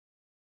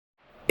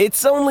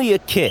It's only a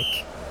kick,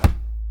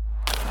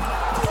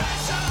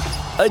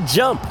 a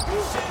jump,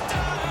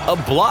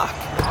 a block.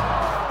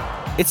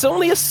 It's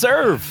only a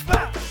serve.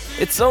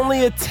 It's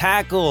only a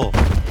tackle,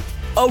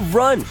 a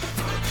run.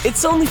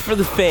 It's only for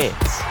the fans.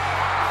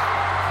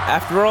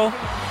 After all,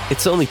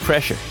 it's only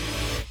pressure.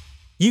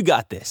 You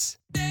got this.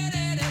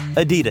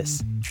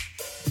 Adidas.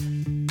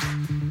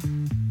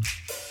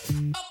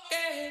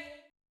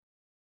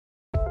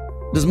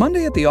 Does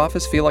Monday at the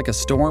office feel like a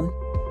storm?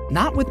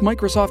 Not with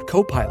Microsoft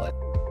Copilot.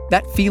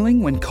 That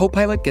feeling when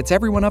Copilot gets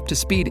everyone up to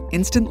speed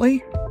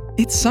instantly?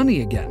 It's sunny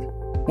again.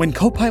 When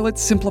Copilot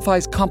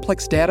simplifies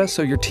complex data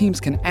so your teams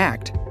can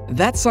act,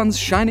 that sun's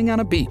shining on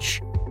a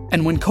beach.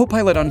 And when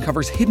Copilot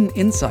uncovers hidden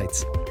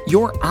insights,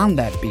 you're on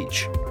that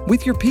beach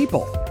with your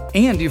people,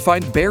 and you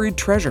find buried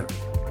treasure.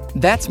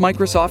 That's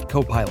Microsoft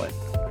Copilot.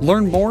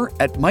 Learn more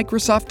at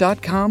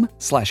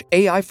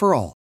Microsoft.com/AI for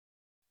all.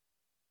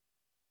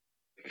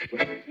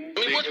 I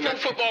mean, what's Pro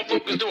Football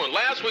Focus doing?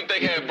 Last week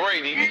they had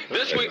Brady.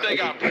 This week they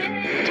got Brady.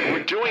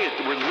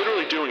 We're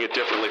literally doing it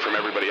differently from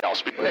everybody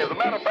else. As a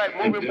matter of fact,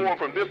 moving forward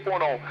from this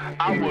point on,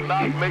 I will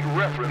not make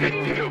reference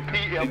to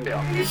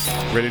PFL.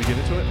 Ready to get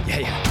into it?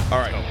 Yeah. All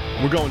right.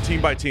 We're going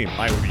team by team.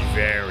 I would be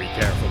very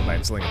careful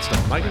about slinging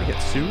stuff. Am I going to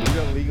get sued? We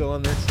got legal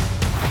on this?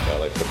 I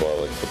like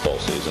football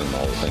season,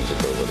 all the things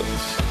that go with it.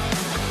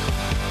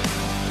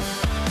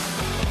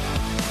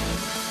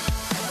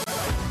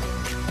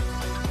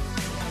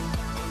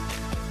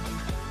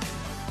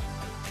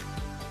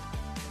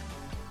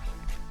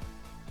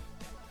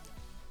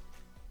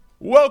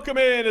 Welcome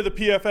into the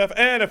PFF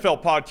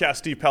NFL podcast.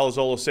 Steve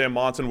Palazzolo, Sam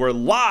Monson. We're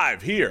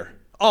live here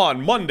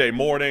on Monday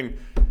morning,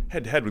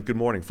 head-to-head with Good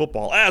Morning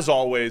Football. As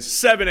always,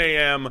 7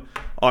 a.m.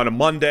 on a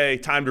Monday.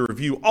 Time to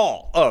review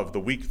all of the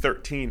Week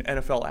 13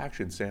 NFL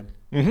action, Sam.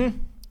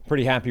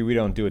 Pretty happy we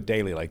don't do it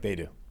daily like they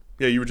do.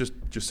 Yeah, you were just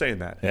saying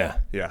that.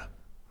 Yeah.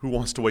 Who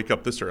wants to wake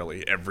up this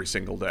early every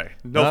single day?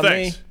 No Not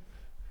thanks. me.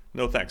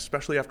 No thanks,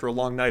 especially after a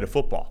long night of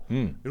football.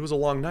 It was a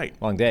long night.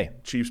 Long day.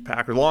 Chiefs,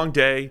 Packers, long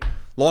day,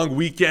 long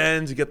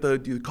weekends. You get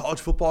the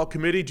college football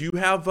committee. Do you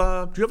have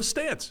a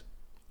stance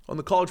on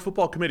the college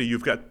football committee?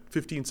 You've got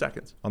 15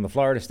 seconds. On the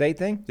Florida State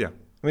thing? Yeah. I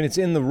mean, it's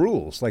in the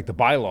rules, like the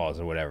bylaws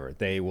or whatever.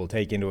 They will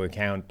take into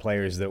account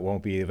players that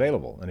won't be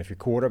available. And if your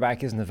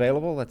quarterback isn't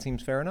available, that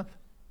seems fair enough.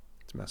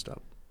 It's messed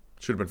up.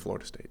 Should have been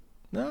Florida State.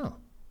 No,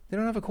 they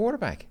don't have a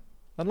quarterback.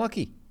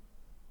 Unlucky.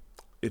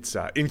 It's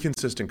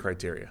inconsistent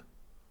criteria.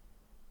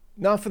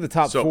 Not for the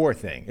top four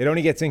thing. It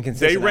only gets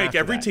inconsistent. They rank after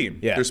every that. team.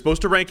 Yeah. They're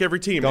supposed to rank every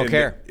team. Don't and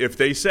care. If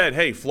they said,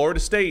 hey, Florida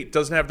State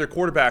doesn't have their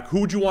quarterback, who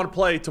would you want to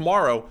play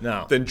tomorrow?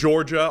 No. Then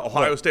Georgia,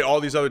 Ohio State, all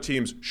these other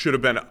teams should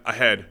have been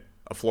ahead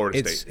of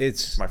Florida State.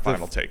 It's my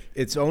final take.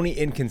 It's only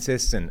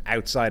inconsistent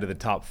outside of the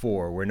top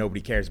four where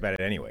nobody cares about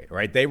it anyway,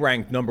 right? They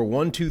ranked number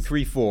 1, 2,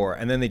 3, 4,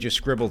 and then they just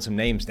scribbled some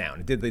names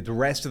down. The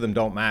rest of them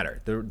don't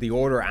matter. The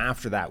order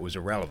after that was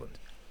irrelevant.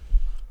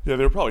 Yeah,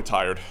 they were probably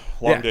tired.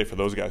 Long day for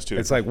those guys, too.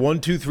 It's like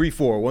 1, 2, 3,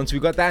 4. Once we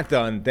got that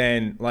done,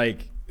 then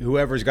like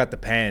whoever's got the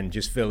pen,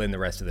 just fill in the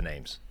rest of the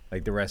names.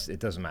 Like the rest,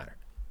 it doesn't matter.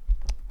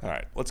 All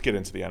right, let's get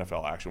into the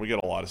NFL action. We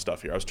got a lot of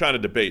stuff here. I was trying to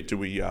debate: do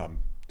we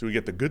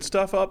get the good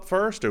stuff up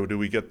first, or do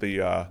we get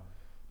the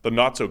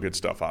not so good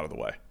stuff out of the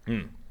way?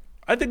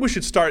 I think we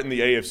should start in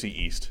the AFC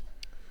East.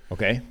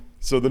 Okay.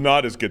 So the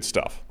not as good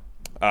stuff.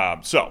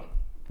 So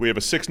we have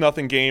a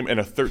 6-0 game and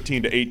a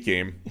 13-8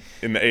 game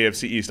in the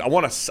AFC East. I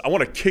want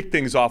to kick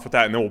things off with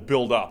that, and then we'll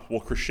build up.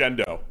 We'll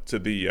crescendo to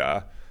the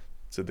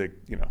other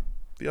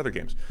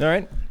games. All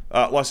right.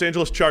 Los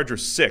Angeles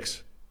Chargers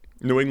 6,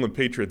 New England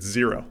Patriots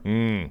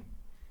 0.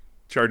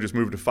 Chargers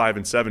moved to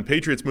 5-7.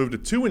 Patriots moved to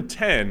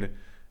 2-10,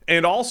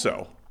 and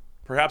also,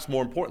 perhaps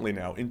more importantly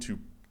now, into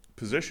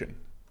position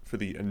for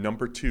the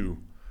number 2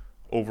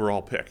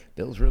 overall pick.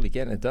 Bill's really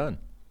getting it done.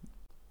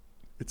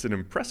 It's an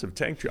impressive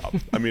tank job.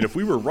 I mean, if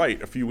we were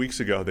right a few weeks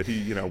ago that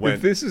he, went.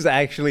 If this is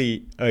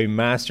actually a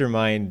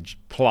mastermind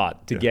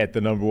plot to get the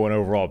number 1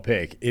 overall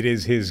pick, it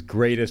is his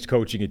greatest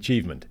coaching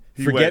achievement.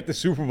 Forget the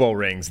Super Bowl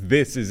rings.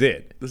 This is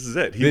it. This is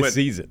it. This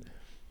season.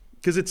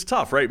 Because it's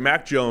tough, right?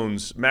 Mac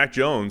Jones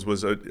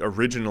was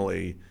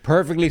originally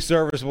perfectly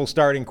serviceable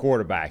starting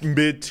quarterback,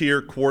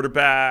 mid-tier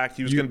quarterback.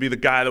 He was going to be the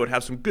guy that would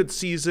have some good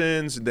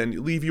seasons and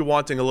then leave you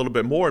wanting a little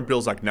bit more. And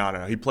Bill's like,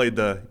 no. He played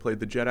the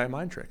Jedi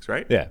mind tricks,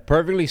 right? Yeah,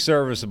 perfectly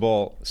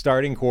serviceable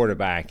starting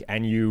quarterback,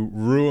 and you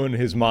ruin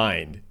his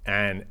mind.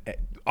 And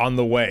on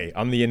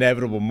the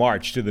inevitable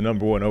march to the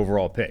number 1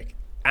 overall pick,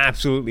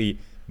 absolutely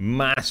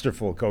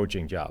masterful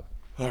coaching job.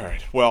 All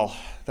right, well,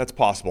 that's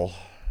possible.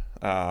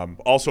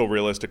 Also,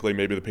 realistically,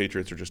 maybe the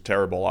Patriots are just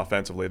terrible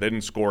offensively. They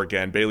didn't score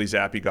again. Bailey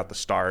Zappi got the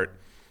start.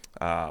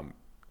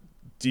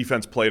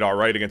 Defense played all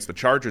right against the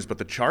Chargers, but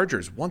the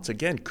Chargers, once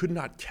again, could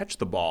not catch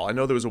the ball. I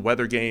know there was a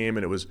weather game,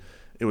 and it was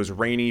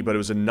rainy, but it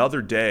was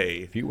another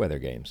day. A few weather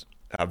games.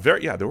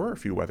 There were a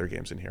few weather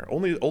games in here.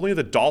 Only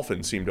the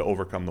Dolphins seem to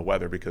overcome the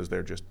weather because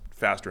they're just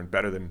faster and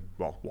better than,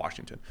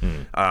 Washington.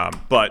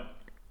 But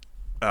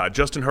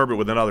Justin Herbert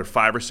with another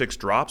 5 or 6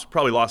 drops,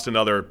 probably lost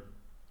another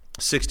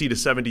 60 to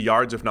 70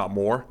 yards, if not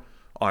more,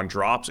 on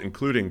drops,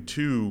 including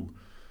 2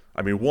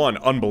 I mean, one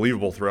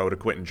unbelievable throw to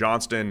Quentin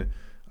Johnston,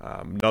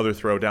 another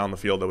throw down the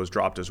field that was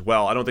dropped as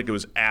well. I don't think it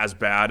was as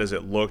bad as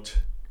it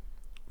looked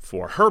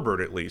for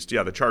Herbert, at least.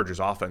 Yeah, the Chargers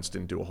offense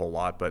didn't do a whole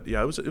lot, but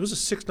yeah, it was a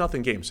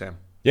 6-0 game, Sam.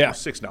 Yeah,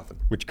 6-0,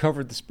 which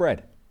covered the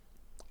spread.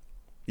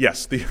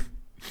 Yes, there's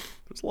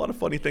a lot of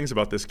funny things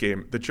about this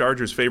game. The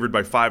Chargers favored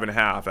by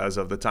 5.5 as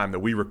of the time that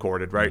we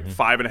recorded, right?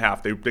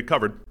 5.5. They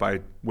covered by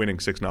winning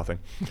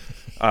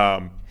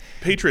 6-0.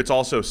 Patriots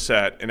also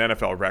set an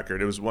NFL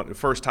record. It was the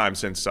first time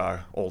since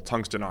old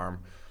Tungsten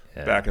Arm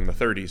back in the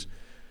 30s.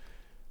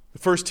 The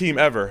first team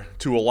ever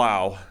to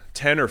allow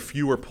 10 or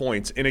fewer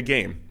points in a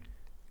game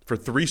for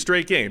 3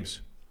 straight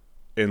games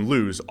and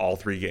lose all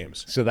 3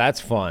 games. So that's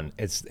fun.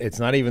 It's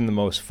not even the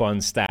most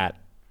fun stat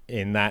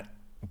in that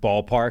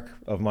ballpark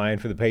of mine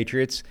for the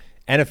Patriots.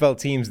 NFL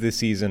teams this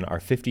season are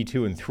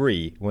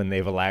 52-3 when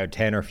they've allowed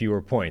 10 or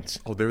fewer points.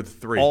 Oh, they're the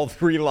 3. All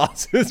 3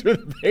 losses for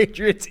the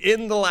Patriots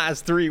in the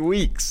last 3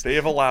 weeks. They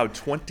have allowed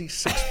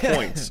 26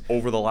 points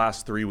over the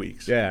last 3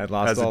 weeks. Yeah,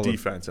 as a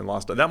defense and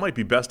lost. That might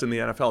be best in the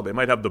NFL. They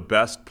might have the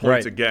best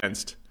points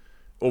against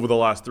over the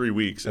last 3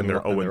 weeks, and they're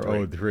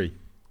 0-3.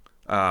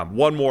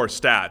 One more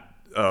stat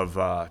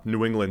of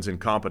New England's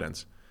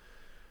incompetence.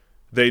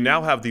 They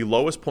now have the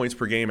lowest points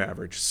per game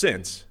average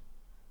since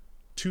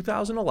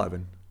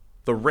 2011.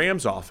 The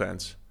Rams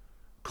offense,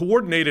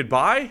 coordinated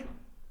by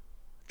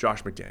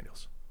Josh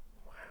McDaniels.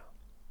 Wow.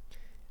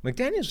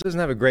 McDaniels doesn't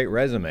have a great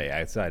resume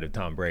outside of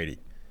Tom Brady.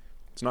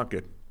 It's not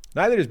good.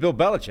 Neither does Bill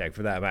Belichick,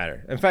 for that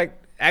matter. In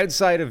fact,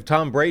 outside of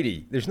Tom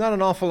Brady, there's not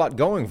an awful lot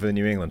going for the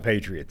New England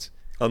Patriots.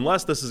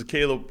 Unless this is a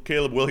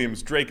Caleb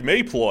Williams, Drake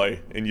May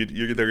ploy, and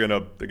they're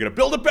gonna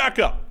build it back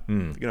up.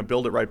 They're gonna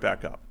build it right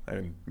back up,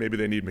 and maybe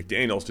they need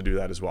McDaniels to do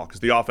that as well,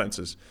 because the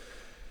offense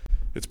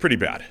it's pretty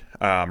bad.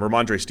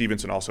 Ramondre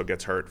Stevenson also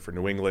gets hurt for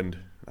New England.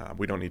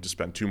 We don't need to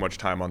spend too much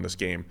time on this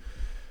game,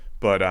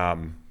 but I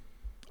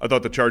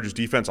thought the Chargers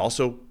defense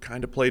also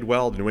kind of played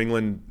well. New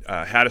England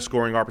had a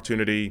scoring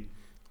opportunity.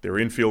 They were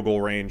in field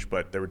goal range,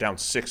 but they were down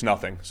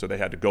 6-0, so they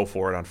had to go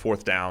for it on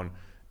 4th down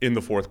in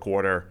the 4th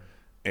quarter.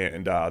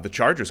 And the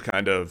Chargers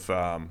kind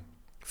of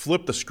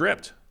flipped the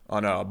script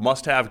on a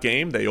must-have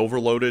game. They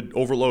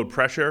overload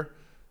pressure.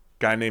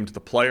 Guy named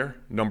the player,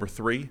 number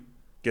 3,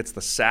 gets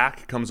the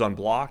sack, comes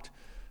unblocked.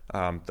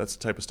 That's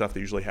the type of stuff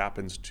that usually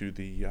happens to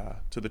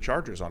the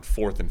Chargers on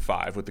 4th and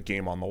 5 with the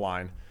game on the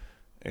line.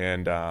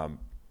 And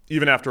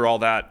even after all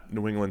that,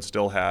 New England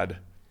still had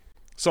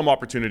some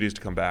opportunities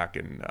to come back,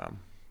 and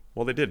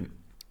they didn't.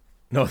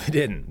 No, they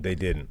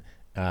didn't.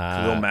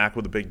 Khalil Mack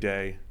with a big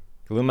day.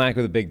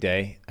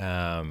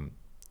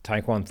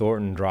 Tyquan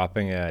Thornton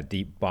dropping a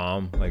deep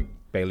bomb. Like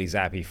Bailey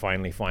Zappi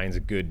finally finds a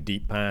good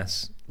deep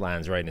pass,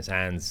 lands right in his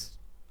hands,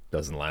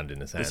 doesn't land in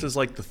his hands. This is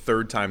like the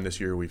 3rd time this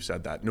year we've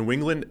said that. New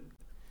England,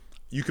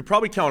 you could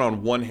probably count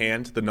on one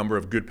hand the number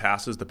of good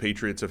passes the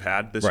Patriots have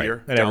had this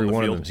year. And every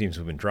one of them seems to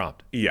have been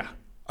dropped. Yeah.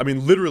 I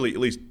mean, literally at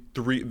least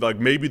 3, like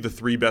maybe the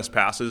 3 best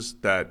passes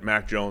that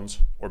Mac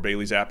Jones or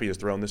Bailey Zappi has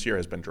thrown this year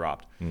has been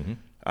dropped.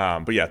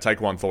 But yeah,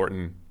 Tyquan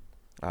Thornton,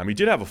 he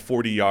did have a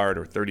 40-yard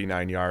or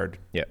 39-yard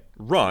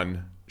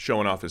run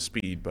showing off his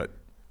speed, but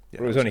it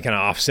was only kind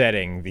of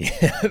offsetting the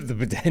the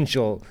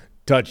potential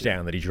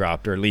touchdown that he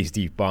dropped, or at least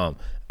deep bomb.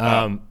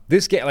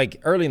 This game, like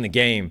early in the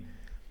game,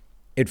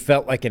 it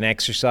felt like an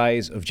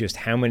exercise of just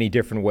how many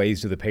different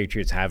ways do the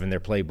Patriots have in their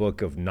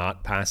playbook of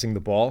not passing the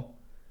ball.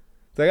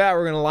 It's like,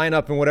 we're going to line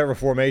up in whatever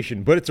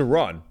formation, but it's a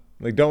run.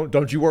 Like,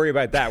 don't you worry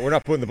about that. We're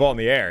not putting the ball in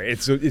the air.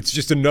 It's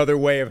just another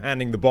way of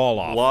handing the ball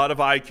off. A lot of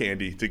eye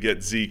candy to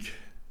get Zeke,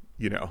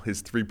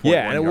 his 3.1 yards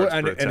per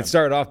attempt. And it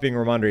started off being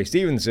Ramondre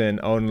Stevenson,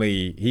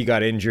 only he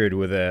got injured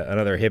with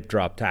another hip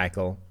drop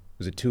tackle.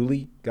 Was it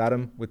Thule got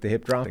him with the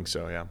hip drop? I think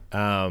so,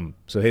 yeah.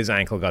 So his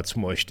ankle got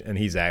smushed and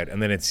he's out.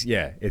 And then it's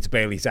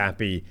Bailey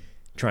Zappi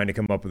trying to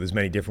come up with as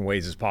many different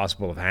ways as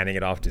possible of handing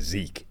it off to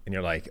Zeke. And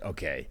you're like,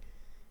 okay,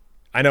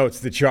 I know it's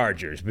the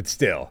Chargers, but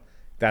still,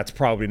 that's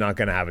probably not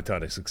going to have a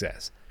ton of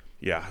success.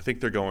 Yeah, I think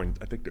they're going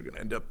to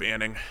end up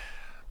banning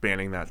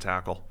that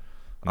tackle.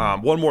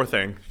 One more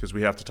thing, because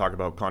we have to talk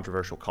about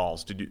controversial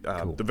calls.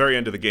 Cool. The very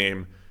end of the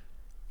game,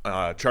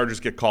 Chargers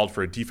get called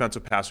for a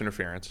defensive pass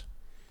interference,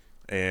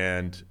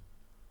 and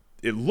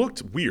it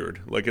looked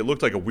weird. Like, it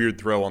looked like a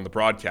weird throw on the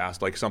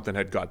broadcast, like something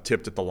had got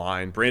tipped at the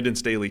line. Brandon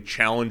Staley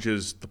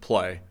challenges the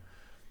play,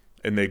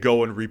 and they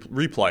go and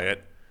replay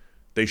it.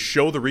 They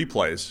show the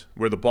replays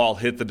where the ball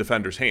hit the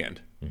defender's hand,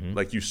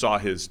 like you saw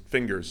his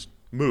fingers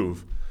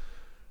move.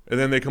 And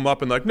then they come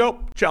up and like,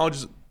 nope,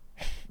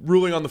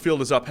 ruling on the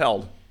field is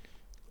upheld.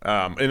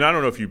 And I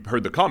don't know if you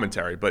heard the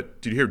commentary,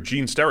 but did you hear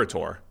Gene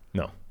Steratore?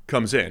 No.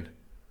 Comes in,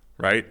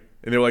 right?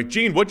 And they're like,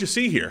 Gene, what'd you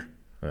see here?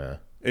 Yeah.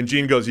 And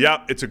Gene goes,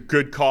 yeah, it's a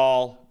good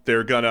call.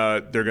 They're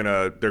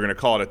gonna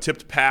call it a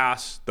tipped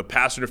pass. The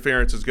pass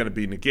interference is gonna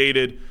be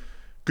negated.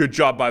 Good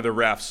job by the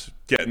refs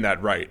getting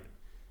that right.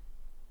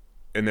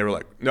 And they were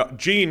like, no,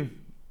 Gene,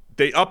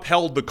 they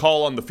upheld the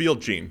call on the field,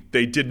 Gene.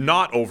 They did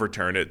not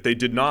overturn it. They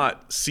did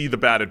not see the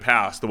batted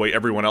pass the way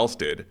everyone else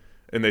did.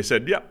 And they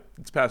said, yep,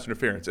 it's pass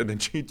interference. And then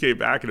Gene came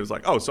back and was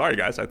like, oh, sorry,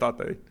 guys. I thought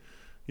they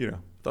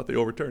thought they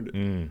overturned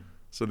it.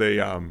 So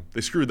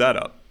they screwed that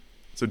up.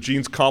 So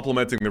Gene's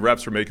complimenting the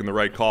refs for making the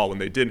right call when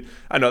they didn't.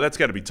 I know that's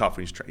got to be tough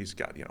when he's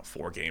got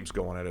 4 games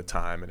going at a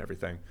time and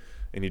everything,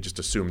 and he just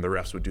assumed the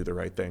refs would do the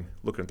right thing.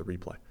 Looking at the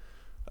replay,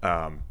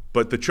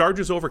 but the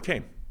Chargers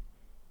overcame.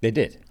 They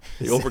did.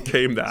 They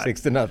overcame that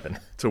 6-0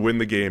 to win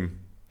the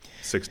game,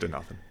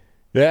 6-0.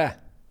 Yeah,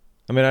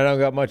 I mean I don't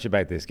got much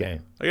about this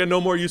game. I got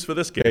no more use for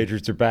this game.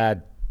 Patriots are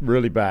bad,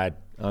 really bad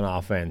on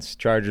offense.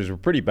 Chargers were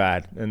pretty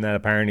bad, and that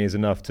apparently is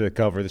enough to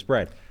cover the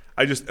spread.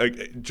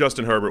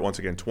 Justin Herbert, once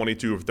again,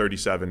 22 of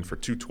 37 for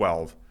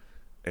 212.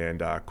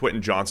 And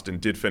Quentin Johnston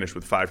did finish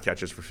with 5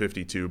 catches for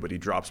 52, but he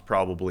drops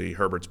probably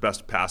Herbert's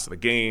best pass of the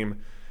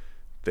game.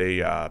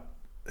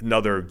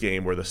 Another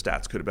game where the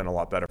stats could have been a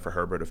lot better for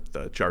Herbert if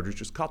the Chargers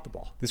just caught the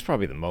ball. This is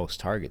probably the most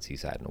targets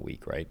he's had in a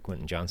week, right?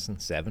 Quentin Johnston,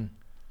 7?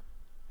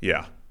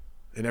 Yeah.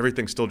 And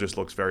everything still just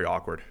looks very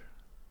awkward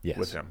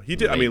with him. He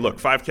did. Late. I mean, look,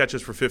 5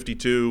 catches for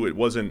 52. It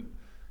wasn't.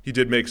 He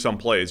did make some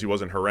plays. He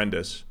wasn't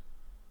horrendous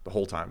the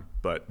whole time,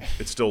 but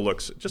it still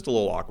looks just a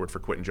little awkward for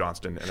Quentin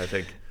Johnston. And I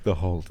think the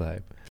whole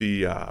time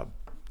the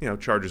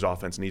Chargers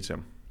offense needs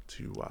him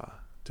to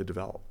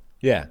develop.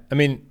 Yeah, I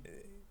mean,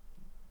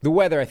 the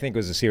weather I think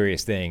was a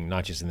serious thing,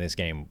 not just in this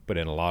game, but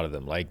in a lot of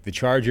them. Like the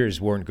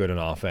Chargers weren't good on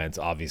offense.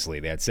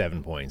 Obviously, they had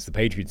 7 points. The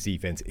Patriots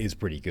defense is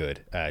pretty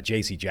good.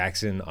 J.C.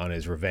 Jackson on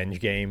his revenge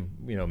game,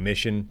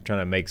 mission, trying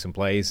to make some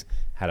plays,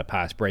 had a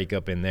pass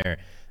breakup in there.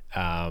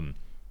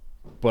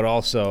 But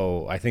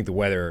also, I think the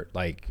weather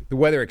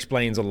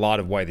explains a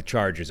lot of why the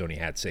Chargers only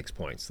had 6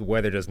 points. The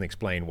weather doesn't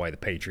explain why the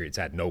Patriots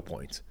had no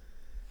points.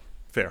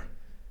 Fair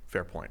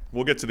point.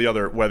 We'll get to the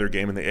other weather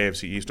game in the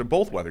AFC East, or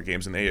both weather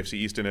games in the AFC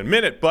East in a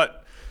minute,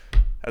 but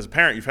as a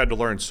parent, you've had to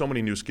learn so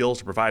many new skills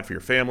to provide for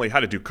your family, how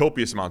to do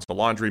copious amounts of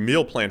laundry,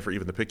 meal plan for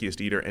even the pickiest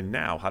eater, and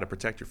now how to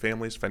protect your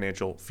family's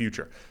financial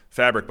future.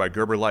 Fabric by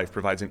Gerber Life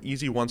provides an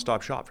easy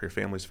one-stop shop for your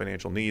family's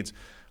financial needs,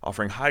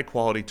 offering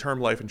high-quality term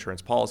life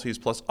insurance policies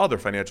plus other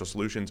financial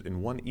solutions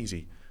in one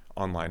easy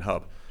online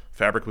hub.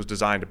 Fabric was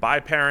designed by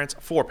parents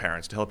for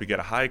parents to help you get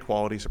a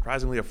high-quality,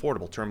 surprisingly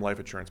affordable term life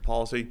insurance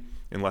policy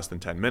in less than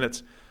 10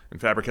 minutes.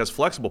 And Fabric has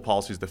flexible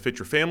policies that fit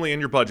your family and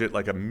your budget,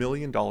 like $1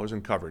 million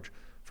in coverage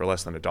for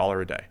less than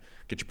 $1 a day.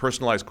 Get your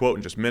personalized quote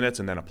in just minutes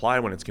and then apply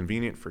when it's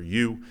convenient for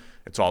you.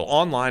 It's all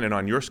online and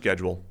on your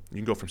schedule. You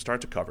can go from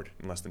start to covered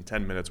in less than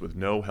 10 minutes with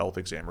no health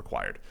exam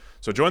required.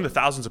 So join the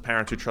thousands of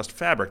parents who trust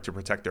Fabric to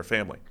protect their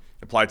family.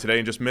 Apply today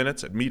in just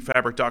minutes at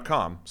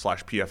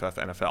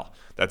meetfabric.com/PFFNFL.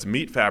 That's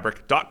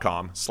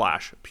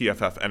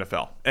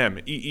meetfabric.com/PFFNFL.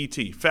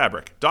 MEET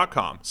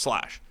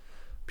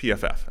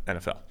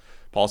fabric.com/PFFNFL.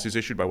 Policies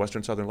issued by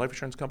Western Southern Life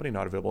Insurance Company,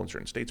 not available in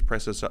certain states.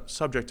 Prices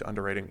subject to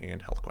underwriting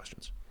and health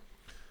questions.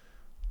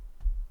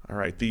 All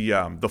right,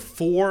 the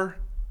 4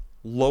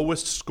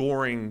 lowest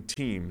scoring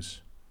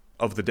teams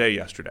of the day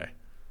yesterday: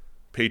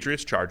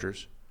 Patriots,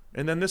 Chargers,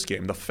 and then this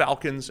game, the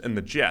Falcons and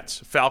the Jets.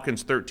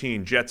 Falcons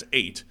 13, Jets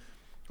 8.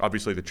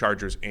 Obviously, the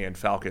Chargers and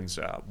Falcons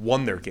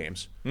won their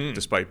games,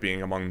 despite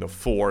being among the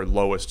 4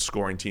 lowest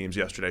scoring teams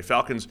yesterday.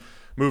 Falcons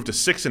moved to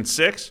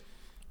 6-6,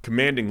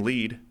 commanding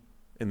lead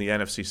in the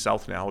NFC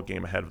South now, a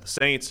game ahead of the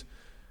Saints.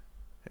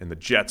 And the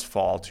Jets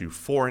fall to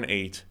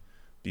 4-8,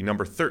 the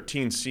number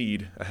 13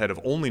 seed ahead of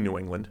only New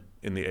England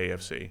in the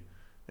AFC.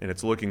 And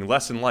it's looking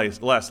less and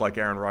less like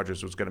Aaron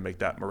Rodgers was going to make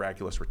that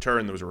miraculous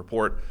return. There was a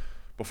report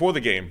before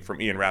the game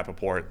from Ian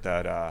Rappaport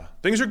that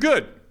things are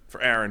good for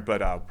Aaron, but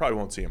probably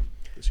won't see him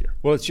this year.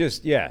 Well, it's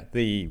just,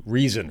 the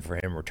reason for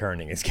him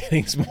returning is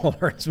getting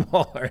smaller and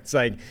smaller. It's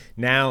like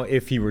now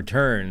if he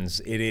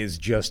returns, it is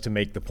just to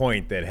make the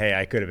point that, hey,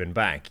 I could have been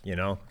back,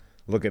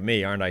 Look at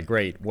me, aren't I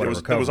great? What a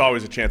recovery. There was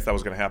always a chance that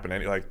was going to happen,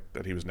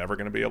 that he was never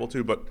going to be able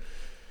to, but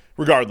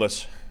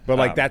regardless.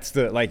 But that's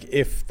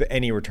if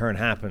any return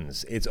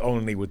happens, it's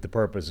only with the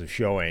purpose of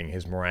showing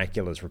his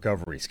miraculous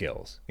recovery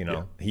skills.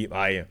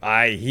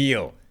 I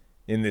heal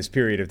in this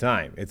period of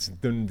time.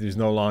 There's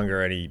no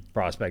longer any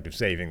prospect of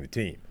saving the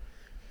team.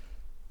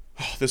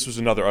 This was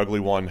another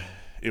ugly one.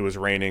 It was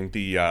raining.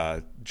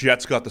 The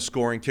Jets got the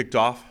scoring kicked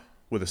off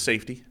with a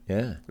safety.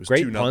 Yeah, it was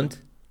great 2-0.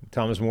 punt.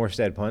 Thomas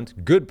Morstead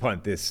punt. Good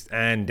punt this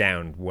and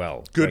down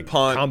well. Good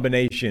punt.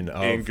 Combination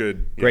of and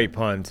good, great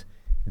punt,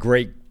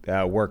 great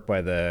work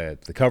by the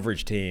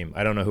coverage team.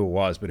 I don't know who it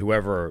was, but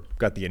whoever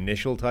got the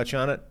initial touch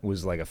on it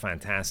was like a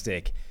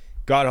fantastic,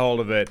 got hold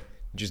of it,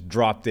 just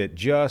dropped it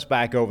just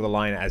back over the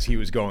line as he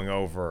was going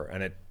over,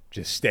 and it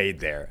just stayed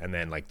there. And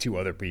then 2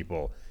 other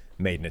people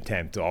made an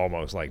attempt to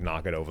almost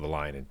knock it over the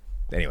line. And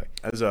anyway.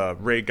 As a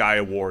Ray Guy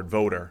Award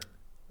voter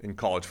in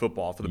college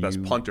football for the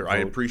best punter, I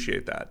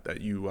appreciate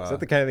that you. Is that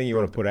the kind of thing you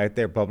want to put out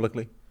there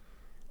publicly?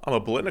 I'm a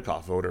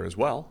Biletnikoff voter as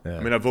well. Yeah. I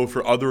mean, I vote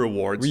for other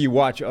awards. Where you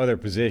watch other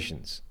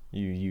positions.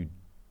 You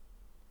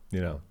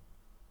know.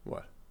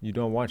 What? You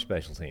don't watch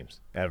special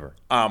teams ever.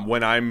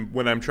 When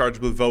I'm charged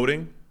with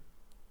voting,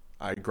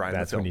 I grind.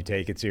 That's the film. when you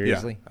take it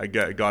seriously.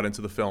 Yeah, I got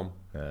into the film.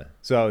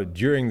 So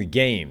during the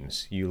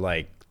games, you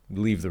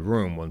leave the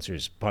room once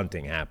there's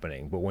punting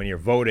happening, but when you're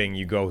voting,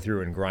 you go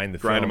through and grind the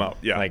film. Grind them out.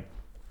 Yeah.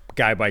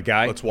 guy by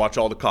guy. Let's watch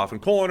all the coffin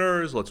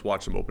corners. Let's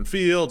watch some open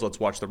fields. Let's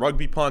watch the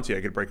rugby punts. Yeah, I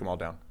got to break them all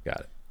down.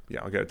 Got it.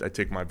 Yeah, I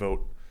take my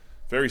vote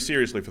very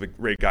seriously for the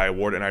Great Guy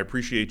Award, and I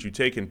appreciate you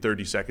taking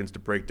 30 seconds to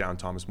break down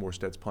Thomas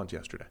Morstead's punt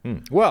yesterday.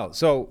 Well,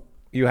 so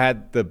you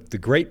had the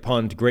great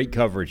punt, great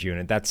coverage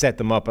unit. That set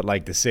them up at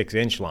like the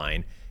 6-inch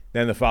line.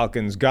 Then the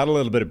Falcons got a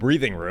little bit of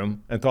breathing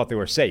room and thought they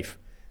were safe.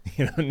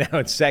 Now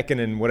it's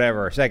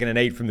 2nd and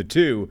 8 from the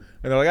 2,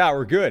 and they're like,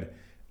 we're good.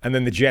 And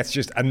then the Jets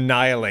just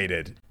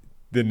annihilated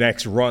the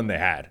next run they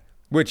had,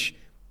 which,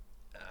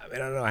 I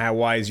don't know how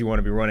wise you want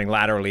to be running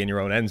laterally in your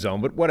own end zone,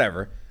 but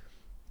whatever.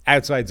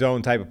 Outside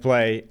zone type of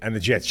play, and the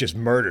Jets just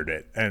murdered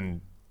it.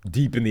 And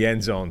deep in the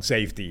end zone,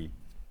 safety,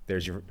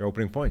 there's your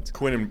opening points.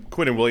 Quinn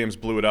and Williams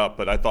blew it up,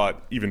 but I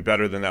thought even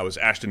better than that was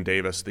Ashton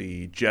Davis,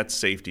 the Jets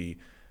safety,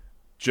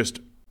 just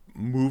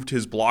moved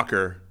his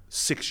blocker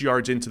 6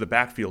 yards into the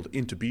backfield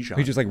into Bijan.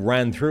 He just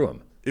ran through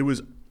him. It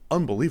was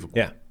unbelievable.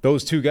 Yeah,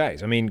 those two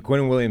guys. I mean,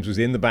 Quinn Williams was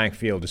in the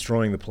backfield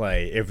destroying the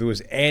play. If there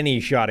was any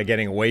shot of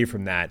getting away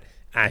from that,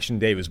 Ashton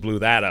Davis blew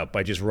that up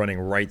by just running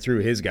right through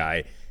his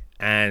guy.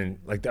 And,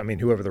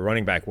 whoever the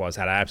running back was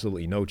had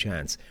absolutely no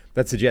chance.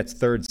 That's the Jets'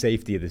 3rd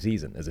safety of the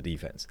season as a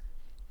defense.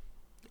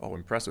 Oh,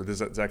 impressive. Is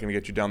that going to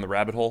get you down the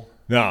rabbit hole?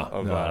 No.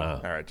 All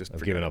right, just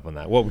I've given up on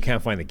that. Well, we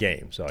can't find the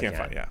game, so can't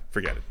find. Yeah,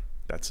 forget it.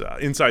 That's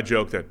an inside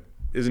joke that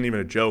isn't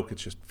even a joke.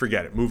 It's just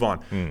forget it. Move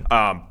on.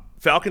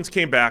 Falcons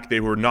came back.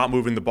 They were not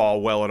moving the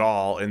ball well at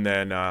all. And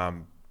then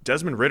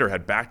Desmond Ridder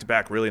had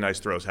back-to-back really nice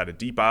throws. Had a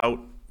deep out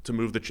to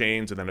move the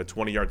chains and then a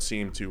 20-yard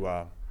seam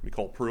to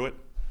Michael Pruitt.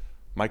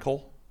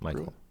 Michael.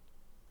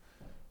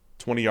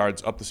 20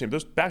 yards up the seam.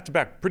 Those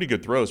back-to-back pretty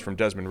good throws from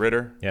Desmond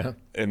Ridder. Yeah.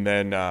 And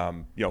then,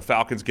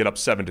 Falcons get up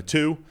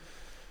 7-2.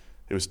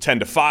 It was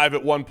 10-5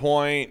 at one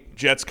point.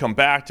 Jets come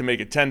back to make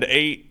it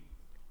 10-8.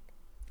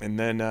 And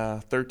then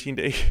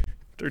 13-8.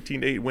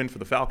 13-8 win for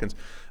the Falcons.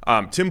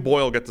 Tim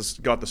Boyle got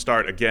the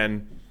start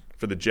again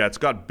for the Jets.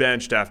 Got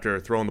benched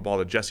after throwing the ball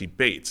to Jesse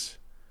Bates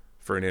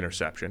for an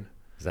interception.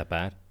 Is that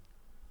bad?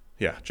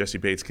 Yeah, Jesse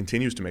Bates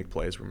continues to make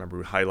plays. Remember,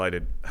 we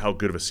highlighted how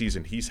good of a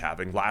season he's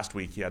having. Last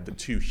week, he had the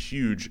 2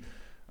 huge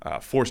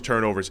forced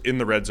turnovers in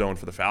the red zone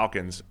for the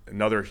Falcons.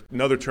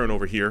 Another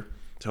turnover here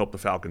to help the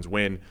Falcons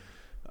win.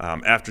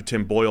 After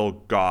Tim Boyle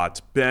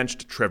got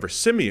benched, Trevor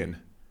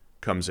Siemian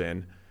comes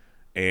in,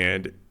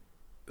 and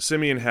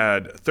Siemian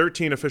had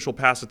 13 official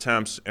pass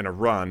attempts and a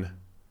run,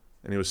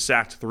 and he was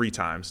sacked 3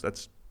 times.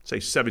 That's, say,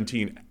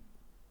 17,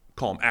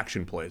 call them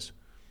action plays.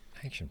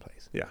 Action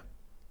plays. Yeah.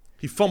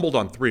 He fumbled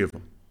on 3 of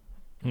them.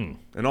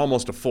 And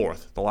almost a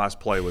 4th. The last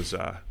play was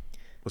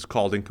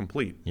called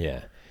incomplete.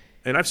 Yeah.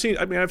 And I've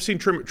seen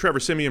Trevor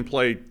Siemian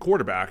play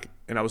quarterback,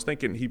 and I was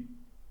thinking he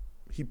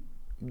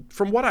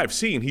from what I've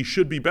seen, he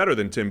should be better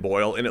than Tim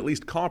Boyle and at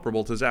least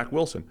comparable to Zach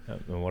Wilson.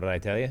 And what did I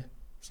tell you?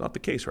 It's not the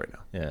case right now.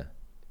 Yeah.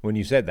 When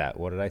you said that,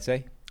 what did I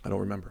say? I don't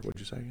remember. What did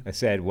you say again? I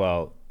said,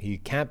 well, he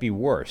can't be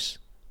worse.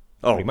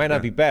 Oh, he might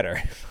not be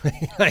better.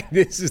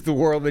 This is the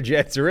world the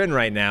Jets are in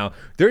right now.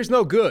 There's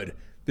no good.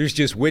 There's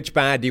just which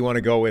bad do you want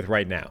to go with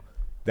right now?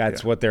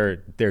 That's what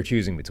they're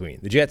choosing between.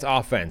 The Jets'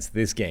 offense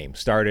this game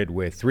started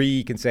with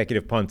 3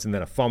 consecutive punts and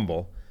then a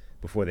fumble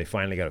before they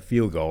finally got a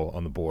field goal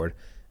on the board.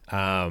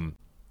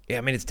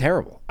 It's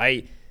terrible.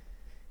 I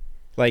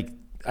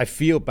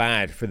feel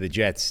bad for the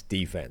Jets'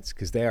 defense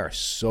because they are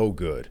so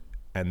good.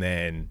 And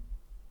then,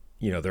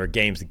 there are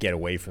games that get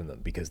away from them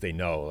because they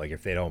know,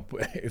 if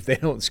they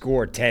don't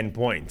score 10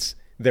 points,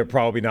 they're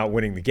probably not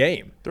winning the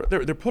game.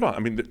 They're put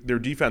on. Their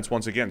defense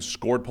once again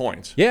scored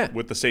points. Yeah.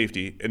 With the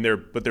safety,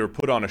 but they were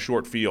put on a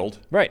short field.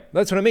 Right.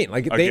 That's what I mean.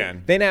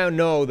 They now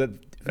know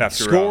that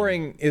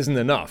scoring isn't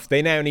enough.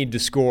 They now need to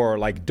score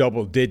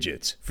double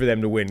digits for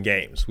them to win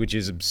games, which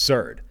is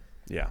absurd.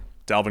 Yeah.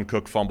 Dalvin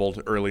Cook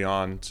fumbled early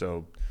on,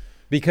 so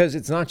because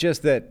it's not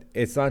just that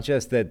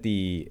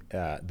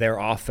their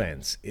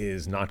offense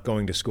is not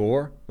going to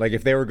score.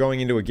 If they were going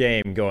into a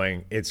game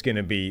going, it's going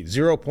to be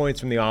 0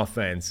 points from the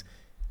offense.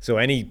 So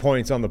any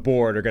points on the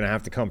board are going to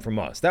have to come from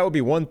us. That would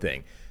be one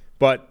thing.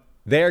 But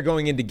they're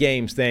going into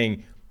games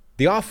saying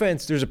the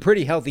offense, there's a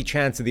pretty healthy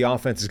chance that the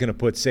offense is going to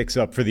put 6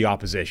 up for the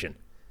opposition.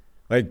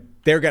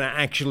 They're going to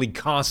actually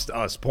cost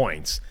us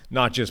points,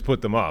 not just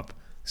put them up.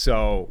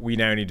 So we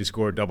now need to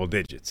score double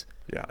digits.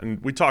 Yeah,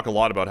 and we talk a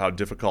lot about how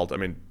difficult,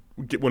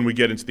 when we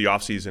get into the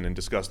offseason and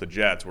discuss the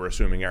Jets, we're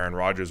assuming Aaron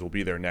Rodgers will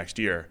be there next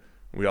year.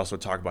 We also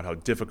talk about how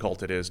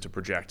difficult it is to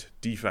project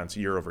defense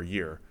year over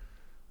year.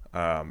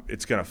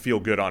 It's going to feel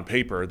good on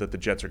paper that the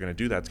Jets are going to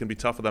do that. It's going to be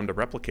tough for them to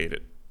replicate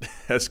it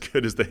as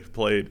good as they've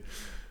played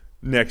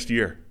next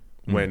year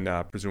when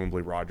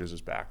presumably Rodgers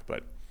is back.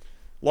 But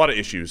a lot of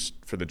issues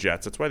for the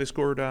Jets. That's why they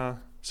scored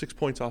 6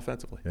 points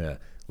offensively. Yeah.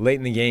 Late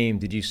in the game,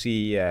 did you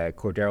see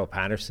Cordero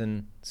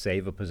Patterson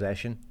save a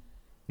possession?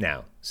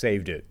 Now,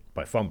 saved it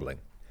by fumbling.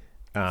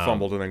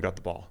 Fumbled and then got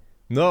the ball.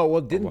 No,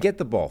 well, didn't get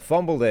the ball.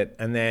 Fumbled it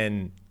and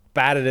then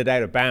batted it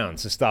out of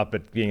bounds to stop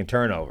it being a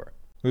turnover.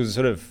 It was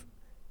sort of,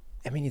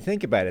 you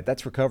think about it,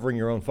 that's recovering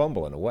your own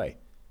fumble in a way.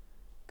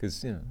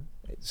 Because,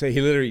 so he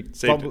literally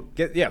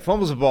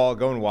fumbles the ball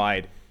going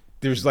wide,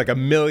 there's like a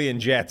million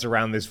jets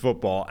around this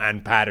football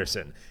and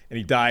Patterson, and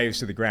he dives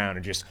to the ground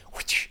and just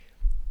whoosh,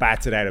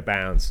 bats it out of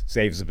bounds,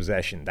 saves the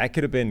possession. That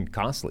could have been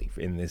costly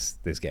in this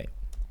game.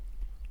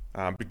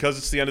 Because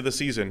it's the end of the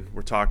season,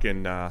 we're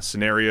talking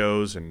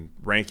scenarios and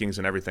rankings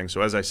and everything.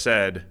 So as I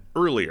said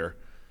earlier,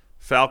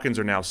 Falcons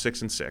are now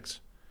 6-6.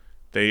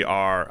 They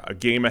are a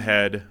game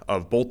ahead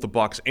of both the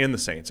Bucs and the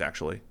Saints,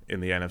 actually,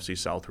 in the NFC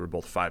South, who are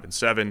both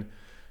 5-7.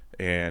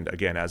 And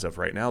again, as of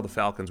right now, the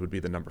Falcons would be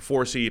the number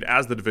 4 seed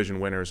as the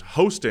division winners,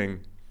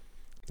 hosting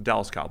the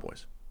Dallas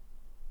Cowboys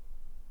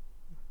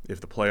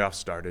if the playoffs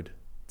started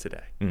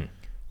today.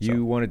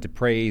 You wanted to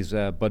praise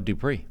Bud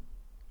Dupree.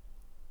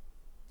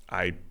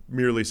 I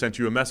merely sent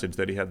you a message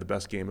that he had the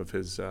best game of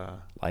his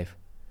Life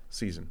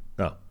season.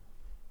 Oh.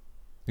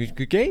 It was a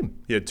good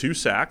game. He had 2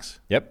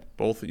 sacks. Yep.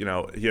 Both, he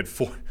had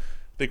 4.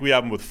 I think we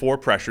have him with 4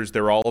 pressures.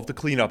 They're all of the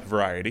cleanup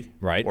variety,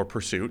 right? Or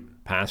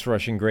pursuit. Pass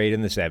rushing grade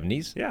in the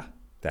 70s. Yeah,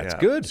 that's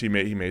good. So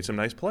he made some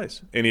nice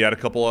plays, and he had a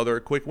couple other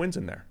quick wins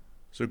in there.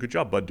 So good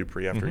job, Bud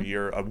Dupree. After a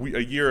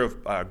year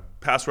of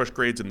pass rush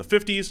grades in the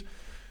 50s,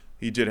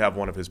 he did have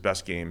one of his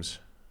best games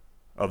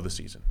of the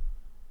season.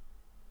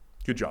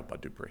 Good job, Bud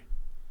Dupree.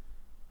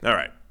 All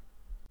right,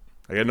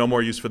 I got no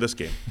more use for this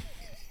game.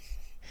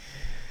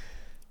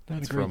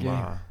 Not a great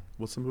game.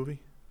 What's the movie?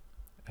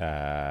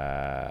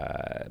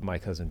 My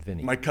Cousin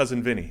Vinny. My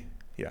Cousin Vinny.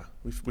 Yeah,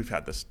 we've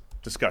had this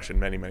discussion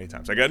many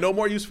times. I got no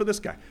more use for this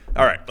guy.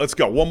 All right, let's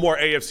go. One more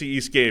AFC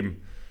East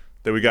game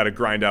that we got to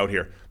grind out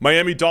here.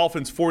 Miami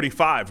Dolphins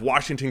 45,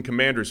 Washington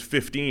Commanders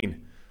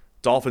 15.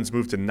 Dolphins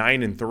moved to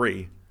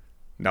 9-3,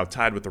 now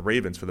tied with the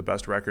Ravens for the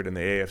best record in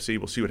the AFC.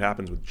 We'll see what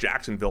happens with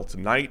Jacksonville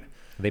tonight.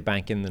 Are they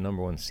banking the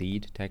number 1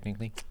 seed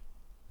technically?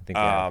 I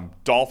think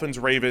Dolphins,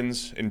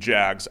 Ravens, and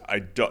Jags.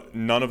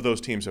 None of those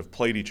teams have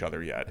played each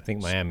other yet. I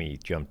think Miami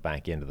jumped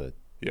back into the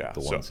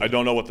one seed. I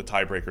don't know what the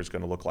tiebreaker is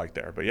going to look like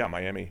there, but yeah,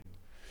 Miami.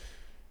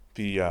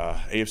 The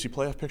AFC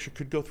playoff picture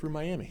could go through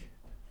Miami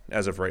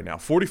as of right now.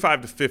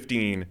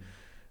 45-15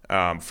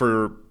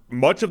 for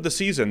much of the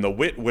season. The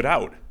wit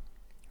out.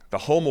 The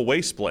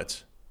home-away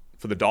splits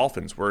for the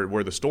Dolphins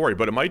were the story,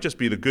 but it might just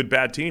be the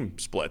good-bad team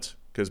splits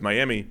because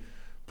Miami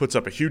puts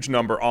up a huge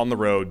number on the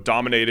road,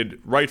 dominated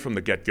right from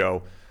the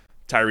get-go.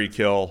 Tyreek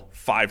Hill,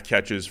 5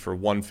 catches for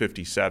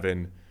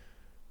 157.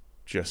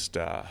 Just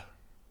a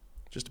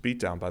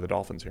beatdown by the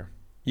Dolphins here.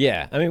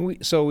 Yeah, I mean,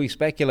 we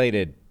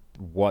speculated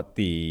what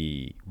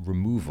the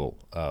removal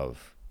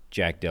of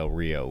Jack Del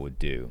Rio would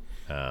do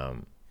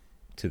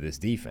to this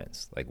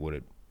defense. Like, would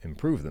it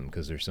improve them?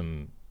 Because there's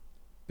some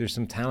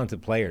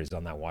talented players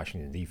on that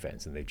Washington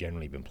defense, and they've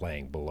generally been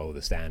playing below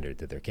the standard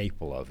that they're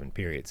capable of in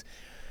periods.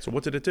 So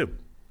what did it do?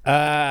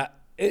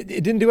 It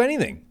didn't do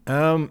anything.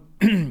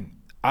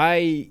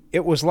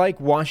 It was like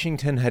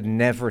Washington had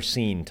never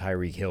seen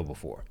Tyreek Hill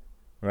before,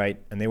 right?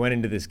 And they went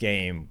into this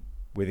game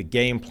with a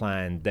game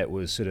plan that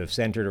was sort of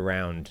centered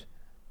around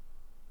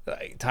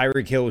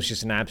Tyreek Hill was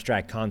just an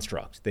abstract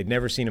construct. They'd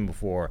never seen him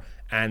before.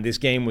 And this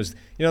game was,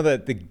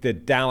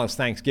 the Dallas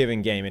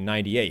Thanksgiving game in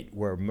 '98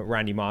 where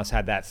Randy Moss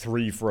had that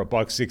 3 for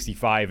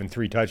 $165 and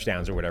 3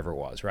 touchdowns or whatever it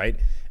was, right?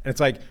 And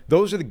it's like,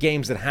 those are the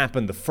games that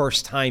happen the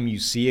first time you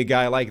see a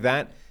guy like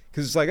that.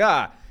 Because it's like,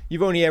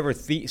 you've only ever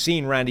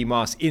seen Randy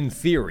Moss in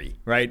theory,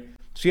 right?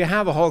 So you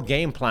have a whole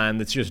game plan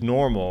that's just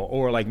normal,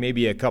 or like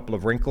maybe a couple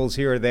of wrinkles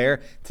here or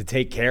there to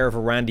take care of a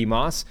Randy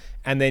Moss.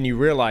 And then you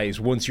realize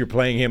once you're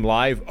playing him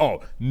live,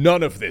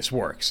 none of this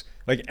works.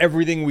 Like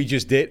everything we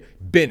just did,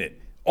 bin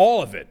it.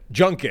 All of it,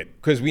 junk it,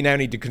 because we now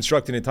need to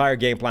construct an entire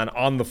game plan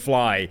on the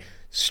fly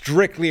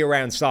strictly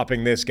around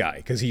stopping this guy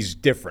because he's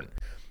different.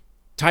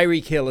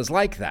 Tyreek Hill is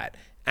like that.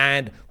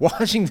 And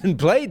Washington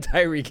played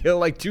Tyreek Hill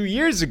like 2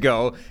 years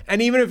ago,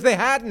 and even if they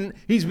hadn't,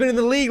 he's been in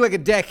the league like a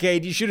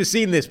decade. You should have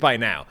seen this by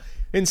now.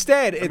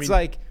 Instead,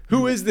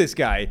 who is this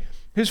guy?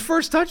 His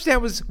first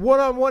touchdown was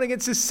one-on-one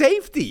against his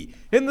safety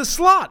in the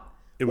slot.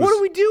 What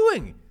are we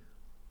doing?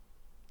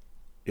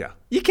 Yeah.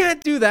 You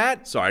can't do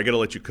that. Sorry, I got to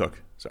let you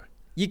cook. Sorry.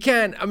 You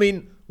can.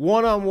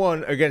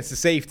 One-on-one against the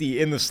safety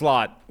in the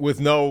slot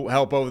with no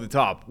help over the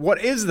top. What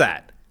is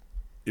that?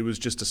 It was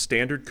just a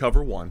standard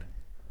cover 1,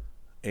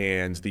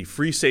 and the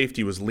free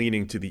safety was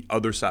leaning to the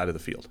other side of the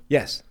field.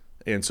 Yes.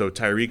 And so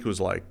Tyreek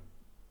was like,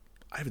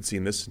 I haven't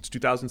seen this since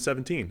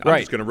 2017. I'm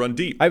just going to run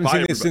deep. I haven't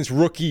seen this since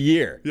rookie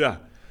year. Yeah.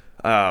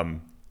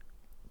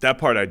 That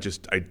part I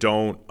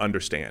don't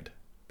understand.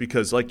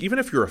 Because, even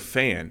if you're a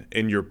fan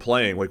and you're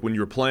playing, when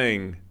you're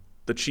playing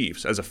the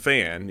Chiefs as a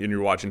fan and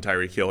you're watching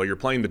Tyreek Hill, or you're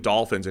playing the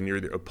Dolphins and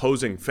you're the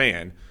opposing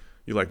fan,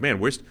 you're like,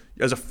 man,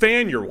 as a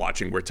fan you're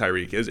watching where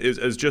Tyreek is.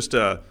 As just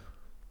an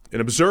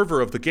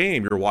observer of the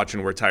game, you're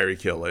watching where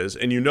Tyreek Hill is.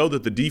 And you know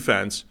that the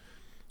defense,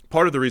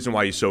 part of the reason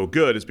why he's so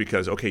good is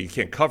because, you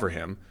can't cover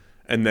him.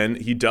 And then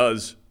he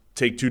does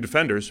take 2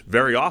 defenders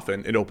very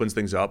often. It opens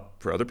things up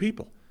for other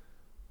people.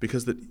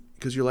 Because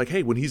you're like,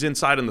 hey, when he's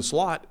inside in the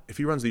slot, if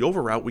he runs the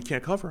over route, we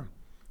can't cover him.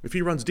 If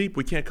he runs deep,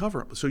 we can't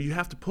cover him. So you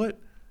have to put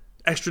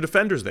extra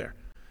defenders there.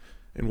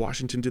 And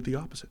Washington did the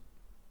opposite.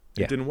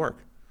 It didn't work.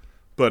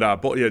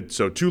 But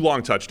so 2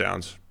 long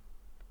touchdowns.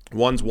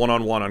 One's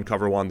one-on-one on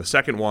cover one. The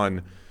second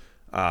one,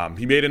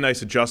 he made a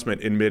nice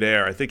adjustment in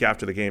midair. I think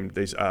after the game,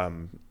 I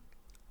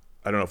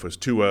don't know if it was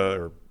Tua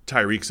or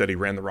Tyreek said he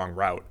ran the wrong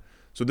route.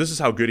 So this is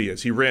how good he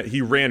is. He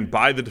ran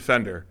by the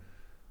defender,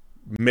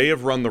 may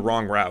have run the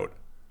wrong route,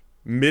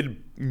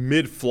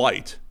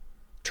 mid-flight,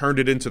 turned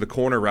it into the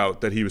corner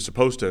route that he was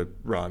supposed to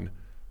run,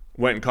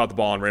 went and caught the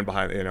ball and ran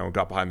behind,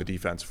 got behind the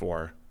defense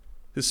for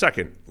his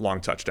second long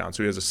touchdown.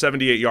 So he has a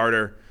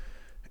 78-yarder,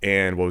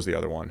 and what was the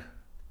other one?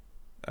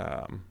 Did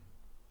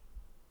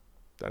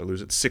I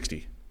lose it?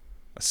 60.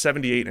 A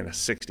 78 and a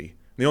 60.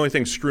 The only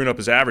thing screwing up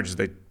his average is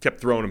they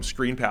kept throwing him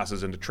screen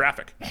passes into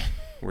traffic,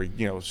 where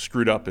he,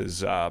 screwed up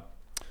his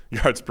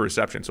yards per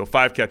reception. So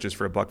 5 catches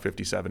for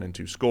 $157 and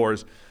 2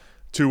 scores.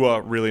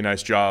 Tua, really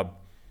nice job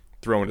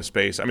throwing to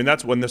space. I mean,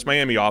 that's when this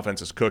Miami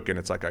offense is cooking.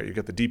 It's like you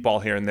get the deep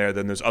ball here and there.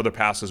 Then there's other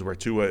passes where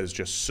Tua is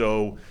just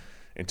so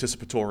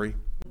anticipatory,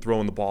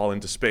 throwing the ball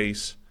into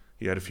space.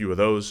 He had a few of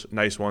those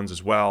nice ones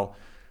as well.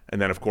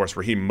 And then, of course,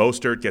 Raheem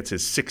Mostert gets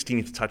his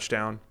 16th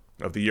touchdown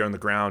of the year on the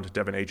ground.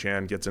 Devin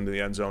Achane gets into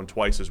the end zone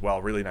twice as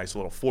well. Really nice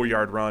little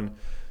 4-yard run.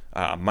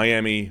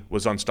 Miami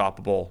was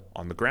unstoppable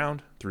on the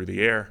ground, through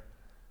the air,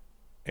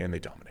 and they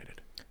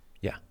dominated.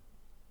 Yeah.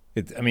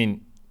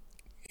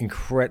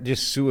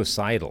 Just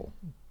suicidal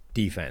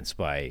defense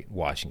by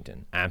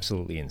Washington.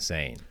 Absolutely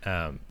insane.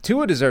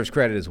 Tua deserves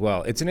credit as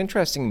well. It's an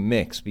interesting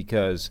mix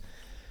because,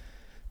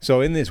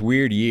 so in this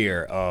weird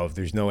year of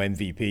there's no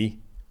MVP,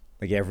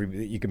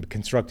 you can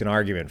construct an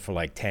argument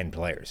for 10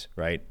 players,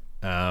 right?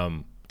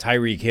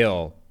 Tyreek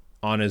Hill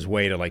on his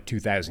way to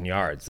 2,000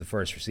 yards, the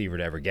first receiver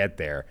to ever get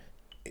there.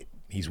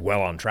 He's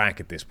well on track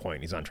at this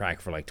point. He's on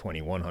track for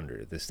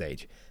 2,100 at this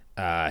stage.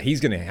 He's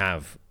going to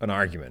have an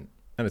argument,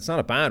 and it's not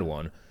a bad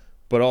one.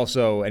 But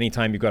also,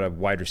 anytime you've got a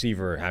wide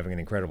receiver having an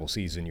incredible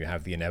season, you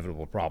have the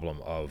inevitable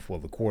problem of,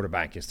 the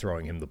quarterback is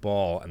throwing him the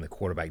ball, and the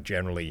quarterback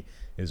generally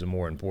is a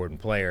more important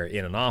player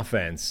in an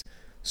offense.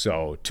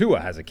 So Tua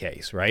has a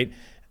case, right?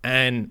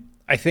 And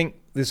I think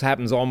this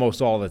happens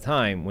almost all the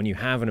time. When you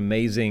have an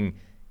amazing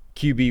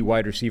QB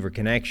wide receiver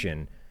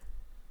connection,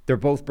 they're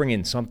both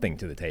bringing something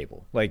to the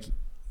table.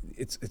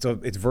 It's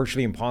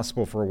virtually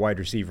impossible for a wide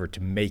receiver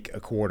to make a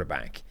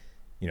quarterback.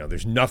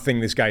 There's nothing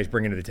this guy's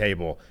bringing to the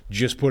table,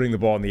 just putting the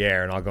ball in the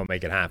air and I'll go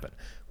make it happen.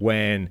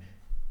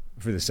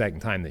 For the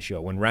second time this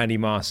show, when Randy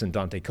Moss and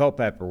Dante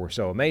Culpepper were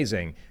so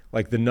amazing,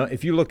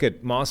 if you look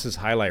at Moss's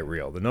highlight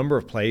reel, the number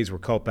of plays where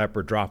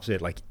Culpepper drops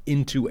it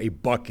into a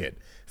bucket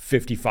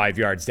 55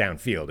 yards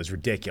downfield is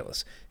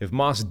ridiculous. If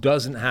Moss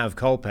doesn't have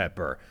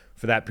Culpepper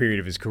for that period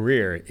of his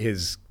career,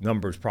 his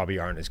numbers probably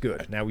aren't as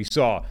good. Now we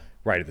saw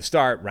right at the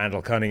start,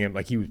 Randall Cunningham,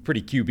 he was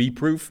pretty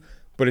QB-proof,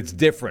 but it's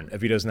different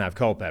if he doesn't have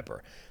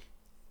Culpepper.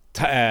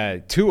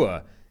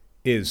 Tua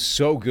is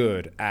so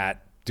good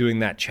at doing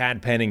that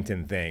Chad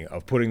Pennington thing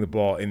of putting the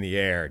ball in the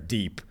air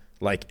deep,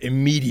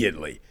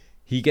 immediately.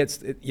 He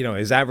gets,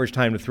 his average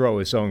time to throw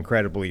is so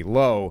incredibly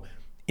low,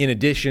 in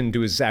addition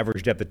to his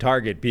average depth of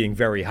target being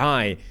very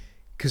high,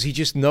 because he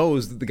just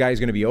knows that the guy's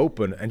going to be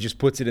open and just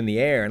puts it in the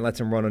air and lets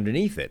him run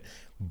underneath it.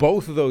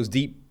 Both of those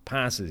deep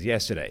passes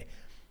yesterday,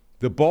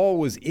 the ball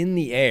was in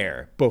the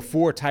air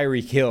before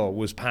Tyreek Hill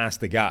was past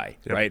the guy,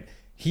 right?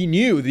 He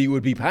knew that he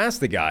would be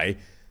past the guy,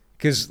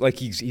 because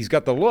he's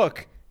got the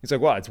look. He's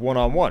it's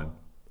one-on-one.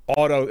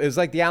 It's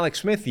like the Alex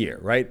Smith year,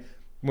 right?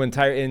 When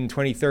in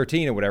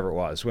 2013 or whatever it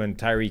was, when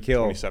Tyreek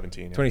Hill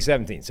 2017,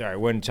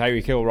 when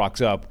Tyreek Hill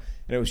rocks up,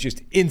 and it was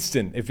just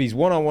instant. If he's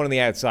one-on-one on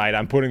the outside,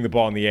 I'm putting the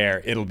ball in the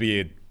air. It'll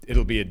be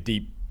a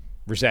deep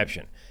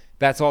reception.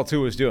 That's all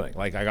Tua's doing.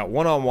 I got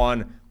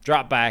one-on-one,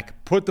 drop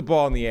back, put the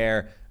ball in the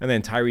air, and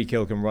then Tyreek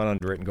Hill can run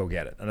under it and go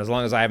get it. And as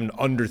long as I haven't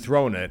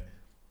underthrown it,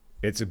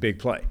 it's a big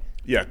play.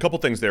 Yeah, a couple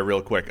things there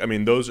real quick. I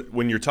mean,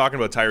 when you're talking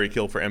about Tyreek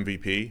Hill for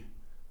MVP,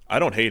 I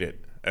don't hate it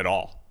at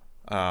all.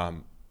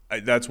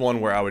 That's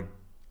one where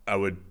I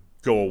would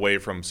go away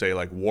from, say,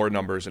 WAR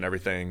numbers and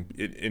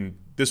everything.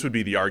 This would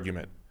be the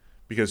argument,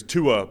 because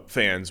Tua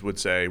fans would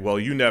say, well,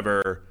 you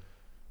never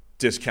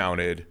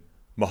discounted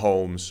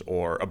Mahomes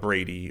or a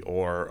Brady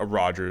or a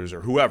Rodgers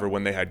or whoever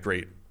when they had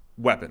great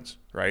weapons,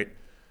 right?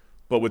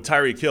 But with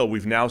Tyreek Hill,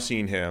 we've now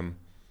seen him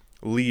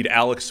lead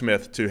Alex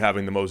Smith to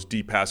having the most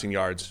deep passing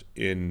yards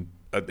in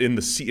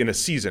a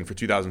season for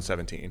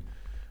 2017.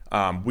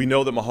 We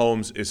know that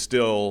Mahomes is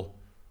still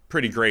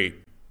pretty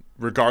great,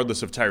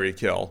 regardless of Tyreek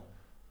Hill.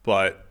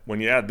 But when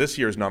you add this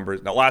year's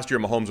numbers, now last year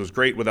Mahomes was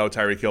great without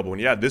Tyreek Hill, but when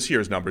you add this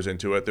year's numbers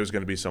into it, there's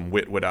going to be some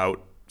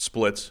without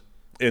splits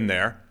in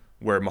there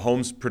where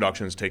Mahomes'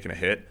 production is taking a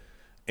hit.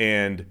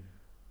 And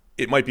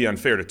it might be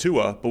unfair to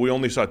Tua, but we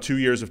only saw 2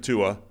 years of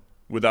Tua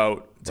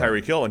without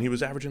Tyreek Hill, and he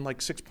was averaging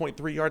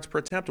 6.3 yards per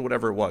attempt or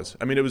whatever it was.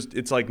 I mean,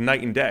 it's like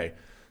night and day.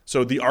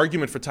 So the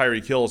argument for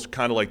Tyreek Hill is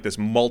kind of like this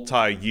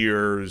multiple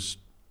years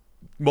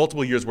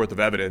worth of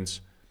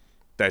evidence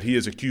that he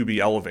is a QB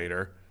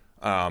elevator.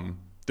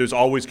 There's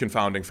always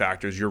confounding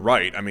factors. You're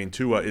right. I mean,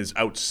 Tua is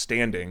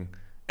outstanding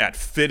at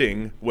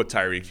fitting what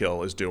Tyreek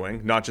Hill is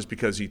doing, not just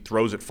because he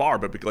throws it far,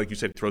 but like you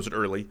said, he throws it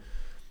early.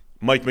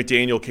 Mike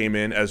McDaniel came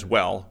in as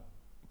well,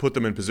 put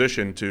them in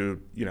position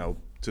to,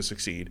 to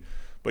succeed.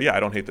 But yeah, I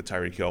don't hate the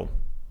Tyreek Hill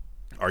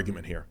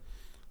argument here.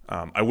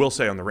 I will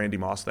say on the Randy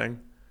Moss thing,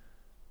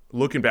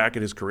 looking back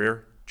at his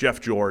career, Jeff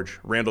George,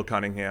 Randall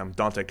Cunningham,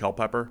 Dante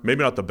Culpepper,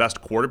 maybe not the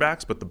best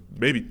quarterbacks, but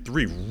maybe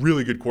 3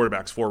 really good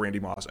quarterbacks for Randy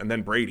Moss, and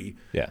then Brady.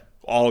 Yeah.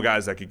 All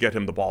guys that could get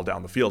him the ball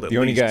down the field at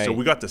least. So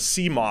we got to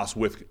see Moss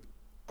with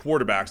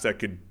quarterbacks that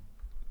could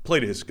play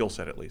to his skill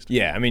set at least.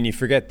 Yeah, I mean, you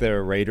forget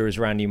the Raiders'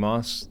 Randy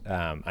Moss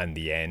and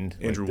the end.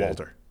 Andrew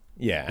Walter.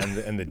 Yeah,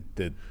 and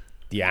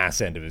the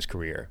ass end of his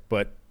career.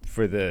 But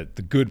for the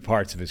good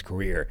parts of his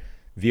career,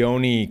 the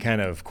only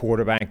kind of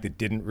quarterback that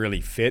didn't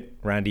really fit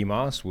Randy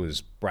Moss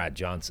was Brad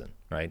Johnson,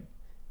 right?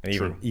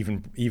 And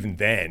even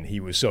then, he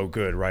was so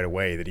good right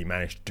away that he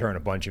managed to turn a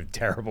bunch of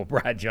terrible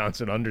Brad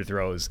Johnson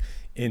underthrows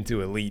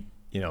into elite,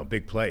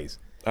 big plays.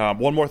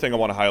 One more thing I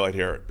want to highlight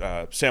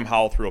here. Sam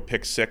Howell threw a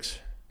pick 6,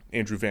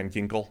 Andrew Van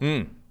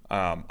Ginkel.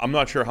 I'm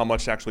not sure how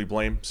much to actually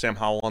blame Sam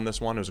Howell on this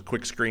one. It was a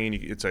quick screen.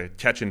 It's a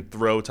catch and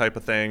throw type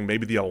of thing.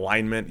 Maybe the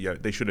alignment. Yeah,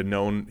 he should have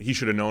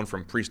known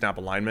from pre-snap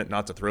alignment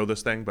not to throw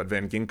this thing. But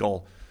Van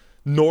Ginkel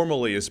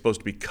normally is supposed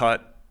to be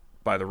cut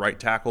by the right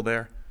tackle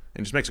there,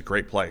 and just makes a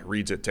great play.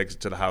 Reads it, takes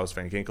it to the house.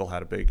 Van Ginkel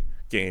had a big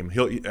game.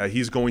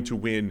 He's going to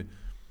win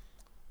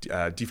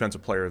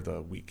Defensive Player of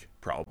the Week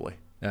probably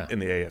in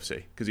the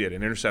AFC because he had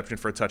an interception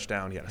for a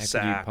touchdown. He had a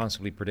sack. How could you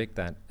possibly predict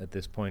that at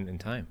this point in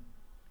time?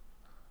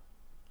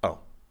 Oh,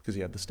 because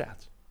he had the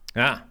stats.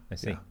 I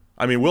see. Yeah.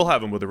 I mean, we'll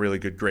have him with a really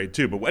good grade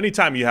too. But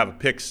anytime you have a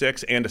pick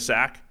 6 and a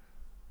sack,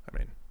 I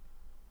mean,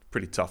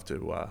 pretty tough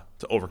to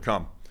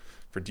overcome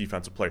for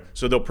defensive player.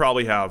 So they'll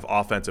probably have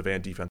offensive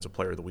and defensive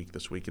player of the week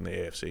this week in the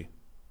AFC.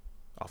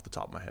 Off the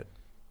top of my head.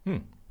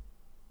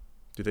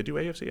 Do they do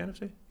AFC,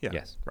 NFC? Yeah.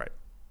 Yes. Right.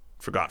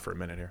 Forgot for a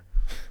minute here.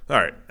 All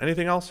right.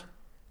 Anything else?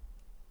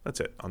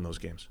 That's it on those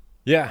games.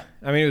 Yeah.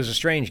 I mean, it was a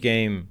strange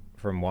game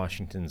from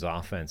Washington's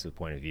offensive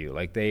point of view.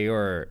 Like they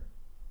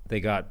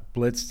got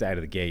blitzed out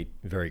of the gate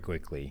very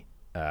quickly.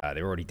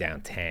 They were already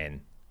down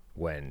 10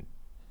 when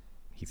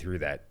he threw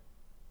that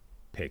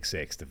pick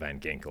 6 to Van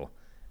Ginkel.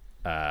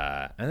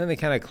 And then they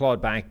kind of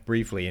clawed back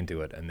briefly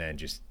into it and then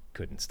just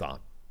couldn't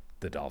stop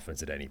the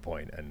Dolphins at any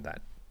point, and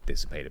that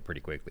dissipated pretty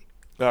quickly.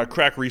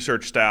 Crack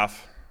research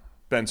staff,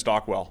 Ben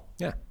Stockwell.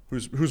 Yeah.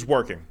 Who's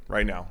working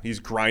right now. He's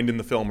grinding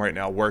the film right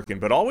now, working,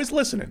 but always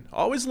listening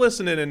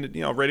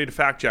and ready to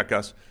fact check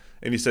us.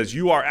 And he says,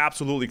 you are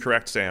absolutely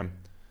correct, Sam,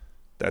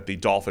 that the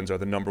Dolphins are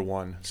the number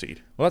 1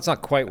 seed. Well, that's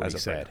not quite what he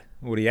said.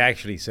 What he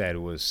actually said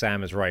was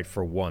Sam is right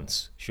for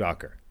once.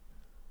 Shocker.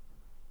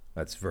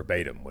 That's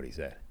verbatim what he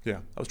said.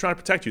 Yeah. I was trying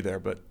to protect you there,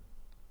 but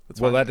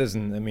well, that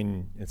doesn't, I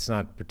mean, it's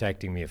not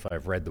protecting me if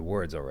I've read the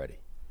words already.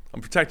 I'm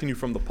protecting you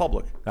from the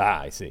public.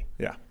 I see.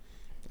 Yeah.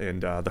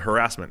 And the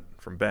harassment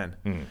from Ben.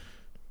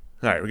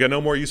 All right, we got no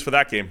more use for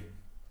that game.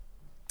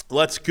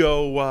 Let's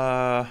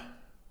go.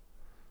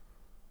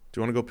 Do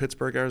you want to go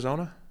Pittsburgh,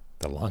 Arizona?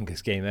 The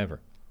longest game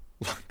ever.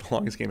 The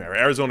longest game ever.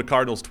 Arizona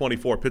Cardinals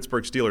 24,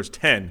 Pittsburgh Steelers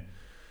 10.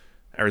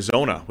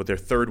 Arizona, with their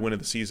 3rd win of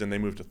the season, they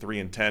moved to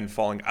 3-10,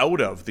 falling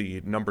out of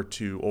the number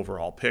 2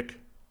 overall pick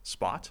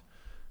spot.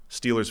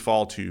 Steelers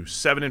fall to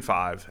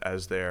 7-5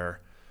 as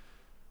their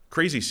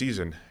crazy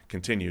season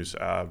continues.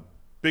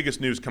 Biggest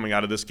news coming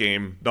out of this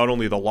game, not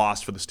only the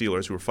loss for the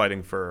Steelers, who were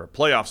fighting for a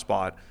playoff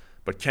spot,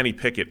 but Kenny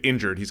Pickett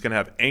injured. He's going to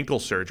have ankle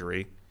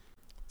surgery.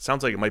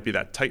 Sounds like it might be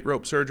that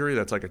tightrope surgery.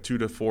 That's like a 2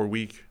 to 4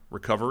 week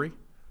recovery.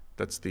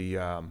 That's the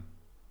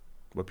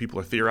what people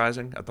are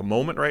theorizing at the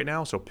moment right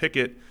now. So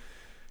Pickett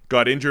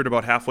got injured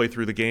about halfway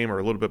through the game or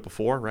a little bit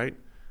before, right?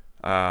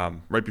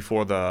 Right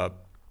before the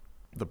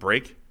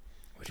break.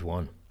 Which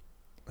one?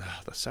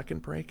 The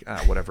second break?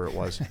 Whatever it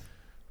was.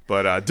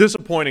 But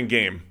disappointing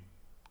game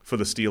for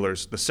the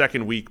Steelers. The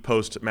second week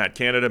post Matt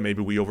Canada,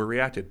 maybe we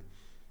overreacted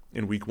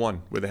in week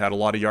 1 where they had a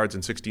lot of yards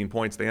and 16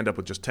 points. They end up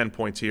with just 10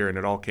 points here, and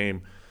it all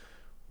came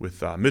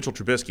with Mitchell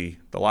Trubisky.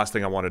 The last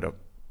thing I wanted to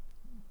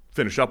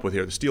finish up with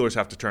here, the Steelers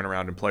have to turn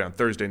around and play on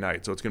Thursday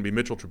night. So it's going to be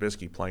Mitchell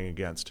Trubisky playing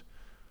against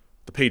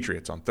the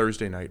Patriots on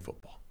Thursday Night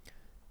Football.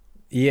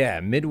 Yeah,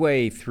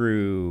 midway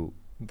through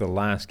the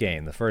last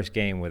game, the first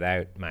game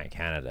without Matt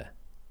Canada,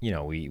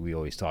 we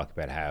always talk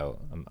about how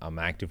I'm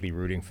actively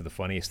rooting for the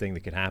funniest thing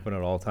that could happen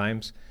at all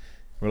times.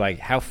 We're like,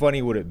 how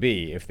funny would it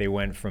be if they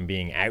went from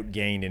being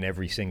outgained in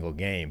every single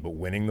game but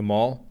winning them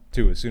all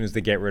to as soon as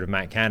they get rid of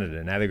Matt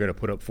Canada, now they're going to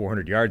put up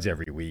 400 yards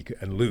every week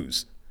and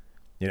lose,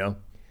 Yeah.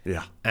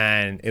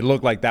 And it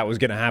looked like that was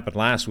going to happen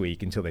last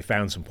week until they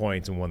found some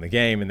points and won the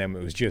game, and then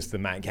it was just the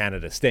Matt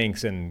Canada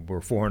stinks and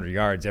we're 400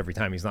 yards every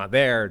time he's not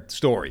there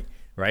story,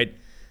 right?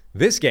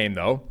 This game,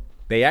 though,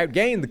 they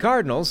outgained the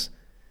Cardinals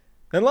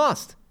and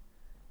lost.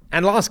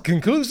 And lost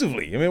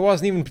conclusively. I mean, it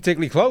wasn't even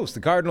particularly close. The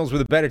Cardinals were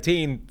the better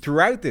team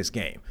throughout this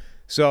game.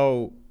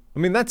 So, I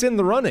mean, that's in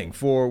the running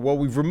for, well,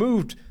 we've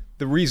removed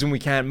the reason we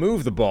can't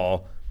move the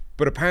ball,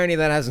 but apparently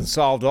that hasn't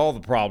solved all the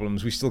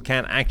problems. We still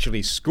can't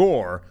actually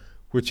score,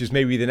 which is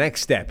maybe the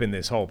next step in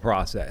this whole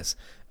process.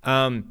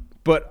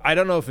 But I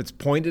don't know if it's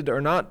pointed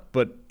or not,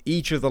 but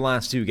each of the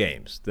last 2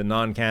 games, the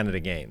non-Canada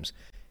games,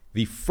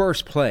 the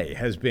first play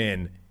has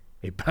been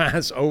a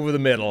pass over the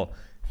middle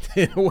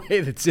in a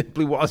way that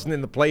simply wasn't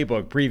in the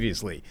playbook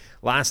previously.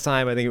 Last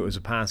time, I think it was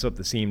a pass up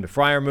the seam to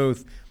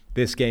Freiermuth.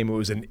 This game, it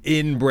was an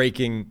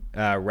in-breaking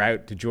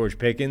route to George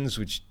Pickens,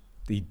 which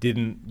he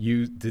didn't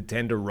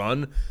tend to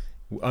run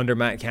under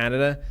Matt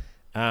Canada.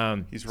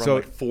 He's run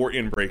like 4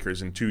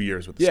 in-breakers in 2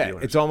 years with the Steelers. Yeah,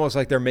 it's almost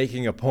like they're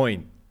making a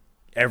point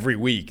every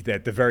week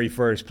that the very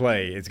first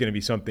play is going to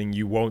be something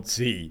you won't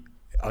see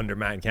under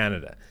Matt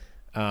Canada.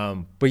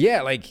 But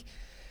yeah, like,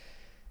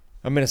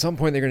 I mean, at some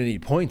point they're going to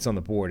need points on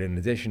the board in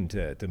addition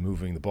to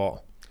moving the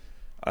ball.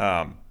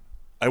 I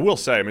will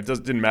say, I mean,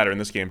 didn't matter in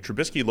this game.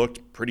 Trubisky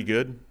looked pretty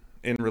good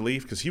in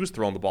relief because he was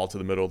throwing the ball to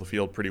the middle of the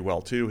field pretty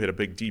well too. Hit a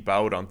big deep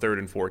out on 3rd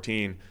and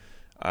 14.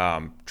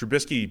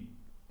 Trubisky,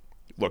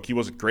 look, he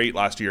wasn't great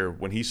last year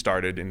when he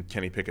started in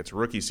Kenny Pickett's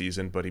rookie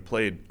season, but he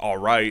played all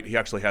right. He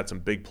actually had some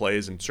big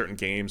plays in certain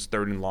games,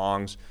 3rd and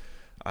longs.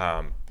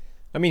 I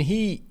mean,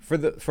 he for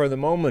the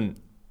moment,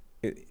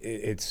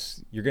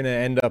 it's you're going to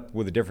end up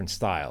with a different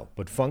style,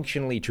 but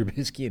functionally,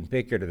 Trubisky and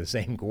Pickett are the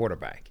same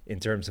quarterback in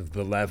terms of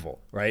the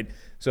level, right?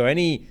 So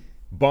any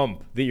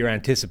bump that you're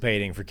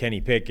anticipating for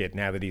Kenny Pickett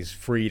now that he's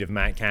freed of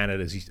Matt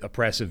Canada's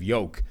oppressive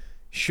yoke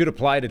should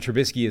apply to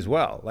Trubisky as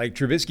well. Like,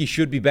 Trubisky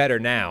should be better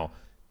now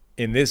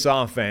in this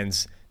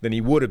offense than he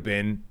would have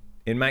been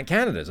in Matt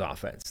Canada's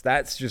offense.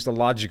 That's just a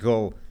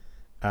logical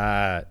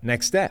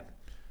next step.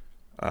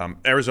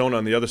 Arizona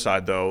on the other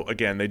side, though,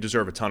 again, they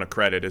deserve a ton of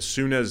credit. As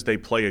soon as they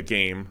play a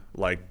game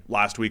like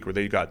last week where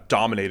they got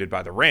dominated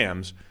by the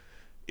Rams,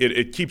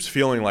 it keeps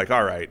feeling like,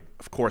 all right,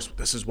 of course,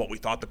 this is what we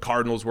thought the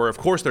Cardinals were. Of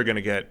course they're going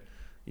to get,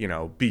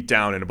 beat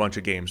down in a bunch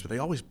of games. But they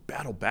always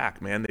battle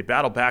back, man. They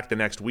battle back the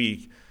next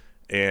week,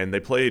 and they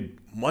played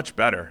much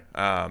better.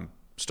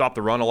 Stopped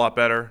the run a lot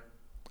better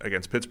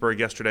against Pittsburgh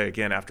yesterday.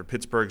 Again, after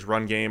Pittsburgh's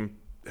run game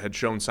had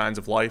shown signs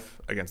of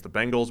life against the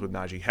Bengals with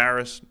Najee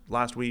Harris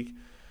last week.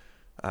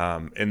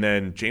 And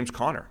then James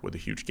Conner with a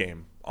huge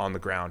game on the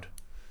ground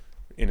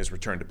in his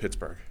return to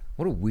Pittsburgh.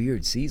 What a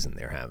weird season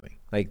they're having.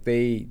 Like,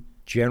 they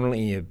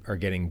generally are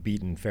getting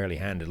beaten fairly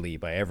handedly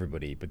by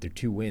everybody, but their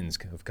 2 wins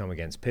have come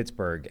against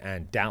Pittsburgh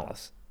and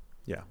Dallas.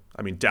 Yeah.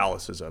 I mean,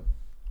 Dallas is a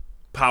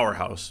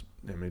powerhouse.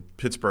 I mean,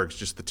 Pittsburgh's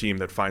just the team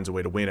that finds a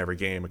way to win every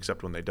game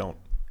except when they don't.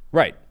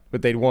 Right.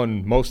 But they'd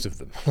won most of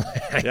them.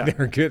 Yeah.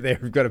 They're good.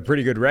 They've got a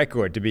pretty good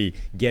record to be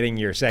getting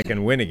your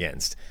second win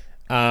against.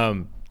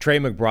 Trey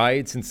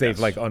McBride, since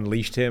they've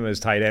unleashed him as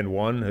tight end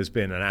 1, has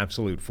been an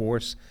absolute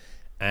force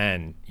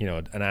and,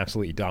 an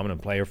absolutely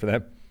dominant player for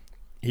them.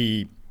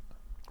 He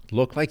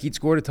looked like he'd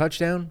scored a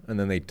touchdown, and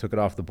then they took it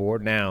off the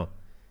board. Now,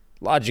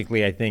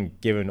 logically, I think,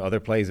 given other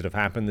plays that have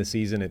happened this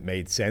season, it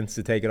made sense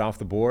to take it off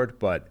the board,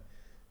 but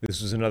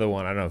this was another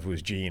one. I don't know if it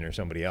was Gene or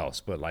somebody else,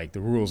 but like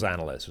the rules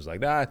analyst was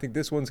like, I think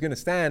this one's going to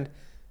stand.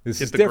 This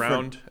hit is the different.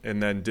 Ground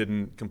and then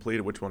didn't complete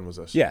it. Which one was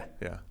this? Yeah.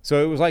 Yeah.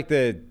 So it was like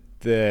the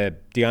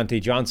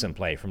Deontay Johnson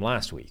play from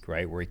last week,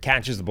 right, where he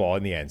catches the ball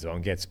in the end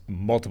zone, gets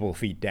multiple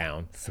feet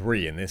down,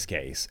 3 in this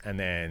case, and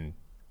then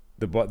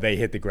they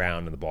hit the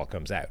ground and the ball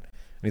comes out.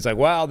 And he's like,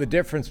 well, the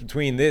difference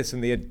between this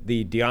and the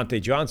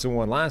Deontay Johnson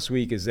one last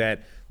week is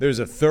that there's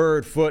a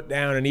 3rd foot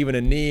down and even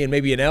a knee and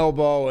maybe an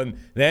elbow, and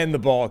then the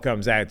ball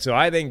comes out. So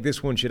I think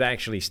this one should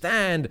actually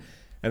stand.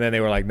 And then they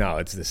were like, no,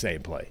 it's the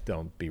same play.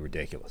 Don't be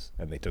ridiculous.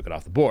 And they took it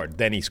off the board.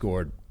 Then he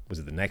scored, was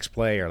it the next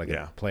play or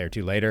a play or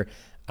 2 later?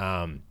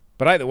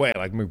 But either way,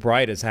 like,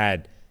 McBride has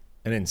had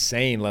an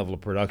insane level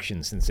of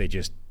production since they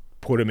just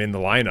put him in the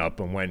lineup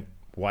and went,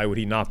 why would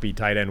he not be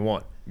tight end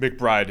 1?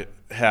 McBride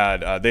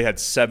they had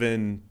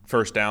 7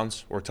 first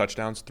downs or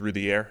touchdowns through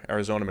the air.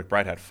 Arizona,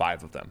 McBride had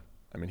 5 of them.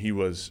 I mean,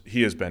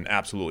 he has been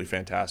absolutely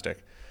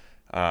fantastic.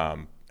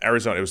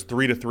 Arizona, it was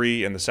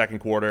 3-3 in the second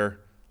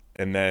quarter,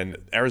 and then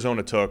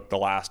Arizona took the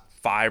last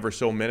 5 or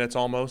so minutes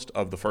almost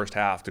of the first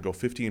half to go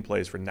 15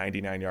 plays for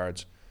 99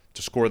 yards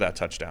to score that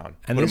touchdown.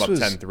 And put them up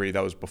 10-3.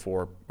 That was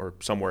before or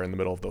somewhere in the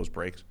middle of those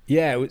breaks.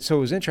 Yeah, so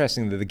it was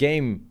interesting that the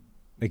game,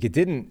 like, it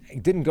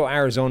didn't go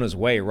Arizona's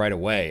way right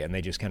away, and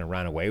they just kind of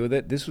ran away with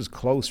it. This was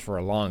close for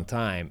a long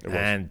time,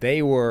 and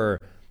they were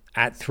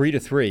at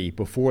 3-3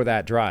 before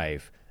that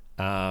drive.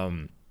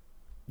 Rondale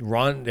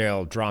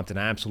dropped an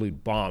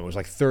absolute bomb. It was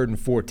like 3rd and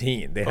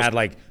 14. They had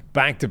like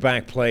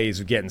back-to-back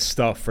plays of getting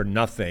stuff for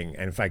nothing,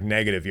 and in fact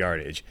negative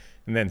yardage.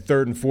 And then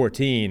 3rd and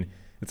 14,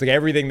 it's like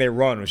everything they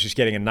run was just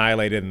getting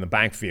annihilated in the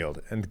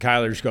backfield. And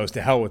Kyler just goes,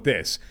 to hell with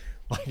this.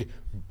 Like,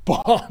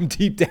 bomb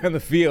deep down the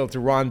field to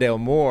Rondale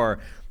Moore.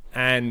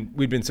 And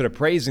we'd been sort of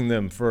praising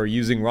them for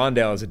using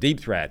Rondale as a deep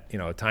threat,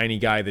 a tiny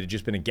guy that had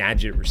just been a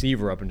gadget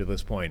receiver up until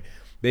this point.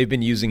 They've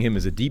been using him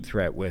as a deep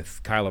threat with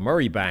Kyler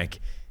Murray back,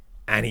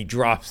 and he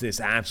drops this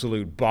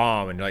absolute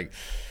bomb. And you're like,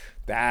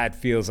 that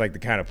feels like the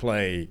kind of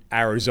play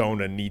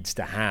Arizona needs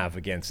to have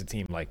against a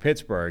team like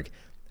Pittsburgh.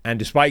 And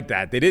despite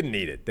that, they didn't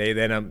need it. They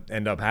then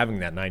end up having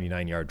that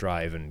 99-yard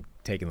drive and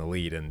taking the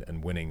lead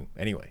and winning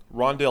anyway.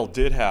 Rondale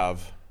did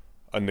have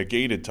a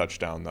negated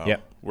touchdown, though,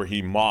 where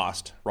he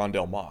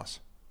Rondale Moss.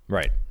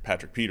 Right.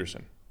 Patrick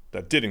Peterson.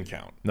 That didn't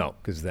count. No,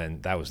 because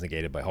then that was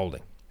negated by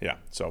holding. Yeah.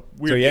 So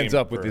he ends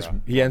up with this.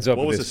 He ends up.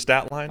 What with was this, his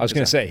stat line? I was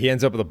going to say he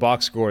ends up with a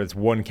box score that's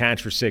 1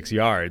 catch for 6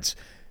 yards.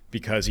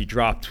 because he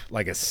dropped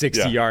like a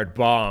 60-yard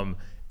bomb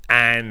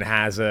and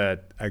has a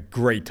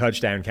great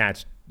touchdown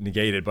catch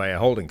negated by a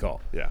holding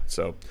call. Yeah,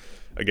 so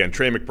again,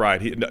 Trey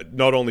McBride,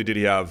 not only did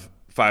he have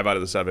 5 out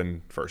of the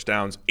 7 first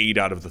downs, 8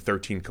 out of the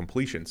 13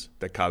 completions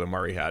that Kyler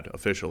Murray had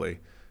officially,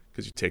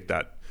 because you take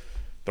the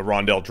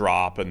Rondell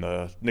drop and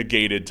the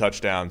negated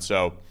touchdown.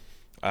 So,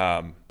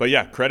 but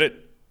yeah,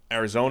 credit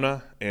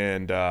Arizona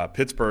and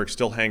Pittsburgh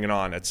still hanging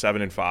on at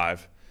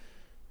 7-5.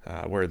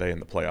 Where are they in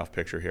the playoff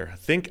picture here? I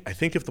think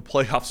if the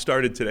playoffs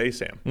started today,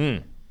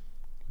 Sam,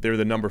 they're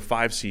the number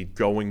 5 seed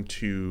going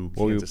to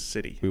Kansas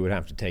City. We would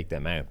have to take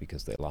them out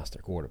because they lost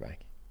their quarterback.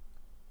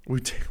 We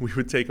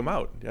would take them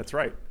out. That's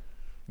right.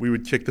 We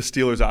would kick the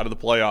Steelers out of the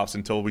playoffs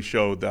until we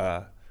showed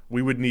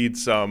we would need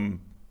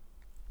some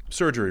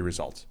surgery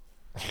results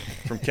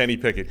from Kenny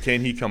Pickett.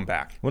 Can he come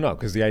back? Well, no,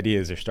 because the idea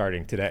is they're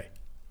starting today.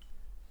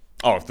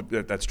 Oh,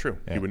 that's true.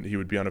 Yeah. He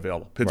would be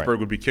unavailable. Pittsburgh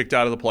would be kicked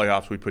out of the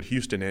playoffs. We'd put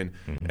Houston in,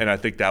 and I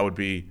think that would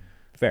be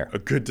fair. A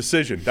good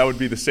decision. That would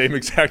be the same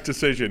exact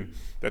decision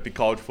that the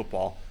College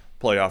Football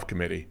Playoff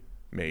Committee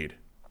made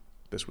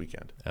this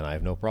weekend. And I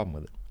have no problem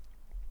with it.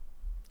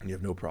 And you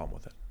have no problem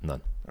with it?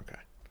 None. Okay.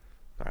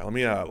 All right.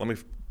 Let me.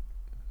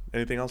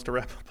 Anything else to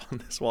wrap up on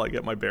this while I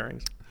get my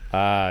bearings?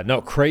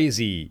 No,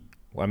 crazy.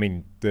 I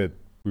mean,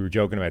 we were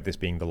joking about this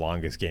being the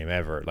longest game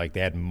ever. Like,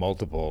 they had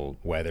multiple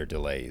weather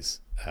delays.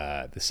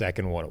 The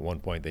second one, at one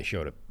point, they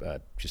showed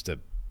just a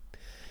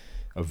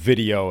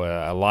video,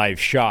 a live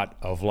shot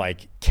of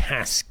like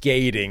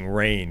cascading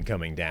rain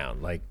coming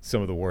down, like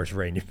some of the worst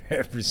rain you've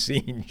ever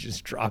seen,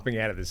 just dropping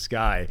out of the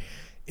sky.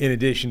 In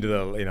addition to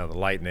the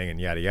lightning and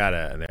yada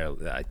yada,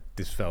 and I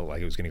just felt like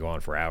it was going to go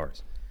on for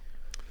hours.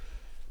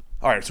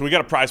 All right, so we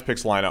got a Prize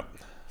Picks lineup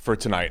for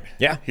tonight.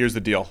 Yeah. Here's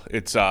the deal.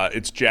 It's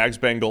Jags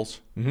Bengals.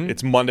 Mm-hmm.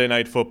 It's Monday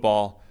Night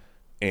Football,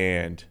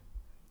 and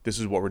this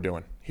is what we're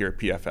doing here at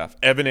PFF.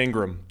 Evan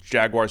Ingram,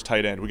 Jaguars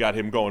tight end. We got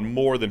him going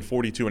more than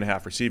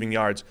 42.5 receiving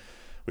yards.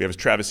 We have his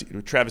Travis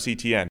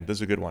Etienne. This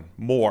is a good one.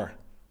 More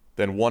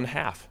than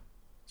 1/2.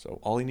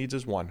 So all he needs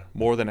is one.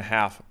 More than a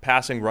half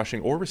passing,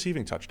 rushing, or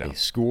receiving touchdown. A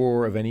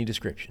score of any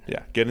description.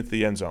 Yeah, get into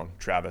the end zone,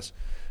 Travis.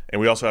 And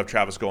we also have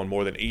Travis going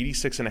more than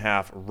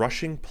 86.5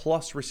 rushing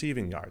plus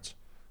receiving yards.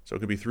 So it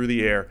could be through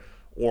the air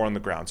or on the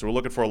ground. So we're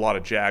looking for a lot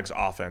of Jags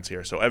offense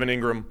here. So Evan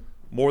Ingram,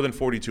 more than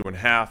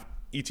 42.5.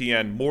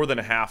 ETN, more than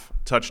a half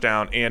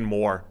touchdown and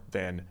more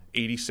than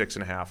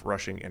 86.5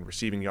 rushing and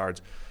receiving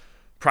yards.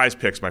 Prize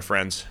Picks, my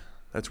friends.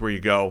 That's where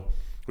you go.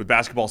 With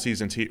basketball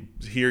season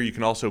here, you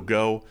can also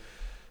go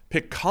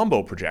pick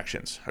combo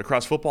projections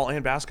across football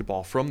and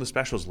basketball from the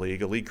Specials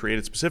League, a league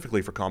created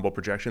specifically for combo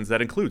projections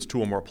that includes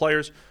 2 or more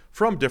players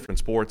from different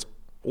sports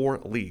or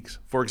leagues.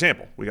 For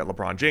example, we got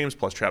LeBron James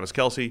plus Travis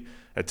Kelce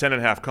at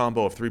 10.5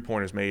 combo of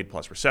 3-pointers made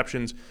plus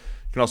receptions.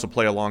 You can also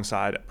play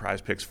alongside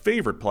Prize Picks'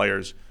 favorite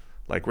players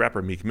like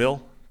rapper Meek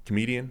Mill,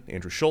 comedian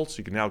Andrew Schultz.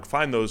 You can now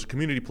find those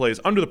community plays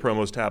under the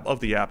promos tab of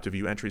the app to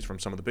view entries from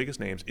some of the biggest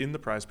names in the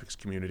Prize Picks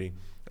community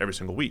every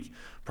single week.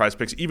 Prize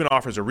Picks even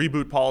offers a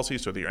reboot policy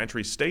so that your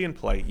entries stay in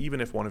play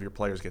even if one of your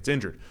players gets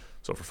injured.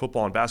 So for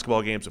football and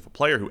basketball games, if a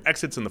player who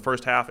exits in the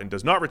first half and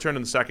does not return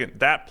in the second,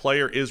 that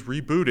player is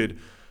rebooted.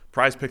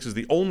 Prize Picks is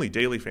the only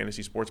daily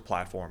fantasy sports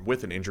platform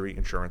with an injury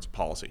insurance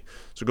policy.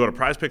 So go to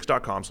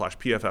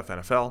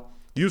prizepicks.com/PFFNFL.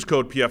 Use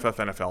code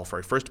PFFNFL for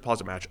a first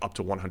deposit match up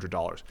to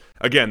 $100.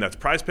 Again, that's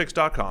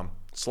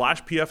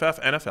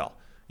prizepicks.com/PFFNFL.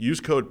 Use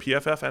code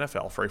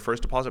PFFNFL for a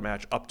first deposit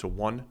match up to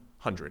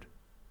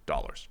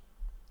 $100.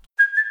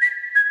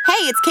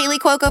 Hey, it's Kaylee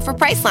Cuoco for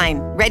Priceline.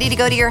 Ready to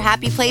go to your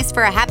happy place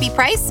for a happy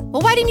price?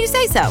 Well, why didn't you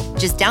say so?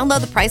 Just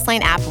download the Priceline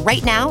app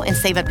right now and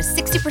save up to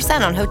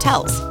 60% on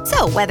hotels.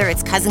 So whether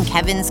it's Cousin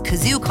Kevin's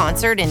Kazoo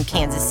Concert in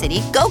Kansas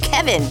City, go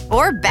Kevin,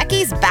 or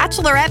Becky's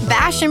Bachelorette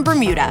Bash in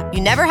Bermuda,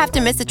 you never have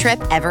to miss a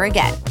trip ever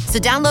again. So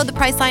download the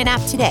Priceline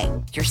app today.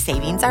 Your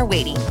savings are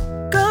waiting.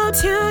 Go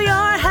to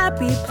your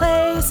happy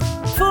place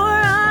for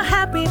a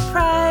happy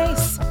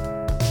price.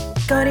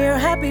 Go to your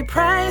happy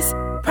price,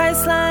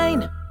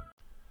 Priceline.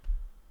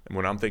 And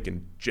when I'm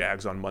thinking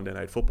Jags on Monday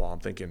Night Football, I'm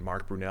thinking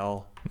Mark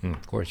Brunell.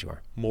 Of course you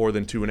are. More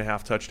than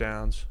 2.5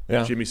 touchdowns.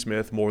 Yeah. Jimmy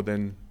Smith, more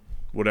than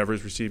whatever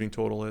his receiving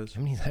total is.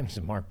 How many times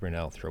did Mark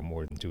Brunell throw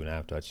more than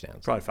 2.5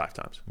 touchdowns? Probably 5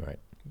 times. Right.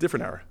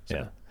 Different era.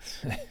 So.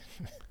 Yeah.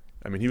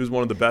 I mean, he was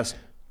one of the best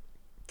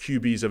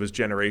QBs of his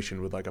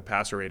generation with like a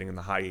passer rating in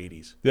the high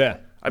 80s. Yeah.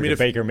 I mean, if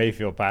Baker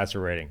Mayfield passer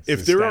rating.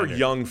 If there are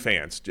young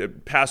fans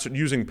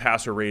using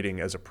passer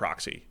rating as a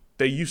proxy,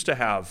 they used to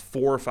have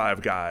 4 or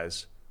 5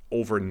 guys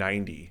over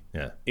 90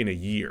 in a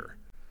year.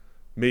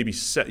 Maybe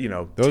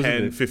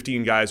 10,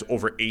 15 guys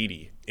over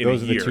 80 in a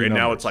year. And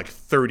now it's like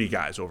 30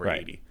 guys over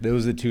 80.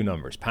 Those are the 2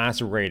 numbers.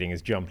 Passer rating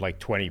has jumped like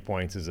 20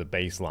 points as a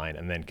baseline,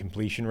 and then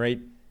completion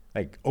rate,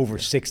 like over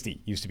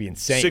 60 used to be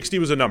insane. 60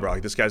 was a number.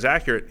 Like, this guy's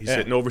accurate. He's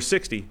hitting over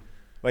 60.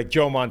 Like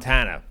Joe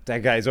Montana,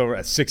 that guy's over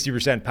a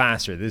 60%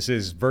 passer. This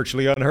is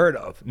virtually unheard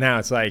of. Now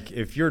it's like,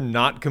 if you're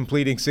not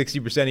completing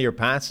 60% of your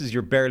passes,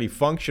 you're barely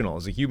functional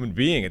as a human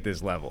being at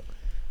this level.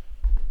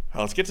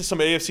 Let's get to some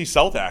AFC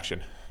South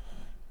action.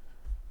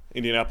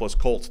 Indianapolis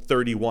Colts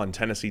 31,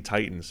 Tennessee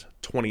Titans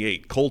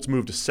 28. Colts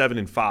moved to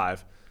 7-5.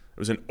 It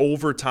was an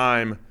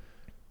overtime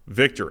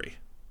victory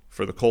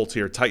for the Colts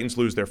here. Titans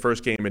lose their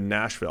first game in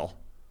Nashville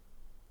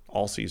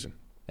all season.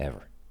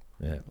 Ever.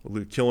 Yeah.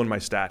 Killing my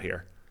stat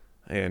here.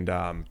 And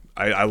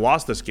I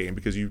lost this game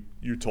because you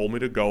told me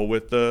to go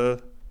with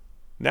the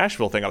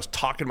Nashville thing. I was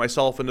talking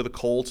myself into the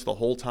Colts the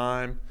whole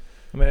time.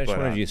 I mean, I just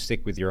wanted you to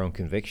stick with your own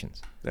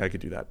convictions. I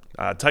could do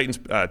that.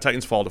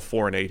 Titans fall to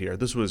 4-8 here.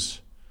 This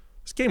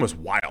game was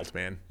wild,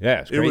 man.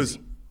 Yeah, it's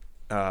crazy.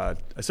 I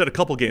said a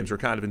couple games were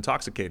kind of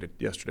intoxicated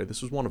yesterday.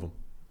 This was one of them.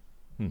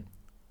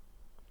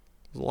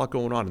 There's a lot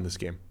going on in this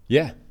game.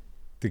 Yeah,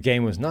 the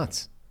game was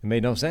nuts. It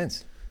made no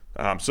sense.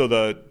 So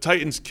the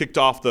Titans kicked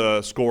off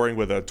the scoring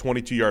with a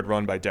 22-yard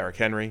run by Derrick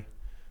Henry,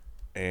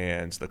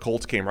 and the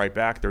Colts came right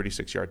back,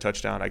 36-yard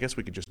touchdown. I guess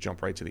we could just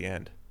jump right to the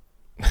end.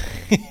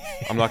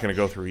 I'm not going to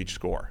go through each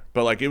score.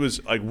 But it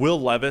was like Will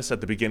Levis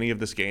at the beginning of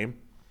this game.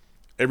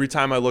 Every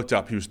time I looked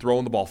up, he was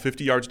throwing the ball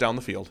 50 yards down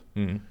the field.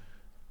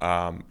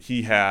 Mm-hmm.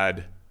 He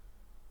had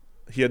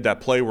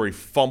that play where he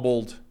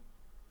fumbled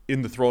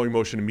in the throwing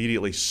motion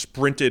immediately,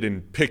 sprinted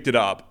and picked it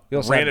up,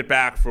 ran it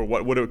back for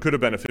what it could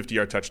have been a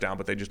 50-yard touchdown,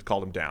 but they just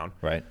called him down.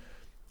 Right.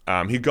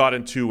 He got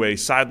into a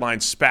sideline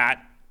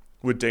spat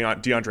with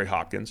DeAndre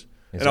Hopkins.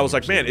 And I was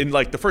like, man, in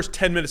the first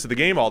 10 minutes of the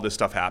game, all this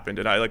stuff happened.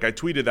 And I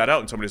tweeted that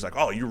out, and somebody's like,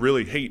 oh, you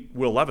really hate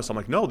Will Levis. I'm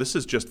like, no, this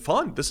is just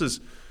fun. There's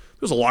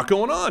a lot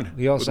going on.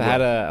 He also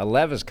had a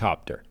Levis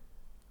copter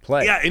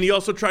play. Yeah, and he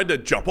also tried to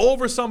jump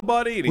over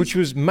somebody. Which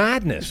was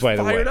madness, by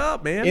the way. Fired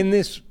up, man. In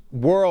this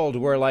world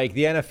where,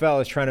 the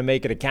NFL is trying to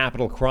make it a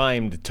capital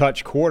crime to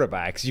touch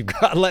quarterbacks, you've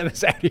got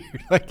Levis out here,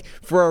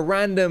 for a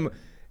random...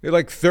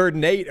 3rd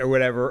and 8 or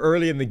whatever,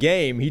 early in the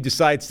game, he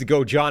decides to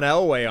go John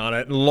Elway on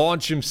it and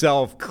launch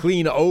himself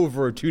clean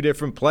over two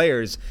different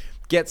players,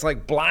 gets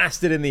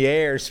blasted in the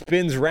air,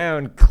 spins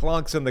around,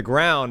 clunks on the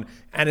ground,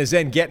 and is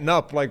then getting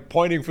up,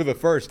 pointing for the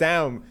first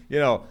down,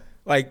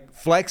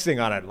 flexing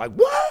on it,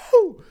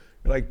 whoa!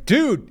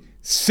 Dude,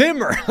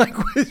 simmer.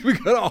 We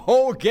got a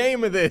whole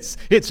game of this.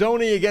 It's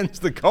only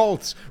against the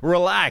Colts.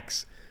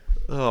 Relax.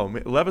 Oh,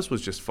 man. Levis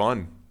was just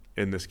fun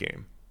in this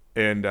game.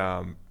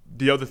 And,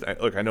 the other thing,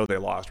 look, I know they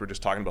lost. We're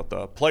just talking about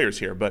the players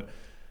here, but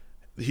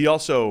he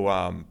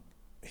also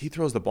he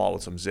throws the ball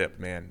with some zip,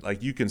 man.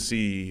 You can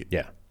see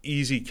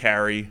easy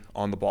carry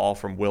on the ball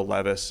from Will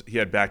Levis. He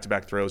had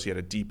back-to-back throws. He had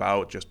a deep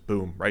out, just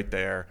boom, right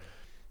there.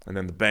 And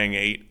then the bang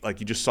 8,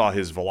 you just saw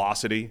his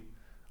velocity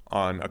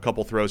on a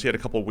couple throws. He had a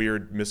couple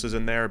weird misses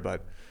in there,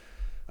 but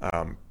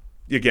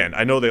again,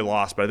 I know they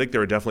lost, but I think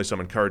there were definitely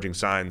some encouraging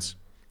signs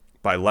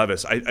by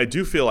Levis. I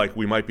do feel like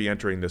we might be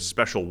entering this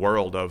special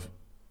world of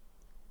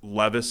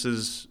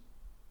Levis's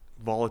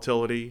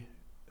volatility,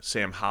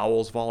 Sam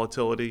Howell's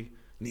volatility.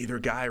 Neither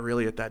guy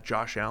really at that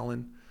Josh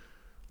Allen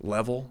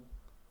level,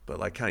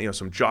 but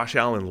some Josh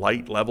Allen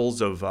light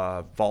levels of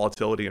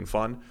volatility and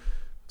fun.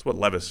 That's what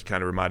Levis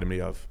kind of reminded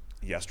me of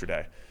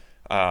yesterday.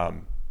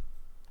 Among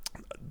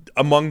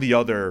the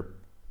other,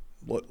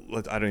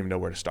 I don't even know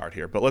where to start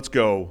here, but let's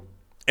go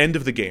end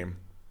of the game.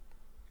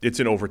 It's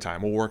in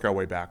overtime. We'll work our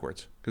way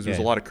backwards because there's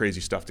a lot of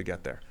crazy stuff to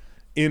get there.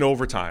 In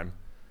overtime,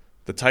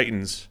 the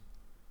Titans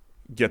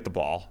get the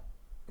ball.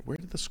 Where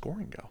did the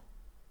scoring go?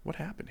 What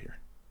happened here?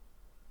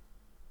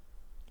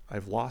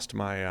 I've lost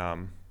my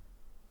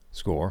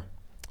score.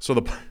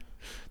 So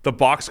the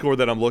box score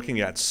that I'm looking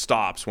at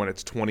stops when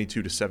it's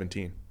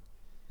 22-17.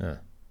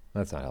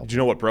 That's not helpful. Do you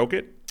know what broke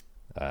it?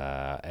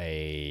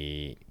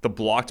 The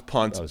blocked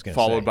punt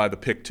followed by the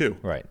pick 2.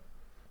 Right.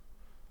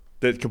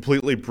 That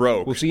completely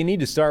broke. Well, so you need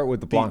to start with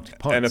the blocked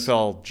punts.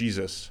 NFL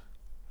Jesus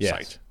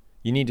site.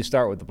 You need to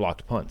start with the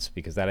blocked punts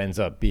because that ends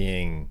up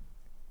being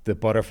the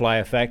butterfly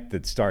effect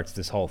that starts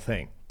this whole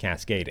thing,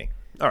 cascading.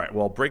 All right,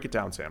 well, break it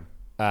down, Sam.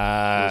 It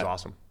was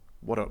awesome.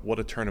 What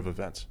a turn of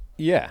events.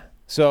 Yeah.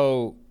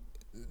 So,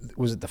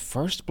 was it the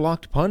first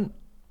blocked punt?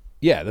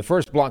 Yeah, the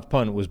first blocked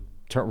punt was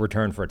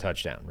returned for a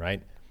touchdown,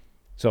 right?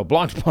 So,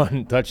 blocked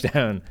punt,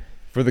 touchdown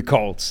for the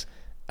Colts.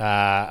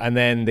 And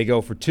then they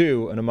go for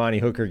 2, and Amani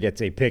Hooker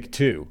gets a pick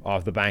 2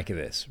 off the back of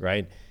this,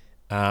 right?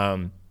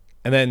 And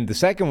then the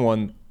second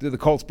one, the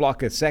Colts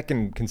block a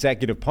second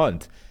consecutive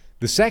punt.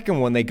 The second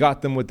one, they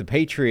got them with the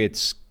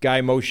Patriots guy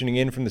motioning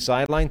in from the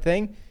sideline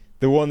thing.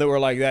 The one that were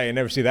like, hey, you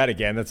never see that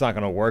again. That's not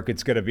going to work.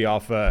 It's going to be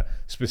off a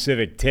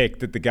specific tick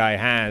that the guy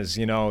has,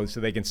 so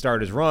they can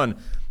start his run.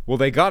 Well,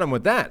 they got him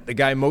with that. The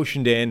guy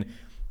motioned in.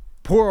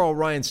 Poor old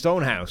Ryan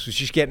Stonehouse was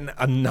just getting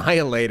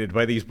annihilated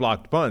by these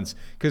blocked punts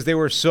because they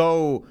were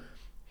so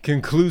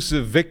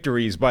conclusive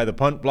victories by the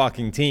punt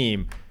blocking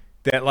team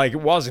that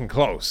it wasn't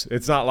close.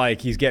 It's not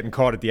like he's getting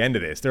caught at the end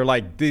of this. They're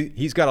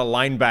he's got a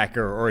linebacker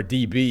or a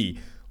DB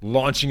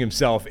launching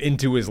himself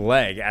into his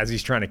leg as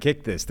he's trying to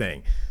kick this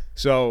thing.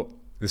 So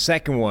the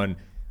second one,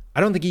 I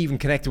don't think he even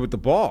connected with the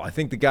ball. I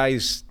think the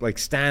guy's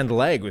stand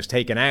leg was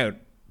taken out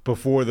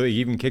before they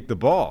even kicked the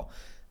ball.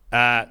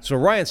 So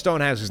Ryan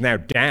Stonehouse is now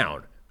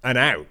down and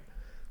out.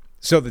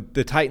 So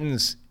the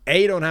Titans,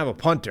 A, don't have a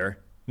punter.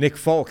 Nick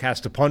Folk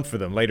has to punt for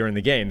them later in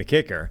the game, the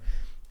kicker.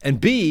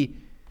 And B,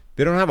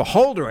 They don't have a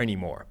holder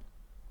anymore.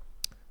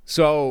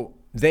 So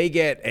they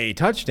get a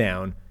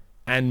touchdown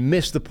and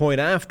miss the point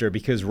after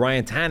because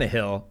Ryan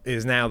Tannehill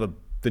is now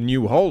the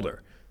new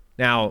holder.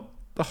 Now,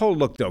 the hold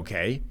looked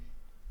okay.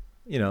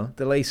 You know,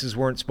 the laces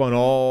weren't spun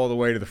all the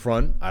way to the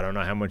front. I don't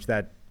know how much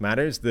that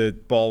matters. The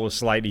ball was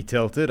slightly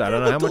tilted. I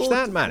don't know how much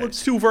that matters.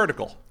 It's too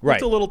vertical. Right.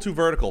 It's a little too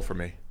vertical for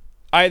me.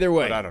 Either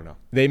way, but I don't know.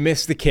 They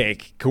missed the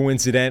kick,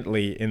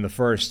 coincidentally, in the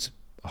first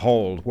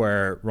hold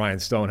where Ryan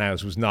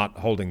Stonehouse was not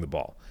holding the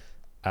ball.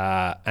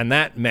 And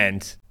that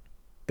meant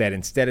that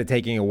instead of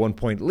taking a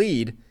 1-point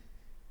lead,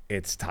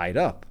 it's tied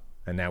up.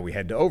 And now we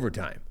head to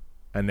overtime.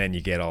 And then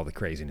you get all the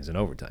craziness in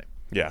overtime.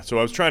 Yeah, so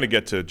I was trying to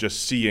get to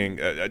just seeing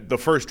the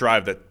first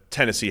drive that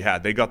Tennessee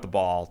had. They got the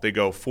ball. They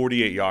go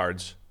 48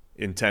 yards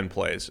in 10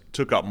 plays.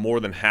 Took up more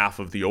than half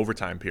of the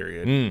overtime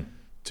period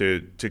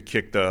to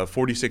kick the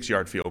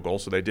 46-yard field goal.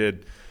 So they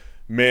did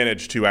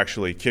manage to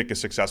actually kick a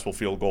successful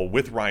field goal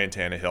with Ryan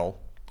Tannehill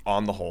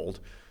on the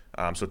hold.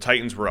 So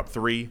Titans were up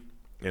 3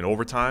 in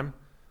overtime.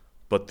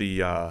 But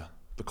the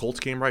Colts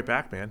came right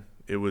back, man.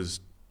 It was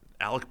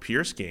Alec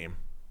Pierce game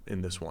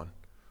in this one.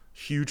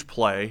 Huge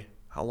play.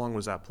 How long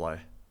was that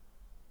play?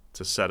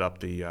 To set up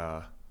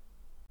the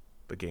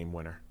game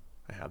winner.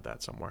 I had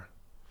that somewhere.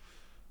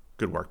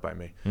 Good work by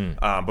me.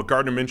 But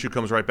Gardner Minshew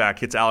comes right back,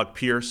 hits Alec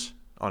Pierce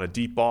on a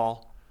deep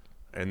ball,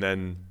 and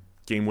then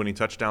game-winning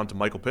touchdown to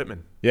Michael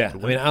Pittman. Yeah, I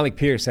mean, Alec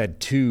Pierce had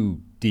 2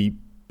 deep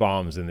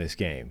bombs in this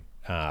game.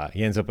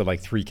 He ends up with like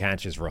 3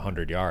 catches for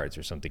 100 yards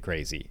or something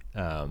crazy.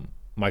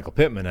 Michael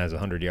Pittman has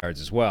 100 yards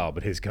as well,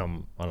 but his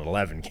come on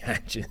 11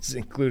 catches,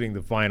 including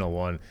the final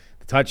one,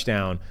 the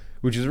touchdown,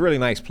 which is a really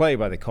nice play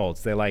by the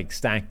Colts. They like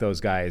stacked those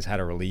guys, had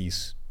a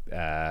release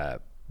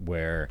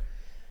where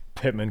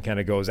Pittman kind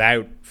of goes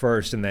out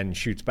first and then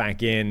shoots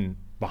back in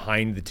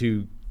behind the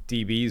 2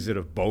 DBs that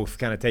have both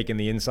kind of taken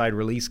the inside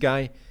release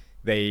guy.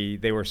 They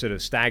were sort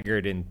of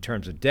staggered in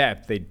terms of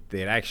depth.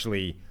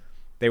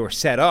 They were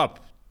set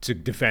up to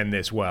defend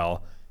this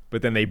well,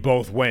 but then they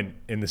both went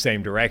in the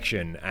same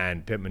direction,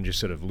 and Pittman just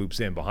sort of loops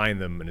in behind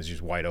them and is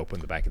just wide open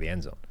in the back of the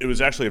end zone. It was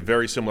actually a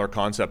very similar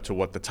concept to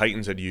what the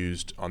Titans had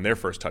used on their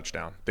first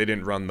touchdown. They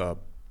didn't run the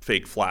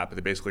fake flat, but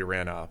they basically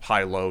ran a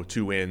high-low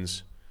 2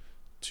 ins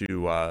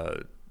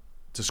to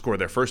score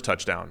their first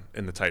touchdown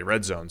in the tight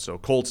red zone. So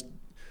Colts,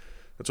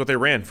 that's what they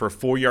ran for a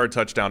 4-yard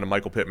touchdown to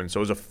Michael Pittman. So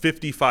it was a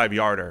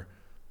 55-yarder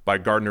by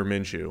Gardner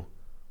Minshew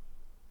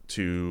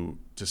to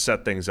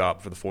set things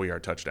up for the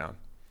 4-yard touchdown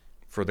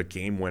for the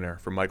game winner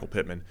for Michael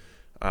Pittman.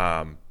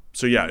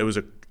 So yeah, it was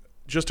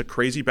just a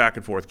crazy back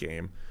and forth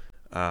game.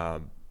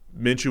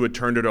 Minshew had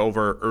turned it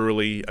over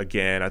early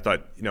again. I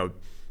thought,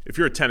 if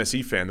you're a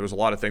Tennessee fan, there was a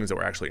lot of things that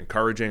were actually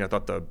encouraging. I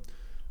thought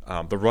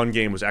the run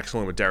game was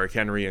excellent with Derrick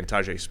Henry and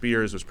Tajay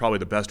Spears. It was probably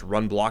the best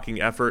run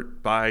blocking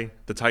effort by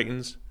the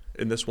Titans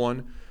in this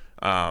one.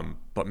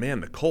 But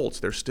man, the Colts,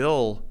 they're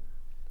still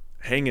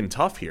hanging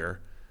tough here.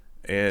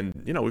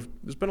 And,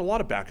 there's been a lot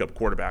of backup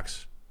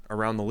quarterbacks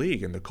around the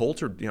league, and the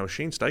Colts are,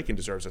 Shane Steichen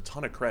deserves a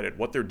ton of credit.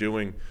 What they're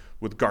doing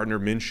with Gardner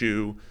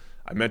Minshew,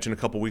 I mentioned a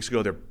couple weeks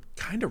ago, they're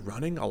kind of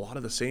running a lot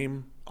of the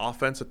same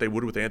offense that they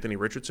would with Anthony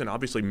Richardson.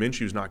 Obviously,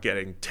 Minshew's not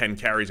getting 10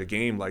 carries a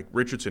game like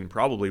Richardson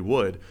probably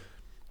would,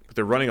 but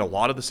they're running a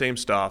lot of the same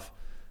stuff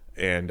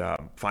and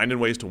finding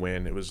ways to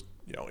win. It was,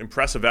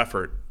 impressive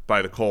effort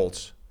by the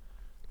Colts.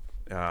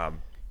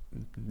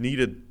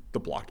 Needed the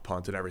blocked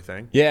punt and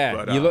everything.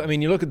 Yeah, but,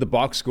 you look at the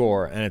box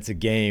score, and it's a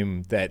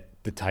game that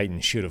the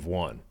Titans should have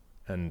won.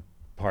 And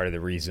part of the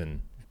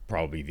reason,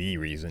 probably the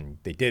reason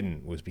they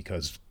didn't, was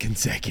because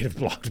consecutive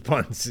blocked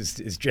punts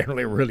is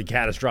generally a really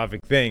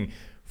catastrophic thing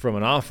from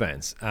an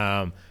offense.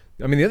 The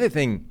other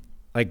thing,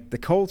 like the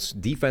Colts'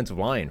 defensive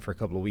line for a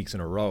couple of weeks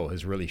in a row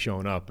has really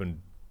shown up and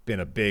been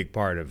a big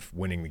part of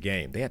winning the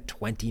game. They had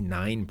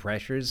 29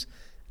 pressures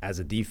as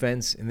a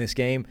defense in this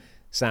game.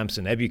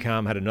 Samson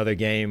Ebukam had another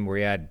game where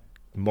he had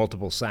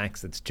multiple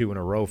sacks. That's 2 in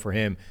a row for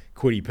him.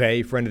 Kwity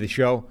Paye, friend of the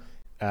show,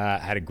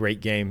 had a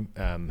great game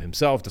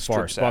himself.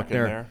 DeForest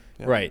Buckner,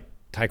 yeah. Right?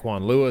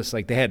 Tyquan Lewis.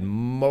 Like, they had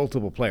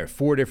multiple players.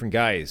 4 different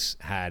guys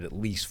had at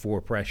least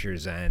 4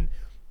 pressures and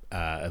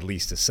at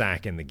least a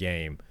sack in the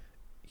game.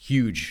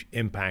 Huge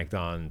impact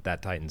on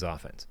that Titans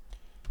offense.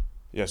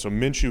 Yeah, so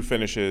Minshew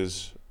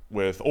finishes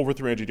with over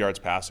 300 yards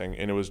passing,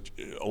 and it was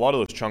a lot of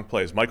those chunk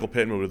plays. Michael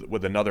Pittman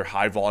with another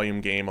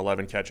high-volume game,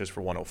 11 catches for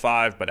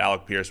 105, but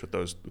Alec Pierce with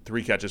those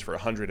 3 catches for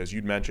 100, as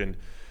you'd mentioned.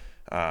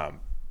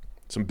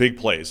 Some big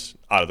plays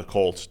out of the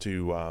Colts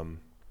to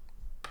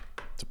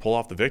pull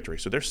off the victory.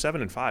 So they're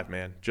 7-5,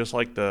 man, just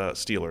like the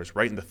Steelers,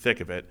 right in the thick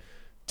of it.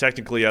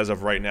 Technically, as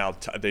of right now,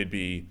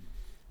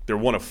 they're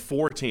one of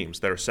 4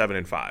 teams that are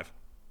 7-5.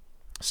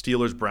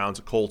 Steelers, Browns,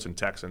 Colts, and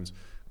Texans.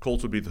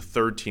 Colts would be the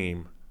 3rd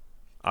team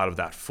out of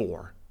that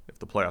 4 if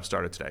the playoffs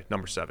started today.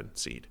 Number 7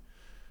 seed,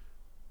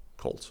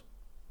 Colts.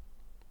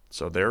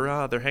 So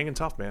they're hanging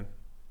tough, man.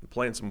 They're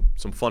playing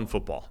some fun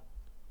football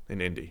in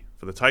Indy.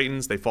 For the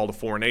Titans, they fall to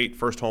 4-8,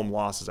 first home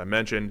loss, as I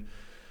mentioned,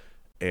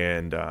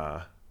 and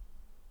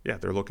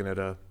they're looking at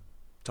a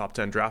top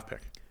 10 draft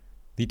pick.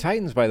 The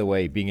Titans, by the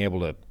way, being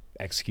able to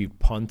execute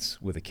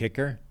punts with a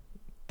kicker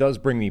does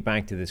bring me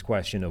back to this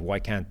question of why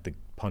can't the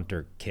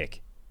punter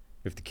kick?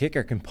 If the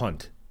kicker can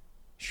punt,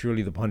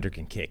 surely the punter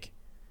can kick.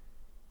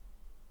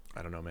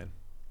 I don't know, man.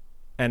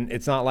 And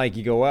it's not like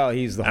you go, well,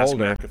 he's the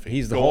holder. McAfee.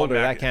 He's the holder.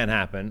 That can't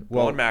happen. Go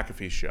on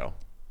McAfee's show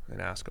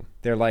and ask him.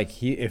 They're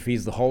like, if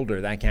he's the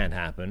holder, that can't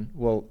happen.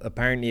 Well,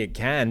 apparently it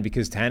can,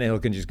 because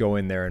Tannehill can just go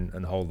in there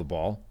and hold the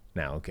ball.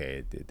 Now,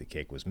 okay, the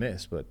kick was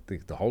missed, but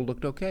the hold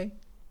looked okay.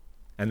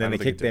 And then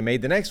they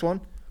made the next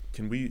one.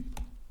 Can we?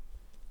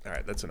 All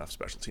right, that's enough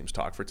special teams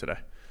talk for today.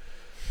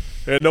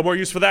 And no more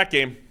use for that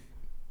game.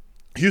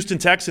 Houston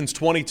Texans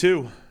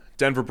 22,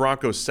 Denver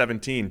Broncos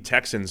 17.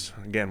 Texans,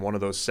 again, one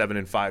of those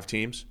 7-5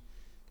 teams.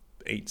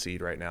 8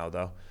 seed right now,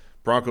 though.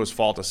 Broncos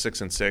fall to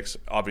 6-6.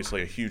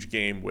 Obviously, a huge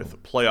game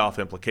with playoff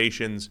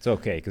implications. It's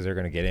okay because they're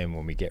going to get in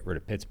when we get rid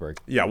of Pittsburgh.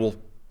 Yeah, we'll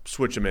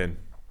switch them in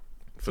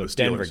for the Steelers.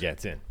 Denver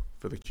gets in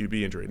for the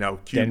QB injury. Now,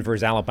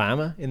 Denver's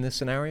Alabama in this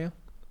scenario.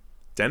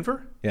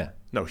 Denver? Yeah.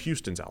 No,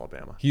 Houston's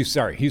Alabama. Houston's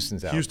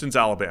Alabama. Houston's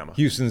Alabama.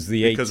 Houston's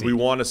the 8 seed. Because we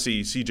want to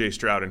see C.J.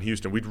 Stroud in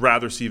Houston. We'd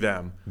rather see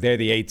them. They're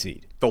the 8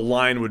 seed. The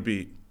line would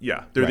be,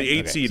 they're the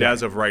 8 seed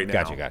as of right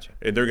now. Gotcha.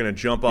 And they're going to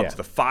jump up to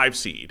the 5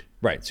 seed.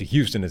 Right, so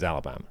Houston is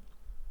Alabama.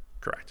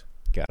 Correct.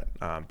 Got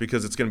it.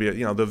 Because it's going to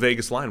be, the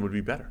Vegas line would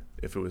be better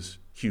if it was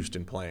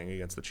Houston playing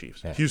against the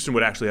Chiefs. Yeah. Houston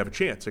would actually have a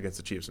chance against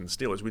the Chiefs and the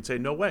Steelers. We'd say,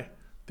 no way.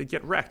 They'd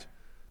get wrecked,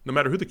 no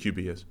matter who the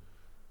QB is.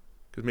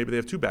 Because maybe they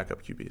have 2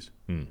 backup QBs.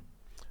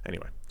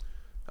 Anyway,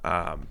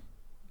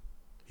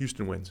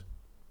 Houston wins.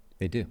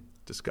 They do.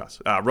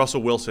 Discuss.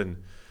 Russell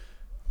Wilson.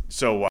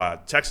 So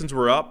Texans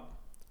were up.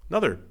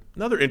 Another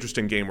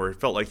interesting game where it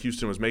felt like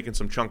Houston was making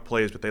some chunk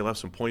plays, but they left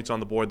some points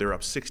on the board. They were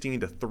up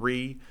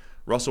 16-3.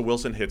 Russell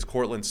Wilson hits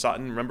Cortland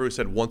Sutton. Remember we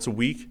said once a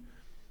week?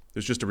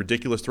 There's just a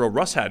ridiculous throw.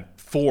 Russ had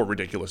 4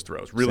 ridiculous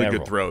throws, really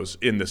good throws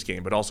in this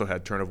game, but also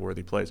had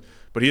turnover-worthy plays.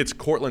 But he hits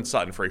Cortland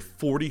Sutton for a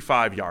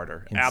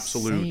 45-yarder.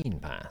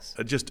 Absolute pass.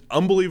 Just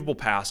unbelievable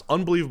pass,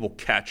 unbelievable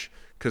catch,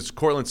 because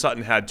Cortland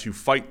Sutton had to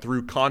fight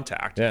through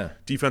contact,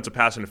 defensive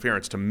pass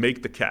interference to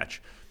make the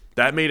catch.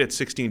 That made it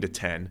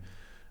 16-10.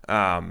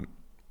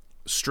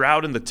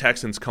 Stroud and the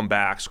Texans come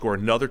back, score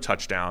another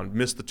touchdown,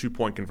 miss the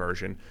 2-point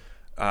conversion.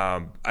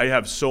 I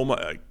have so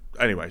much.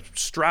 Anyway,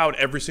 Stroud,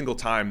 every single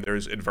time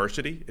there's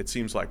adversity, it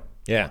seems like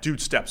dude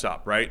steps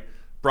up, right?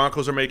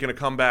 Broncos are making a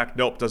comeback.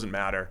 Nope, doesn't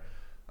matter.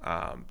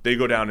 They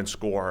go down and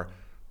score.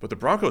 But the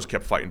Broncos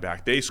kept fighting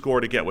back. They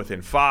score to get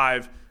within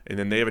 5, and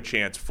then they have a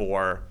chance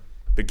for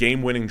the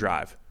game-winning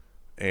drive.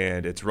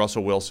 And it's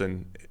Russell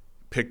Wilson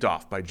picked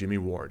off by Jimmy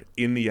Ward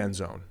in the end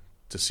zone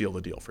to seal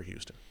the deal for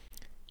Houston.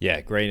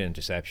 Yeah, great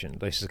interception.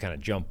 They just kind of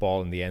jump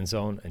ball in the end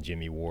zone, and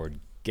Jimmy Ward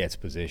gets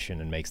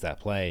position and makes that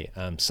play.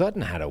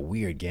 Sutton had a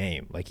weird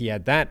game. Like, he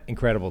had that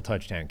incredible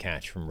touchdown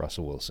catch from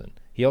Russell Wilson.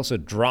 He also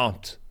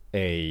dropped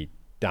a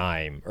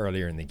dime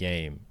earlier in the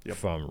game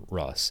from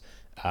Russ.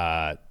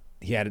 There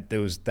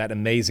was that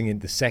amazing,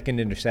 the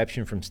second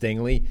interception from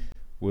Stingley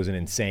was an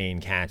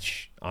insane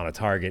catch on a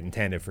target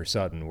intended for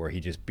Sutton, where he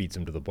just beats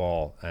him to the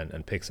ball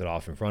and picks it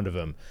off in front of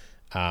him.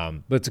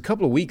 But it's a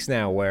couple of weeks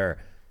now where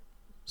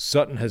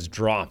Sutton has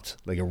dropped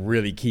like a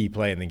really key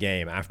play in the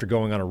game after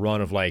going on a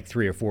run of like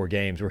 3 or 4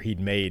 games where he'd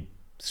made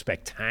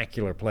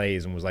spectacular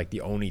plays and was like the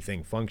only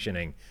thing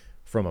functioning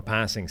from a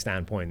passing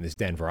standpoint in this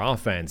Denver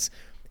offense.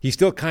 He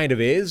still kind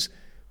of is,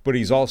 but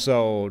he's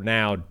also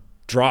now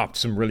dropped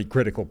some really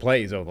critical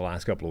plays over the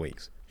last couple of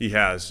weeks. He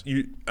has.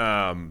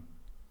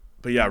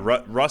 But yeah,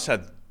 Russ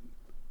had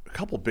a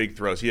couple big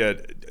throws.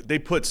 They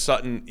put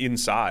Sutton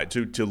inside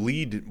to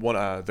lead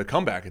the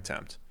comeback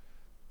attempt.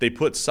 They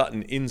put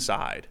Sutton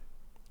inside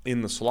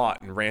in the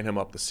slot and ran him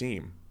up the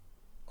seam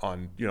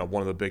on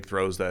one of the big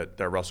throws that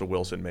Russell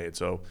Wilson made.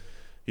 So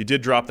he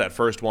did drop that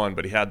first one,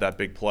 but he had that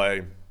big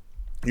play.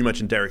 You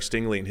mentioned Derek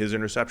Stingley and his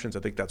interceptions. I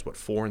think that's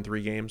 4 in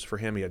 3 games for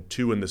him. He had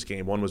 2 in this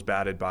game. One was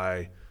batted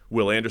by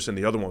Will Anderson.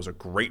 The other one was a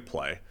great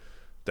play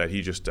that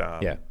he just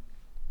I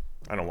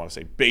don't want to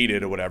say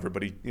baited or whatever,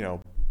 but he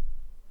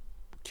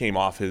came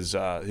off his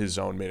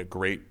zone, made a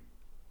great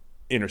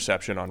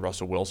interception on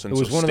Russell Wilson. It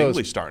was one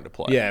Stingley's starting to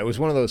play. Yeah, it was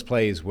one of those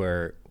plays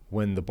where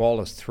when the ball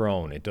is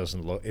thrown,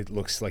 it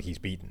looks like he's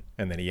beaten,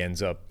 and then he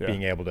ends up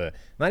being able to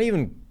not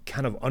even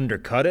kind of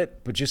undercut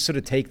it, but just sort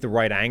of take the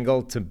right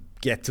angle to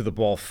get to the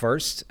ball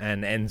first,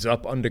 and ends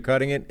up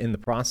undercutting it in the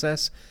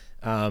process.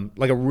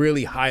 Like a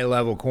really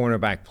high-level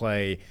cornerback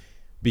play,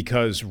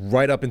 because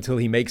right up until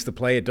he makes the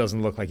play, it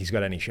doesn't look like he's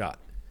got any shot.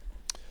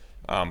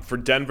 For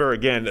Denver,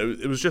 again,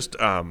 it was just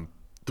there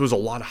was a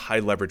lot of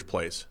high-leverage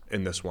plays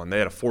in this one. They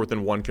had a 4th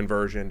and 1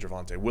 conversion,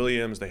 Javonte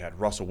Williams. They had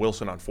Russell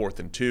Wilson on 4th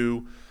and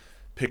 2.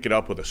 Pick it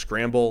up with a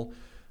scramble.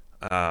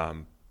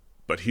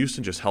 But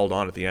Houston just held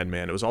on at the end,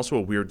 man. It was also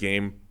a weird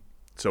game.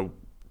 So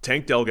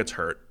Tank Dell gets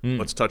hurt.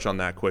 Let's touch on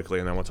that quickly,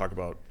 and then we'll talk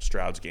about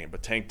Stroud's game.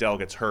 But Tank Dell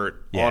gets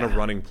hurt on a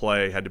running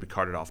play, had to be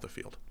carted off the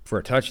field. For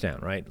a touchdown,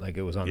 right? Like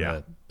it was on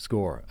the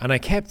score. And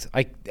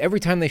every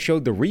time they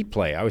showed the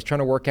replay, I was trying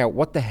to work out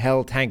what the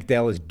hell Tank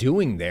Dell is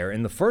doing there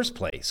in the first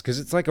place, because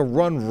it's like a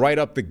run right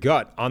up the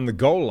gut on the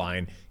goal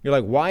line. You're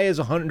like, why is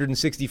a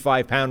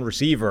 165-pound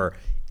receiver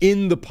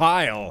in the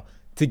pile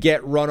to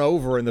get run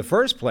over in the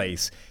first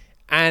place.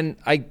 And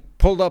I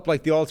pulled up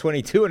like the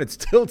All-22, and it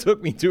still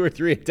took me 2 or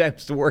 3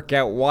 attempts to work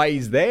out why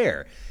he's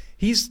there.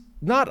 He's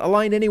not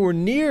aligned anywhere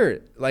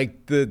near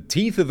like the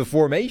teeth of the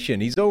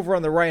formation. He's over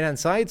on the right-hand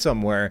side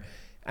somewhere.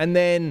 And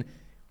then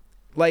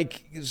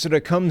like sort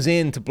of comes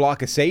in to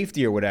block a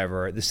safety or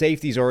whatever. The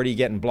safety's already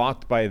getting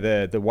blocked by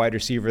the wide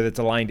receiver that's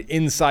aligned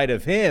inside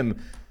of him.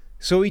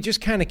 So he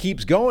just kind of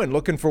keeps going,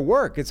 looking for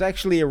work. It's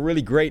actually a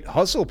really great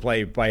hustle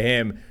play by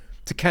him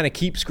to kind of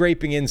keep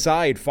scraping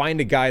inside, find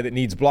a guy that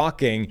needs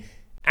blocking,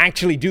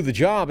 actually do the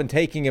job and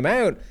taking him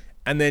out,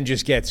 and then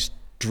just gets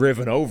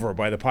driven over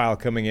by the pile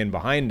coming in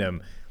behind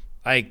him.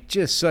 Like,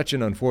 just such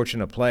an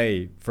unfortunate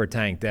play for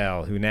Tank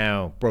Dell, who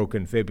now,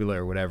 broken fibula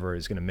or whatever,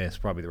 is going to miss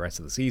probably the rest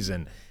of the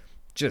season.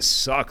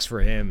 Just sucks for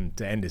him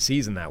to end the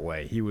season that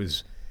way. He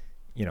was,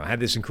 had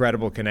this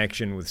incredible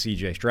connection with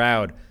C.J.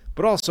 Stroud,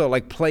 but also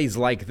like plays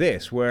like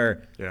this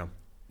where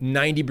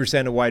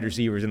 90% of wide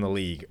receivers in the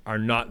league are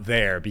not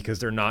there because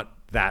they're not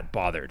that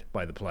bothered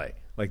by the play.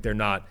 Like they're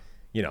not,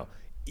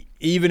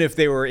 even if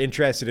they were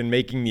interested in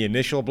making the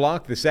initial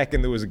block, the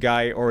second there was a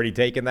guy already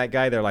taking that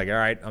guy, they're like, all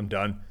right, I'm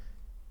done.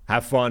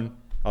 Have fun.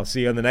 I'll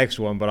see you on the next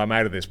one, but I'm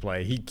out of this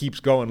play. He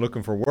keeps going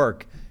looking for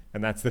work,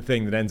 and that's the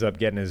thing that ends up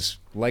getting his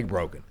leg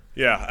broken.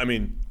 Yeah, I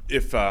mean,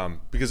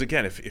 because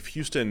again, if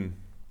Houston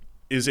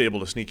is able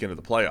to sneak into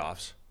the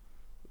playoffs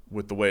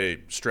with the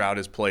way Stroud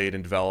has played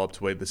and developed,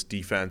 the way this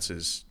defense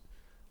is,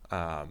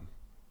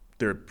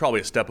 they're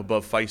probably a step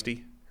above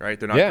feisty, right?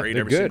 They're not great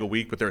every single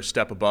week, but they're a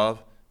step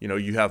above.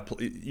 You have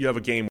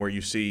a game where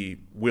you see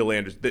Will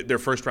Anderson, their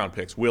first-round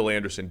picks, Will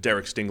Anderson,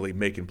 Derek Stingley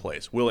making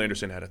plays. Will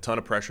Anderson had a ton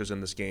of pressures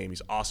in this game.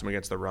 He's awesome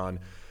against the run.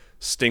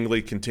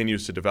 Stingley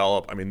continues to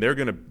develop. I mean, they're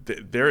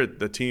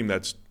the team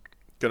that's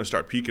going to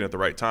start peaking at the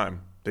right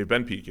time. They've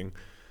been peaking,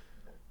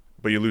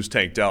 but you lose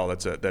Tank Dell.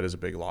 That is a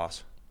big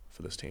loss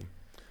for this team.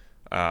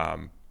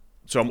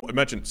 So I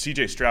mentioned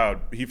C.J.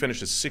 Stroud. He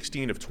finishes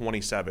 16 of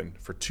 27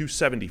 for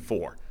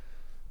 274.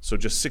 So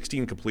just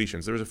 16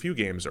 completions. There was a few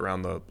games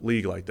around the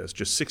league like this.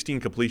 Just 16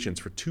 completions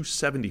for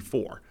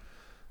 274.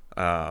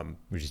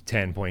 Which is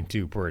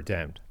 10.2 per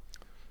attempt.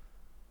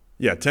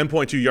 Yeah,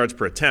 10.2 yards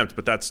per attempt,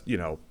 but that's,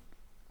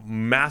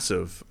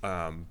 massive.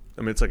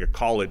 It's like a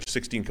college,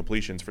 16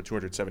 completions for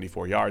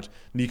 274 yards.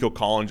 Nico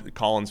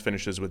Collins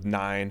finishes with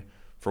 9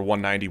 for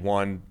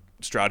 191.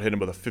 Stroud hit him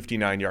with a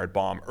 59-yard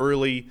bomb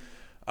early.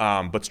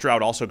 But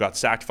Stroud also got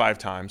sacked 5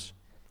 times,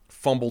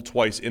 fumbled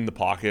twice in the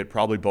pocket,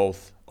 probably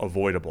both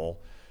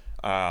avoidable.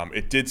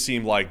 It did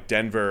seem like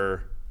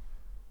Denver,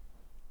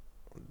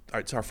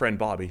 it's our friend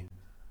Bobby,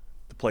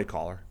 the play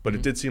caller, but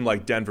it did seem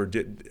like Denver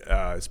did,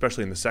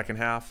 especially in the second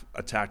half,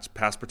 attacked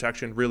pass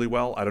protection really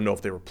well. I don't know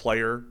if they were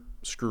player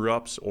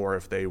screw-ups or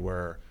if they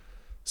were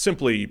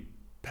simply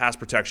pass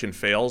protection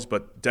fails,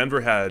 but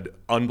Denver had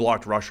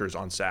unblocked rushers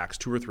on sacks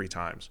 2 or 3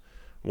 times.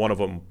 One of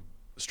them,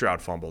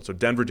 Stroud fumbled. So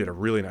Denver did a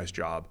really nice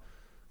job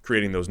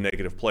creating those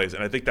negative plays.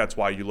 And I think that's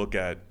why you look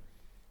at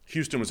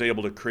Houston was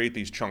able to create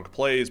these chunk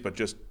plays, but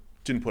just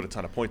didn't put a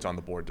ton of points on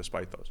the board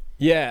despite those.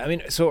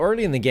 Yeah, so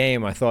early in the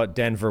game, I thought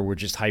Denver were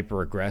just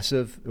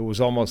hyper-aggressive. It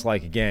was almost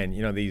like, again,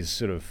 these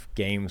sort of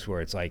games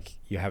where it's like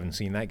you haven't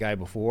seen that guy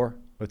before.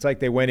 It's like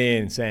they went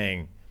in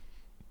saying,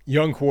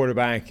 young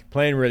quarterback,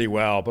 playing really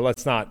well, but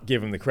let's not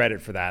give him the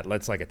credit for that.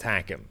 Let's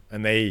attack him.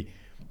 And they,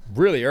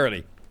 really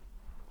early,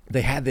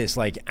 they had this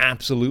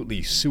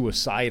absolutely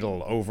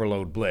suicidal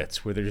overload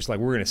blitz where they're just like,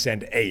 we're going to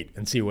send 8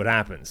 and see what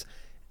happens.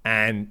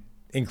 And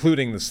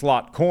including the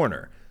slot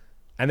corner.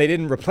 And they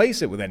didn't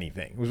replace it with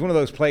anything. It was one of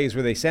those plays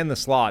where they send the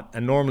slot,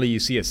 and normally you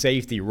see a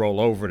safety roll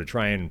over to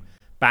try and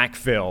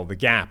backfill the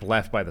gap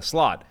left by the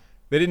slot.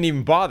 They didn't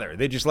even bother.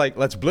 They just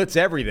let's blitz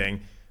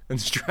everything. And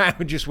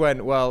Stroud just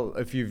went, well,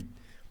 if you've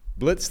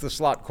blitzed the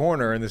slot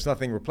corner and there's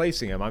nothing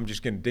replacing him, I'm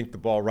just going to dink the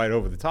ball right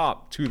over the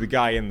top to the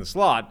guy in the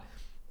slot,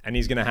 and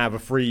he's going to have a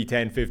free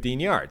 10, 15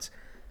 yards.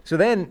 So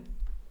then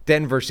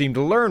Denver seemed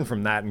to learn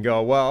from that and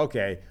go, well,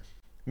 okay,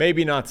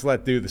 maybe not to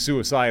let do the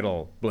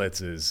suicidal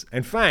blitzes.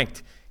 In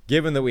fact,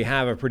 given that we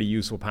have a pretty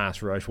useful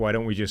pass rush, why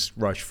don't we just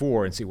rush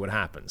 4 and see what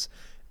happens?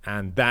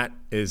 And that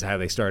is how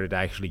they started to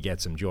actually get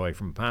some joy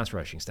from a pass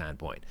rushing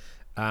standpoint.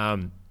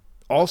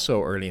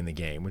 Also early in the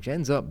game, which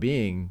ends up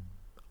being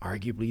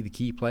arguably the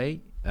key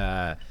play,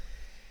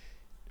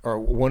 or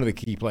one of the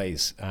key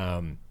plays,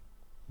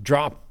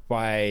 dropped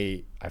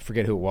by, I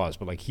forget who it was,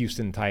 but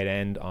Houston tight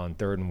end on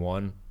 3rd and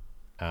 1.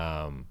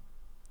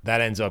 That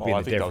ends up being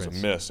the difference. I think that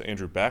was a miss.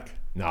 Andrew Beck?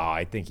 No,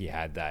 I think he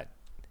had that.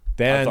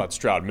 I thought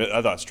Stroud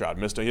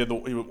missed it. He had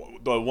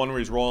the one where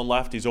he's rolling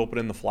left, he's open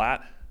in the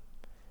flat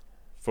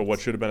for what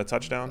should have been a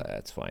touchdown.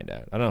 Let's find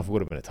out. I don't know if it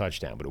would have been a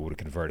touchdown, but it would have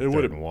converted. It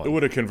would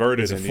have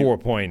converted. It's a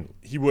 4-point.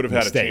 He would have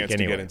had a chance to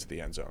get into the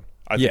end zone.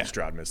 I think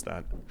Stroud missed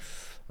that.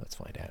 Let's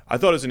find out. I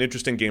thought it was an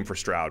interesting game for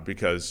Stroud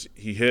because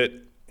he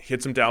hit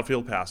some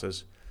downfield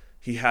passes.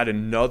 He had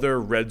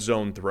another red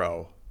zone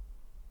throw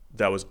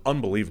that was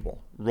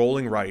unbelievable,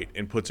 rolling right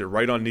and puts it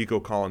right on Nico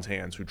Collins'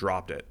 hands, who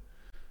dropped it.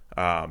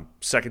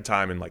 Second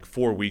time in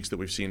 4 weeks that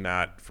we've seen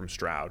that from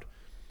Stroud.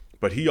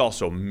 but he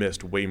also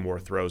missed way more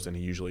throws than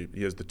he usually.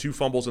 He has the 2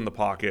 fumbles in the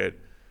pocket.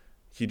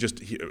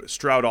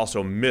 Stroud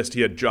also missed.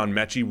 He had John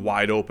Mechie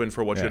wide open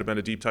for what should have been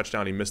a deep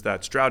touchdown. He missed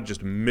that. Stroud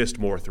just missed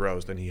more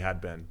throws than he had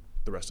been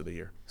the rest of the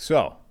year.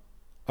 So,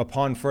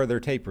 upon further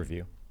tape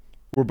review,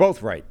 we're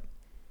both right.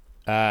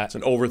 It's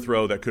an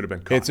overthrow that could have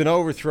been caught. It's an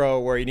overthrow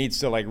where he needs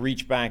to like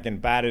reach back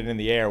and bat it in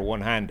the air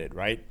one-handed,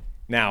 right?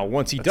 Now,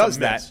 once he does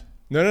that,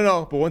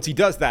 but once he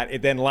does that,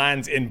 it then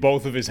lands in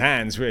both of his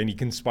hands and he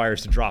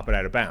conspires to drop it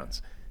out of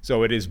bounds.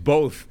 So it is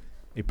both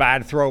a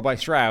bad throw by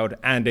Stroud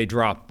and a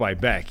drop by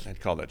Beck. I'd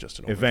call that just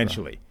an overthrow.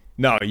 Eventually.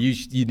 No,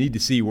 you need to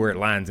see where it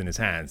lands in his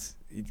hands.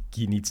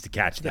 He needs to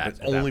catch that.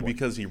 But only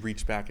because he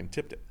reached back and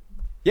tipped it.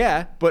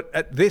 Yeah, but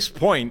at this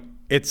point,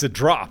 it's a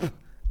drop.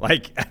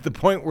 Like, at the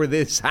point where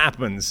this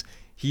happens,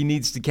 he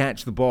needs to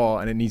catch the ball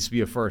and it needs to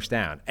be a first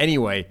down.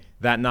 Anyway,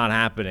 that not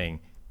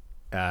happening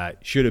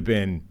should have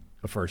been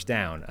a first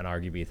down and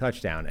arguably a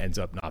touchdown, ends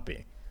up not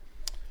being.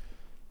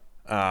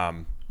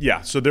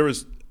 So there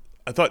was,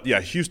 I thought,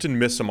 Houston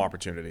missed some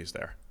opportunities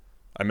there.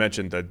 I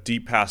mentioned the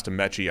deep pass to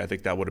Mechie. I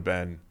think that would have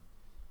been,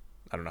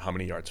 I don't know how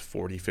many yards,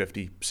 40,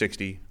 50,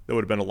 60. That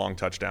would have been a long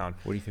touchdown.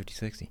 40, 50,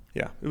 60.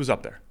 Yeah, it was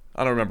up there.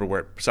 I don't remember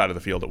where side of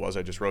the field it was.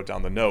 I just wrote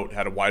down the note,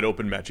 had a wide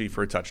open Mechie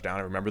for a touchdown.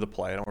 I remember the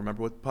play. I don't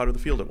remember what part of the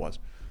field it was.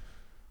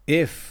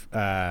 If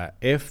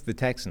the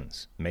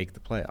Texans make the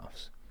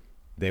playoffs,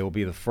 they will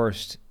be the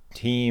first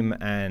team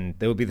and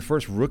they will be the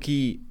first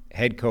rookie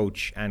head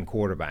coach and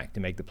quarterback to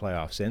make the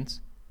playoffs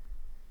since.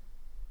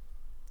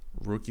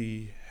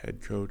 Rookie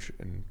head coach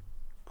and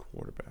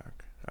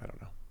quarterback. I don't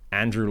know.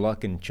 Andrew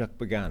Luck and Chuck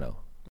Pagano.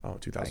 Oh,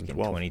 2012. In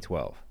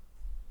 2012.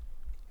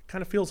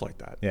 Kind of feels like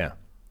that. Yeah.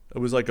 It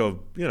was like a,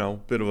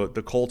 bit of a,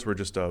 the Colts were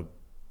just a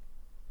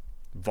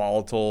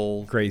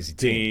volatile, crazy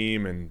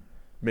team and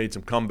made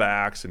some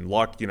comebacks, and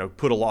Luck,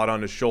 put a lot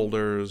on his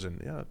shoulders,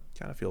 and it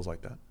kind of feels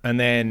like that. And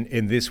then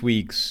in this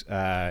week's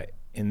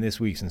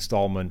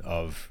installment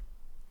of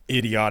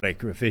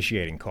idiotic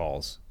officiating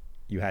calls,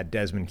 you had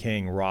Desmond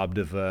King robbed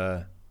of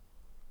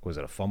was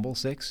it a fumble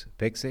six,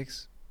 pick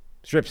six,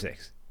 strip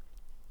six?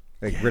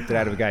 They ripped it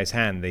out of a guy's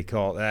hand. They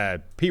call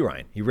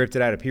Perine. He ripped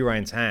it out of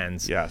Perine's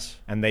hands. Yes.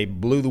 And they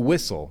blew the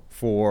whistle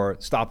for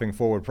stopping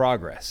forward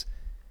progress.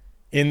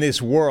 In this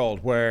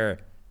world where,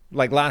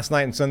 like last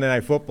night in Sunday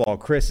Night Football,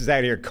 Chris is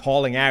out here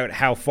calling out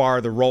how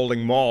far the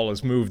rolling maul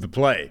has moved the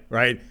play,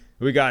 right?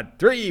 We got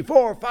 3,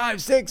 4,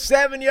 5, 6,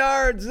 7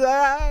 yards.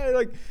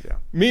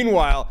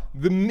 Meanwhile,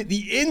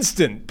 the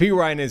instant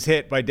Perine is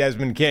hit by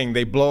Desmond King,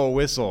 they blow a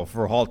whistle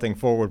for halting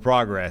forward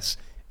progress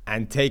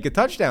and take a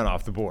touchdown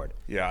off the board.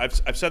 Yeah,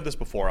 I've said this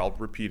before. I'll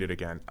repeat it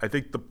again. I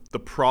think the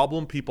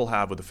problem people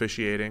have with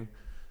officiating,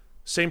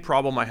 same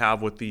problem I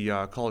have with the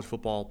college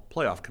football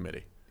playoff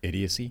committee.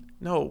 Idiocy?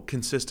 No,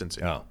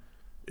 consistency. Oh.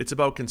 It's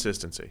about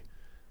consistency.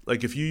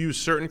 Like if you use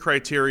certain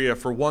criteria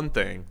for one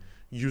thing,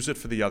 use it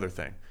for the other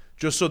thing.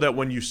 Just so that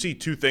when you see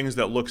two things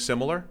that look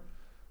similar,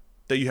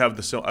 that you have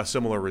a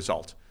similar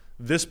result.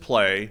 This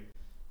play,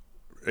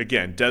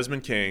 again,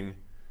 Desmond King,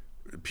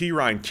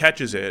 Perine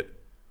catches it.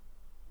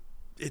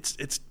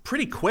 It's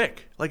pretty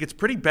quick. Like it's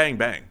pretty bang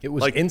bang. It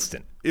was like,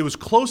 instant. It was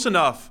close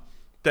enough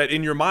that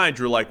in your mind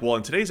you're like, well,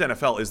 in today's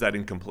NFL, is that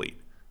incomplete?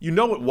 You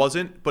know it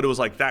wasn't, but it was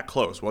like that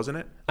close, wasn't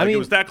it? Like it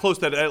was that close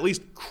that it at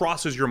least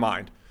crosses your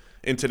mind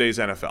in today's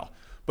NFL.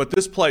 But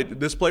this play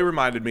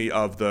reminded me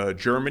of the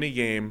Germany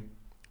game,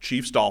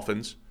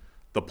 Chiefs-Dolphins,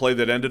 the play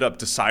that ended up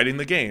deciding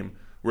the game,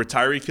 where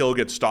Tyreek Hill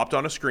gets stopped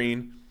on a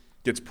screen,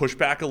 gets pushed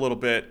back a little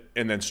bit,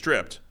 and then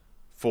stripped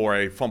for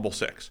a fumble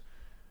six.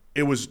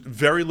 It was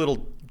very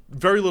little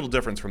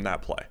difference from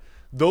that play.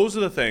 Those are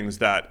the things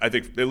that I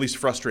think at least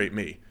frustrate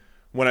me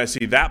when I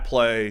see that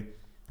play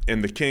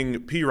and the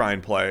King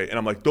Perine play, and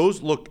I'm like,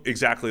 those look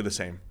exactly the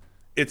same.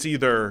 It's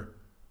either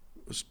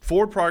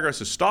forward progress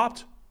is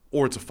stopped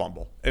or it's a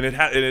fumble, and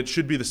it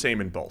should be the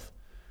same in both.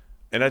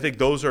 And I think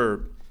those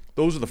are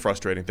the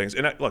frustrating things.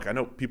 And I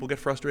know people get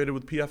frustrated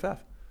with PFF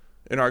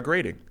in our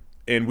grading,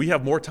 and we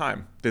have more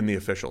time than the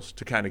officials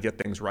to kind of get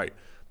things right.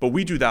 But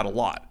we do that a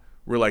lot.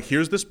 We're like,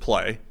 here's this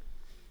play.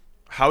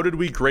 How did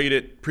we grade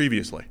it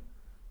previously?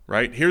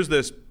 Right? Here's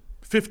this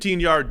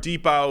 15-yard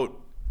deep out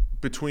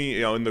between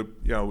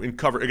in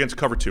cover against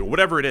cover two,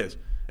 whatever it is.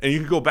 And you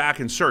can go back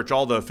and search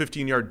all the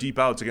 15-yard deep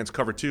outs against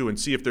cover two and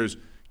see if there's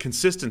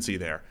consistency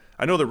there.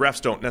 I know the refs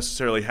don't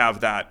necessarily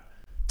have that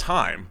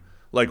time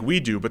like we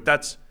do, but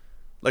that's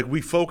like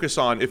we focus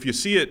on, if you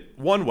see it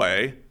one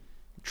way,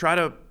 try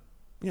to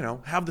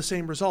have the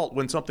same result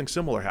when something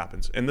similar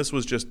happens. And this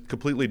was just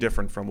completely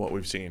different from what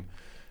we've seen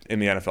in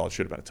the NFL. It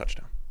should have been a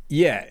touchdown.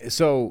 Yeah,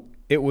 so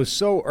it was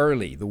so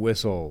early, the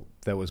whistle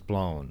that was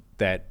blown,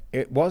 that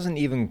it wasn't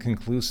even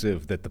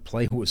conclusive that the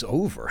play was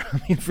over.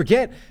 I mean,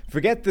 forget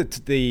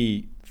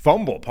the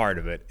fumble part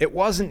of it. It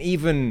wasn't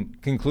even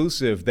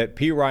conclusive that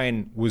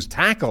Perine was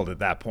tackled at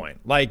that point.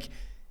 Like,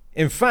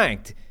 in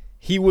fact,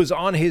 he was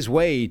on his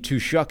way to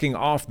shucking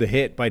off the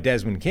hit by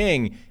Desmond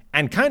King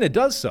and kind of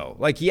does so.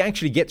 Like, he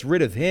actually gets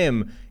rid of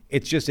him.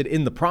 It's just that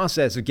in the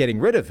process of getting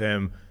rid of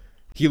him,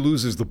 he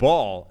loses the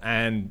ball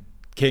and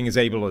King is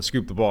able to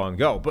scoop the ball and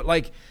go. But,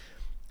 like,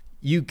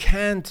 you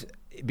can't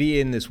be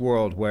in this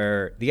world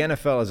where the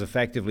NFL is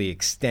effectively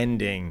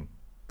extending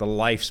the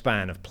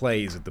lifespan of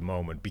plays at the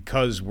moment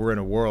because we're in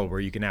a world where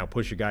you can now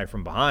push a guy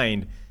from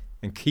behind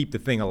and keep the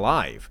thing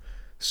alive.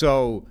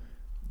 So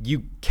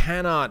you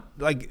cannot,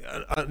 like,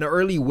 an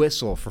early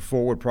whistle for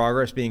forward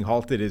progress being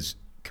halted is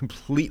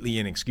completely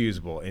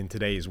inexcusable in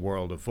today's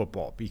world of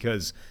football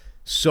because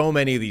so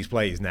many of these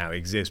plays now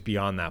exist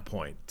beyond that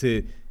point.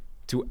 To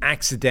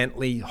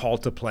accidentally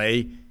halt a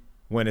play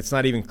when it's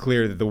not even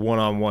clear that the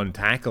one-on-one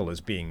tackle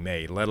is being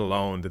made, let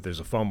alone that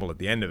there's a fumble at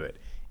the end of it,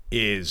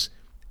 is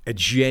a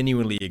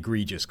genuinely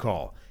egregious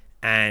call.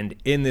 And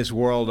in this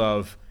world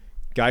of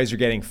guys are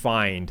getting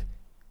fined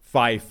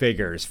 5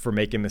 figures for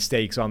making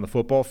mistakes on the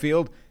football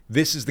field,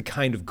 this is the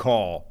kind of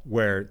call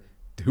where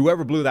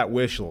whoever blew that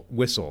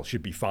whistle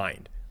should be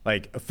fined.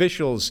 Like,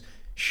 officials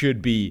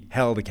should be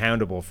held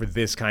accountable for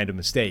this kind of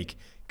mistake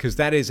because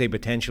that is a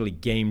potentially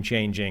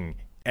game-changing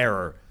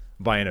error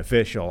by an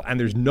official, and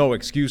there's no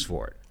excuse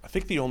for it. I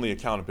think the only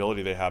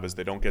accountability they have is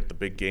they don't get the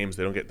big games.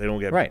 They don't get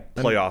right.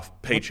 playoff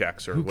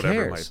paychecks or whatever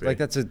cares? It might be. Like,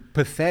 that's a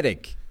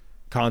pathetic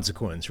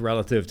consequence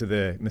relative to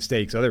the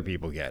mistakes other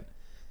people get.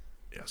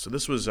 Yeah, so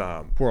this was...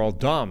 Poor old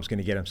Dom's going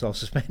to get himself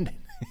suspended.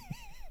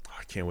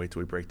 I can't wait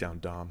till we break down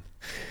Dom.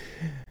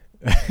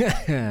 You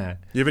have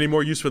any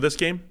more use for this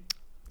game?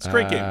 It's a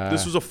great game.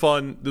 This was a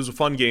fun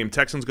game.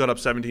 Texans got up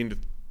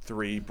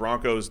 17-3.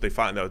 Broncos, they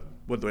find out,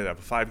 what do they have,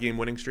 a 5-game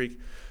winning streak?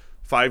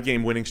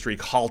 5-game winning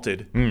streak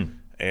halted.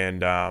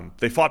 And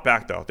they fought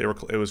back, though.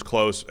 It was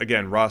close.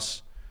 Again,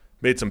 Russ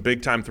made some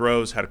big-time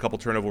throws, had a couple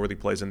turnover-worthy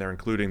plays in there,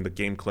 including the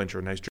game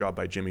clincher. Nice job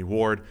by Jimmy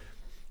Ward.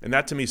 And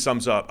that, to me,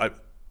 sums up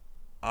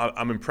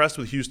I'm impressed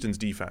with Houston's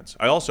defense.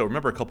 I also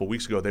remember a couple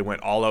weeks ago they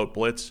went all-out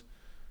blitz.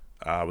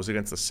 Was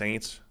against the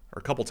Saints, or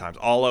a couple times,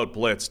 all-out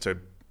blitz to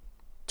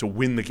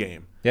win the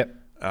game. Yep.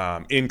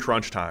 In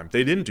crunch time.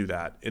 They didn't do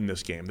that in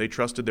this game. They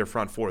trusted their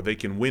front four. They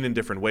can win in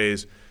different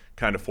ways,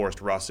 kind of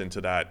forced Russ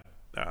into that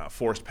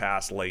forced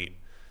pass late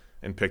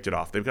and picked it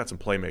off. They've got some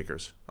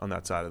playmakers on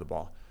that side of the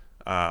ball.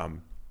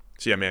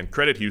 So, yeah, man,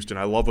 credit Houston.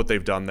 I love what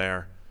they've done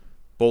there.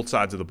 Both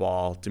sides of the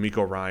ball,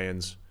 DeMeco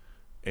Ryans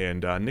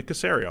and Nick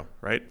Caserio,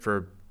 right,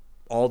 for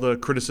all the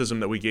criticism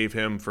that we gave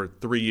him for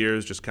 3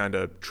 years, just kind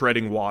of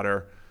treading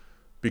water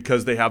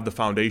because they have the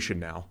foundation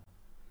now,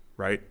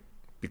 right?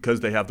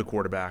 Because they have the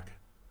quarterback,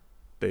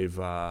 they're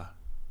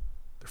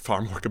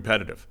far more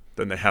competitive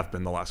than they have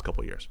been the last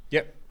couple of years.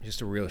 Yep.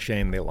 Just a real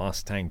shame they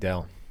lost Tank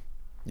Dell.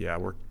 Yeah,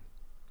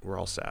 we're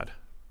all sad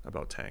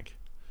about Tank.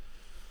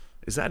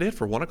 Is that it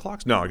for 1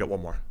 o'clock? No, I got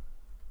one more.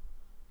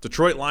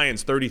 Detroit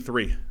Lions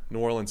 33, New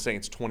Orleans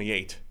Saints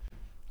 28.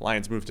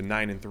 Lions move to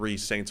 9-3.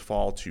 Saints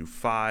fall to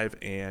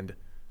 5-7.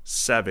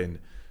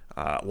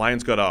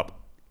 Lions got up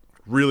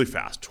really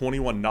fast,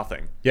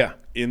 21-0. Yeah.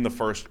 In the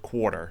first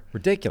quarter.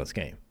 Ridiculous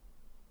game.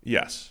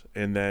 Yes,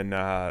 and then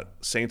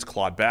Saints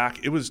clawed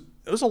back. It was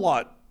a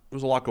lot. There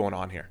was a lot going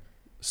on here.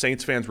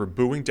 Saints fans were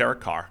booing Derek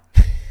Carr.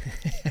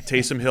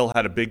 Taysom Hill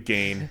had a big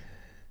gain.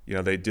 You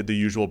know, they did the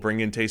usual: bring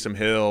in Taysom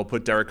Hill,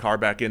 put Derek Carr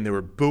back in. They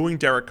were booing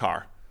Derek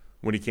Carr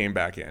when he came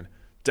back in.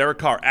 Derek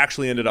Carr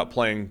actually ended up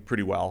playing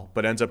pretty well,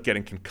 but ends up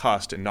getting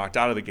concussed and knocked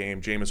out of the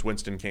game. Jameis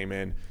Winston came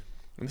in,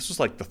 and this was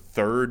like the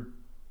third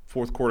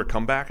fourth quarter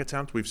comeback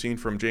attempt we've seen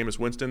from Jameis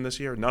Winston this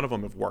year. None of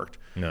them have worked.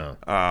 No.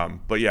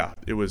 But yeah,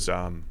 it was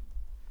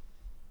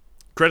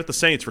credit the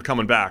Saints for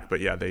coming back,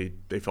 but yeah,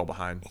 they fell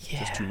behind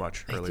just too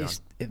much early on.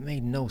 It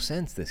made no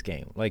sense, this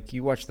game. Like,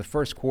 you watch the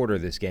first quarter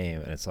of this game,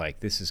 and it's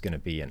like, this is going to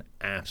be an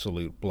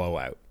absolute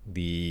blowout.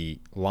 The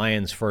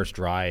Lions' first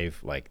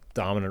drive, like,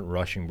 dominant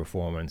rushing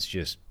performance,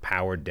 just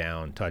powered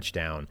down,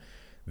 touchdown.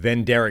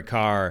 Then Derek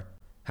Carr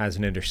has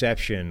an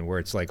interception where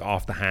it's like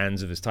off the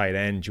hands of his tight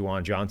end,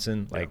 Juwan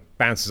Johnson, like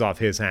bounces off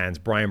his hands.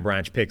 Brian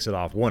Branch picks it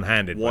off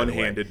one-handed.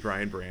 One-handed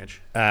Brian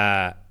Branch.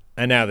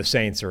 And now the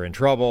Saints are in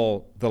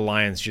trouble. The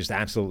Lions just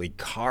absolutely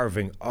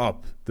carving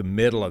up the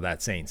middle of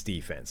that Saints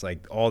defense.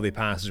 Like, all the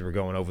passes were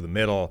going over the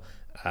middle,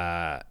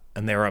 and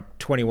they're up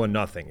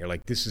 21-0. You're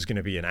like, this is going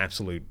to be an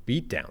absolute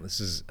beatdown. This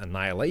is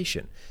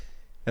annihilation.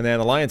 And then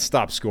the Lions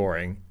stopped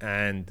scoring,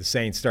 and the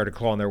Saints started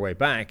clawing their way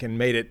back and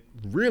made it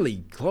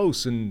really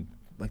close. And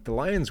like, the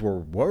Lions were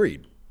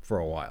worried for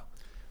a while.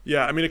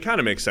 Yeah, I mean, it kind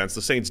of makes sense.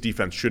 The Saints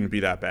defense shouldn't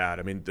be that bad.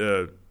 I mean,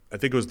 I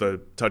think it was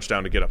the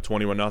touchdown to get up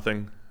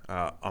 21-0.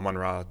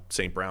 Amon-Ra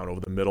St. Brown over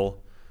the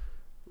middle,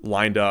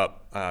 lined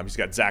up. He's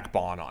got Zach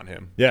Bond on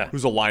him,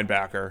 who's a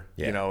linebacker,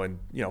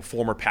 and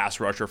former pass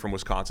rusher from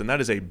Wisconsin.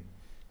 That is a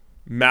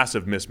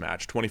massive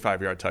mismatch,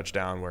 25-yard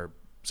touchdown where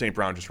St.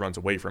 Brown just runs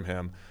away from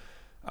him.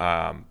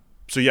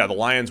 So yeah, the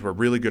Lions were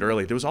really good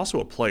early. There was also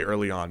a play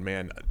early on,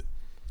 man.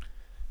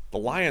 The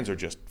Lions are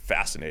just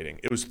fascinating.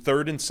 It was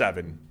 3rd and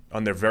 7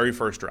 on their very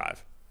first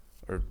drive,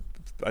 or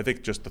I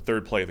think just the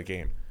third play of the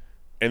game.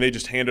 And they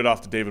just handed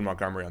off to David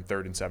Montgomery on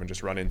 3rd and 7,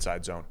 just run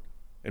inside zone,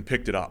 and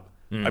picked it up.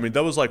 I mean,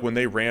 that was like when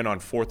they ran on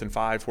 4th and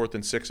 5, 4th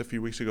and 6 a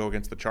few weeks ago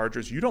against the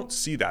Chargers. You don't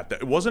see that.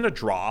 It wasn't a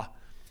draw.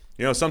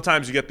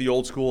 Sometimes you get the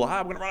old school,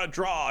 I'm going to run a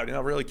draw,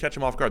 really catch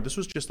them off guard. This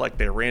was just like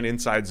they ran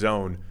inside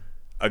zone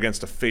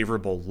against a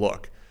favorable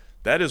look.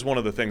 That is one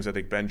of the things I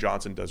think Ben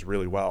Johnson does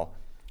really well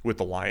with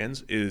the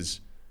Lions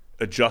is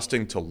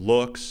adjusting to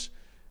looks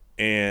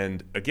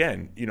and,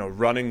 again,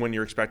 running when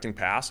you're expecting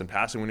pass and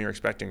passing when you're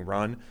expecting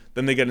run.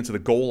 Then they get into the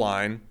goal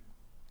line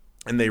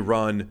and they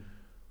run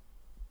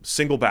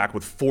single back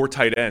with 4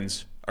 tight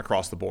ends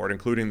across the board,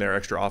 including their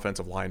extra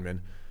offensive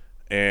linemen,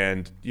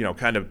 and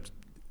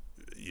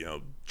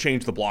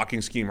change the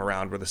blocking scheme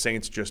around where the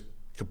Saints just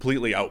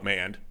completely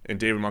outmanned and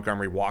David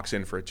Montgomery walks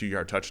in for a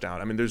 2-yard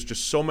touchdown. I mean, there's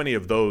just so many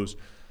of those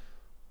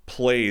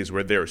plays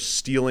where they're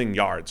stealing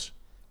yards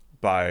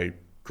by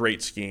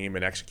great scheme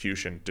and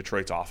execution,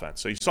 Detroit's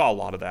offense. So you saw a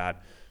lot of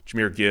that.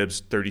 Jahmyr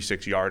Gibbs,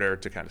 36-yarder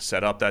to kind of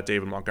set up that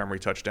David Montgomery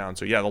touchdown.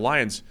 So yeah, the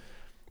Lions,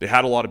 they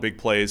had a lot of big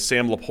plays.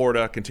 Sam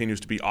Laporta continues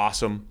to be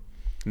awesome.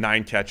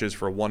 9 catches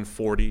for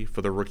 140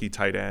 for the rookie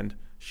tight end.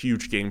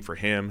 Huge game for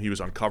him. He was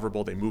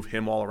uncoverable. They move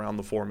him all around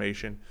the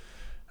formation.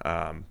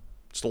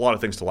 Just a lot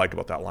of things to like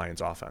about that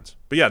Lions offense.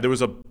 But yeah, there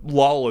was a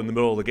lull in the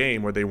middle of the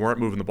game where they weren't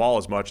moving the ball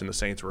as much and the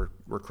Saints were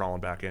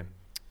crawling back in.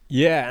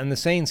 Yeah, and the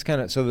Saints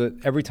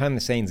every time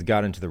the Saints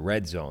got into the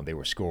red zone, they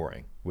were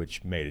scoring,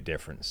 which made a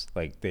difference.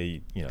 Like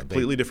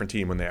completely different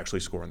team when they actually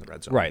score in the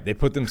red zone. Right, they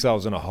put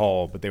themselves in a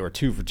hole, but they were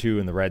 2 for 2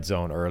 in the red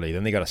zone early.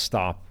 Then they got a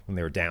stop when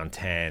they were down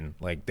 10.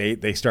 Like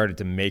they started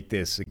to make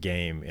this a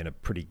game in a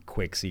pretty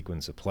quick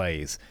sequence of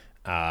plays.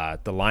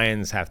 The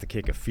Lions have to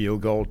kick a field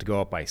goal to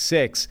go up by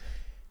 6.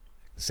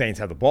 The Saints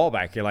have the ball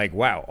back. You're like,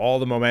 wow, all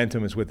the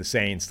momentum is with the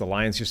Saints. The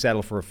Lions just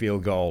settle for a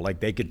field goal. Like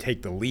they could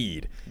take the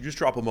lead. You just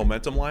drop a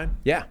momentum line?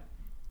 Yeah.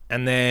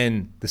 And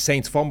then the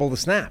Saints fumble the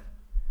snap.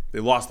 They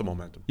lost the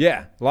momentum.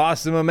 Yeah,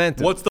 lost the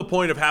momentum. What's the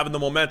point of having the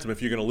momentum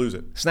if you're going to lose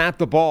it? Snap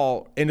the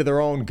ball into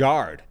their own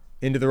guard,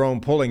 into their own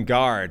pulling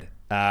guard.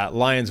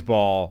 Lions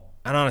ball.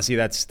 And honestly,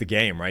 that's the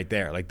game right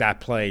there. Like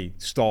that play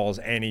stalls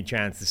any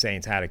chance the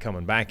Saints had of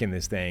coming back in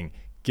this thing,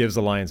 gives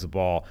the Lions the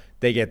ball.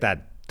 They get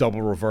that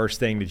double reverse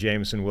thing to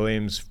Jameson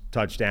Williams,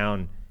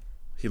 touchdown.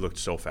 He looked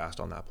so fast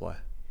on that play.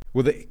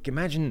 Well,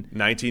 imagine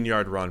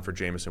 19-yard run for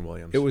Jameson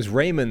Williams. It was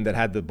Raymond that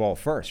had the ball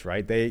first,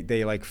 right?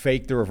 They like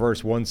faked the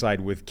reverse one side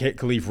with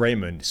Khalif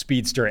Raymond,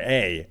 speedster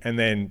A, and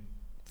then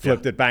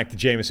flipped it back to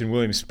Jameson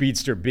Williams,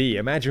 speedster B.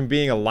 Imagine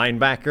being a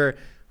linebacker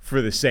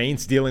for the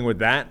Saints dealing with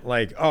that.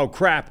 Like, oh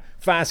crap,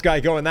 fast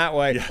guy going that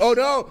way. Yes. Oh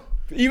no,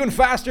 even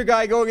faster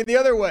guy going the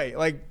other way.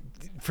 Like,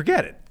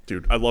 forget it.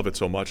 Dude, I love it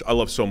so much. I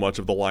love so much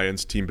of the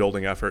Lions team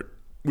building effort.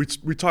 We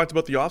talked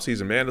about the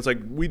offseason, man. It's like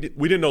we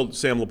didn't know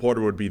Sam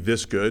Laporta would be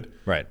this good.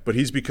 Right. But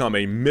he's become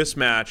a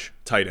mismatch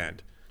tight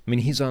end. I mean,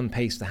 he's on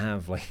pace to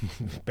have like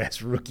the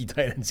best rookie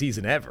tight end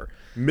season ever.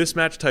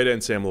 Mismatch tight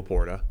end Sam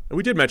Laporta. And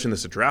we did mention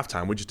this at draft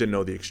time. We just didn't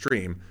know the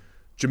extreme.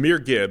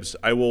 Jahmyr Gibbs,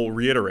 I will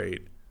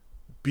reiterate,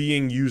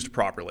 being used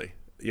properly.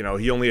 He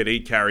only had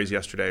 8 carries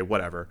yesterday,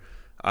 whatever.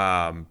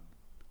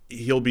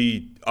 He'll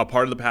be a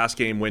part of the pass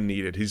game when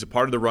needed. He's a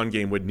part of the run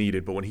game when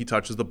needed. But when he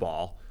touches the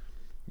ball,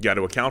 you got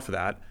to account for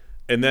that.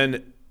 And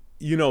then,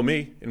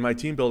 me, in my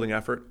team building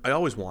effort, I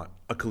always want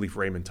a Khalif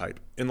Raymond type.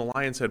 And the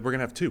Lions said, we're going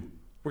to have 2.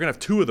 We're going to have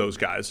 2 of those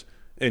guys.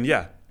 And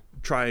yeah,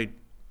 try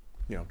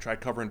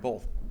covering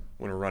both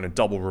when we're running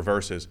double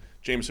reverses.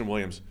 Jameson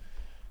Williams,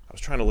 I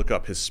was trying to look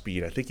up his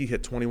speed. I think he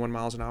hit 21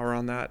 miles an hour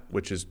on that,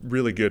 which is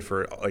really good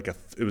for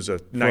it was a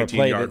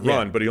 19-yard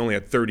run, but he only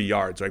had 30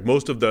 yards. Like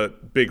most of the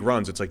big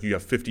runs, it's like you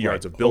have 50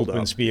 yards of build-up.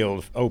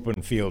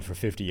 Open field for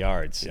 50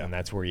 yards, and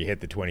that's where you hit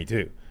the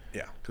 22.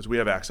 Yeah, because we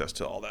have access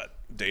to all that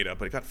data,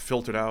 but it got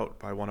filtered out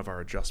by one of our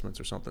adjustments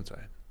or something. So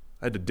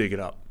I had to dig it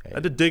up. I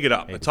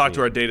talked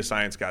to our data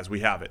science guys. We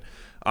have it.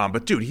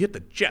 But, dude, he hit the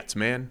Jets,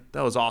 man.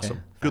 That was awesome.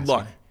 Yeah, good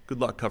luck. Good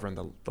luck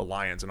covering the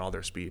Lions and all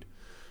their speed.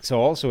 So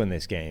also in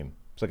this game,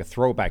 it's like a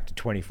throwback to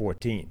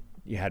 2014.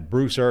 You had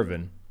Bruce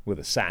Irvin with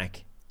a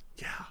sack.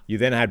 Yeah. You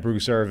then had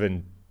Bruce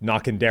Irvin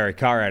knocking Derek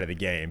Carr out of the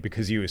game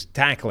because he was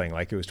tackling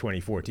like it was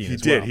 2014 He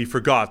did. He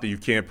forgot that you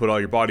can't put all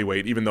your body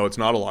weight, even though it's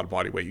not a lot of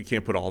body weight, you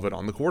can't put all of it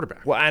on the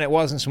quarterback. Well, and it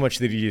wasn't so much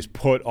that he just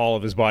put all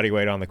of his body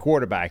weight on the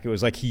quarterback. It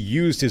was like he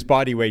used his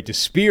body weight to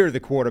spear the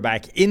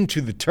quarterback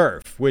into the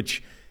turf,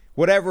 which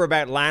whatever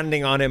about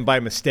landing on him by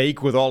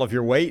mistake with all of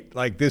your weight,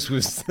 like this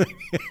was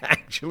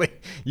actually,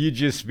 you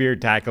just spear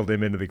tackled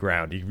him into the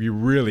ground. You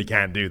really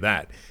can't do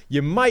that.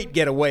 You might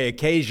get away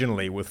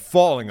occasionally with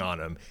falling on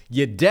him.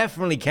 You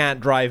definitely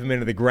can't drive him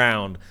into the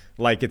ground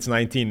like it's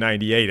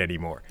 1998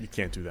 anymore. You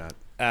can't do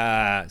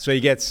that. So he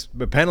gets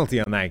a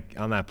penalty on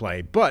that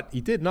play, but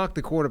he did knock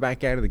the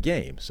quarterback out of the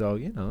game. So,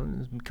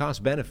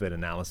 cost-benefit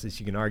analysis,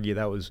 you can argue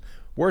that was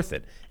worth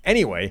it.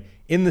 Anyway,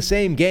 in the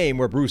same game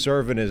where Bruce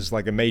Irvin is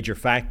like a major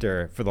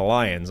factor for the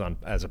Lions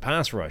as a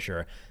pass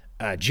rusher,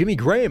 Jimmy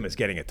Graham is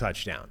getting a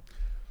touchdown.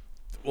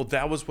 Well,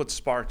 that was what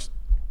sparked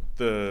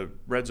the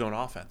red zone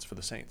offense for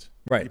the Saints.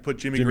 Right. He put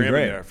Jimmy Graham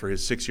in there for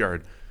his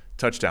 6-yard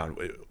touchdown.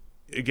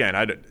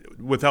 Again,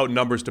 without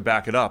numbers to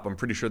back it up, I'm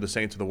pretty sure the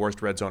Saints are the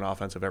worst red zone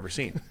offense I've ever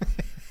seen.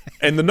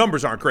 And the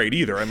numbers aren't great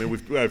either. I mean,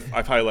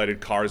 I've highlighted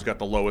Carr's got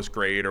the lowest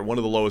grade or one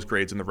of the lowest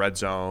grades in the red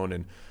zone,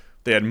 and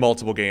they had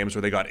multiple games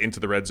where they got into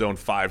the red zone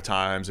 5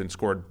 times and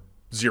scored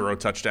 0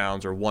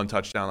 touchdowns or 1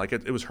 touchdown. Like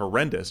it was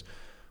horrendous.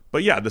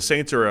 But yeah, the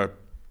Saints are a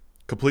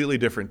completely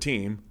different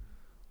team.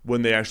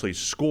 When they actually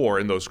score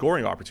in those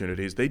scoring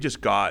opportunities, they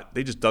just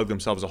dug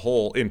themselves a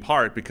hole, in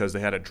part because they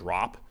had a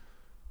drop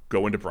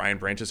go into Brian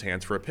Branch's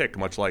hands for a pick,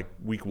 much like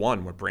week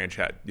 1 where Branch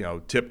had,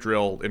 tip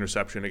drill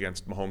interception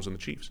against Mahomes and the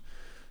Chiefs.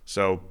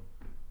 So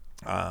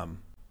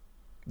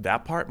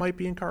that part might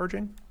be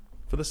encouraging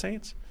for the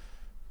Saints.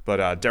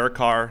 But Derek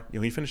Carr,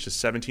 he finished as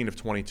 17 of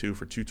 22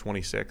 for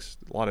 226.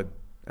 A lot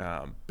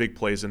of big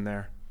plays in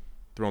there,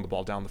 throwing the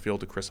ball down the field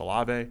to Chris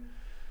Olave.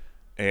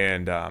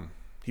 And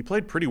he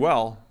played pretty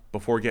well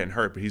before getting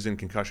hurt, but he's in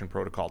concussion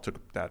protocol,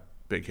 took that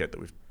big hit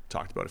that we've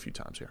talked about a few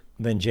times here.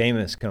 Then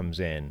Jameis comes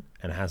in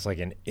and has like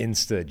an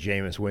insta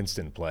Jameis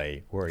Winston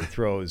play where he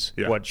throws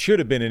what should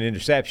have been an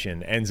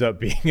interception, ends up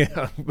being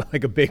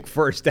like a big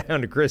first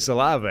down to Chris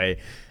Olave.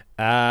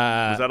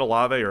 Was that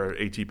Olave or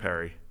A.T.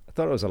 Perry? I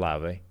thought it was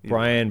Olave. Yeah.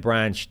 Brian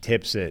Branch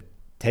tips it.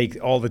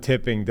 All the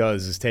tipping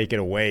does is take it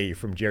away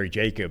from Jerry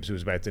Jacobs, who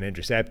was about to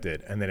intercept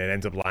it, and then it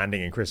ends up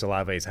landing in Chris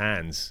Olave's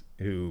hands,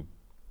 who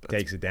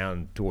takes it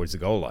down towards the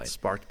goal line.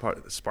 Sparked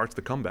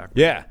the comeback.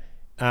 Yeah.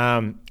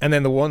 And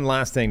then the one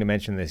last thing to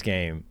mention in this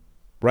game,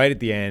 right at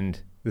the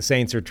end, the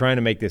Saints are trying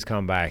to make this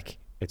comeback.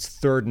 It's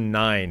 3rd and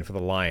 9 for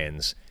the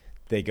Lions.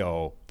 They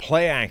go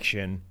play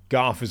action.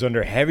 Goff is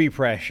under heavy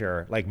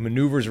pressure, like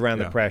maneuvers around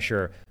the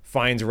pressure,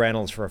 finds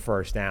Reynolds for a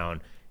first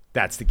down.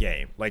 That's the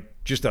game.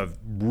 Like just a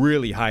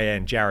really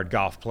high-end Jared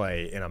Goff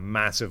play in a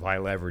massive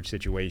high-leverage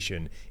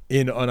situation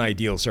in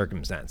unideal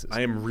circumstances.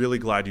 I am really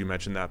glad you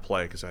mentioned that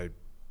play because I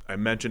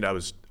mentioned I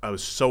was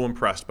so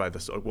impressed by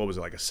this. What was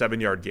it, like a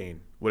 7-yard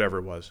gain, whatever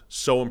it was.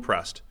 So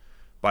impressed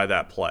by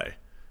that play.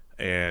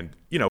 And,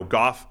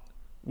 Goff,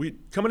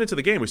 coming into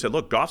the game, we said,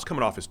 look, Goff's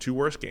coming off his 2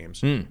 worst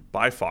games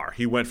by far.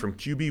 He went from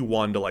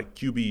QB1 to like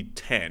QB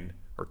 10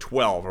 or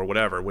 12 or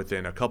whatever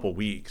within a couple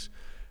weeks.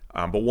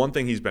 But one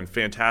thing he's been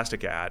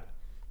fantastic at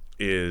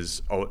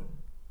is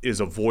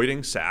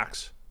avoiding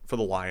sacks for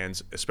the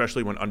Lions,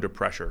 especially when under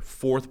pressure.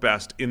 4th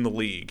best in the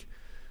league.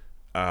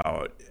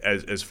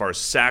 As far as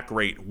sack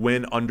rate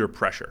when under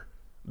pressure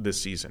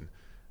this season.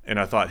 And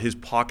I thought his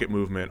pocket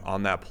movement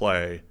on that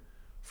play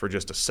for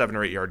just a 7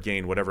 or 8 yard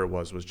gain, whatever it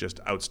was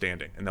just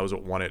outstanding. And that was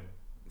what won it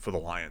for the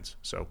Lions.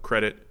 So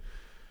credit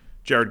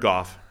Jared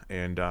Goff,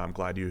 and I'm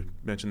glad you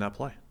mentioned that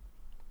play.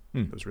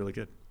 It was really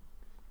good.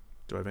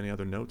 Do I have any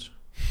other notes?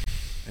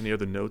 Any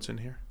other notes in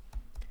here?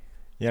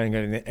 Yeah,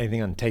 got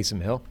anything on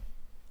Taysom Hill?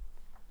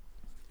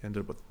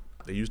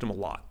 They used him a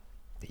lot.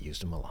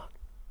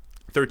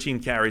 13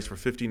 carries for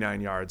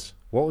 59 yards.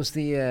 What was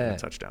the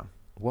touchdown?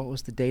 What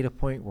was the data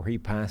point where he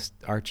passed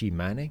Archie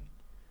Manning?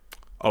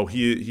 Oh,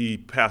 he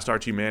passed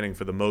Archie Manning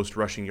for the most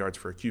rushing yards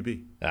for a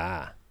QB.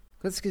 Ah,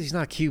 that's because he's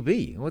not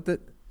QB.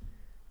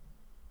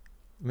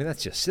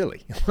 That's just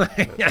silly.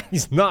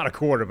 He's not a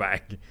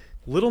quarterback.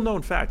 Little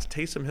known fact: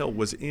 Taysom Hill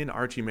was in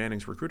Archie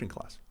Manning's recruiting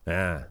class.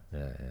 Yeah.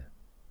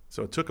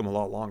 So it took him a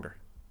lot longer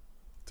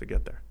to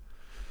get there.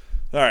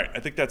 All right, I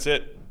think that's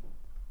it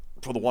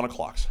for the 1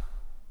 o'clocks.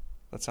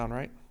 That sound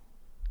right?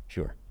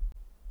 Sure.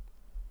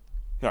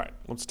 All right,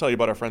 let's tell you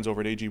about our friends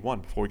over at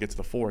AG1 before we get to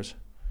the 4s.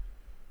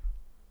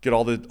 Get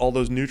all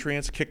those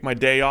nutrients, kick my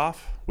day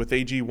off with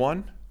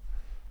AG1.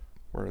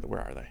 Where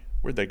are they?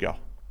 Where'd they go?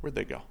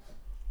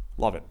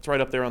 Love it. It's right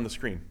up there on the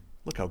screen.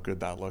 Look how good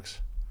that looks.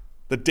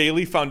 The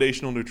daily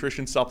foundational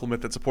nutrition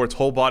supplement that supports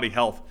whole body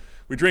health.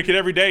 We drink it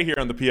every day here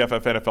on the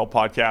PFF NFL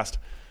podcast.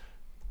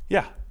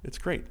 Yeah, it's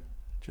great.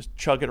 Just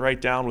chug it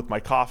right down with my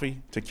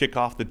coffee to kick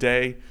off the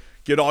day.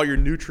 Get all your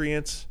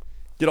nutrients,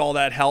 get all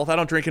that health. I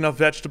don't drink enough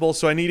vegetables,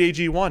 so I need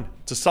AG1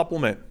 to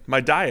supplement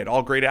my diet.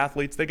 All great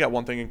athletes, they got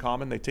one thing in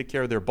common. They take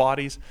care of their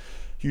bodies.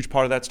 Huge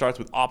part of that starts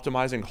with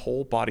optimizing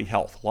whole body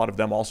health. A lot of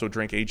them also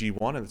drink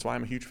AG1, and that's why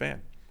I'm a huge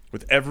fan.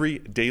 With every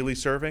daily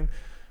serving,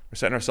 we're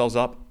setting ourselves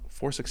up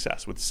for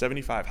success with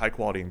 75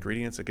 high-quality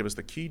ingredients that give us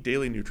the key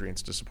daily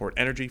nutrients to support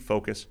energy,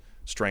 focus,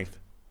 strength,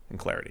 and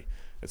clarity.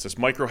 It's this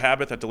micro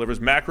habit that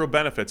delivers macro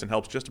benefits and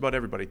helps just about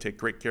everybody take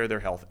great care of their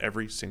health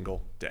every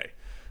single day.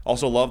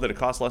 Also love that it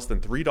costs less than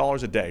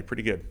 $3 a day.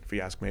 Pretty good, if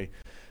you ask me.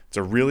 It's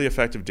a really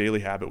effective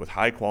daily habit with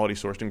high-quality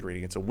sourced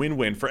ingredients. A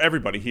win-win for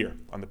everybody here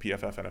on the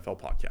PFF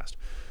NFL podcast.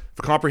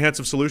 For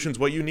comprehensive solutions,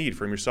 what you need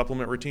from your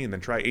supplement routine, then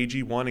try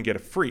AG1 and get a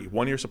free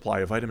 1-year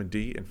supply of vitamin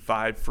D and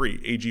 5 free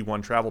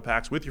AG1 travel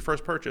packs with your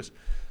first purchase.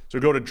 So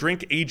go to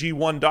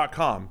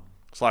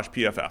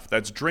drinkag1.com/PFF.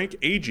 That's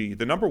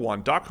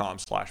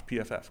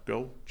drinkag1.com/PFF.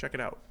 Go check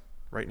it out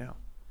right now.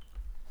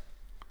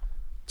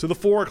 To the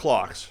 4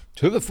 o'clocks.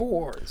 To the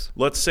 4s.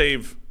 Let's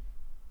save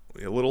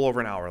a little over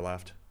an hour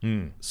left.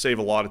 Save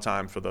a lot of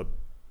time for the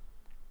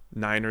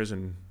Niners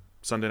and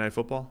Sunday Night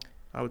Football,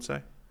 I would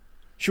say.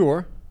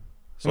 Sure.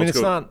 So I mean,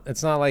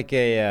 it's not like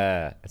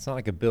a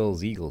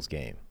Bills-Eagles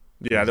game.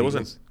 Yeah, there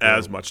wasn't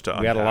as much to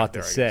unpack. We had a lot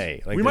there, to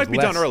say. Like, we might be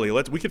done early.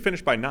 We could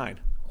finish by 9.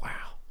 Wow.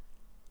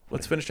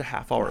 Let's finish a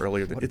half hour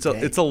earlier.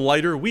 It's a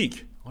lighter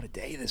week. What a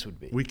day this would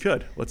be. We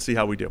could. Let's see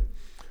how we do.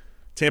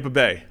 Tampa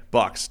Bay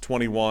Bucks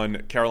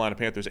 21, Carolina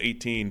Panthers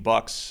 18.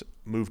 Bucks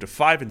move to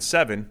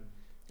 5-7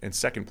 in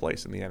second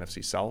place in the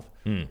NFC South,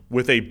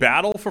 with a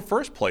battle for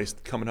first place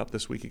coming up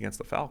this week against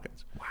the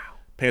Falcons. Wow.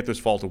 Panthers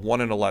fall to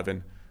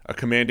 1-11, a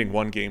commanding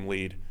one-game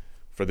lead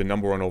for the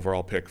number 1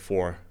 overall pick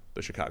for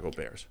the Chicago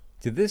Bears.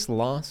 Did this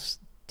loss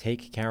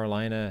take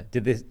Carolina?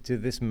 Did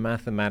this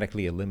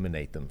mathematically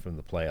eliminate them from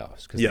the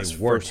playoffs? Because yes, they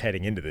weren't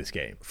heading into this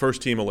game.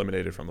 First team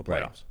eliminated from the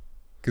playoffs.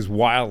 Because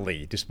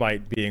wildly,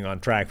 despite being on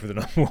track for the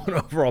number 1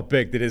 overall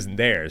pick that isn't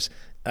theirs,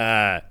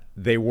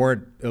 they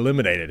weren't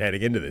eliminated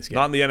heading into this game.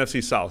 Not in the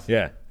NFC South.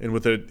 Yeah. And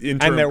with the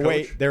interim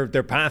coach.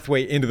 Their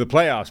pathway into the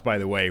playoffs, by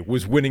the way,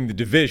 was winning the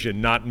division,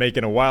 not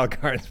making a wild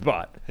card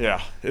spot.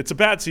 Yeah. It's a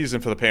bad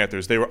season for the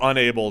Panthers. They were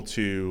unable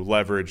to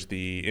leverage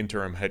the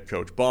interim head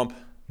coach bump.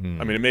 I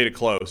mean, it made it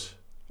close.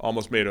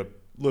 Almost made a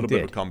little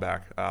bit of a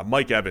comeback.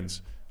 Mike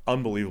Evans,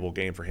 unbelievable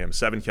game for him.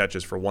 7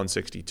 catches for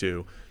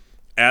 162.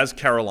 As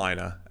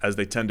Carolina, as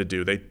they tend to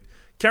do,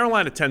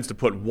 Carolina tends to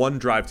put one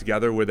drive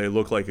together where they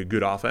look like a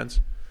good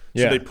offense.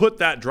 So they put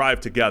that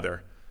drive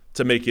together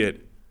to make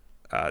it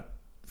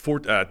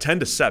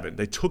 10-7.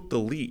 They took the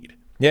lead.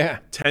 Yeah.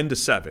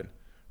 10-7,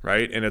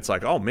 right? And it's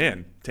like, oh,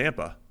 man,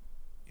 Tampa,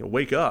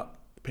 wake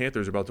up. The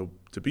Panthers are about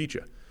to beat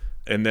you.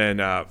 And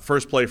then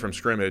first play from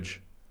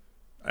scrimmage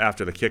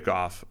after the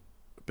kickoff,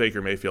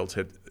 Baker Mayfield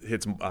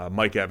hits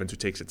Mike Evans, who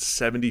takes it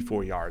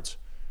 74 yards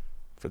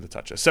for the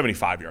touchdown,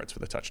 75 yards for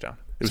the touchdown.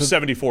 It was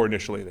 74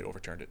 initially. They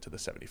overturned it to the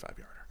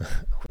 75-yarder.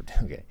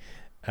 Okay.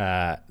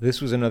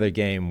 This was another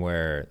game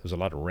where there was a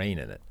lot of rain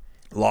in it.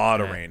 A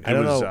lot of rain. It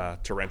was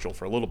torrential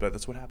for a little bit.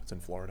 That's what happens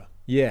in Florida.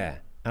 Yeah.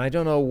 And I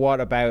don't know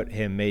what about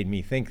him made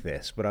me think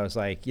this, but I was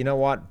like, you know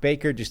what?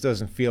 Baker just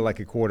doesn't feel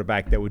like a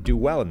quarterback that would do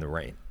well in the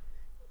rain.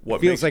 It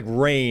feels like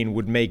rain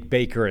would make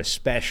Baker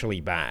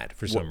especially bad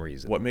for some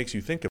reason. What makes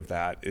you think of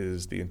that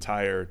is the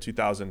entire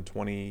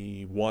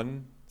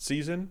 2021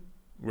 season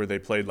where they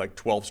played like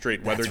 12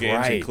 straight weather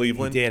games in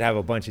Cleveland. He did have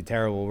a bunch of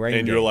terrible rain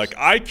And games. you're like,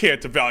 I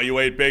can't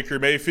evaluate Baker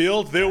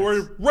Mayfield. There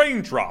were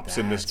raindrops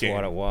in this game.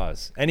 That's what it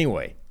was.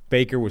 Anyway,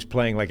 Baker was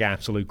playing like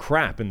absolute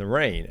crap in the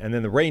rain, and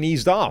then the rain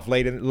eased off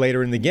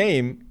later in the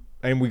game,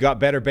 and we got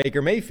better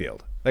Baker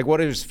Mayfield. Like,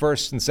 what are his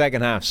first and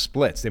second half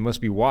splits? They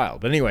must be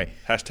wild. But anyway.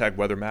 #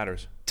 weather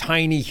matters.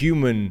 Tiny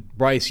human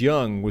Bryce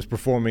Young was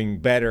performing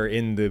better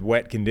in the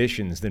wet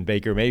conditions than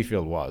Baker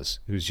Mayfield was,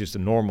 who's just a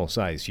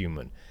normal-sized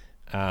human.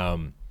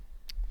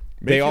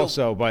 They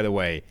also, by the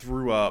way,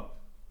 threw up.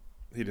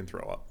 He didn't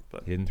throw up.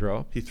 But he didn't throw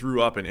up? He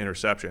threw up an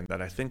interception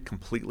that I think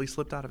completely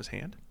slipped out of his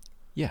hand.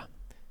 Yeah.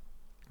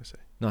 Let's see.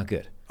 Not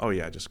good. Oh,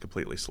 yeah, just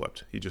completely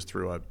slipped. He just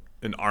threw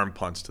an arm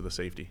punch to the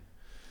safety.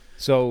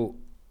 So,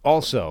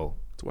 also,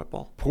 it's a wet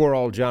ball. Poor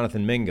old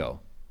Jonathan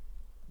Mingo,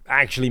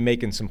 actually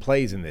making some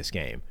plays in this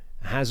game,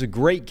 has a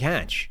great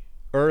catch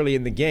early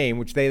in the game,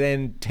 which they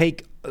then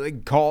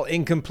call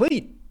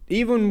incomplete.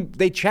 Even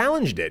they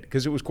challenged it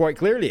because it was quite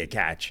clearly a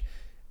catch.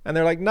 And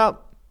they're like, no,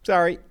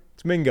 sorry,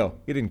 it's Mingo.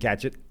 You didn't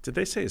catch it. Did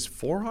they say his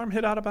forearm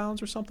hit out of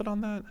bounds or something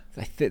on that?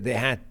 They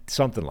had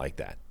something like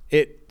that.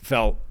 It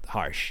felt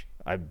harsh.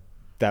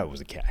 That was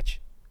a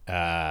catch.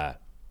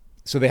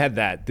 So they had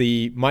that.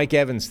 The Mike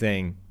Evans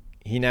thing,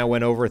 he now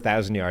went over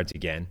 1,000 yards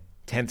again,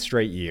 10th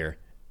straight year.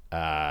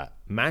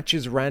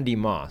 Matches Randy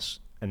Moss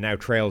and now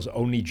trails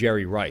only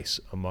Jerry Rice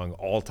among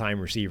all-time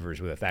receivers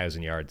with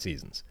 1,000-yard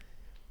seasons.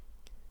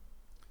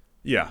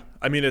 Yeah,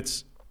 I mean,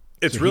 it's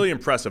really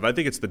impressive. I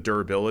think it's the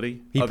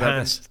durability. He of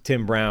passed Evans.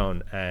 Tim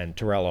Brown and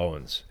Terrell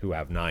Owens, who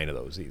have 9 of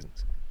those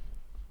seasons.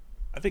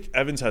 I think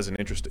Evans has an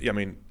interest. I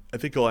mean, I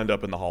think he'll end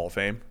up in the Hall of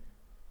Fame.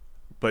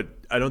 But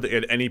I don't think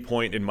at any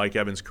point in Mike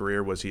Evans'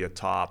 career was he a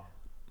top.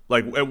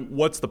 Like,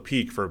 what's the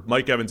peak for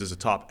Mike Evans as a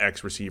top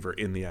X receiver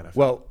in the NFL?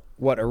 Well,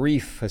 what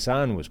Arif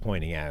Hassan was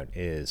pointing out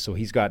is, so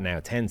he's got now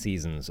 10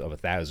 seasons of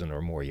 1,000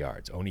 or more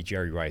yards. Only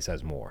Jerry Rice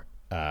has more.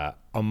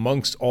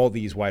 Amongst all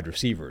these wide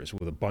receivers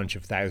with a bunch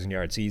of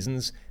 1,000-yard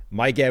seasons,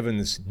 Mike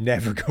Evans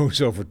never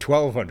goes over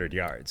 1,200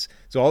 yards.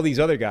 So all these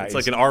other guys, it's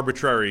like an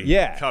arbitrary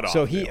cutoff.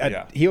 So he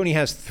only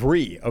has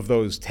 3 of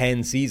those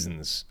 10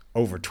 seasons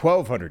over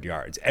 1,200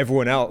 yards.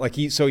 Everyone else,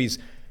 he's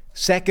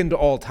second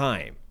all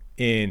time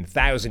in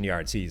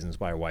 1,000-yard seasons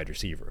by a wide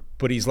receiver.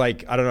 But he's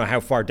like, I don't know how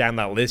far down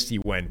that list he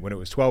went when it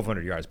was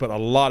 1,200 yards. But a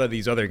lot of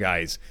these other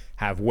guys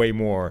have way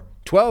more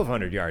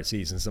 1,200-yard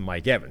seasons than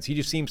Mike Evans. He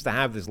just seems to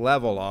have this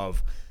level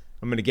of,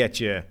 I'm going to get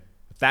you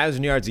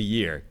 1,000 yards a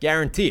year.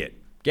 Guarantee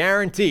it.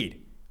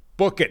 Guaranteed.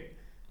 Book it.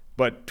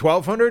 But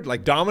 1,200,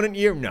 like dominant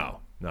year? No,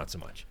 not so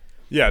much.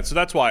 Yeah, so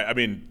that's why, I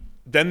mean,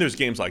 then there's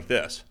games like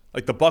this.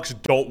 Like the Bucs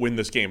don't win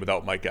this game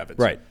without Mike Evans.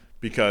 Right.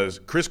 Because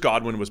Chris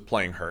Godwin was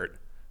playing hurt,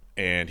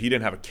 and he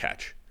didn't have a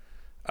catch.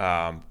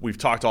 We've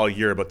talked all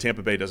year about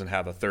Tampa Bay doesn't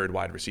have a third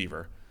wide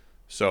receiver.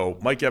 So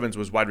Mike Evans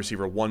was wide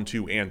receiver 1,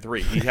 2, and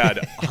 3. He had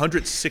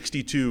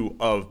 162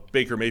 of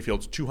Baker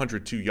Mayfield's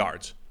 202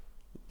 yards.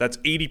 That's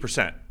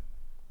 80%.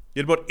 He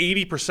had about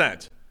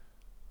 80%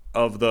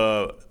 of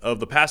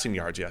the passing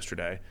yards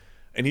yesterday,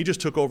 and he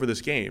just took over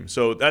this game.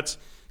 So that's,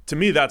 to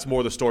me, that's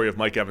more the story of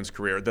Mike Evans'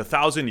 career. The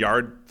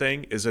 1,000-yard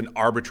thing is an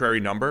arbitrary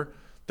number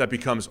that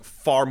becomes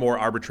far more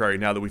arbitrary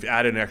now that we've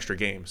added an extra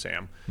game,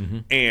 Sam.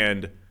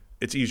 And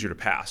it's easier to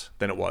pass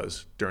than it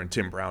was during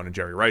Tim Brown and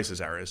Jerry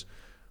Rice's eras.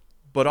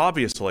 But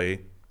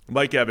obviously,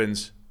 Mike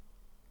Evans,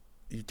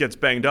 he gets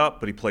banged up,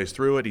 but he plays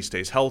through it. He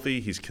stays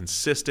healthy. He's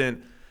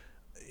consistent.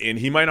 And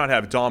he might not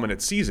have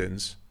dominant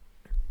seasons,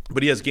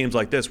 but he has games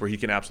like this where he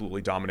can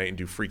absolutely dominate and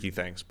do freaky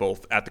things,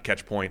 both at the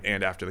catch point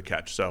and after the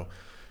catch. So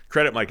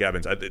credit Mike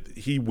Evans.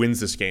 He wins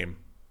this game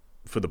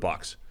for the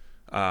Bucs.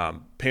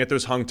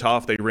 Panthers hung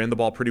tough. They ran the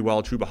ball pretty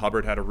well. Chuba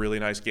Hubbard had a really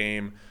nice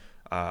game.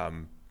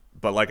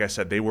 But like I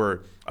said,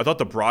 I thought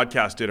the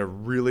broadcast did a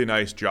really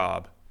nice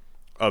job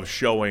of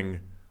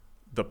showing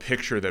the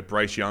picture that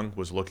Bryce Young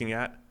was looking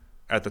at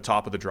the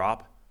top of the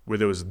drop, where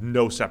there was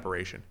no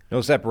separation.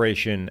 No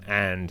separation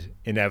and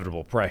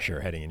inevitable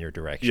pressure heading in your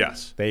direction.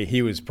 Yes.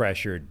 He was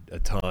pressured a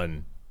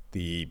ton.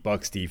 The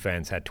Bucs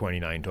defense had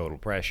 29 total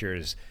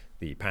pressures.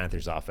 The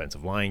Panthers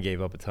offensive line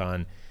gave up a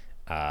ton.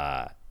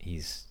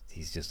 He's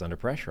just under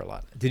pressure a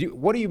lot.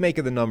 What do you make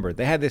of the number?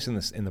 They had this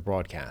in the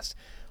broadcast.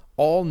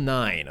 All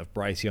 9 of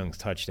Bryce Young's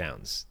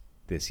touchdowns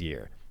this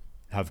year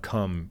have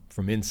come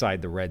from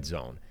inside the red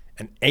zone,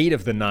 and 8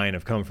 of the 9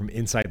 have come from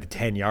inside the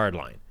 10-yard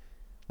line.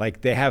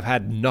 Like, they have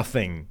had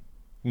nothing.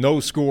 No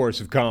scores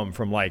have come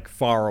from, like,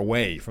 far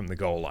away from the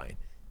goal line.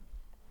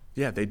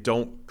 Yeah, they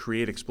don't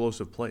create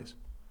explosive plays.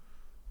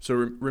 So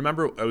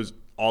remember, I was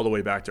all the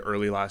way back to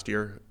early last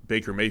year.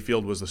 Baker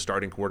Mayfield was the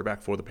starting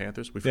quarterback for the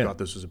Panthers. We forgot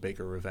this was a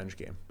Baker revenge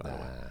game, by the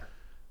way.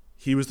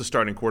 He was the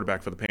starting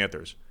quarterback for the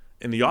Panthers.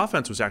 And the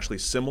offense was actually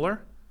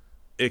similar.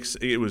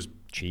 It was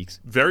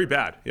cheeks. Very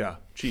bad. Yeah,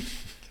 cheeks.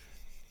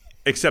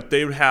 Except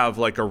they would have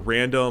like a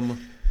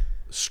random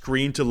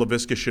screen to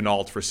Laviska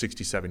Shenault for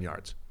 67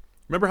 yards.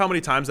 Remember how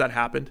many times that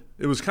happened?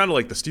 It was kind of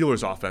like the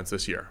Steelers offense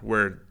this year,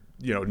 where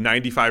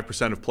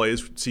 95% of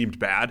plays seemed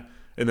bad,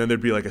 and then there'd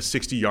be like a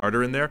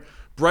 60-yarder in there.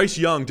 Bryce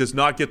Young does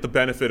not get the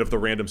benefit of the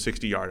random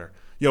 60-yarder.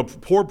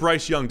 Poor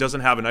Bryce Young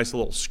doesn't have a nice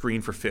little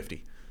screen for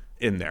 50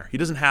 in there. He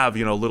doesn't have,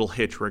 a little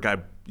hitch where a guy,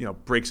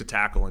 breaks a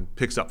tackle and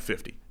picks up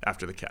 50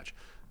 after the catch.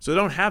 So they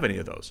don't have any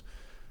of those.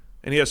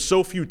 And he has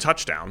so few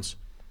touchdowns.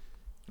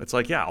 It's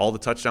like, yeah, all the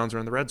touchdowns are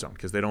in the red zone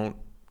because they don't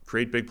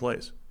create big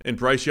plays. And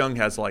Bryce Young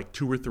has like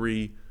 2 or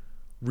 3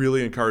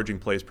 really encouraging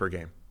plays per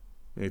game.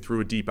 And he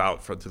threw a deep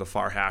out to the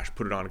far hash,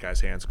 put it on a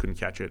guy's hands, couldn't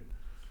catch it.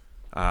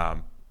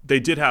 They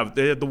had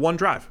the one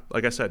drive.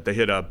 Like I said, they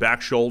hit a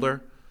back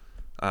shoulder,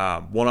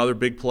 one other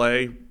big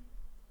play,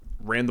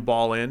 ran the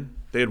ball in.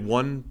 They had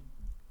one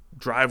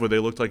drive where they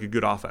looked like a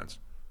good offense.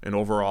 And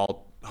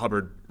overall,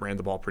 Hubbard ran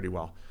the ball pretty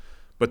well.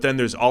 But then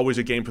there's always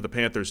a game for the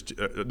Panthers.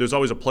 There's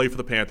always a play for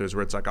the Panthers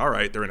where it's like, all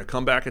right, they're in a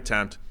comeback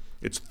attempt.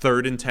 It's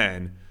 3rd and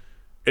 10,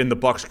 and the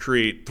Bucs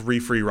create 3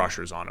 free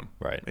rushers on him.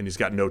 Right. And he's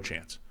got no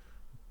chance.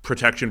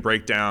 Protection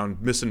breakdown,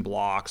 missing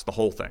blocks, the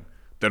whole thing.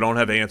 They don't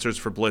have answers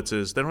for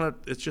blitzes.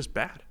 It's just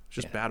bad. It's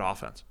just bad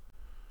offense.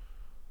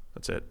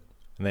 That's it.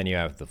 And then you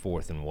have the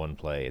 4th and 1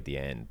 play at the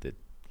end that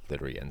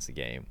literally ends the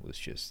game. It was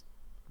just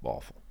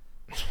awful.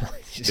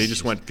 They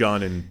just went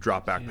gun and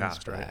drop back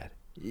pass, right?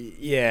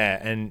 Yeah,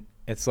 and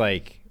it's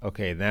like,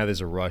 okay, now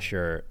there's a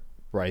rusher.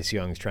 Bryce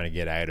Young's trying to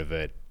get out of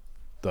it.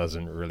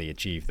 Doesn't really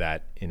achieve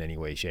that in any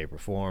way, shape, or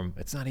form.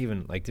 It's not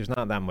even like there's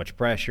not that much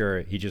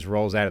pressure. He just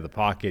rolls out of the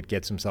pocket,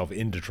 gets himself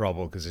into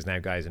trouble because there's now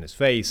guys in his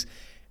face,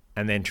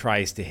 and then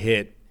tries to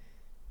hit.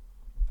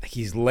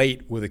 He's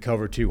late with a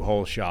cover 2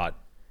 hole shot.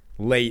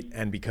 Late,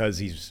 and because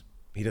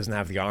he doesn't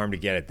have the arm to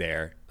get it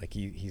there. Like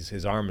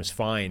his arm is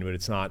fine, but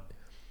it's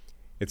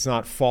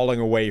not falling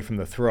away from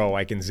the throw.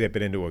 I can zip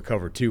it into a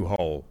cover 2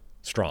 hole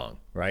strong,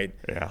 right?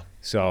 Yeah.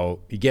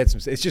 So he gets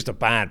him. It's just a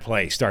bad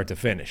play, start to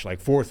finish.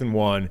 Like 4th and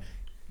 1,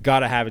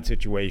 gotta have it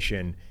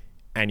situation,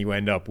 and you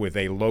end up with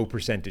a low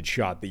percentage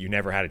shot that you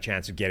never had a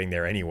chance of getting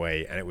there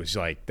anyway. And it was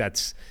like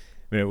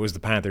it was the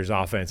Panthers'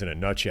 offense in a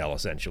nutshell,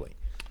 essentially.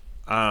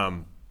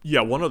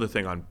 Yeah. One other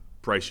thing on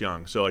Bryce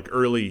Young. So like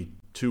early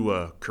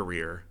Tua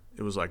career,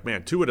 it was like,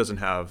 man, Tua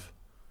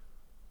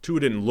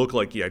didn't look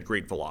like he had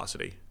great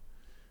velocity.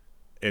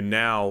 And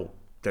now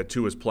that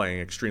Tua's playing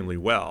extremely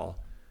well,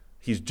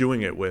 he's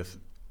doing it with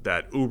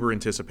that uber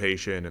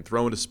anticipation and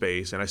throwing to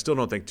space. And I still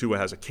don't think Tua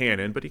has a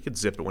cannon, but he could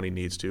zip it when he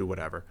needs to,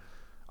 whatever.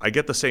 I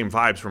get the same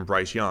vibes from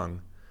Bryce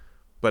Young,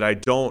 but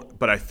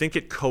I think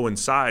it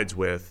coincides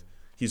with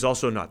he's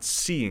also not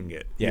seeing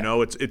it.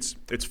 Yeah.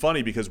 It's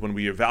funny because when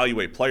we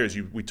evaluate players,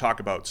 we talk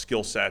about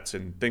skill sets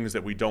and things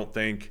that we don't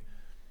think,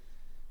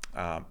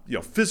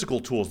 physical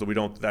tools that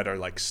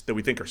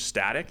we think are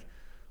static.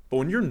 But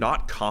when you're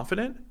not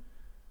confident,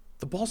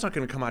 the ball's not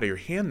going to come out of your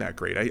hand that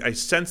great. I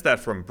sense that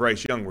from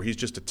Bryce Young, where he's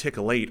just a tick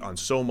late on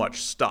so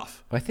much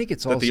stuff. I think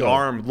it's that the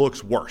arm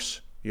looks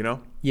worse,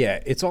 Yeah,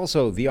 it's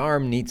also the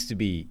arm needs to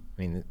be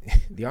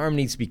the arm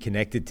needs to be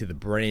connected to the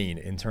brain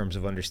in terms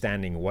of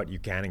understanding what you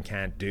can and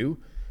can't do.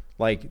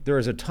 Like, there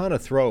is a ton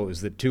of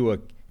throws that Tua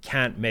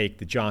can't make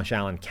that Josh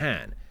Allen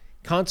can.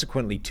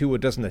 Consequently, Tua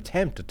doesn't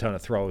attempt a ton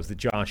of throws that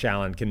Josh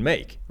Allen can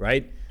make,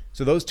 right?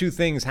 So those two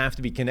things have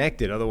to be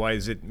connected,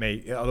 otherwise it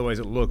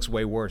looks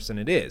way worse than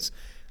it is.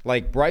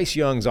 Like, Bryce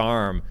Young's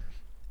arm,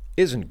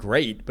 isn't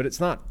great, but it's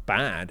not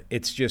bad.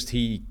 It's just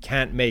he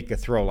can't make a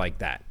throw like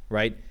that,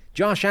 right?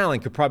 Josh Allen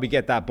could probably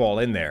get that ball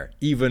in there,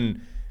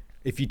 even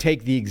if you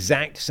take the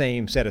exact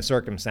same set of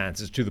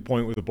circumstances to the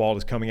point where the ball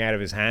is coming out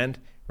of his hand,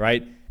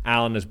 right?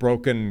 Allen is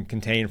broken,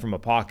 contained from a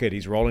pocket.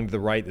 He's rolling to the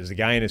right. There's a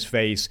guy in his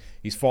face.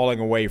 He's falling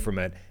away from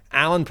it.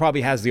 Allen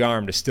probably has the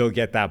arm to still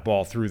get that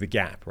ball through the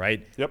gap,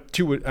 right? Yep.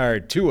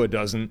 Tua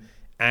doesn't,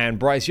 and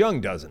Bryce Young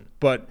doesn't.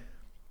 But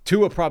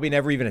Tua probably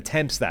never even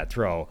attempts that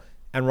throw.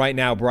 And right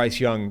now, Bryce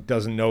Young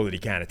doesn't know that he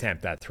can't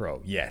attempt that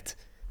throw yet.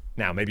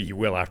 Now, maybe he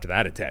will after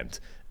that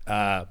attempt.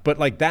 But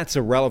like, that's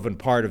a relevant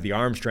part of the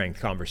arm strength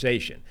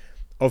conversation.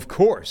 Of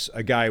course,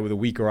 a guy with a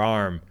weaker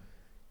arm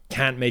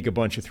can't make a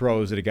bunch of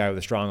throws that a guy with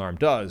a strong arm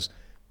does.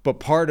 But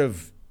part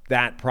of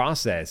that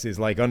process is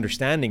like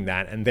understanding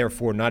that and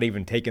therefore not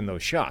even taking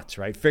those shots,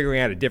 right? Figuring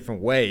out a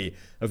different way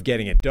of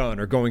getting it done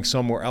or going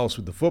somewhere else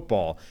with the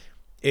football.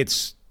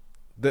 It's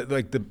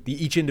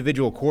each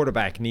individual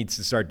quarterback needs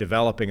to start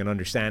developing an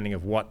understanding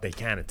of what they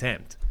can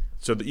attempt.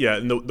 So,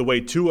 and the way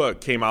Tua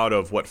came out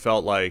of what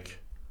felt like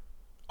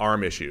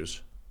arm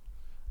issues,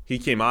 he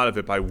came out of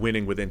it by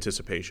winning with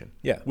anticipation,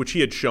 which he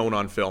had shown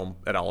on film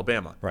at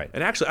Alabama. Right.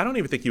 And actually, I don't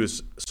even think he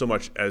was so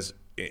much as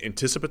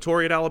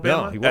anticipatory at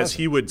Alabama as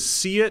he would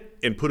see it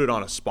and put it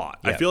on a spot.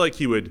 Yeah. I feel like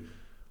he would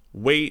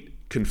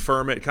wait,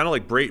 confirm it, kind of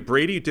like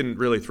Brady didn't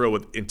really throw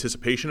with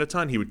anticipation a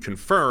ton. He would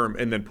confirm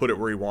and then put it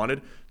where he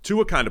wanted.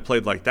 Tua kind of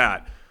played like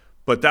that,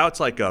 but that's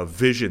like a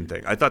vision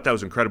thing. I thought that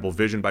was incredible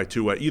vision by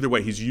Tua. Either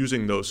way, he's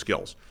using those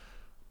skills.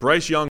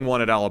 Bryce Young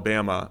won at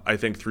Alabama, I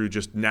think, through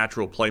just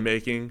natural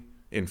playmaking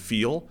and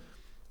feel,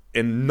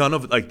 and none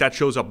of that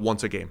shows up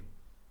once a game,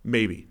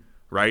 maybe,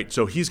 right?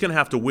 So he's going to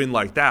have to win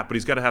like that, but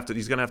he's going to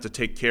have to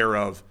take care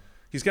of.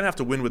 He's going to have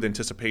to win with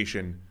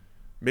anticipation,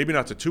 maybe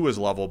not to Tua's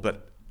level,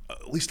 but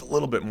at least a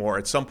little bit more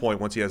at some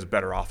point once he has a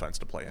better offense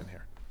to play in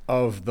here.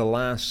 Of the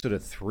last sort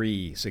of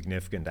three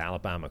significant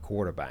Alabama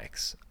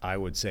quarterbacks, I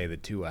would say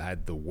that Tua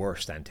had the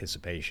worst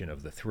anticipation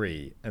of the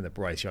three and that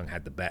Bryce Young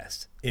had the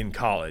best in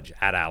college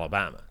at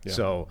Alabama. Yeah.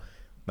 So,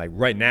 like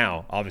right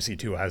now, obviously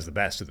Tua has the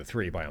best of the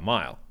three by a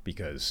mile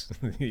because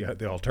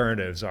the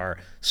alternatives are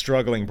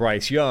struggling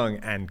Bryce Young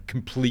and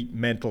complete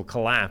mental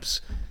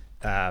collapse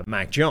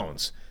Mac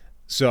Jones.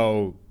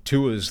 So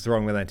Tua's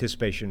throwing with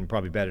anticipation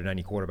probably better than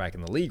any quarterback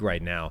in the league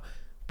right now.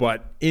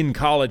 But in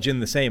college, in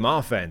the same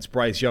offense,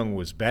 Bryce Young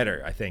was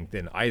better, I think,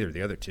 than either of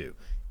the other two.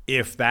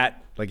 If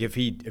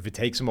it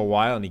takes him a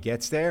while and he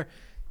gets there,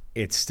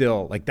 it's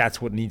still like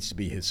that's what needs to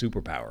be his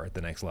superpower at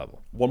the next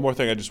level. One more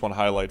thing I just want to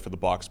highlight for the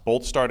Bucs: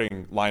 both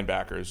starting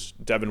linebackers,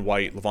 Devin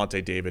White,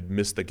 Levante David,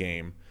 missed the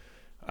game.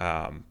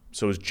 So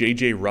it was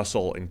J.J.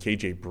 Russell and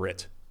K.J.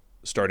 Britt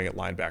starting at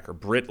linebacker.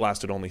 Britt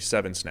lasted only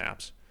 7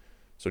 snaps.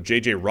 So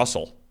J.J.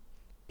 Russell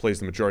plays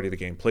the majority of the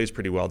game, plays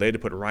pretty well. They had to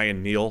put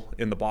Ryan Neal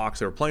in the box.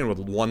 They were playing with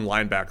one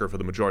linebacker for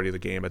the majority of the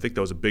game. I think that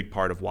was a big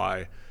part of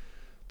why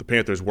the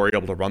Panthers were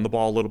able to run the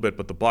ball a little bit,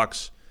 but the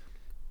Bucs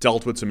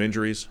dealt with some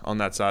injuries on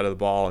that side of the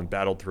ball and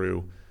battled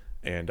through,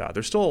 and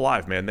they're still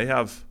alive, man. They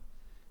have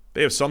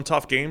some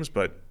tough games,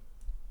 but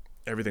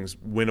everything's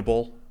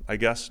winnable, I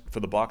guess, for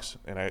the Bucs.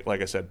 And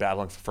like I said,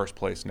 battling for first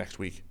place next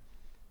week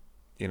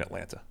in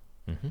Atlanta.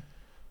 Mm-hmm.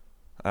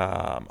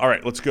 All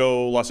right, let's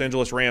go. Los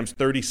Angeles Rams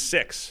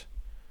 36.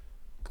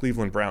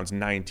 Cleveland Browns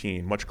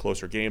 19, much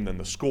closer game than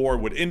the score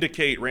would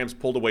indicate. Rams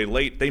pulled away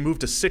late. They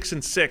moved to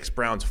 6-6.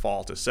 Browns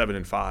fall to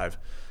 7-5.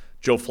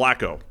 Joe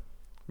Flacco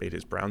made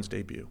his Browns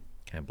debut.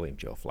 Can't believe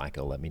Joe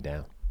Flacco let me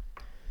down.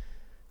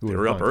 They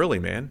were up early,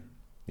 man.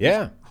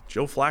 Yeah.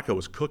 Joe Flacco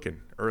was cooking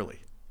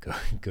early.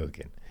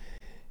 Cooking.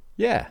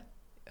 Yeah.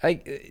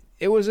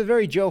 It was a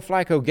very Joe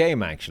Flacco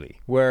game,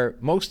 actually, where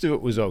most of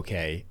it was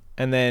okay,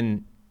 and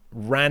then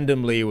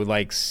randomly with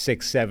like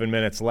 6-7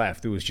 minutes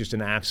left, it was just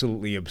an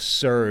absolutely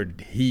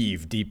absurd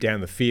heave deep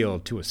down the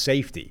field to a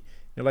safety.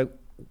 You're like,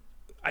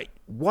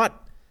 what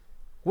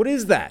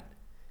is that?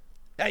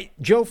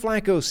 Joe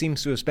Flacco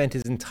seems to have spent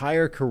his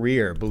entire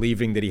career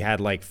believing that he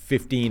had like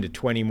 15 to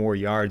 20 more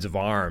yards of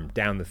arm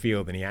down the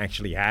field than he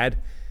actually had.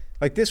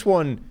 Like this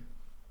one,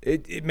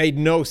 it made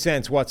no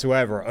sense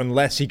whatsoever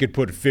unless he could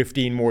put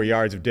 15 more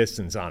yards of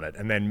distance on it,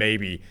 and then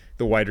maybe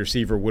the wide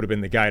receiver would have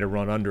been the guy to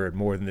run under it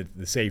more than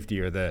the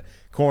safety or the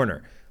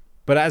corner.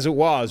 But as it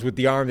was, with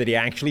the arm that he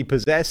actually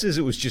possesses,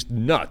 it was just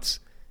nuts.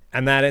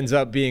 And that ends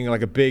up being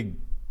like a big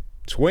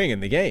swing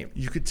in the game.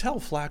 You could tell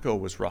Flacco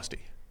was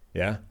rusty.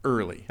 Yeah?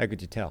 Early. How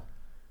could you tell?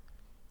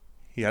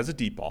 He has a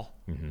deep ball,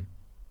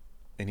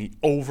 and he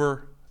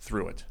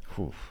overthrew it.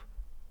 Oof.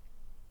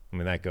 I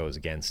mean, that goes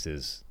against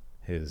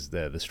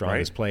the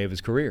strongest play of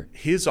his career.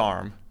 His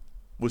arm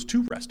was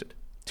too rested.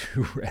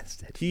 Too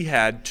rested. He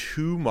had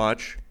too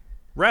much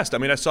rest. I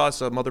mean, I saw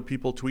some other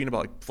people tweeting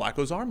about like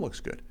Flacco's arm looks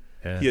good.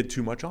 Yeah. He had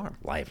too much arm.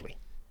 Lively.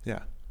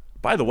 Yeah.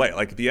 By the way,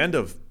 like at the end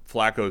of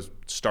Flacco's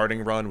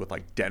starting run with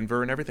like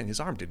Denver and everything, his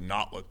arm did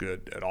not look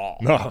good at all.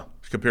 No.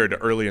 Compared to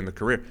early in the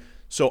career.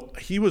 So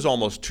he was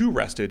almost too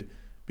rested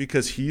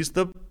because he's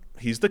the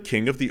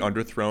king of the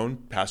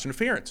underthrown pass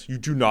interference. You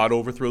do not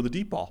overthrow the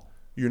deep ball.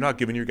 you're not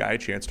giving your guy a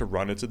chance to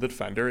run into the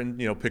defender and,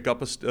 pick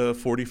up a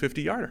 40,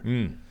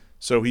 50-yarder.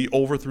 So he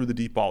overthrew the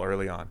deep ball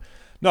early on.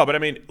 No, but I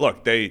mean,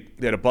 look, they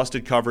had a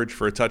busted coverage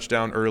for a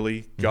touchdown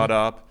early, got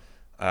up.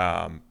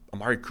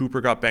 Amari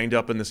Cooper got banged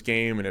up in this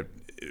game, and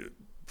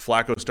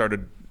Flacco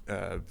started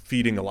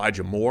feeding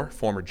Elijah Moore,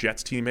 former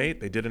Jets teammate.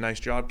 They did a nice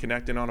job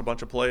connecting on a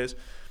bunch of plays.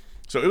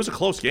 So it was a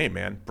close game,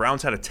 man.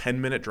 Browns had a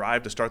 10-minute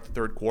drive to start the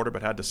third quarter,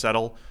 but had to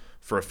settle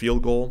for a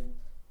field goal.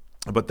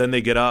 But then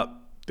they get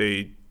up,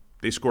 they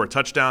score a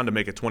touchdown to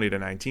make it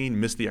 20-19,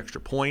 miss the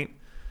extra point,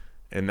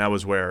 and that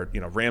was where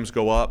Rams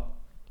go up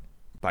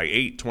by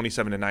 8,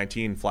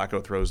 27-19.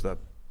 Flacco throws the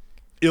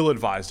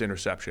ill-advised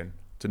interception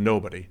to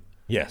nobody.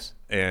 Yes,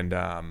 and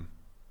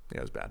it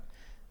was bad.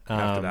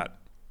 After that,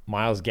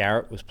 Myles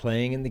Garrett was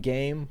playing in the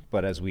game,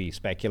 but as we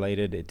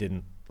speculated, it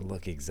didn't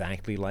look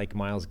exactly like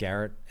Myles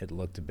Garrett. It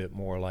looked a bit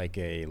more like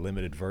a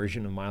limited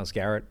version of Myles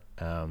Garrett.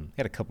 He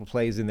had a couple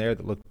plays in there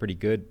that looked pretty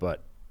good,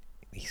 but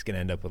he's going to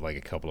end up with like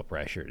a couple of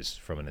pressures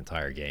from an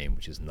entire game,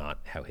 which is not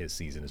how his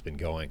season has been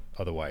going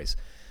otherwise.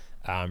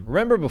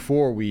 Remember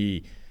before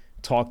we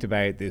talked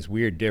about this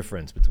weird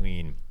difference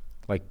between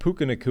like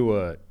Puka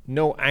Nacua,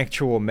 no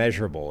actual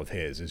measurable of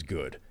his is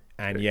good,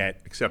 and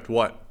yet... Except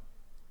what?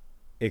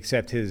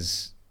 Except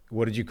his...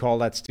 What did you call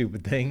that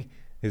stupid thing?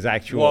 His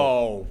actual...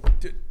 Whoa.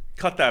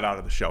 Cut that out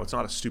of the show. It's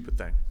not a stupid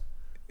thing.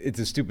 It's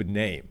a stupid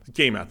name.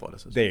 Game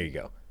athleticism. There you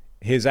go.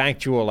 His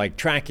actual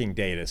tracking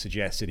data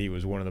suggested he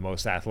was one of the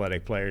most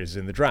athletic players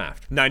in the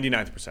draft.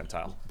 99th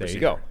percentile. There you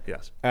go.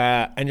 Yes.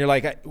 And you're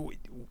like,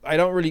 I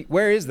don't really...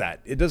 Where is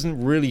that? It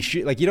doesn't really...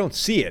 you don't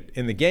see it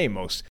in the game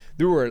most.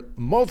 There were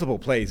multiple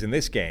plays in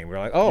this game where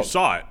like, oh... You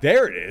saw it.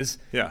 There it is.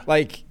 Yeah.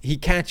 He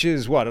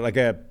catches, like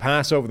a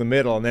pass over the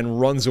middle and then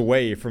runs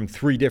away from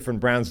 3 different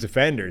Browns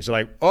defenders. You're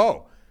like,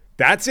 oh...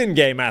 That's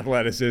in-game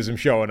athleticism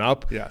showing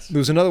up. Yes. There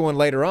was another one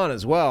later on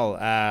as well.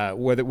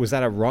 Was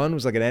that a run?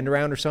 Was like an end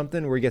around or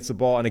something where he gets the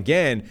ball and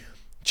again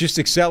just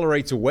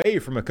accelerates away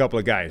from a couple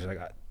of guys. Like,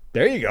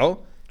 there you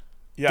go.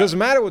 Yeah. Doesn't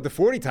matter what the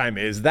 40 time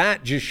is.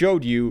 That just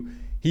showed you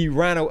he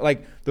ran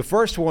like the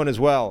first one as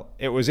well.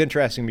 It was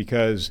interesting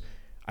because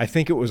I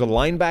think it was a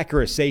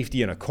linebacker, a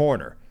safety, and a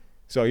corner.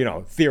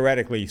 So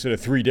theoretically, sort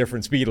of 3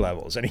 different speed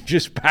levels, and he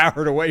just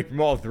powered away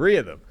from all 3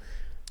 of them.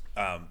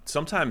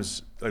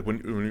 Sometimes, like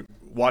when you're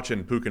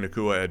watching Puka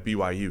Nacua at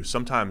BYU,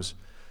 sometimes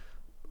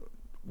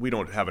we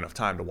don't have enough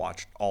time to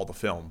watch all the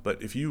film.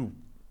 But if you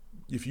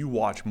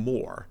watch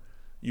more,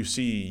 you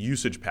see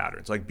usage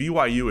patterns. Like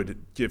BYU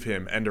would give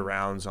him end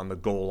arounds on the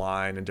goal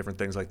line and different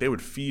things. Like they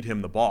would feed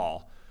him the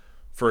ball.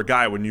 For a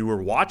guy, when you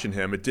were watching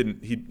him,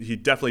 he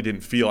definitely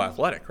didn't feel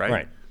athletic, right?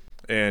 Right.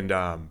 And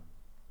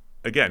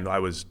again, I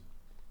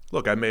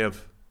may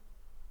have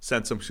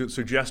sent some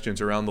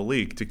suggestions around the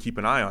league to keep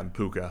an eye on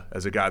Puka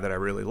as a guy that I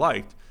really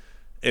liked.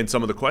 And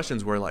some of the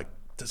questions were like,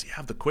 does he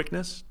have the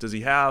quickness? Does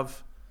he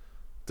have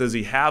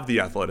the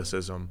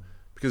athleticism?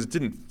 Because it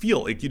didn't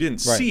feel like you didn't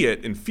see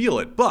it and feel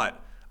it.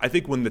 But I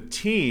think when the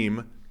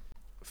team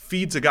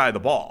feeds a guy the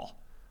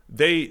ball,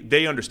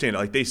 they understand it.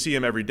 Like they see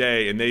him every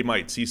day and they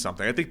might see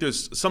something. I think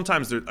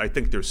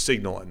there's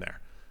signal in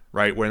there,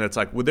 right? When it's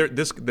like,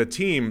 the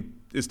team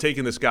is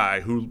taking this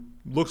guy who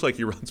looks like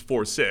he runs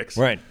 4.6.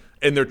 Right.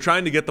 And they're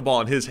trying to get the ball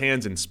in his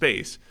hands in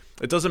space.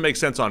 It doesn't make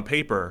sense on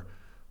paper,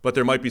 but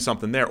there might be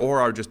something there,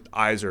 or our just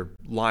eyes are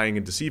lying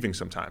and deceiving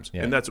sometimes.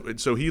 Yeah. And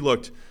so he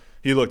looked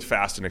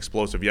fast and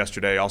explosive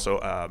yesterday.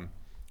 Also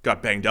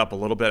got banged up a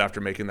little bit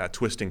after making that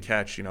twisting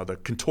catch. The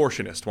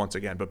contortionist once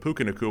again. But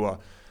Puka Nacua,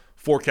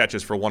 4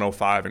 catches for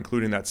 105,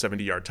 including that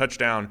 70-yard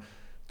touchdown,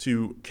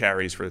 2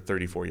 carries for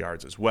 34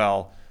 yards as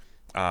well.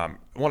 I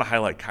want to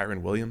highlight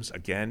Kyren Williams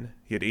again.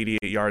 He had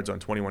 88 yards on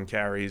 21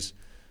 carries.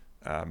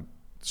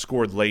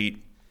 Scored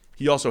late.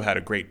 He also had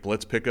a great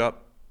blitz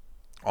pickup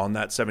on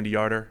that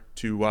 70-yarder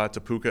to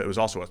Puka. It was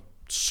also a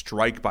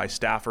strike by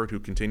Stafford, who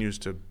continues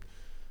to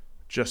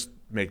just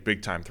make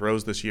big-time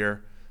throws this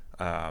year.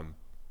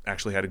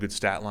 Actually had a good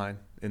stat line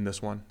in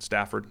this one.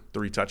 Stafford,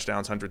 3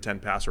 touchdowns, 110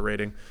 passer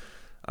rating.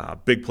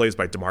 Big plays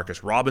by Demarcus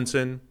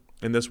Robinson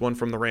in this one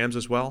from the Rams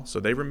as well. So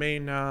they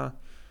remain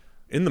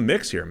in the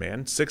mix here,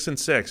 man.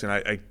 6-6. And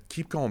I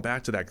keep going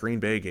back to that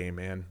Green Bay game,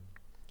 man.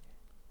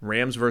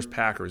 Rams versus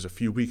Packers a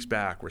few weeks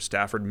back where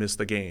Stafford missed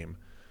the game.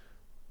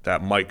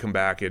 That might come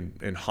back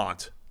and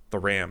haunt the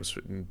Rams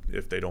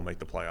if they don't make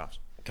the playoffs.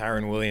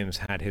 Kyren Williams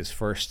had his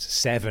first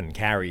 7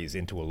 carries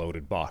into a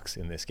loaded box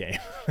in this game.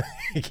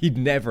 He'd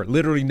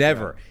literally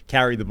never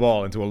carried the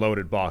ball into a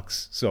loaded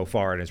box so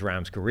far in his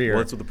Rams career.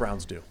 Well, that's what the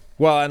Browns do.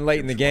 Well, and late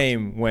in the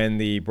game when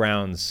the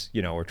Browns,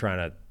 were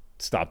trying to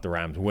stop the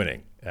Rams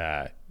winning,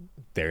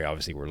 they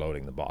obviously were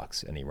loading the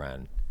box, and he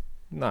ran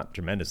not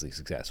tremendously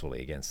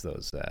successfully against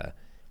those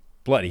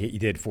he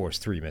did force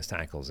 3 missed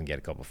tackles and get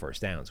a couple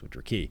first downs, which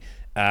were key.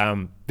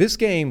 This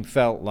game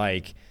felt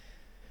like,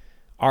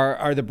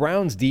 are the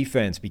Browns'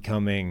 defense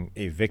becoming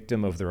a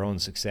victim of their own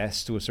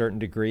success to a certain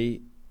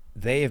degree?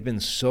 They have been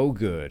so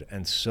good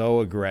and so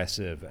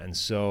aggressive and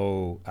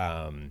so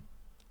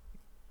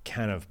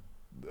kind of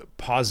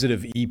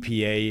positive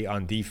EPA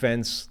on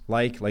defense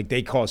like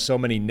they cause so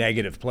many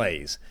negative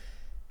plays.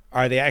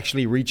 Are they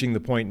actually reaching the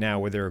point now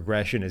where their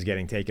aggression is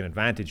getting taken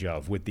advantage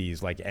of with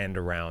these like end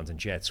arounds and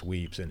jet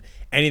sweeps, and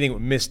anything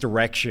with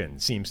misdirection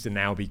seems to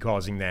now be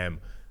causing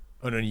them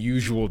an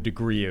unusual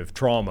degree of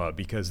trauma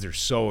because they're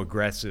so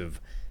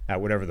aggressive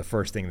at whatever the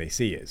first thing they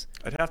see is?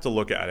 I'd have to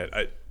look at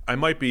it. I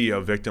might be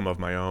a victim of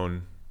my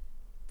own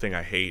thing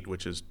I hate,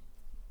 which is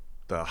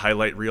the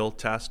highlight reel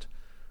test.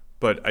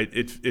 But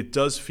it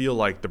does feel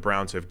like the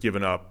Browns have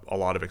given up a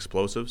lot of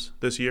explosives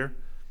this year.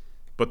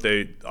 But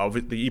the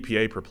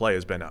EPA per play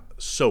has been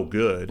so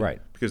good,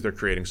 right? Because they're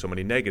creating so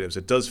many negatives.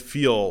 It does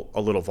feel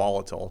a little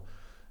volatile.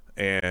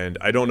 And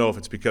I don't know if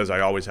it's because I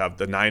always have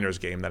the Niners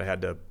game that I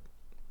had to,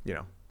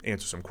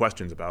 answer some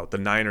questions about. The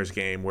Niners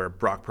game where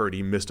Brock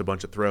Purdy missed a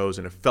bunch of throws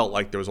and it felt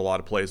like there was a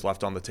lot of plays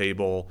left on the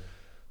table.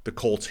 The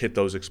Colts hit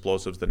those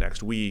explosives the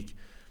next week.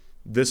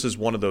 This is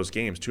one of those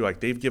games, too.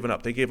 Like, they gave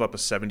up a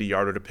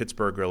 70-yarder to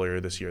Pittsburgh earlier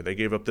this year. They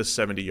gave up this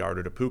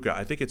 70-yarder to Puka.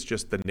 I think it's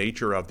just the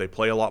nature of they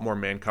play a lot more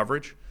man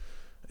coverage,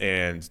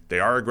 and they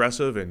are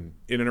aggressive and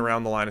in and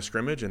around the line of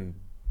scrimmage, and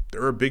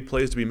there are big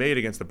plays to be made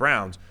against the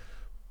Browns.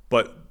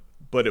 But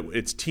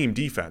it's team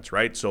defense,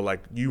 right? So,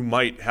 like, you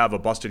might have a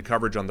busted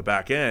coverage on the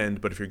back end,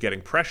 but if you're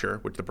getting pressure,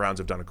 which the Browns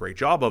have done a great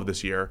job of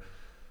this year,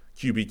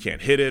 QB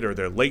can't hit it, or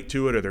they're late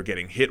to it, or they're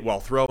getting hit while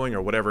throwing,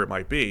 or whatever it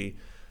might be.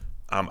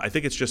 I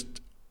think it's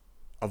just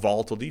a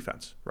volatile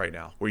defense right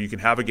now, where you can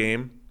have a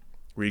game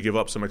where you give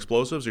up some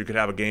explosives, or you could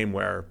have a game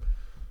where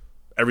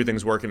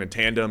everything's working in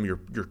tandem. You're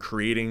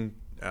creating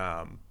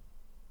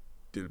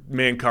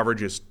man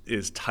coverage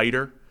is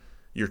tighter.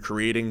 You're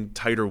creating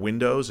tighter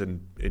windows,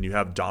 and you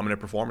have dominant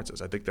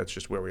performances. I think that's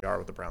just where we are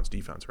with the Browns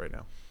defense right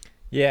now.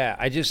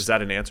 Yeah, is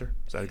that an answer?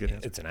 Is that a good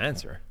answer? It's an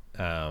answer.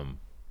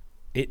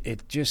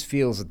 It just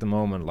feels at the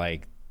moment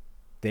like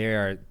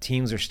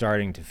teams are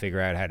starting to figure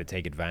out how to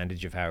take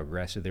advantage of how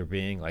aggressive they're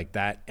being. Like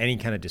that, any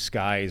kind of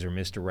disguise or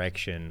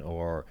misdirection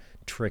or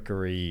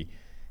trickery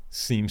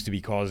seems to be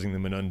causing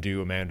them an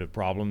undue amount of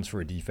problems for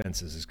a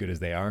defense as good as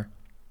they are.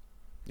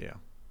 Yeah.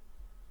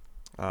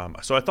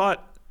 So I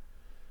thought,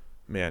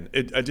 man,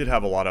 I did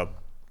have a lot of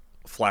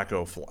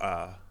Flacco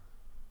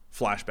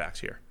flashbacks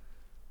here.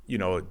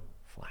 Flacco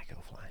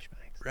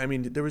flashbacks. I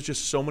mean, there was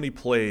just so many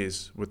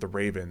plays with the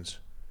Ravens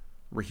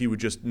where he would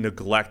just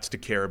neglect to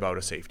care about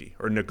a safety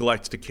or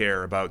neglect to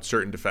care about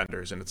certain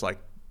defenders. And it's like,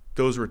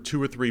 those were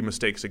 2 or 3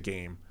 mistakes a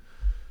game,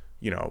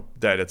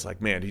 that it's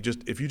like, man,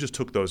 if you just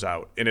took those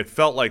out. And it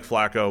felt like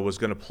Flacco was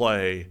going to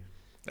play,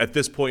 at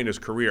this point in his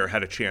career,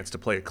 had a chance to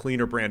play a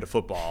cleaner brand of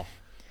football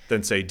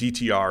than, say,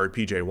 DTR or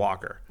PJ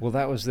Walker. Well,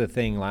 that was the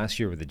thing last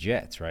year with the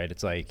Jets, right?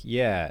 It's like,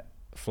 yeah,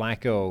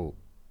 Flacco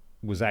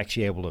was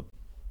actually able to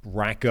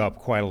rack up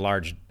quite a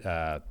large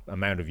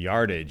amount of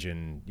yardage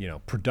and,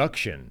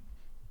 production,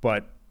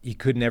 but he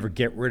could never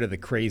get rid of the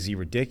crazy,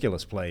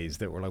 ridiculous plays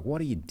that were like, what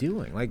are you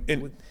doing? Like,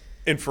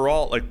 and for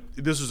all, like,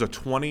 this was a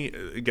 20,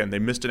 again, they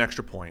missed an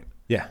extra point.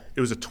 Yeah.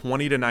 It was a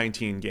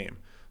 20-19 game.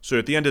 So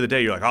at the end of the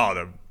day, you're like,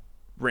 oh,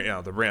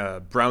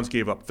 the Browns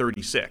gave up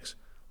 36.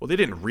 Well, they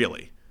didn't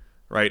really,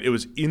 right? It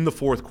was in the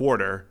fourth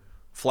quarter.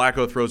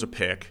 Flacco throws a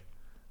pick,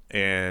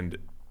 and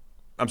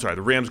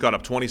the Rams got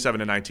up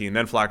 27-19.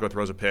 Then Flacco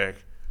throws a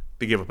pick.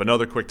 They give up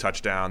another quick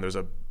touchdown. There's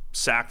a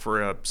sack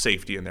for a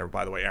safety in there,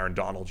 by the way. Aaron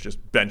Donald's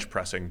just bench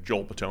pressing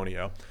Joel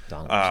Petonio.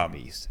 Donald's a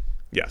beast.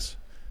 Yes.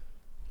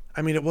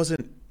 I mean, it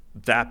wasn't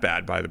that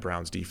bad by the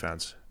Browns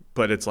defense,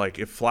 but it's like,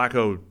 if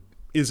Flacco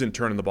isn't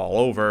turning the ball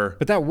over.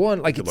 But that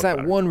one, like, it's that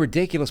better. One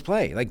ridiculous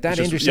play. Like, that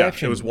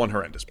interception. Yeah, it was one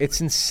horrendous play.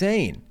 It's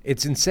insane.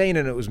 It's insane,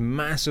 and it was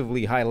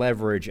massively high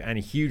leverage and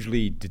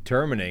hugely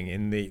determining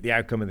in the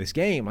outcome of this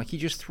game. Like, he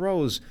just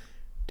throws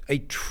a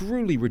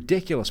truly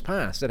ridiculous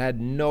pass that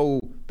had no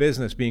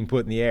business being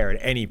put in the air at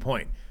any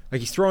point. Like,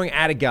 he's throwing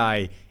at a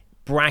guy,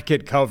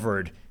 bracket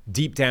covered,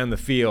 deep down the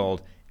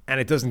field, and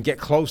it doesn't get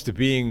close to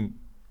being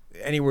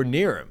anywhere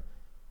near him.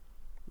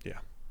 Yeah.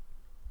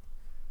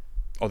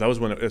 Oh, that was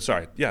when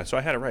sorry. Yeah, so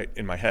I had it right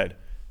in my head.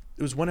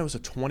 It was when it was a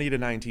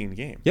 20-19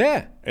 game.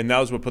 Yeah. And that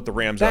was what put the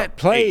Rams up. That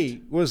play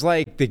 8. was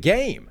like the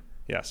game.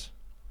 Yes.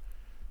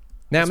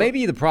 Now,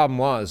 maybe the problem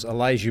was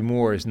Elijah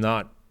Moore is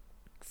not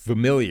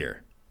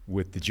familiar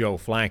with the Joe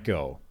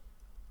Flacco,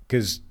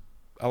 because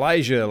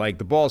Elijah, like,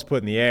 the ball's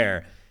put in the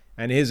air,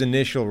 and his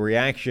initial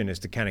reaction is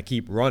to kind of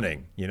keep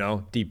running,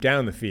 deep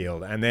down the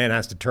field, and then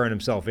has to turn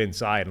himself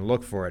inside and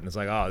look for it. And it's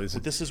like,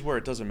 this is where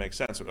it doesn't make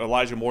sense.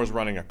 Elijah Moore's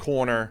running a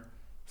corner.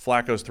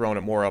 Flacco's throwing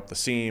it more up the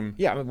seam.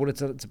 Yeah, well,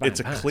 it's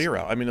a clear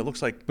out. I mean, it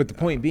looks like. But the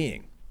point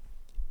being,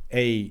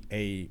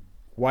 a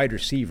wide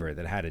receiver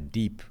that had a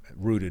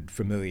deep-rooted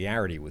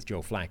familiarity with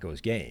Joe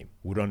Flacco's game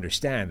would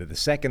understand that the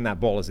second that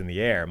ball is in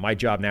the air, my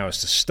job now is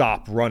to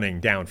stop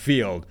running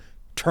downfield,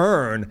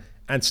 turn,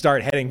 and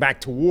start heading back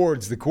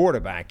towards the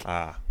quarterback,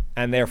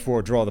 and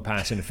therefore draw the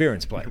pass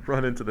interference play.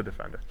 Run into the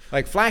defender.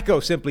 Like,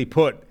 Flacco simply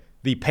put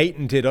the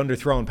patented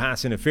underthrown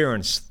pass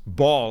interference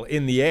ball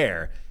in the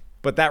air,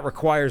 but that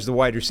requires the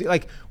wide receiver.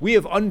 Like, we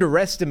have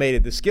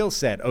underestimated the skill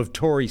set of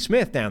Torrey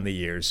Smith down the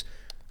years,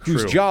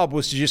 whose job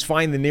was to just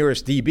find the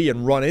nearest DB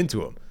and run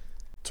into him.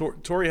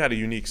 Torrey had a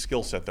unique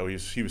skill set, though.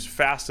 He was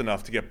fast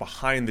enough to get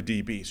behind the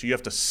DB, so you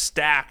have to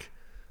stack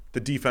the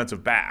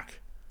defensive back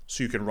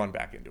so you can run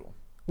back into him.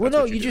 Well,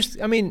 no, you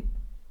just, I mean...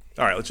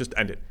 All right, let's just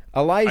end it.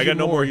 I got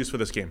no more use for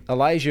this game.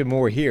 Elijah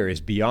Moore here is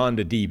beyond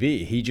a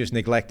DB. He just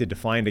neglected to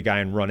find a guy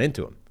and run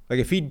into him. Like,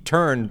 if he'd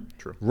turned,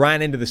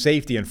 ran into the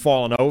safety and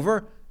fallen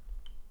over,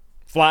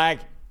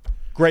 flag.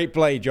 Great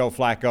play, Joe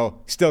Flacco.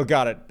 Still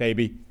got it,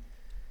 baby.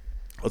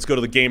 Let's go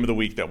to the game of the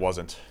week that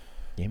wasn't.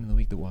 Game of the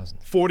week that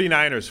wasn't.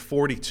 49ers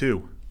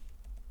 42.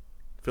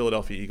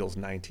 Philadelphia Eagles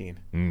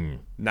 19.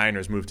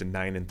 Niners move to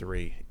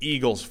 9-3.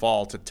 Eagles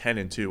fall to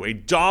 10-2. A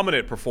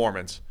dominant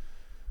performance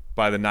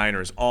by the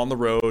Niners on the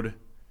road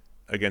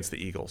against the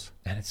Eagles.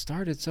 And it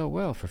started so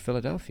well for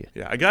Philadelphia.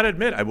 Yeah, I got to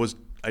admit,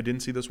 I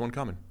didn't see this one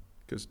coming.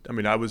 Because, I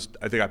mean, I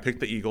think I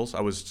picked the Eagles.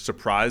 I was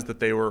surprised that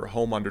they were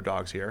home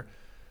underdogs here.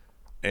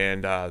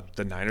 And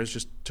the Niners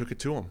just took it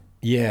to them.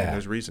 Yeah. And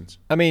there's reasons.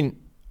 I mean,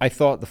 I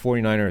thought the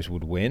 49ers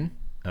would win.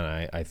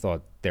 And I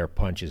thought their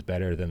punch is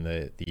better than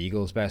the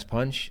Eagles' best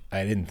punch.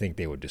 I didn't think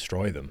they would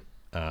destroy them.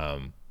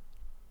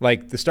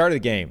 Like the start of the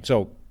game.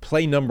 So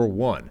play number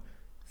 1,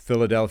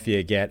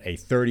 Philadelphia get a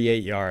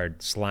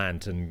 38-yard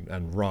slant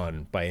and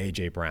run by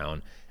A.J.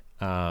 Brown.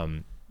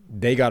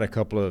 They got a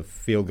couple of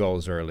field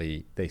goals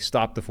early. They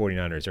stopped the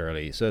 49ers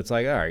early. So it's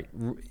like, all right,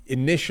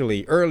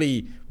 initially,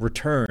 early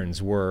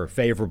returns were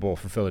favorable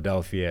for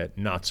Philadelphia,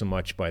 not so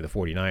much by the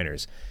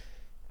 49ers.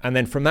 And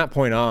then from that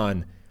point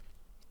on,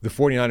 the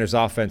 49ers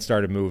offense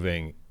started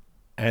moving,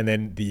 and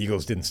then the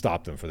Eagles didn't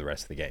stop them for the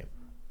rest of the game,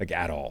 like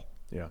at all.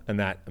 Yeah. And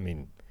that, I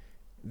mean,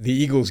 the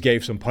Eagles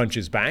gave some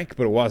punches back,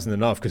 but it wasn't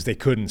enough because they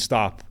couldn't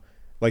stop.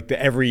 Like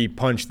every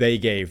punch they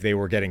gave, they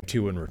were getting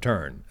 2 in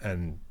return,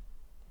 and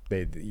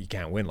you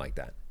can't win like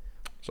that.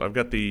 So I've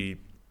got tweeted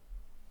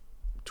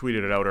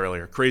it out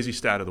earlier, crazy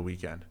stat of the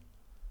weekend.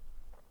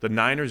 The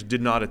Niners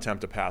did not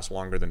attempt a pass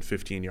longer than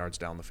 15 yards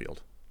down the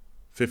field.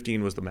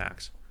 15 was the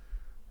max.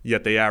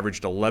 Yet they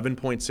averaged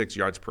 11.6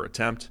 yards per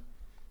attempt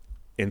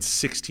and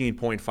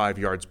 16.5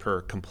 yards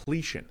per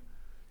completion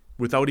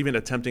without even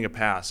attempting a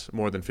pass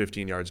more than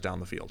 15 yards down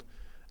the field.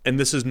 And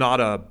this is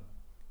not a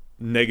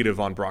negative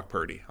on Brock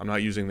Purdy. I'm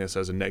not using this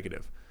as a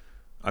negative.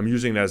 I'm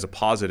using it as a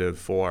positive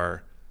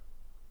for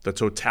the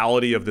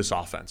totality of this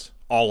offense.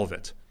 All of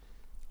it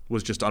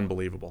was just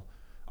unbelievable.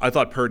 I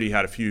thought Purdy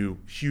had a few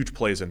huge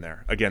plays in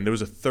there. Again, there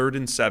was a 3rd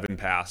and 7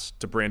 pass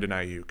to Brandon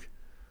Ayuk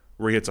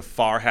where he hits a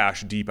far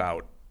hash deep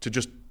out to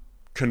just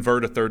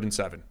convert a 3rd and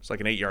 7. It's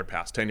like an 8-yard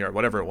pass, 10-yard,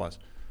 whatever it was.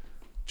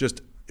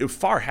 It was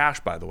far hash,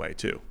 by the way,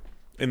 too,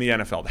 in the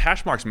NFL. The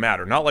hash marks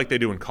matter, not like they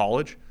do in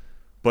college,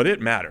 but it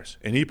matters.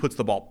 And he puts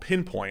the ball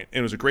pinpoint,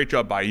 and it was a great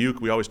job by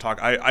Ayuk. We always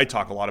talk, I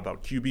talk a lot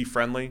about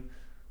QB-friendly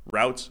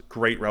routes.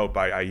 Great route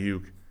by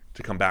Ayuk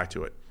to come back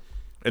to it.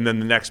 And then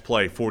the next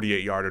play,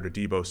 48-yarder to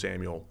Deebo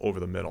Samuel over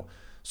the middle.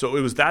 So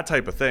it was that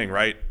type of thing,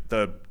 right?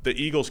 The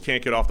Eagles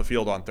can't get off the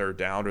field on 3rd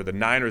down, or the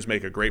Niners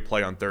make a great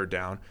play on 3rd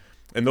down.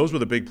 And those were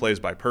the big plays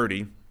by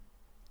Purdy,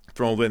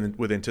 thrown in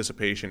with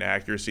anticipation,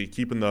 accuracy,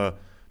 keeping the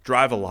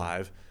drive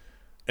alive.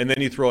 And then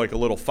you throw like a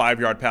little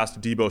 5-yard pass to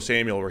Deebo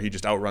Samuel where he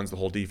just outruns the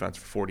whole defense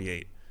for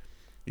 48.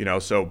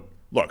 So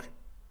look,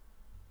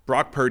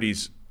 Brock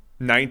Purdy's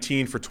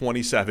 19 for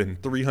 27,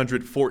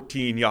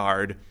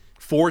 314-yard,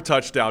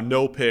 4-touchdown,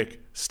 no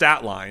pick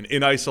stat line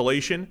in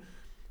isolation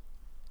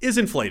is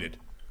inflated.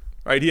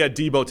 Right, he had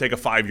Deebo take a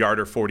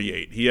 5-yarder,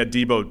 48. He had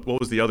Deebo, what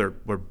was the other?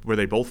 Were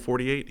they both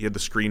 48? He had the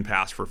screen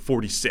pass for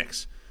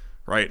 46.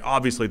 Right,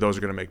 obviously those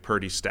are going to make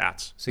Purdy's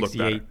stats look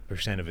better.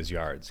 68% of his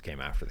yards came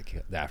after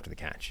the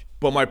catch.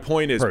 But my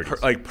point is,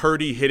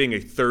 Purdy hitting a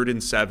 3rd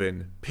and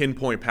 7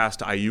 pinpoint pass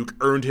to Ayuk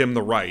earned him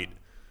the right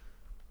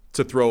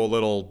to throw a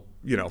little,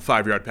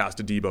 5-yard pass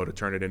to Deebo to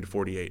turn it into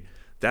 48.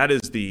 That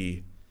is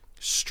the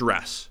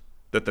stress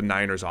that the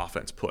Niners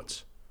offense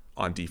puts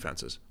on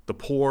defenses. The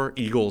poor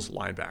Eagles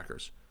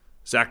linebackers.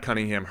 Zach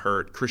Cunningham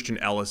hurt. Christian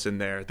Ellis in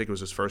there. I think it was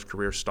his first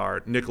career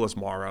start. Nicholas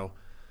Morrow.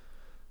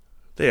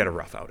 They had a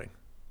rough outing.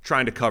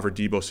 Trying to cover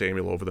Deebo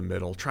Samuel over the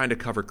middle. Trying to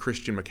cover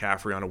Christian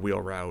McCaffrey on a wheel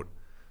route,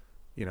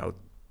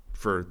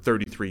 for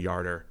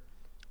 33-yarder.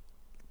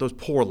 Those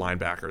poor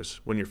linebackers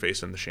when you're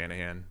facing the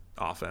Shanahan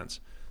offense.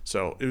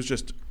 So it was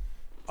just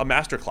a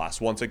masterclass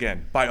once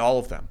again by all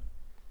of them.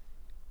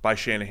 By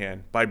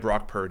Shanahan, by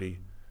Brock Purdy,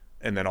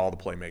 and then all the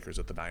playmakers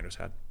that the Niners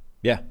had.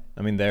 Yeah,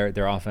 I mean,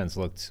 their offense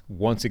looked,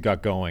 once it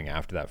got going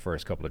after that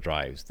first couple of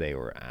drives, they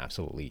were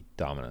absolutely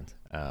dominant.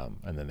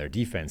 And then their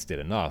defense did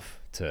enough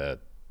to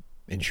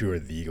ensure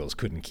the Eagles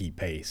couldn't keep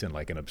pace in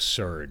like an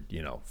absurd,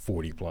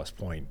 40-plus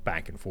point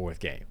back-and-forth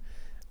game.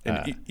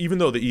 And even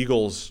though the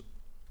Eagles,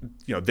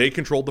 they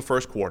controlled the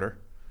first quarter,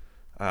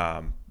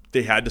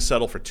 they had to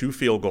settle for 2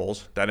 field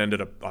goals. That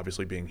ended up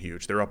obviously being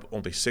huge. They're up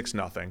only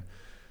 6-0.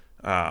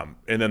 And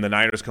then the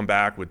Niners come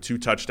back with 2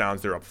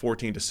 touchdowns. They're up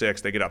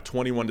 14-6. They get up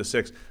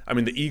 21-6. I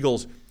mean, the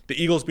Eagles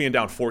being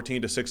down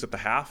 14-6 at the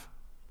half,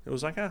 it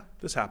was like,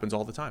 this happens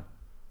all the time,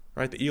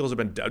 right? The Eagles have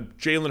been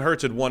Jalen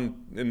Hurts had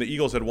won, and the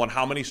Eagles had won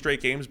how many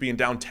straight games being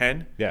down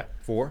 10? Yeah,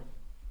 4.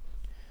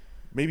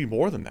 maybe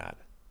more than that.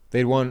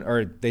 They'd won,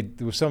 or there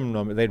was some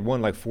number. They'd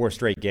won like 4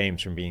 straight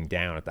games from being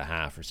down at the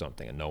half or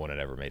something, and no one had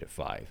ever made it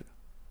 5.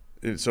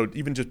 So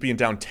even just being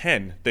down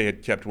 10, they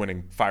had kept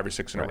winning 5 or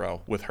 6 in a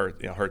row with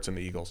Hurts and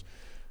the Eagles.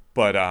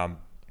 But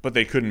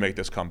they couldn't make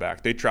this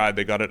comeback. They tried.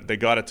 They got it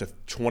to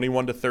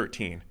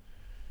 21-13.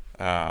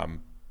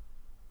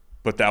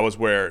 But that was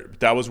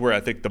where I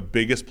think the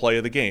biggest play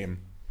of the game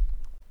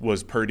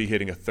was Purdy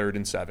hitting a 3rd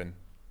and 7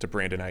 to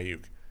Brandon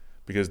Ayuk,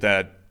 because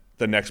the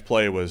next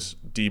play was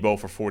Debo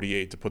for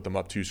 48 to put them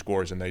up 2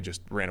 scores, and they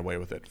just ran away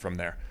with it from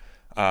there.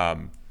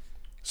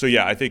 So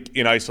yeah, I think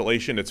in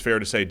isolation, it's fair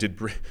to say,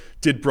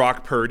 did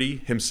Brock Purdy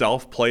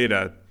himself play at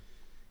a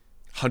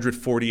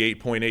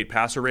 148.8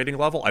 passer rating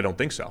level? I don't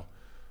think so.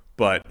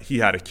 But he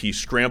had a key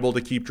scramble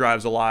to keep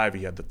drives alive.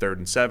 He had the 3rd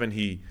and 7.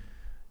 He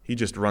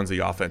just runs the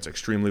offense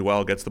extremely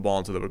well, gets the ball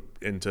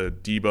into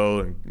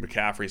Debo and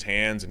McCaffrey's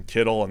hands and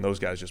Kittle, and those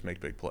guys just make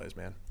big plays,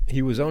 man.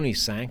 He was only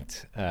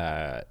sacked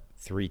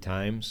 3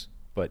 times,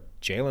 but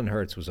Jalen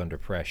Hurts was under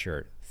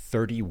pressure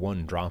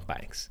 31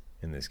 dropbacks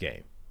in this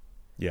game.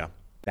 Yeah.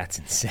 That's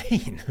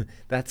insane.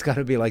 That's got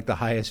to be like the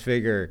highest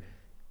figure.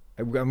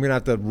 I'm going to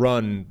have to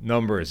run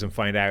numbers and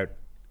find out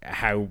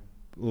how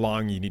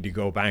long you need to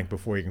go back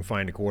before you can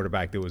find a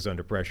quarterback that was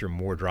under pressure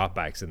more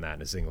dropbacks than that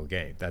in a single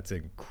game. That's a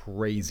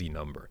crazy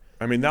number.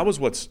 I mean, that was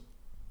what's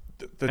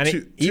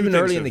even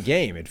early in the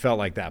game, it felt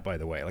like that, by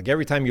the way. Like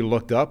every time you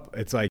looked up,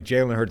 it's like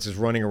Jalen Hurts is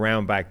running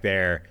around back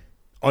there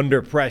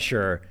under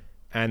pressure,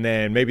 and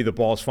then maybe the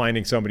ball's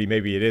finding somebody,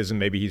 maybe it isn't,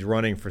 maybe he's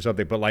running for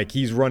something, but like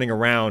he's running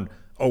around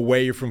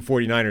away from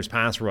 49ers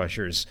pass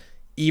rushers,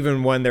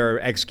 even when they're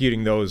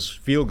executing those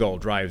field goal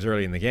drives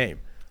early in the game.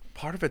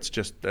 Part of it's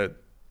just that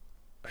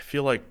I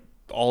feel like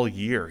all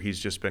year he's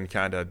just been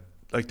kind of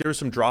like, there's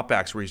some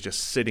dropbacks where he's just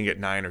sitting at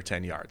 9 or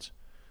 10 yards.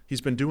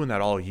 He's been doing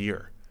that all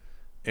year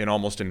and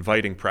almost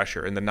inviting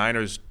pressure. And the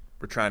Niners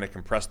were trying to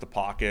compress the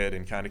pocket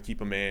and kind of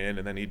keep him in.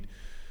 And then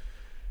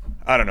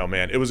I don't know,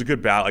 man. It was a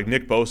good battle. Like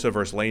Nick Bosa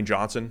versus Lane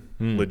Johnson,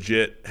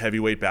 legit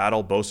heavyweight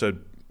battle. Bosa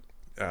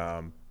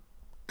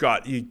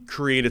he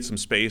created some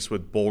space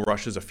with bull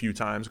rushes a few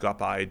times, got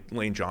by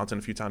Lane Johnson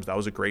a few times. That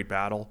was a great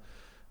battle.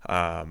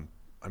 I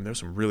mean, there's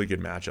some really good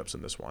matchups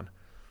in this one.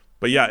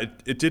 But yeah,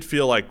 it did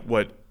feel like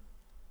what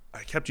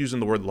I kept using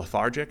the word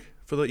lethargic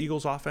for the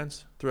Eagles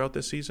offense throughout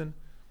this season.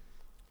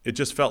 It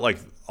just felt like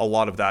a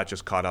lot of that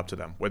just caught up to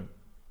them. When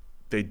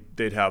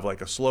they'd have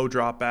like a slow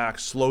drop back,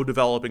 slow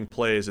developing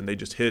plays, and they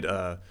just hit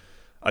a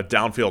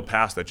downfield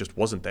pass that just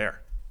wasn't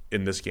there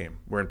in this game,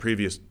 where in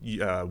previous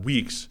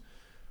weeks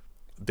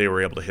they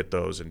were able to hit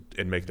those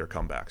and make their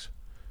comebacks.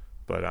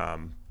 But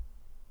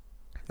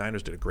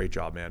Niners did a great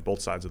job, man,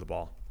 both sides of the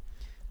ball.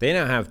 They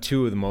now have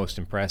 2 of the most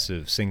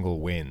impressive single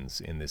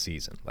wins in the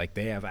season. Like,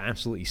 they have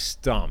absolutely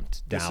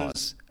stomped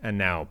Dallas and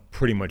now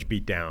pretty much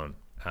beat down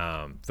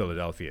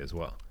Philadelphia as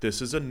well.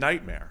 This is a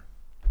nightmare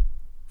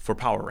for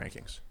power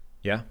rankings.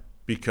 Yeah?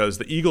 Because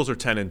the Eagles are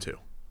 10-2.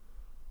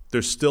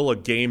 They're still a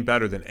game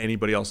better than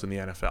anybody else in the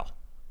NFL.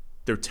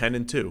 They're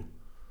 10-2.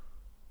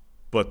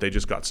 But they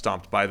just got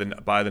stomped by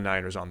the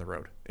Niners on the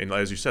road. And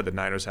as you said, the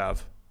Niners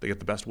they get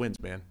the best wins,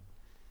 man.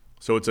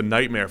 So it's a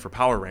nightmare for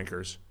power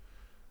rankers.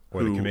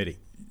 Or the committee.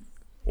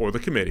 Or the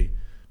committee,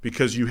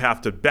 because you have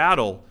to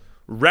battle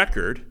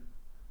record,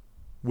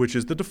 which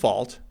is the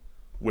default,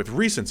 with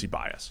recency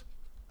bias.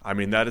 I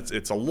mean,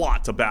 it's a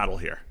lot to battle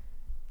here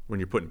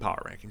when you're putting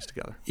power rankings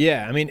together.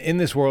 Yeah, I mean, in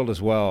this world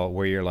as well,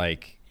 where you're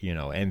like,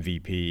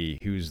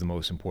 MVP, who's the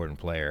most important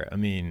player? I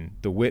mean,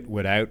 the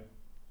without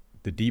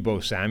the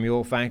Debo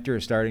Samuel factor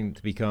is starting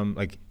to become,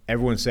 like,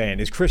 everyone's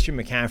saying, is Christian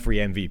McCaffrey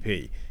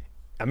MVP?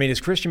 I mean,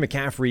 is Christian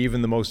McCaffrey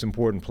even the most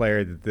important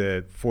player that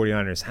the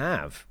 49ers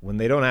have? When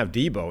they don't have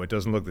Debo, it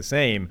doesn't look the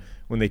same.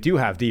 When they do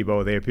have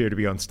Debo, they appear to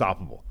be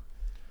unstoppable.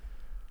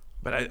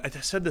 But I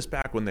said this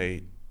back when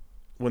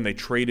they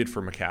traded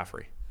for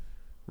McCaffrey,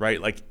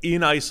 right? Like,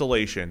 in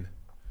isolation,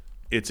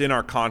 it's in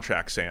our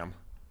contract, Sam,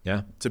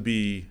 to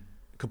be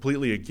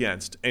completely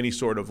against any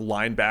sort of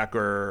running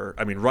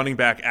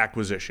back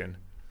acquisition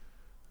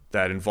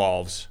that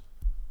involves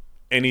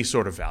any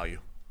sort of value,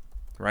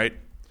 right?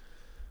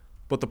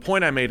 But the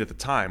point I made at the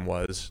time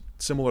was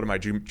similar to my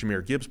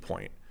Jahmyr Gibbs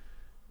point.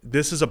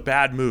 This is a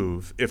bad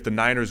move if the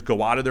Niners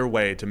go out of their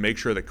way to make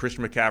sure that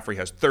Christian McCaffrey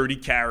has 30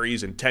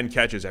 carries and 10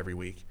 catches every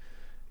week.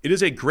 It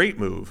is a great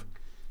move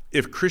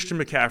if Christian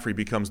McCaffrey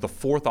becomes the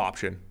 4th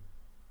option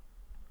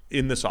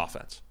in this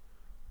offense,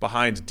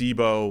 behind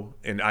Debo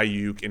and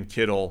Ayuk and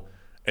Kittle,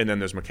 and then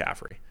there's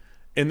McCaffrey.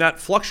 And that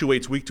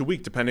fluctuates week to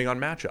week depending on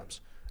matchups.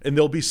 And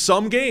there'll be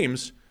some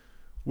games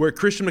where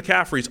Christian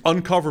McCaffrey's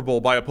uncoverable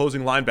by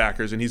opposing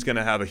linebackers and he's going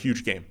to have a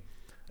huge game.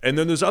 And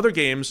then there's other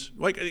games,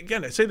 like,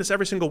 again, I say this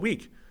every single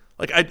week.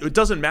 Like, it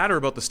doesn't matter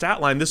about the stat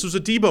line. This was a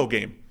Debo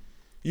game.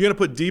 You're going to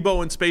put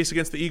Debo in space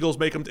against the Eagles,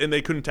 and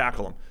they couldn't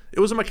tackle him.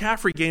 It was a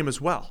McCaffrey game as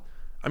well.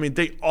 I mean,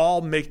 they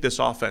all make this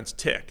offense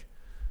tick.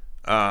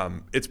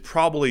 It's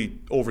probably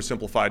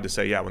oversimplified to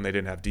say, when they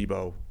didn't have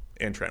Debo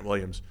and Trent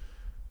Williams,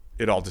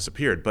 it all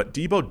disappeared. But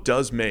Debo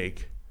does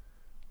make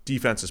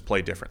defenses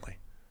play differently.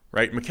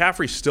 right?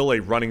 McCaffrey's still a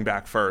running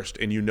back first,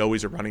 and you know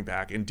he's a running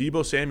back. And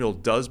Deebo Samuel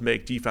does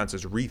make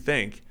defenses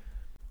rethink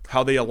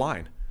how they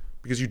align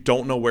because you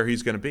don't know where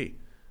he's going to be.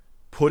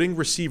 Putting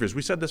receivers,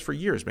 we said this for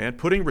years, man,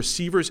 putting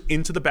receivers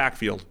into the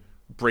backfield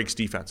breaks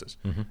defenses.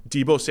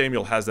 Deebo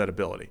Samuel has that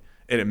ability,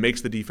 and it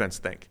makes the defense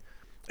think.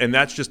 And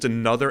that's just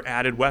another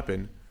added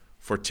weapon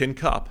for Tin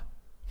Cup,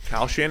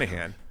 Kyle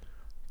Shanahan,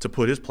 to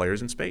put his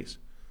players in space.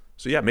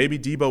 So, yeah, maybe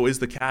Deebo is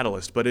the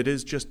catalyst, but it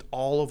is just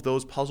all of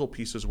those puzzle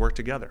pieces work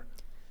together.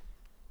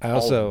 I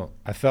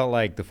felt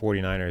like the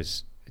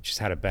 49ers just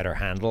had a better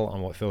handle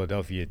on what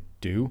Philadelphia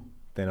do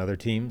than other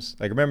teams.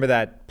 Like, remember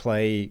that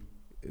play,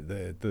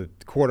 the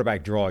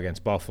quarterback draw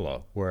against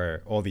Buffalo,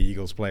 where all the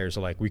Eagles players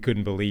are like, we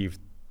couldn't believe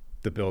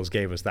the Bills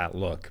gave us that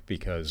look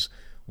because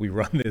we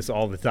run this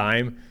all the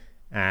time,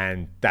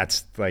 and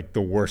that's like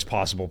the worst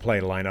possible play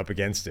to line up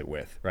against it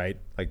with, right?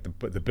 Like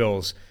the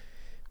Bills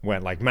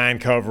went like man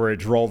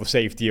coverage, roll the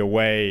safety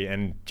away,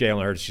 and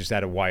Jalen Hurts just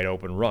had a wide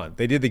open run.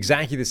 They did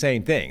exactly the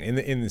same thing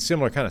in the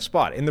similar kind of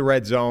spot. In the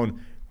red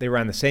zone, they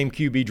ran the same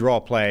QB draw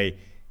play,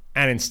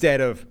 and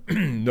instead of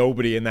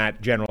nobody in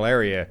that general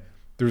area,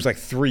 there was like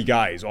 3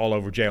 guys all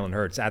over Jalen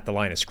Hurts at the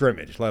line of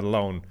scrimmage, let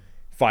alone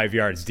 5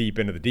 yards deep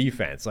into the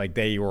defense. Like,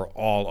 they were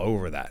all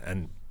over that.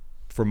 And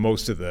for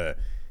most of the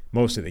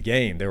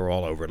game, they were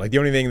all over it. Like, the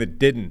only thing that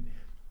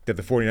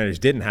the 49ers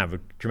didn't have a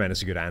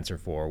tremendously good answer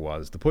for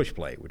was the push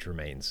play, which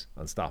remains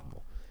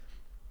unstoppable.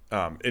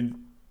 And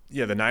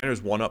yeah, the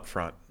Niners won up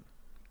front,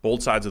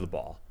 both sides of the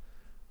ball.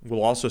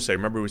 We'll also say,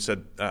 remember we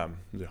said,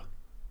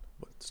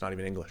 it's not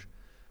even English.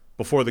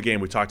 Before the game,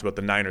 we talked about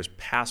the Niners'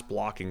 pass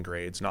blocking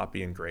grades not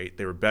being great.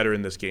 They were better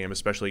in this game,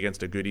 especially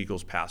against a good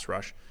Eagles pass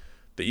rush.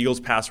 The Eagles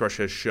pass rush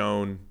has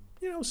shown,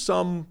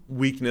 some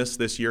weakness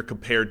this year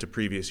compared to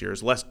previous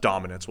years, less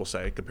dominance, we'll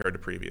say, compared to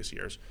previous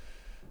years.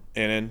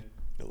 And then,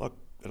 look,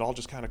 it all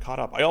just kind of caught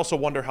up. I also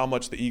wonder how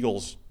much the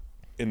Eagles,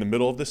 in the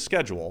middle of this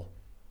schedule,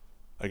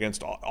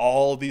 against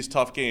all these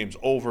tough games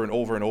over and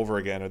over and over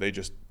again,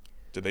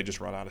 did they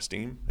just run out of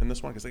steam in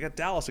this one? Because they got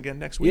Dallas again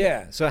next week.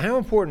 Yeah, so how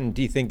important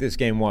do you think this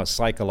game was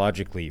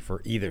psychologically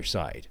for either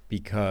side?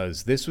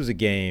 Because this was a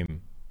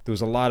game, there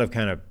was a lot of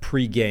kind of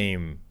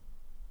pre-game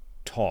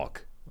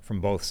talk from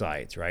both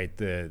sides, right?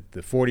 The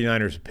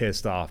 49ers are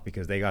pissed off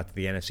because they got to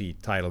the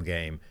NFC title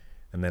game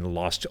and then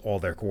lost all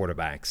their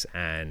quarterbacks,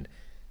 and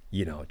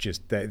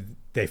just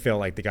they felt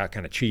like they got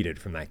kind of cheated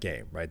from that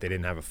game, right? They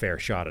didn't have a fair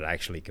shot at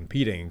actually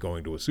competing and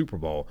going to a Super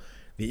Bowl.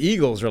 The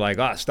Eagles are like,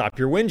 stop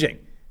your whinging.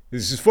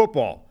 This is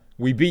football.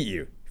 We beat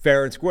you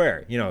fair and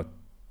square.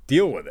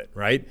 Deal with it,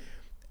 right?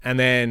 And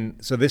then,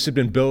 so this had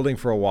been building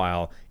for a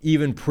while.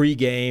 Even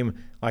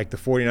pre-game, like the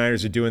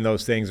 49ers are doing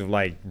those things of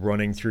like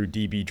running through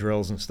DB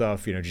drills and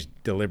stuff,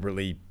 just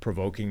deliberately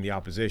provoking the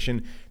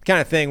opposition. The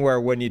kind of thing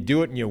where when you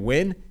do it and you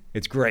win,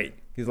 it's great.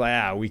 He's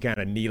like, we kind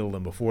of needled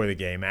them before the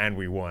game and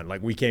we won.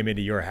 Like, we came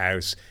into your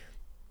house,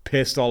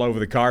 pissed all over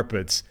the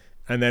carpets,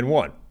 and then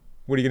won.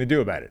 What are you going to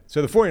do about it?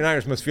 So the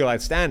 49ers must feel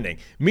outstanding.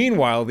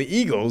 Meanwhile, the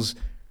Eagles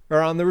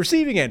are on the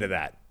receiving end of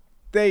that.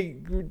 The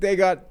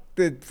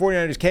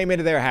 49ers came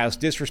into their house,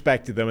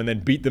 disrespected them, and then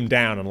beat them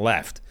down and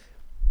left.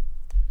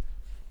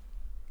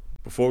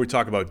 Before we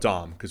talk about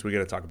Dom, because we got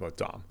to talk about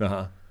Dom,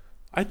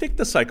 I think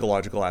the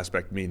psychological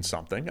aspect means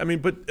something. I mean,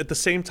 but at the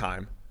same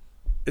time,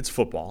 it's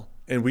football,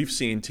 and we've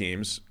seen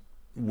teams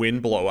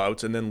win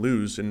blowouts and then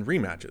lose in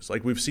rematches.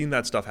 Like, we've seen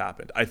that stuff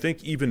happen. I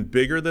think even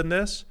bigger than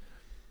this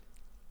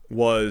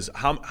was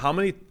how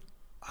many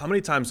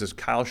times does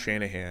Kyle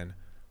Shanahan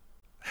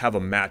have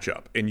a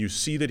matchup, and you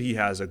see that he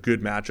has a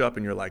good matchup,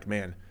 and you're like,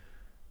 man,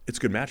 it's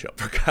a good matchup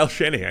for Kyle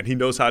Shanahan. He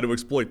knows how to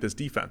exploit this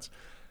defense.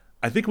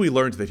 I think we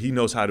learned that he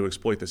knows how to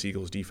exploit this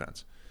Eagles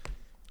defense.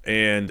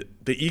 And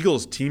the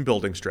Eagles team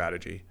building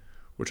strategy,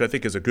 which I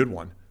think is a good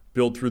one,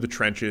 build through the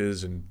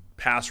trenches and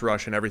pass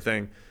rush and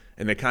everything,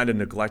 and they kind of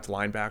neglect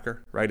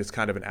linebacker, right? It's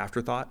kind of an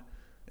afterthought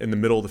in the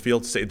middle of the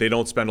field. They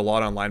don't spend a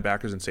lot on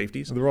linebackers and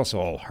safeties. They're also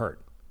all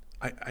hurt.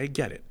 I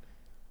get it.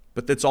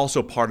 But that's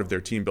also part of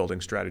their team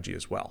building strategy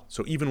as well.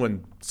 So even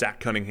when Zach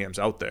Cunningham's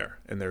out there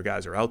and their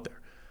guys are out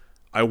there,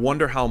 I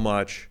wonder how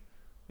much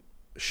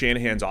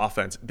Shanahan's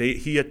offense,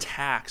 he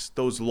attacks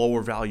those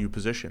lower value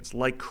positions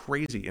like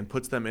crazy and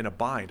puts them in a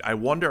bind. I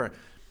wonder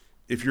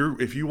if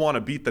you want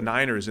to beat the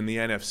Niners in the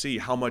NFC,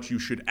 how much you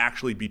should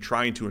actually be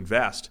trying to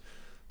invest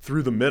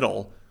through the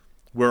middle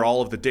where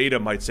all of the data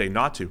might say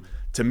not to.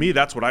 To me,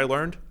 that's what I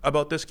learned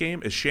about this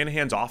game is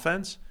Shanahan's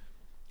offense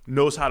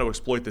knows how to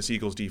exploit this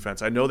Eagles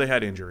defense. I know they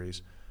had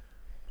injuries,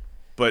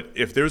 but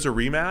if there's a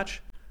rematch,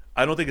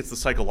 I don't think it's the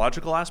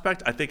psychological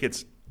aspect.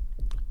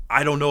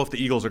 I don't know if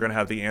the Eagles are going to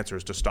have the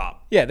answers to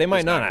stop. Yeah, they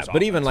might not have.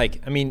 But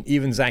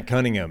even Zach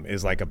Cunningham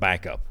is like a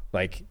backup.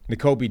 Like,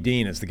 Nakobe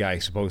Dean is the guy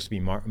who's supposed to be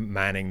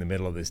manning the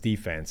middle of this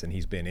defense, and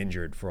he's been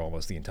injured for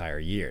almost the entire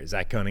year.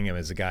 Zach Cunningham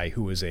is a guy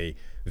who was a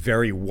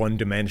very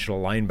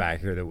one-dimensional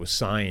linebacker that was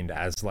signed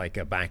as like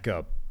a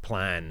backup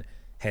plan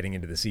heading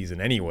into the season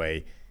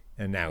anyway.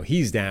 And now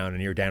he's down,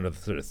 and you're down to the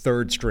sort of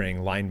third-string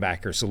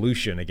linebacker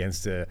solution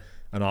against a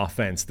an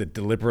offense that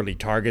deliberately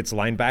targets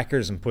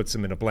linebackers and puts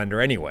them in a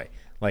blender anyway.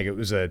 Like, it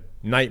was a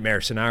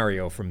nightmare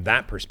scenario from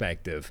that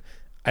perspective.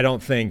 I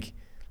don't think,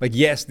 like,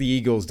 yes, the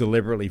Eagles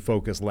deliberately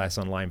focus less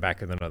on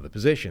linebacker than other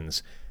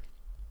positions,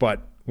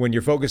 but when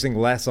you're focusing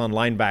less on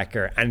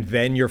linebacker and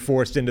then you're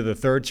forced into the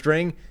third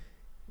string,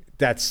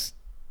 that's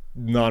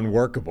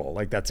non-workable.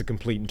 Like, that's a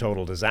complete and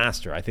total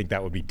disaster. I think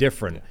that would be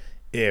different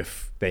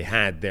if they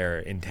had their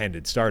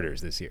intended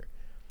starters this year.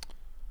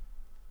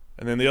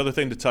 And then the other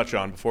thing to touch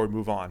on before we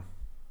move on,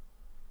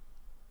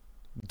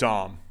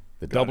 Dom.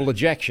 The double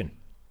ejection.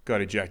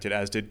 Got ejected,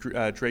 as did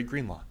Dre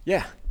Greenlaw.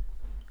 Yeah.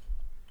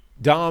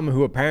 Dom,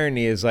 who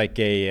apparently is like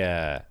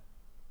a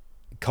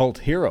cult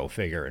hero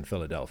figure in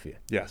Philadelphia.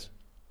 Yes.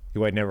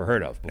 Who I'd never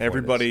heard of before.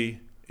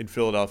 Everybody in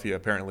Philadelphia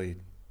apparently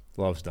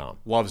loves Dom.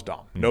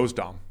 Knows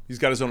Dom. He's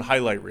got his own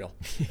highlight reel.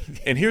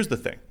 And here's the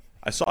thing.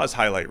 I saw his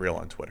highlight reel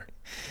on Twitter.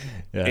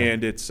 Yeah.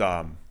 And it's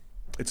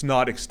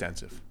not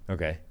extensive.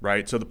 Okay.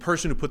 Right? So the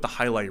person who put the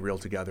highlight reel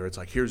together, it's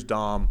like, here's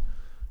Dom,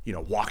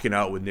 walking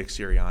out with Nick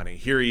Sirianni.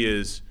 Here he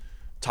is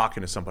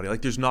talking to somebody.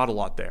 Like, there's not a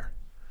lot there.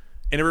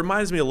 And it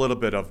reminds me a little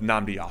bit of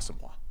Nnamdi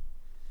Asomugha,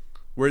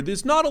 where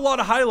there's not a lot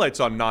of highlights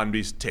on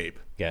Nnamdi's tape.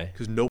 Okay.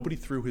 Because nobody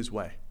threw his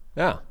way.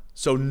 Yeah.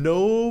 So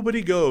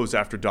nobody goes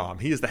after Dom.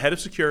 He is the head of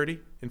security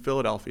in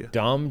Philadelphia.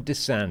 Dom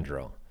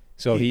DeSandro.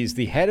 So he's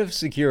the head of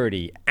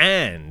security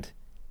and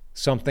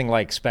something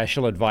like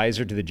special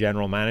advisor to the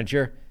general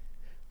manager.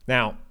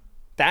 Now,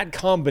 that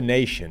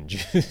combination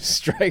just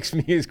strikes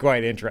me as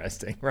quite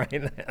interesting,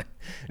 right?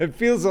 It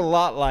feels a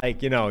lot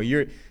like,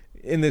 you're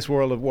in this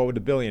world of what would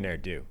a billionaire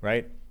do,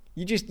 right?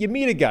 You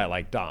meet a guy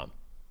like Dom,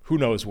 who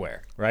knows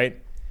where,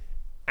 right?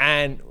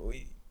 And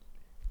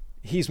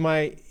he's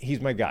my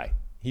guy.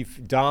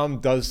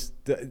 Dom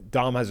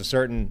has a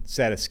certain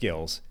set of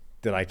skills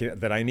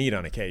that I need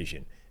on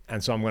occasion,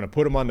 and so I'm going to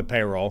put him on the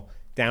payroll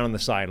down on the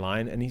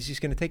sideline, and he's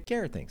just going to take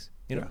care of things.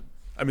 Yeah.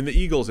 I mean, the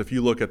Eagles, if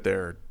you look at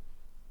their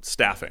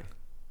staffing,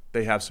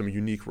 they have some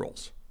unique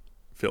roles.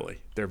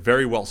 Philly, they're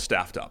very well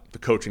staffed up, the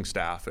coaching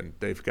staff, and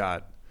they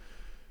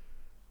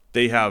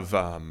have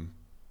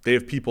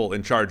people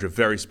in charge of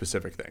very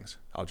specific things.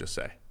 I'll just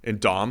say, and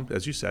Dom,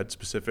 as you said,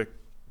 specific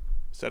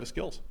set of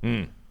skills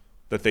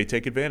that they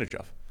take advantage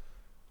of.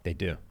 They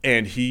do.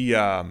 And he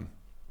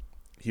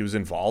was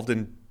involved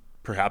in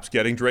perhaps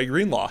getting Dre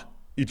Greenlaw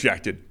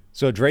ejected.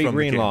 So Dre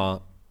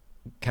Greenlaw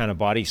kind of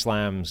body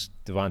slams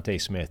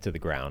Devontae Smith to the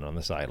ground on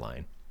the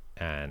sideline.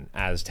 And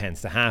as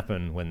tends to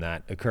happen when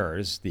that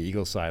occurs, the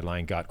Eagles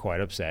sideline got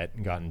quite upset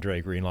and got in Dre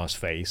Greenlaw's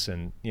face.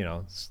 And,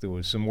 there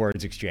was some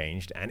words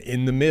exchanged. And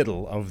in the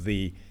middle of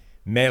the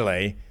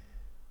melee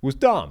was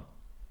Dom.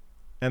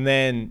 And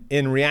then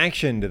in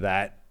reaction to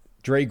that,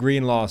 Dre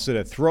Greenlaw sort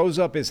of throws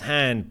up his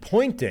hand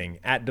pointing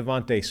at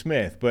Devontae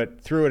Smith,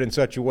 but threw it in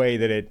such a way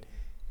that it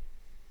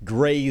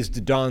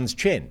grazed Don's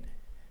chin.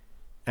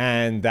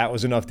 And that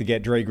was enough to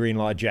get Dre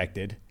Greenlaw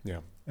ejected. Yeah.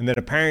 And then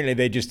apparently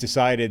they just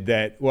decided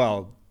that,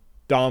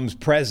 Dom's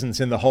presence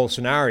in the whole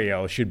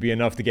scenario should be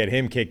enough to get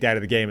him kicked out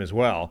of the game as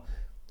well.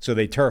 So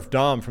they turfed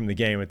Dom from the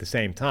game at the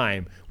same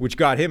time, which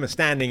got him a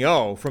standing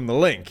O from the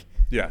link.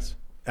 Yes.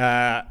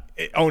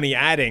 Only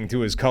adding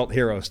to his cult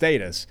hero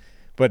status.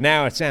 But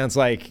now it sounds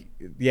like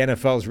the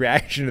NFL's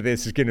reaction to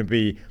this is going to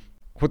be,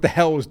 what the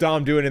hell was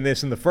Dom doing in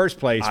this in the first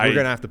place? We're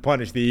going to have to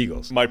punish the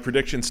Eagles. My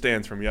prediction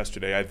stands from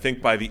yesterday. I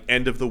think by the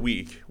end of the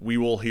week, we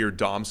will hear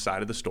Dom's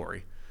side of the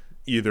story,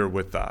 either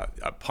with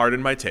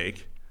pardon my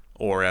take,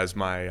 or as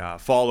my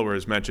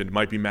followers mentioned,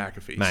 might be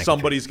McAfee.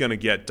 Somebody's going to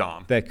get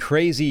Dom. That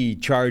crazy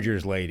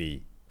Chargers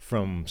lady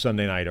from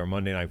Sunday night or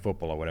Monday Night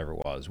Football or whatever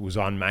it was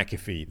on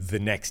McAfee the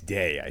next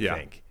day, I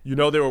think. They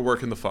were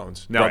working the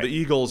phones. Now, The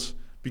Eagles,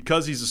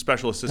 because he's a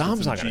special assistant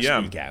Dom's to the not going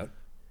to speak out.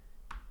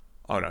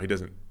 Oh, no, he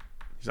doesn't.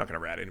 He's not going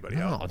to rat anybody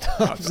out.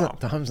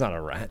 Dom's not a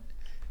rat.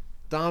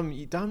 Dom,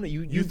 you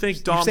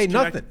think Dom's say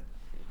nothing.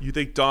 You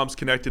think Dom's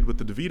connected with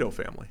the DeVito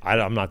family?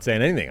 I'm not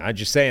saying anything. I'm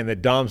just saying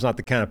that Dom's not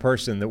the kind of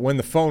person that when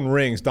the phone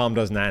rings, Dom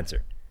doesn't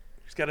answer.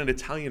 He's got an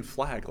Italian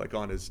flag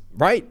on his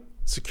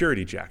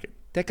security jacket.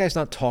 That guy's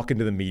not talking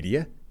to the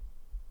media.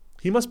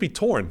 He must be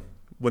torn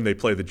when they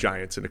play the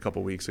Giants in a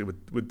couple weeks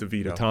with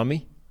DeVito. With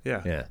Tommy? Yeah.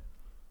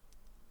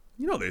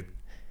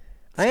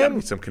 There's got to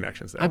be some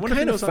connections there. I'm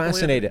kind of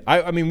fascinated.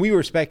 I mean, we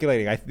were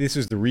speculating. This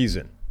is the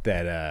reason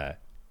that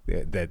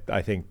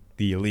I think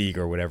the league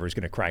or whatever is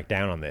going to crack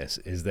down on this,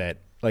 is that,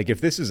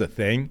 if this is a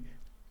thing,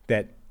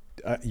 that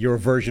your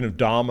version of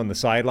Dom on the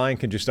sideline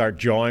can just start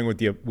jawing with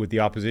the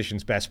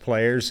opposition's best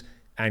players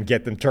and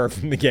get them turfed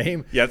from the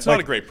game. Yeah, it's not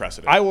a great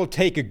precedent. I will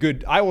take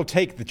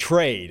the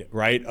trade,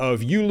 right,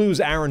 of you lose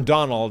Aaron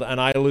Donald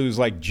and I lose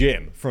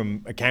Jim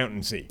from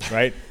accountancy,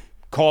 right?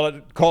 Call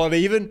it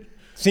even.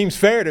 Seems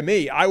fair to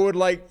me. I would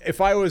if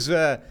I was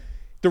the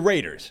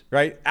Raiders,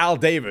 right? Al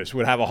Davis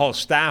would have a whole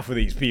staff of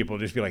these people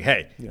just be like,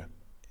 hey,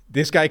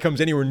 this guy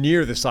comes anywhere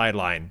near the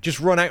sideline, just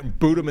run out and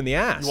boot him in the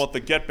ass. You want the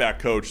get-back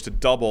coach to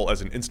double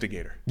as an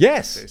instigator.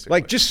 Yes.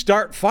 Basically. Just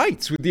start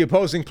fights with the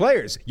opposing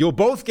players. You'll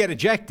both get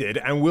ejected,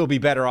 and we'll be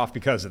better off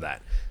because of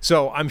that.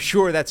 So I'm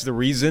sure that's the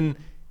reason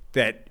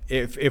that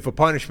if a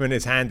punishment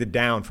is handed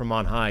down from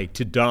on high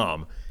to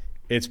Dom,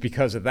 it's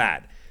because of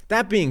that.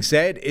 That being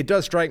said, it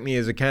does strike me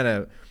as a kind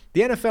of,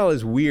 the NFL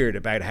is weird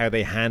about how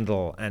they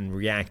handle and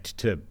react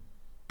to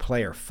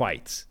player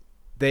fights.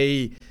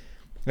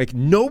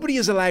 Nobody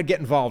is allowed to get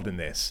involved in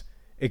this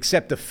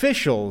except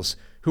officials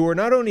who are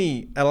not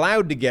only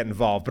allowed to get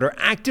involved, but are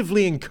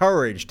actively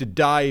encouraged to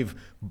dive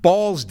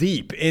balls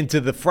deep into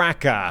the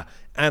fracas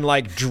and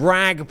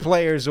drag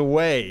players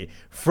away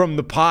from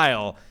the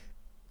pile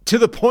to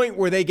the point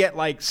where they get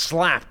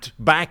slapped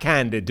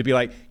backhanded to be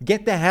like,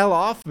 get the hell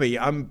off me.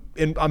 I'm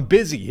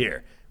busy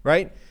here,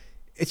 right?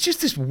 It's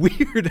just this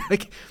weird,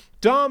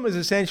 Dom is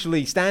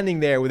essentially standing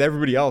there with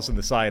everybody else on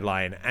the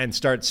sideline and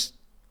starts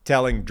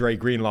telling Dre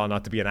Greenlaw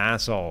not to be an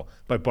asshole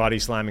by body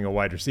slamming a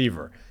wide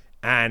receiver,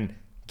 and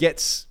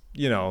gets,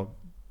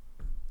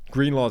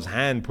 Greenlaw's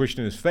hand pushed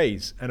in his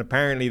face. And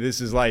apparently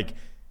this is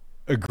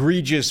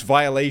egregious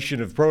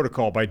violation of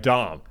protocol by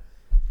Dom.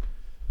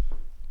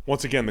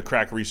 Once again, the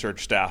crack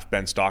research staff,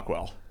 Ben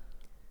Stockwell,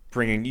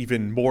 bringing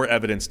even more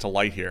evidence to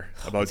light here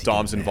about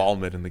Dom's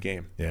involvement in the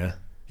game. Yeah.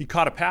 He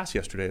caught a pass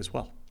yesterday as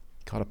well.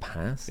 Caught a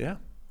pass? Yeah.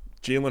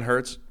 Jalen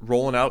Hurts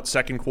rolling out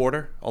second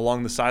quarter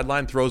along the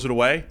sideline, throws it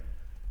away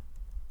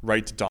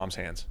right to Dom's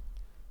hands.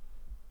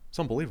 It's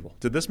unbelievable.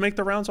 Did this make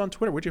the rounds on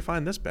Twitter? Where'd you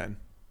find this, Ben?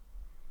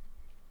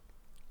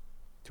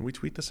 Can we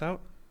tweet this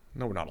out?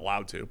 No, we're not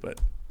allowed to,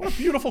 but what a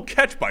beautiful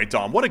catch by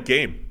Dom. What a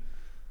game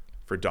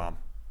for Dom.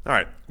 All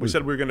right. We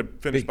said we were going to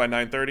finish by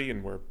 9:30,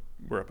 and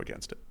we're up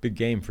against it. Big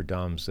game for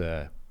Dom's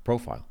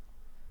profile.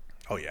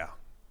 Oh, yeah.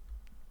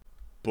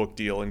 Book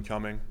deal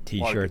incoming.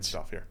 T-shirts. A lot of good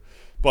stuff here.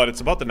 But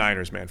it's about the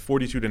Niners, man.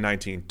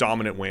 42-19,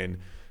 dominant win,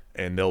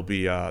 and they'll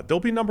be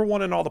number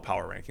one in all the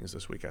power rankings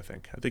this week, I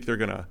think. I think they're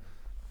gonna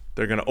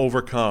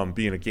overcome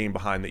being a game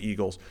behind the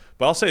Eagles.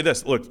 But I'll say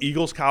this, look,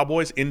 Eagles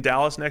Cowboys in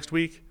Dallas next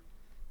week.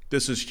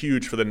 This is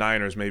huge for the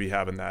Niners maybe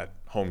having that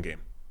home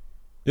game.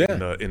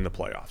 Yeah. In the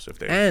playoffs if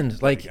they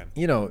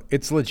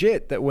it's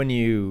legit that when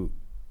you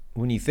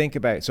think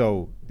about,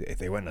 so if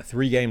they went on a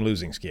 3-game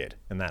losing skid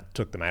and that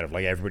took them out of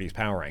everybody's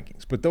power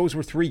rankings, but those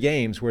were 3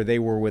 games where they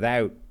were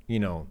without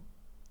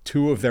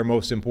 2 of their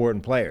most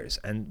important players,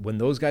 and when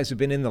those guys have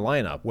been in the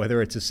lineup,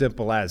 whether it's as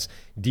simple as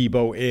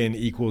Debo in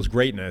equals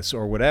greatness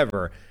or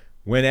whatever,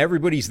 when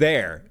everybody's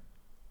there,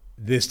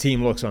 this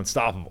team looks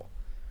unstoppable.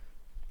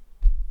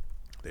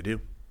 They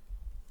do.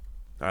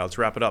 All right, let's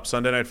wrap it up.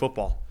 Sunday Night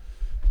Football.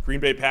 Green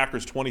Bay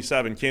Packers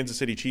 27, Kansas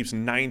City Chiefs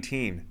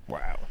 19.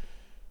 Wow.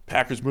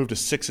 Packers move to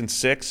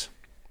 6-6.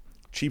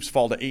 Chiefs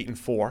fall to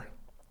 8-4.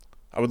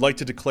 I would like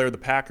to declare the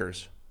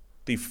Packers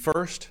the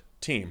first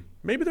team.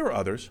 Maybe there were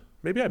others.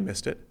 Maybe I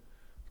missed it.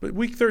 But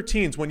week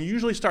 13 is when you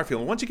usually start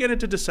feeling. Once you get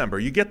into December,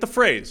 you get the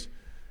phrase,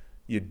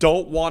 you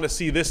don't want to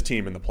see this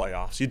team in the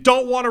playoffs. You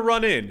don't want to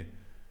run in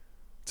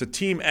to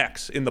Team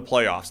X in the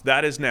playoffs.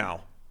 That is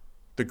now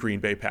the Green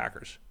Bay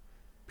Packers.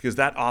 Because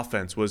that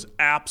offense was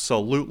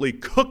absolutely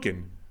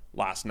cooking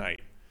last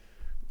night.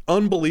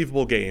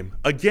 Unbelievable game.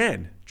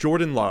 Again,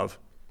 Jordan Love,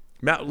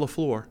 Matt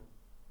LaFleur,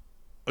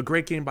 a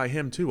great game by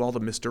him too. All the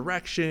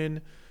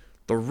misdirection,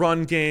 the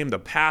run game, the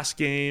pass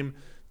game,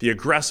 the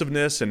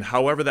aggressiveness, and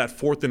however that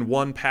 4th and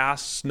 1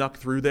 pass snuck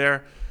through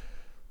there.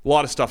 A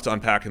lot of stuff to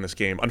unpack in this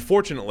game.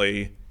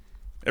 Unfortunately,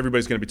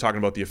 everybody's going to be talking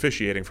about the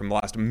officiating from the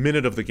last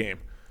minute of the game.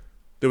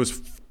 There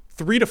was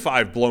 3 to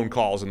 5 blown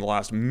calls in the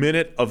last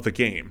minute of the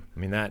game. I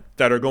mean, that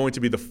are going to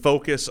be the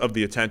focus of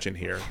the attention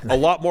here. A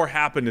lot more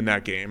happened in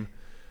that game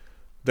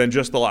than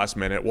just the last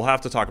minute. We'll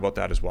have to talk about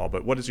that as well.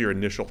 But what is your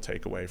initial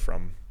takeaway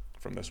from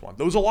this one?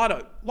 There was a lot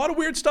of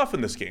weird stuff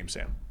in this game,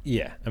 Sam.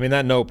 Yeah, I mean,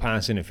 that no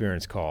pass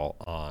interference call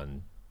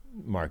on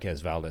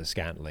Marquez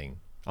Valdes-Scantling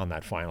on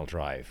that final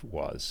drive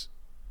was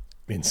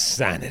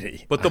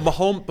insanity. But the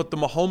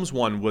Mahomes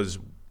one was,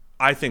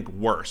 I think,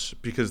 worse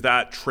because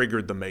that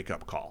triggered the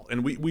makeup call.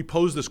 And we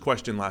posed this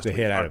question last week.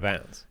 The hit out of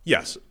bounds.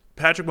 Yes.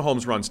 Patrick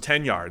Mahomes runs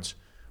 10 yards.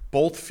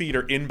 Both feet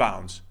are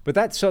inbounds. But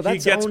that's he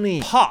gets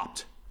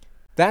popped.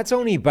 That's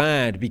only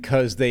bad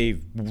because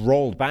they've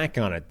rolled back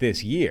on it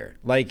this year.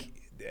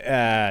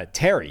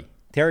 Terry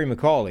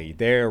McCauley,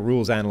 their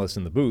rules analyst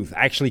in the booth,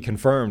 actually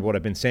confirmed what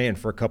I've been saying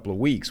for a couple of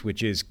weeks,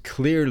 which is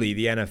clearly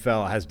the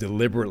NFL has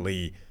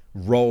deliberately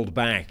rolled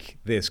back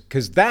this.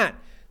 Because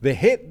the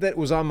hit that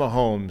was on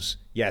Mahomes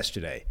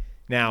yesterday,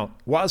 now,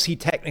 was he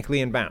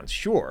technically in bounds?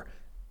 Sure.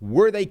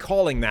 Were they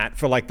calling that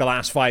for the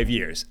last 5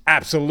 years?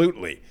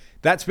 Absolutely.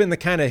 That's been the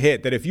kind of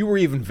hit that if you were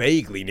even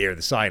vaguely near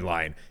the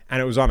sideline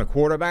and it was on a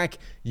quarterback,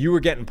 you were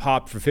getting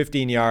popped for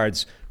 15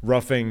 yards,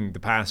 roughing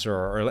the passer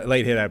or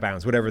late hit out of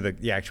bounds, whatever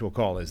the actual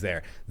call is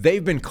there.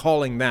 They've been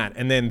calling that.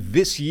 And then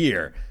this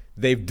year,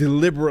 they've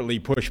deliberately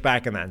pushed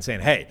back on that and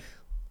saying, hey,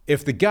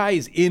 if the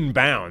guy's in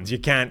bounds, you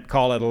can't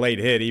call it a late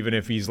hit, even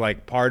if he's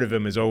part of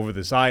him is over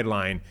the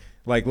sideline.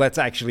 Let's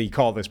actually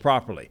call this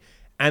properly.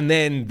 And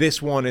then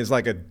this one is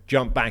a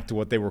jump back to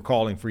what they were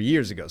calling for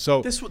years ago.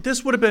 So this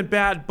would have been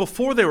bad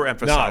before they were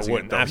emphasizing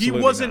it. Though. He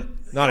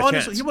wasn't. Not a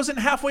chance. He wasn't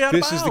halfway out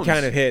of bounds. This is the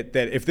kind of hit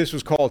that if this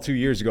was called 2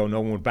 years ago, no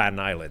one would bat an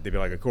eyelid. They'd be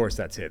like, "Of course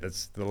that's it.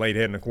 That's the late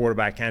hit, and the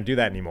quarterback can't do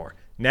that anymore."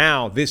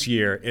 Now, this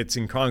year, it's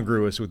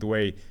incongruous with the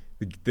way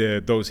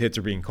those hits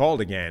are being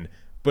called again,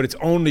 but it's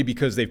only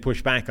because they've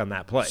pushed back on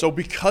that play. So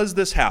because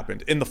this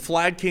happened, and the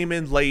flag came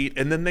in late,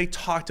 and then they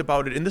talked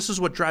about it, and this is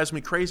what drives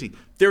me crazy.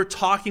 They're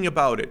talking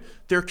about it.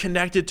 They're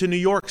connected to New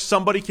York.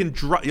 Somebody can,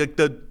 like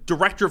the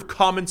director of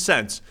common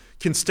sense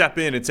can step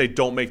in and say,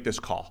 don't make this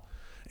call.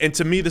 And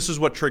to me, this is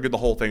what triggered the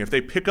whole thing. If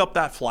they pick up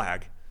that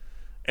flag,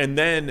 and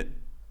then,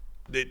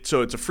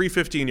 so it's a free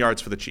 15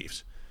 yards for the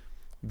Chiefs.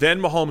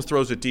 Then Mahomes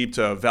throws it deep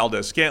to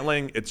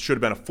Valdez-Scantling. It should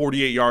have been a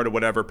 48-yard or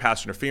whatever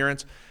pass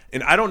interference.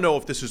 And I don't know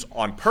if this is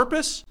on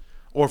purpose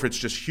or if it's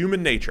just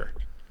human nature.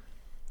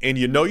 And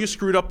you know you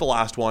screwed up the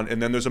last one,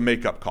 and then there's a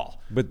makeup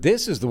call. But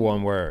this is the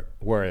one where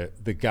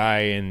the guy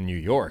in New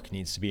York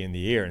needs to be in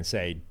the ear and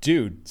say,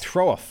 dude,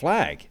 throw a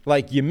flag.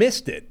 Like, you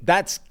missed it.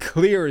 That's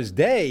clear as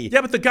day. Yeah,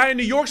 but the guy in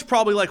New York's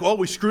probably like, oh,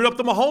 we screwed up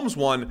the Mahomes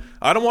one.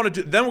 I don't want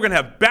to do. Then we're going to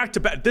have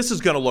back-to-back. This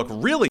is going to look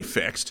really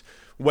fixed.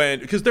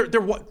 Because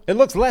they're what it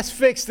looks less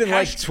fixed than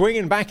like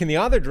swinging back in the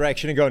other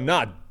direction and going,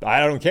 nah, I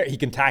don't care. He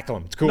can tackle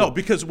him. It's cool. No,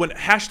 because when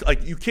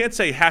you can't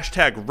say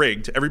hashtag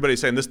rigged. Everybody's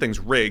saying this thing's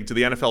rigged.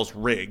 The NFL's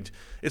rigged.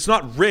 It's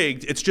not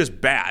rigged. It's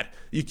just bad.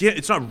 You can't.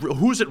 It's not.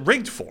 Who's it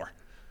rigged for?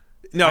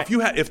 Now, if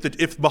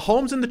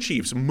Mahomes and the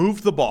Chiefs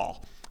moved the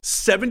ball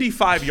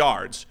 75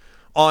 yards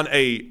on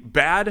a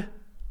bad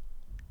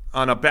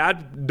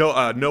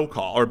no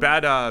call or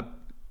bad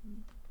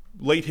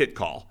late hit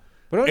call.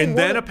 And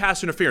then a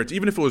pass interference,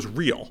 even if it was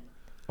real.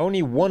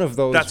 Only one of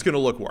those. That's going to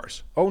look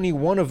worse. Only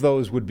one of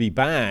those would be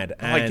bad.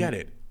 I get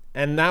it.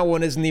 And that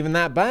one isn't even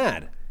that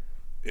bad.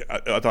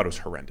 I thought it was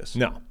horrendous.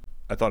 No.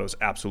 I thought it was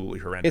absolutely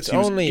horrendous. He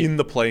was in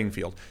the playing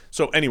field.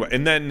 So anyway,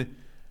 and then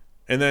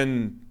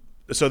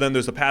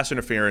there's the pass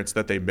interference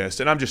that they missed.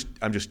 And I'm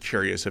just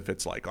curious if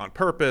it's like on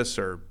purpose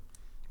or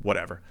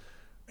whatever.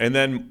 And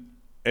then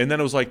it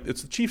was like,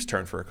 it's the Chiefs'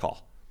 turn for a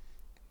call.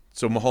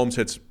 So Mahomes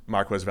hits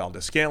Marquez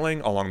Valdez-Scantling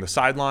along the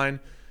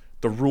sideline.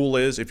 The rule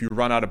is if you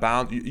run out of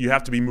bounds, you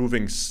have to be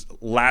moving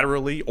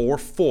laterally or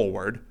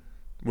forward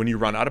when you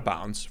run out of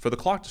bounds for the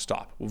clock to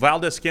stop. Well,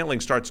 Valdez-Scantling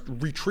starts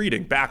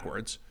retreating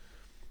backwards.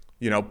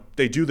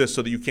 They do this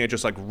so that you can't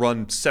just like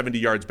run 70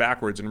 yards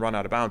backwards and run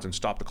out of bounds and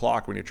stop the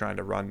clock when you're trying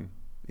to run,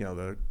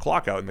 the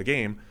clock out in the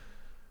game.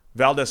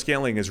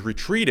 Valdez-Scantling is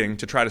retreating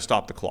to try to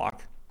stop the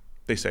clock.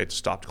 They say it's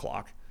stopped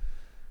clock.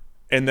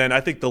 And then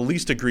I think the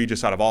least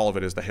egregious out of all of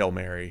it is the Hail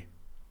Mary.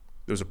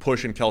 There was a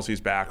push in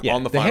Kelsey's back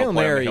on the final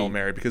play on the Hail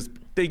Mary because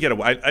they get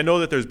away. I know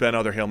that there's been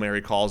other Hail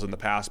Mary calls in the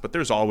past, but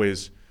there's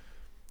always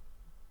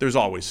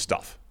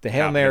stuff. The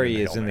Hail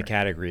Mary is in the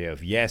category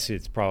of, yes,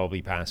 it's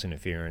probably pass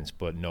interference,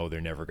 but no,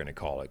 they're never going to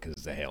call it because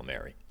it's a Hail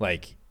Mary.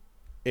 Like,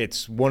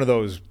 it's one of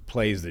those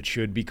plays that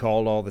should be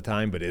called all the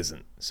time but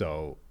isn't.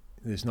 So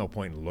there's no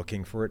point in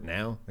looking for it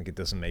now. Like, it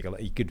doesn't make a lot.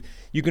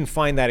 You can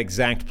find that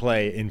exact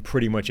play in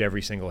pretty much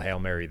every single Hail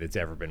Mary that's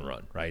ever been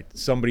run, right?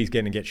 Somebody's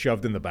going to get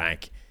shoved in the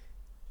back,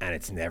 and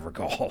it's never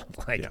called.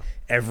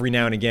 Every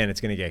now and again, it's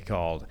going to get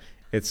called.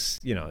 It's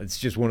it's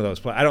just one of those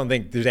plays. I don't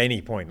think there's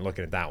any point in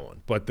looking at that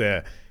one. But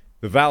the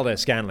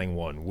Valdez-Scantling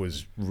one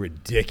was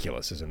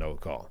ridiculous as a no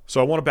call.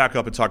 So I want to back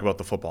up and talk about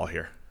the football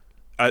here.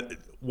 I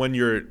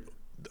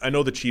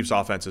know the Chiefs'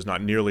 offense is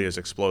not nearly as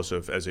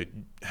explosive as it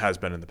has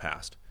been in the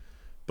past.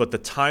 But the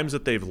times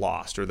that they've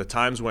lost, or the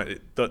times when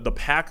the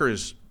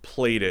Packers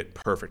played it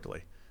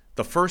perfectly.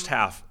 The first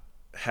half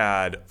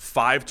had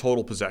 5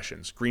 total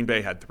possessions. Green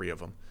Bay had 3 of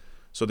them.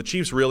 So the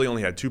Chiefs really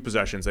only had 2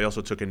 possessions. They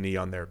also took a knee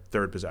on their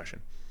third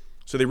possession.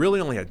 So they really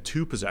only had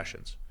 2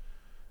 possessions.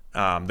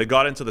 They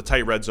got into the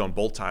tight red zone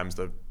both times.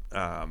 The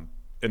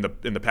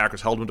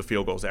Packers held them to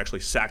field goals. They actually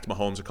sacked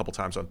Mahomes a couple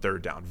times on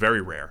third down.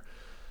 Very rare.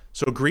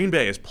 So Green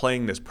Bay is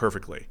playing this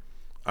perfectly.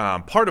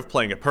 Part of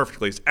playing it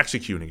perfectly is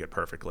executing it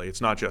perfectly.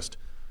 It's not just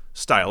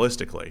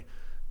stylistically.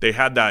 They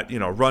had that,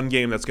 run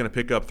game that's going to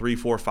pick up 3,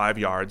 4, 5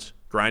 yards,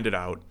 grind it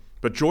out.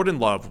 But Jordan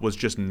Love was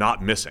just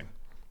not missing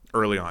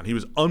early on. He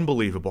was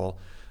unbelievable.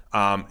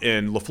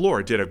 And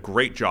LaFleur did a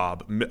great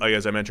job,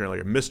 as I mentioned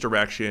earlier,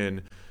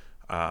 misdirection,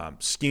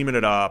 scheming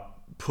it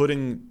up,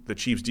 putting the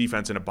Chiefs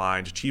defense in a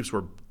bind. Chiefs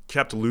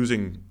kept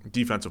losing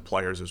defensive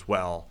players as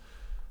well.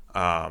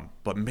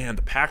 But man,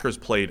 the Packers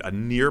played a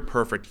near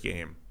perfect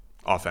game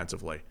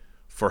offensively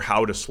for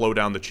how to slow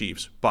down the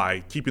Chiefs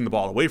by keeping the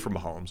ball away from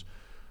Mahomes.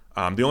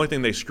 The only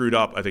thing they screwed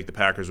up, I think, the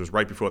Packers, was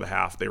right before the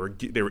half. They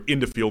were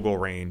into field goal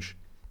range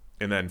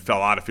and then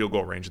fell out of field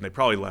goal range, and they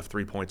probably left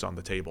 3 points on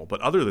the table.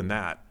 But other than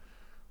that,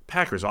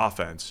 Packers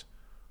offense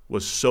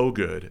was so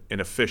good and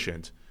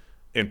efficient.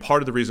 And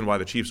part of the reason why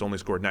the Chiefs only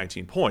scored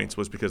 19 points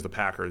was because the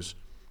Packers,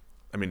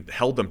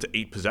 held them to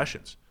 8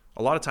 possessions.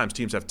 A lot of times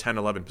teams have 10,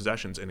 11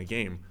 possessions in a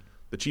game.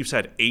 The Chiefs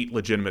had 8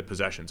 legitimate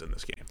possessions in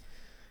this game.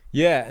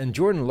 Yeah, and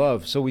Jordan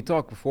Love, so we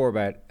talked before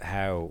about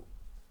how,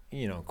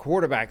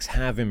 quarterbacks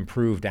have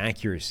improved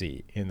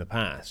accuracy in the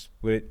past,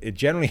 but it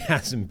generally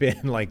hasn't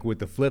been like with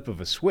the flip of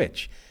a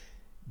switch.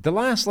 The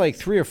last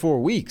 3 or 4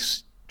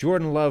 weeks,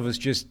 Jordan Love has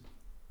just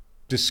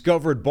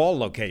discovered ball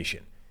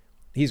location.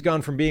 He's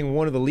gone from being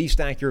one of the least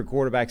accurate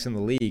quarterbacks in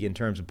the league in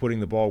terms of putting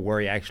the ball where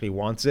he actually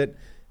wants it,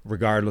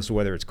 regardless of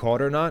whether it's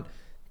caught or not,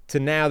 to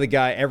now the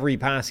guy, every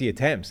pass he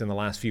attempts in the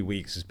last few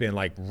weeks has been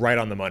like right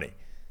on the money.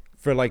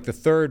 For like the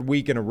third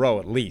week in a row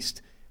at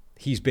least,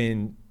 he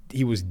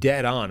was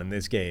dead on in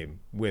this game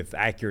with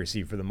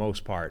accuracy for the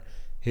most part.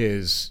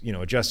 His,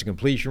 adjusted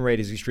completion rate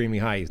is extremely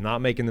high. He's not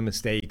making the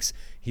mistakes.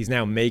 He's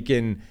now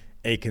making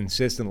a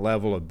consistent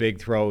level of big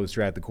throws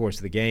throughout the course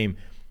of the game.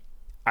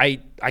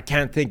 I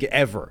can't think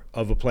ever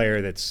of a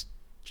player that's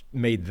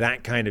made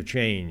that kind of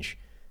change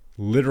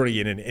literally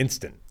in an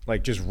instant.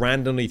 Like just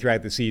randomly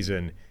throughout the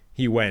season,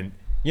 he went,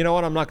 you know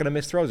what, I'm not going to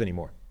miss throws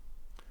anymore.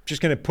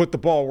 Just going to put the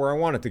ball where I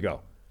want it to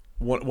go.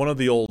 One of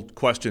the old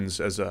questions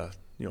as a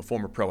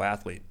former pro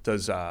athlete,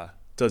 does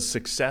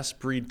success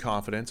breed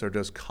confidence or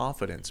does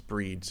confidence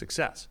breed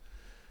success?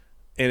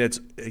 And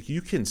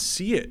you can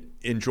see it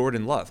in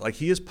Jordan Love. Like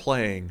he is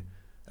playing,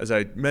 as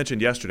I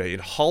mentioned yesterday, in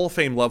Hall of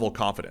Fame level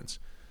confidence.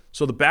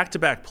 So the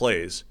back-to-back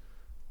plays,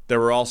 there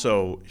were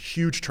also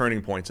huge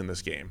turning points in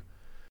this game.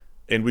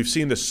 And we've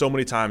seen this so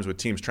many times with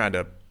teams trying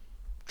to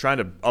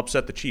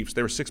upset the Chiefs.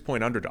 They were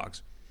 6-point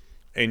underdogs.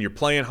 And you're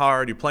playing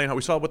hard.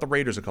 We saw it with the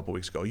Raiders a couple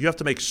weeks ago. You have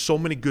to make so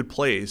many good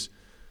plays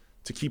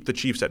to keep the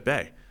Chiefs at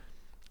bay.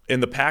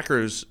 And the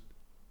Packers,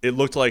 it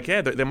looked like,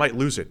 they might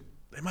lose it.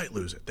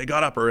 They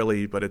got up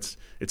early, but it's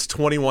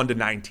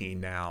 21-19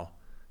 now.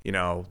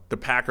 The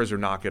Packers are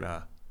not going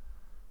to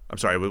 – I'm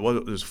sorry, it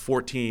was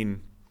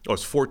 14 – oh, it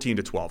was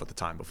 14-12 at the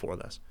time before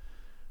this.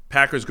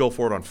 Packers go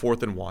for it on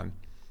 4th and 1.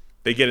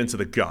 They get into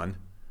the gun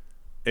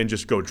and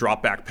just go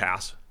drop back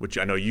pass, which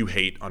I know you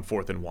hate on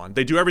 4th and 1.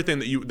 They do everything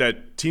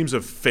that teams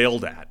have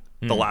failed at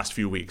the last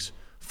few weeks.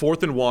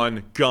 4th and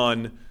 1,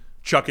 gun,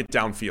 chuck it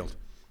downfield.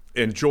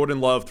 And Jordan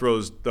Love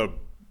throws the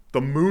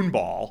moon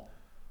ball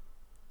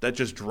that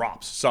just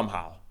drops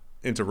somehow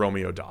into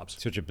Romeo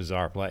Doubs. Such a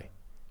bizarre play.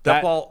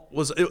 That ball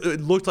it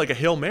looked like a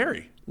Hail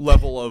Mary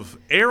level of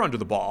air under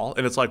the ball,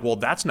 and it's like, well,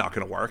 that's not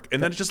going to work.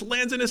 And then it just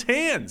lands in his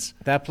hands.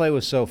 That play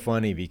was so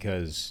funny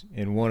because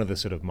in one of the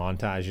sort of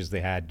montages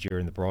they had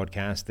during the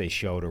broadcast, they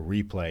showed a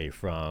replay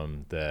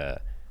from the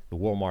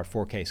Walmart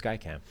 4K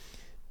Skycam.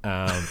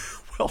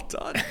 Well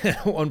done.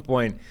 At one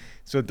point,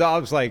 so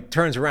Dobbs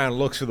turns around,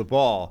 looks for the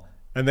ball,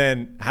 and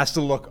then has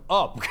to look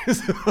up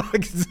because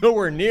it's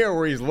nowhere near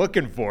where he's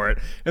looking for it.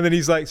 And then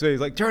he's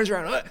turns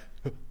around.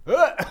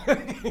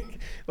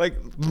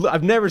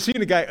 I've never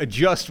seen a guy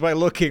adjust by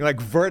looking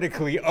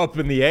vertically up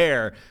in the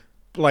air,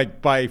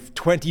 by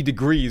 20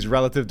 degrees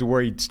relative to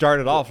where he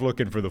started off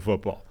looking for the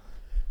football.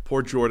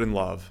 Poor Jordan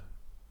Love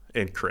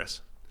and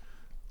Chris.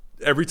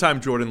 Every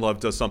time Jordan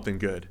Love does something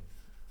good,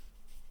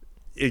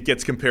 it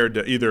gets compared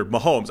to either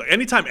Mahomes.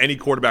 Anytime any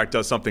quarterback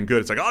does something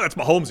good, it's like, oh, that's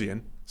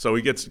Mahomesian. So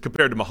he gets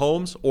compared to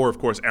Mahomes or, of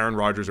course, Aaron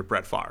Rodgers or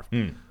Brett Favre.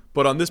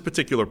 But on this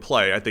particular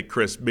play, I think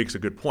Chris makes a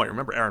good point.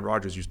 Remember, Aaron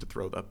Rodgers used to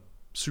throw the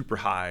super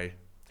high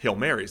Hail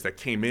Marys that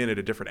came in at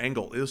a different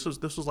angle. This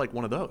was like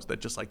one of those that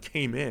just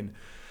came in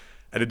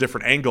at a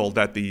different angle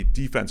that the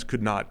defense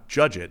could not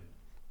judge it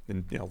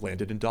and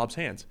landed in Dobbs'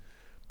 hands.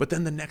 But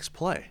then the next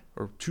play,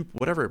 or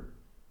whatever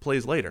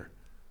plays later,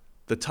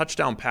 the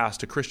touchdown pass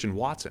to Christian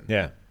Watson.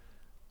 Yeah.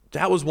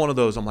 That was one of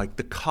those, I'm like,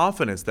 the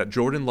confidence that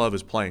Jordan Love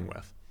is playing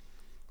with,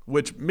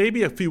 which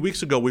maybe a few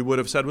weeks ago we would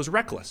have said was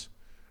reckless,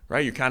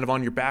 right? You're kind of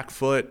on your back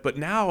foot. But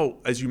now,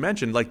 as you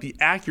mentioned, the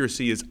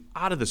accuracy is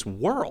out of this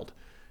world.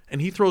 And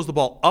he throws the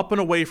ball up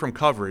and away from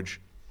coverage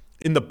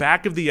in the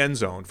back of the end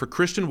zone for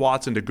Christian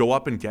Watson to go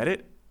up and get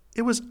it.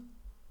 It was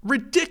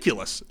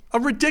ridiculous, a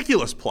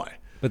ridiculous play.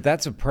 But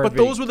that's a perfect.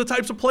 But those were the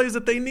types of plays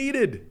that they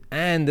needed.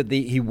 And that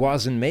he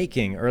wasn't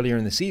making earlier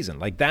in the season.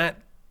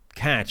 That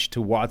catch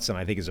to Watson,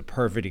 I think, is a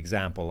perfect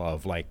example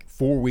of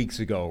 4 weeks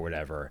ago or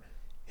whatever.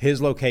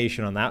 His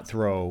location on that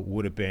throw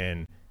would have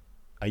been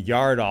a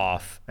yard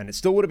off, and it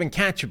still would have been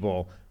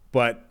catchable,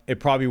 but it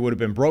probably would have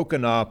been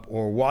broken up,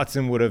 or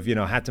Watson would have,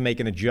 had to make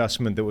an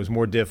adjustment that was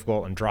more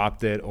difficult and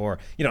dropped it, or,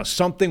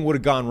 something would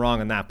have gone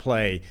wrong in that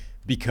play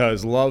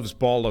because Love's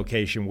ball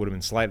location would have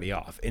been slightly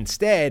off.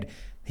 Instead,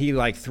 he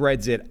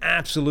threads it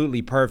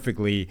absolutely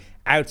perfectly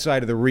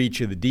outside of the reach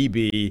of the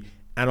DB,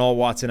 and all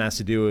Watson has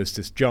to do is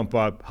just jump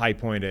up, high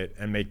point it,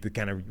 and make the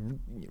kind of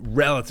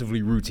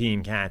relatively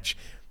routine catch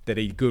that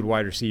a good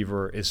wide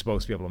receiver is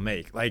supposed to be able to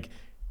make.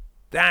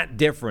 That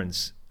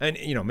difference, and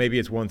maybe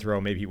it's one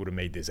throw, maybe he would have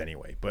made this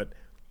anyway, but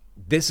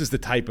this is the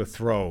type of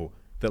throw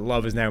that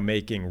Love is now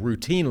making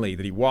routinely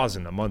that he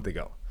wasn't a month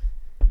ago.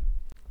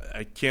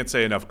 I can't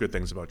say enough good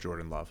things about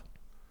Jordan Love.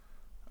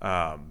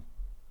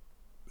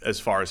 As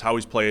far as how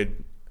he's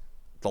played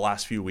the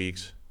last few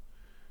weeks,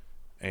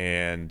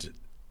 and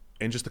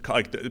just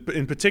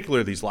in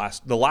particular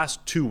the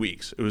last 2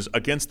 weeks, it was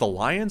against the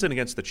Lions and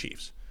against the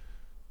Chiefs,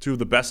 two of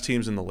the best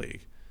teams in the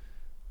league,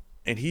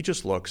 and he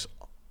just looks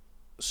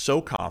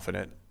so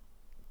confident,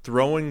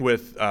 throwing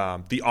with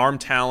the arm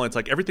talent.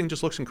 Everything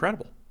just looks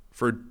incredible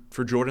for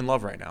Jordan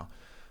Love right now.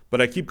 But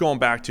I keep going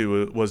back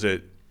to,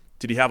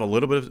 did he have a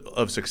little bit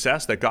of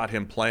success that got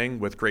him playing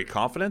with great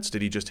confidence?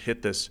 Did he just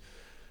hit this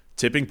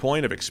tipping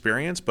point of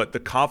experience? But the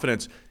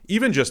confidence,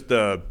 even just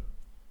the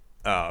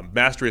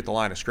mastery at the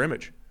line of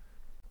scrimmage.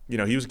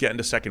 He was getting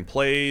to second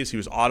plays. He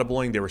was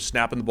audibling. They were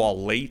snapping the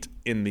ball late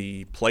in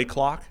the play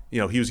clock. He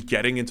was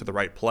getting into the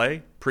right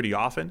play pretty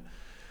often.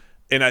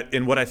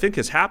 And what I think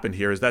has happened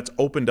here is that's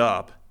opened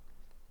up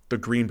the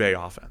Green Bay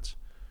offense.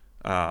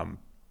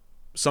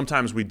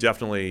 Sometimes we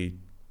definitely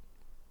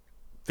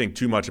think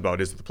too much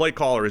about, is it the play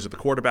call or is it the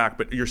quarterback?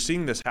 But you're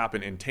seeing this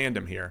happen in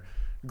tandem here.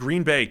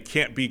 Green Bay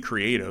can't be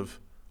creative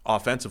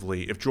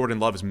offensively if Jordan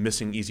Love is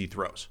missing easy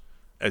throws,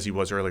 as he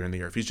was earlier in the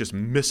year, if he's just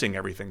missing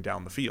everything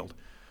down the field.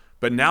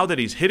 But now that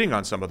he's hitting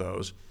on some of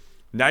those,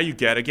 now you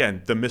get,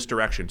 again, the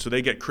misdirection. So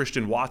they get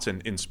Christian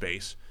Watson in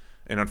space,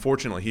 and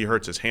unfortunately he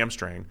hurts his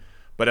hamstring.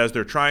 But as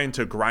they're trying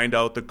to grind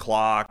out the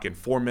clock and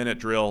 4-minute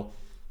drill,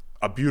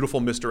 a beautiful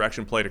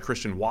misdirection play to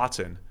Christian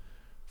Watson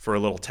for a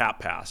little tap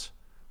pass,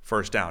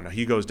 first down. Now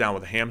he goes down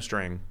with a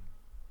hamstring,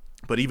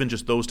 but even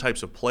just those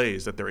types of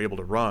plays that they're able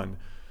to run,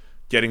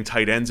 getting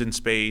tight ends in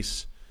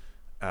space,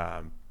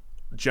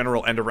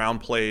 general end-around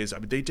plays,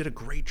 they did a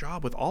great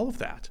job with all of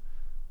that.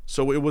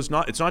 So it's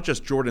not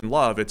just Jordan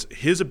Love, it's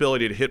his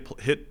ability to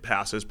hit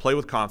passes, play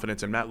with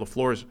confidence, and Matt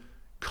LaFleur's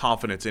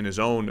confidence in his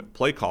own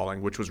play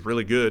calling, which was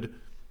really good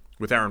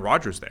with Aaron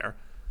Rodgers there.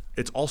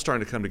 It's all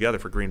starting to come together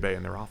for Green Bay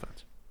and their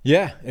offense.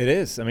 Yeah, it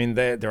is. I mean,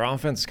 their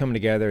offense is coming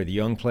together. The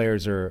young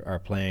players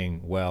are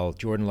playing well.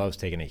 Jordan Love's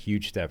taking a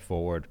huge step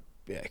forward.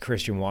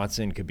 Christian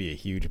Watson could be a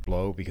huge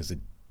blow because it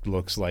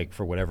looks like,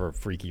 for whatever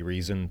freaky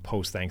reason,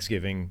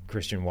 post-Thanksgiving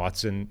Christian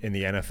Watson in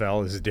the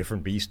NFL is a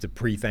different beast to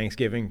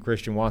pre-Thanksgiving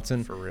Christian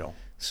Watson. For real.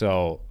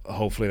 So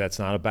hopefully that's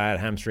not a bad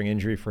hamstring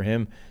injury for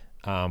him.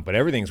 But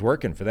everything's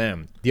working for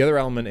them. The other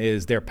element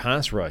is their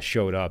pass rush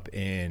showed up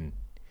in,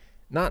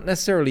 not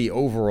necessarily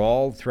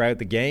overall throughout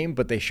the game,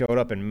 but they showed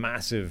up in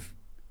massive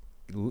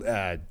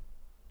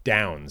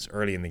downs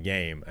early in the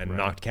game and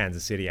knocked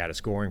Kansas City out of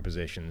scoring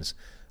positions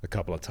a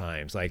couple of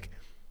times. Like,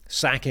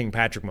 sacking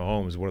Patrick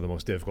Mahomes is one of the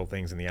most difficult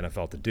things in the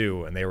NFL to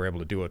do, and they were able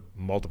to do it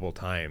multiple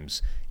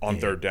times. On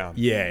third down.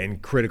 Yeah, in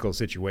critical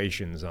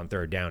situations on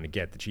third down to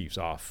get the Chiefs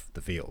off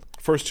the field.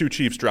 First two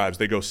Chiefs drives,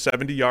 they go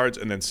 70 yards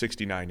and then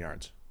 69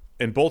 yards.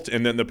 And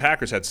then the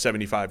Packers had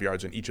 75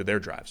 yards in each of their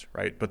drives,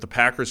 right? But the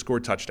Packers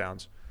scored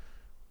touchdowns,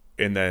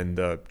 and then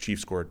the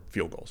Chiefs scored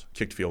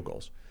kicked field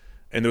goals.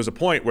 And there was a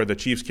point where the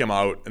Chiefs came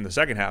out in the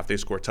second half, they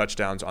scored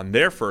touchdowns on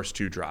their first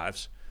two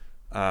drives.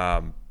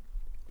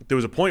 There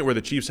was a point where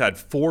the Chiefs had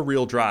 4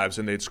 real drives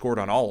and they'd scored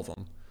on all of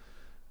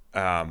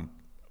them.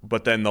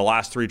 But then the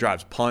last 3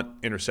 drives, punt,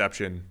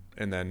 interception,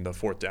 and then the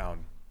fourth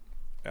down,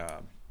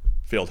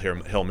 failed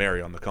Hail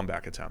Mary on the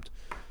comeback attempt.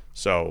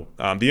 So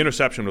the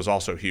interception was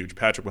also huge.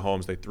 Patrick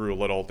Mahomes,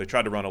 they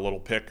tried to run a little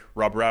pick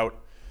rub route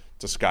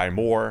to Sky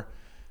Moore.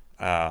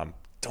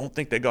 Don't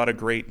think they got a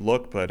great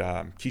look, but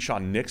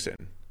Keyshawn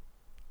Nixon,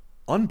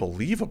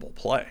 unbelievable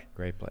play.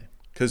 Great play.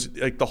 Because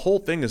the whole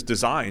thing is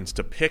designed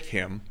to pick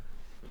him.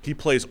 He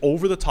plays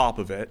over the top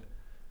of it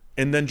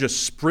and then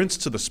just sprints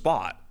to the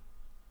spot.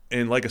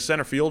 And like a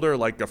center fielder,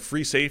 like a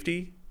free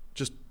safety,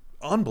 just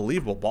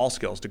unbelievable ball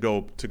skills to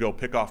go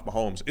pick off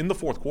Mahomes in the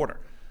fourth quarter.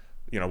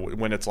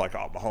 When it's like,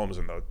 Mahomes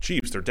and the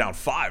Chiefs, they're down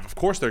 5. Of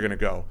course they're going to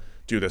go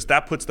do this.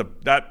 That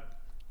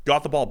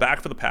got the ball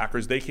back for the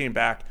Packers. They came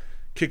back,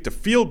 kicked a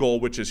field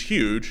goal, which is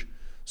huge.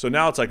 So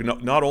now it's like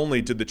not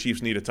only did the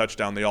Chiefs need a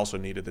touchdown, they also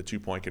needed the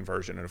 2-point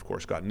conversion, and of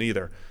course got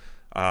neither.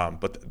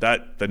 But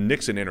the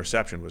Nixon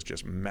interception was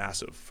just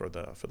massive for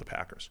the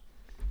Packers.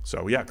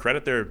 So yeah,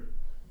 credit their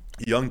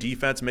young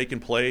defense making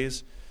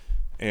plays,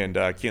 and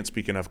can't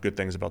speak enough good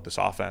things about this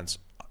offense.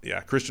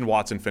 Yeah, Christian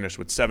Watson finished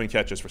with 7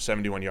 catches for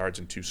 71 yards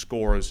and 2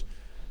 scores.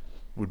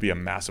 Would be a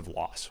massive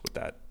loss with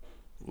that.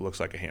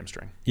 Looks like a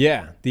hamstring.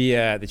 Yeah,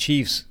 the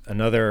Chiefs,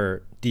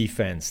 another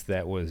defense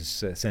that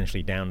was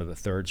essentially down to the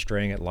third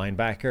string at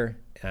linebacker,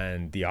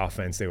 and the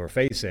offense they were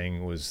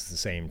facing was the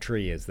same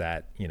tree as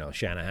that,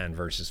 Shanahan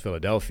versus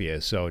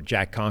Philadelphia. So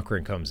Jack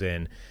Conklin comes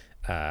in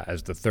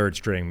as the third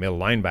string middle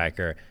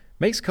linebacker,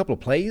 makes a couple of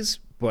plays,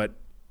 but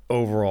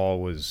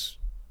overall was,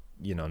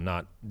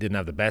 didn't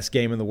have the best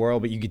game in the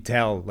world. But you could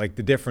tell the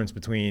difference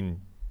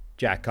between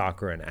Jack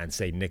Conklin and,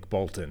 say, Nick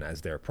Bolton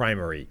as their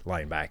primary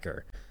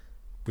linebacker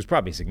was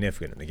probably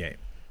significant in the game.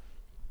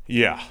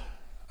 Yeah,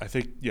 I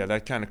think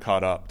that kind of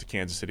caught up to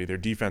Kansas City. Their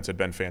defense had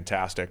been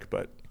fantastic,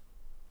 but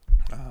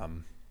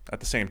at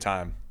the same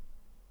time,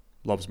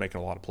 Love's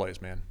making a lot of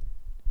plays, man.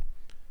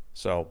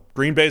 So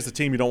Green Bay is the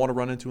team you don't want to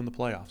run into in the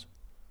playoffs.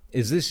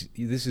 Is this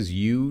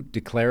you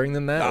declaring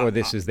them that, or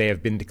this is they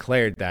have been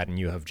declared that and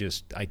you have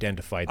just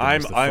identified them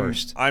as the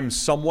first? I'm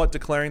somewhat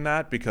declaring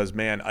that because,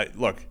 man, I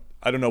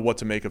don't know what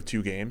to make of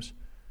 2 games,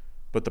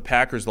 but the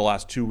Packers the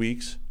last 2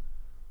 weeks,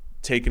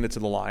 taking it to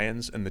the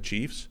Lions and the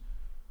Chiefs,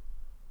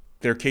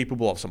 they're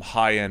capable of some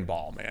high-end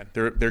ball, man.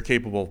 They're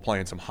capable of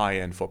playing some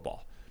high-end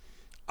football.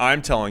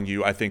 I'm telling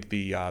you, I think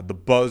the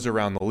buzz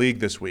around the league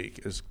this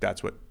week is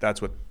that's what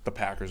the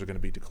Packers are going to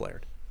be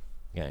declared.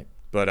 Okay.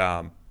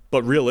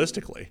 But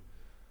realistically,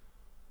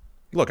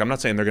 look, I'm not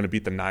saying they're going to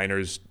beat the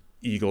Niners,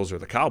 Eagles, or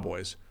the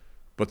Cowboys,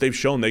 but they've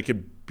shown they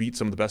could beat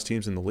some of the best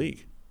teams in the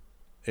league,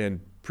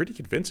 and pretty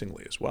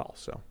convincingly as well.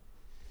 So,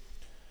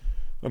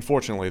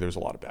 unfortunately, there's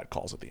a lot of bad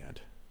calls at the end.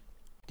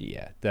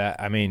 Yeah,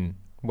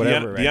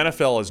 whatever. The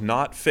NFL is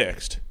not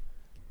fixed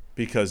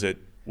because it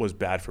was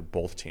bad for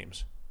both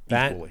teams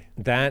equally.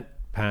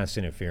 That pass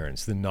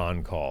interference, the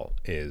non-call,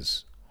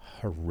 is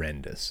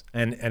horrendous.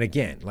 And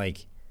again,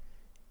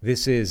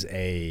 this is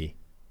an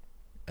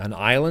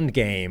island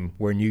game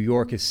where New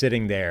York is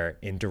sitting there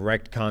in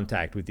direct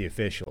contact with the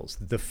officials.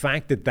 The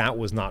fact that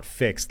was not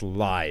fixed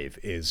live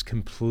is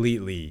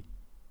completely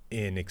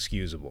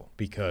inexcusable,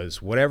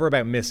 because whatever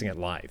about missing it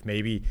live,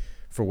 maybe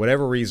for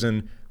whatever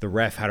reason the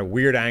ref had a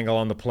weird angle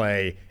on the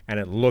play and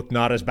it looked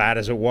not as bad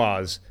as it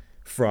was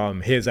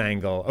from his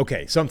angle.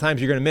 Okay, sometimes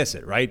you're going to miss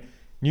it, right?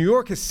 New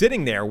York is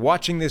sitting there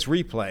watching this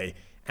replay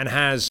and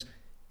has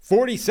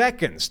 40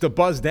 seconds to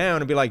buzz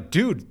down and be like,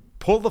 dude,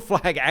 pull the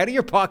flag out of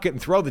your pocket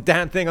and throw the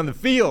damn thing on the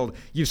field.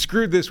 You've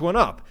screwed this one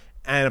up.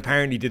 And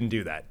apparently didn't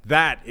do that.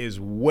 That is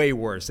way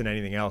worse than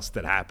anything else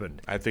that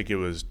happened. I think it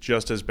was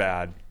just as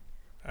bad.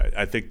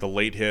 I think the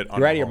late hit on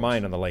You're out of your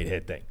mind on the late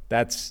hit thing.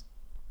 That's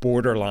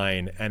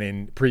borderline, and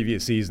in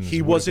previous seasons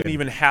he wasn't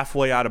even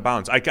halfway out of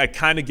bounds. I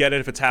kind of get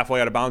it if it's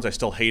halfway out of bounds. I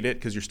still hate it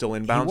because you're still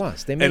in bounds. He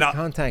was. They made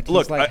contact.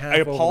 Look, I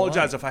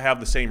apologize if I have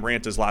the same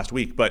rant as last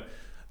week, but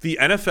the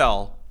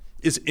NFL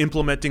is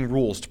implementing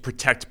rules to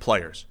protect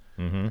players.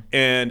 Mm-hmm.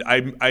 And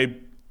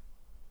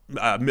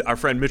our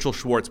friend Mitchell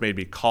Schwartz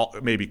maybe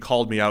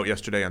called me out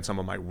yesterday on some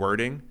of my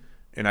wording,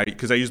 and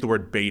because I used the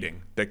word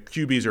baiting, that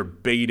QBs are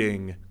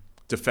baiting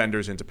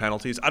defenders into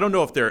penalties. I don't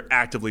know if they're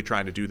actively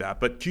trying to do that,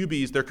 but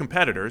QBs, they're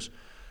competitors.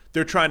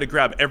 They're trying to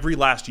grab every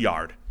last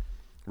yard,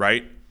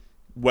 right?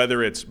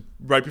 Whether it's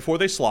right before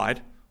they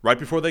slide, right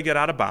before they get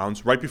out of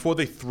bounds, right before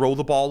they throw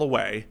the ball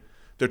away.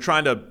 They're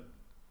trying to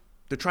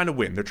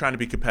win. They're trying to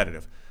be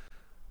competitive.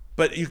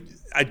 But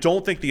I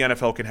don't think the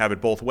NFL can have it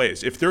both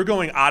ways. If they're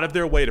going out of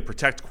their way to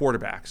protect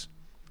quarterbacks,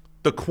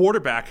 the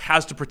quarterback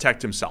has to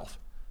protect himself.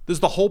 This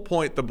is the whole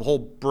point, the whole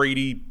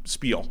Brady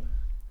spiel.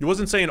 He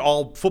wasn't saying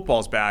all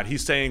football's bad.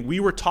 He's saying we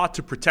were taught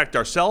to protect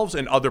ourselves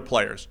and other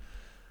players.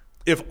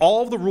 If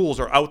all of the rules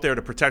are out there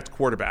to protect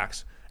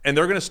quarterbacks and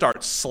they're going to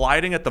start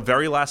sliding at the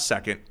very last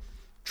second,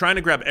 trying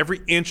to grab every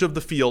inch of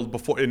the field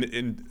before,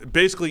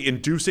 basically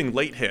inducing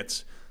late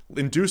hits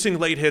on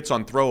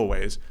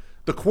throwaways,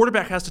 the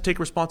quarterback has to take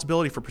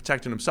responsibility for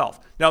protecting himself.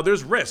 Now,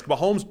 there's risk.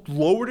 Mahomes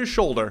lowered his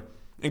shoulder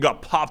and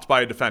got popped by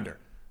a defender.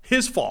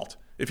 His fault.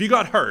 If he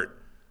got hurt,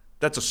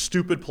 that's a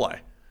stupid play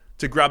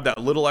to grab that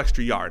little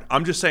extra yard.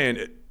 I'm just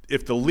saying,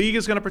 if the league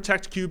is going to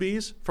protect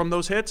QBs from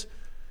those hits,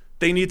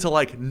 they need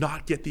to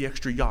not get the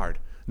extra yard,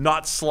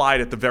 not slide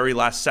at the very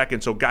last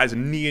second so guys are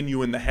kneeing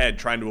you in the head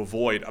trying to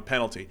avoid a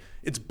penalty.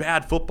 It's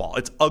bad football.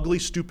 It's ugly,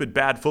 stupid,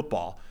 bad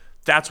football.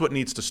 That's what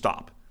needs to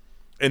stop.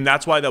 And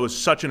that's why that was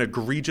such an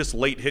egregious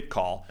late hit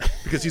call,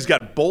 because he's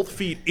got both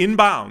feet in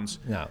bounds.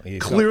 No,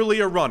 clearly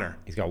a runner.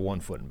 He's got 1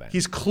 foot in bounds.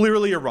 He's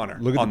clearly a runner.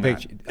 Look at the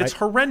picture. It's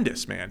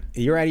horrendous, man.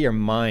 You're out of your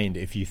mind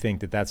if you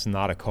think that that's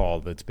not a call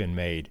that's been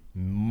made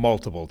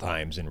multiple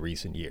times in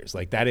recent years.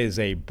 That is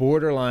a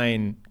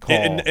borderline call.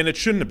 And it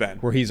shouldn't have been.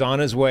 Where he's on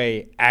his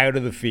way out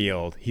of the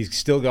field. He's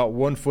still got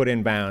 1 foot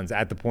in bounds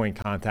at the point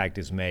contact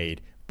is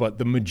made. But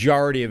the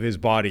majority of his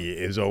body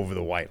is over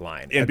the white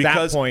line. And at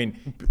that point,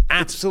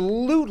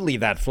 absolutely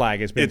that flag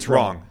has been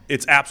thrown. Wrong.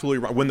 It's absolutely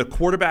wrong. When the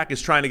quarterback is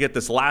trying to get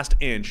this last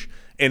inch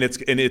and it's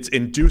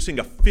inducing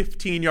a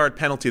 15-yard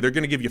penalty, they're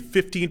going to give you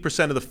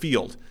 15% of the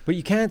field. But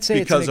you can't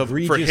say it's an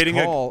egregious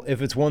call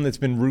if it's one that's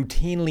been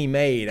routinely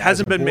made.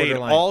 Hasn't been made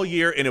all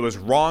year, and it was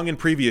wrong in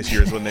previous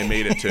years when they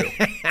made it too.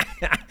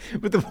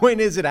 But the point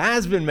is, it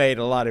has been made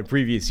a lot in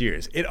previous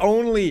years. It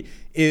only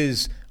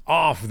is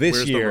off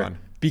this year. The run?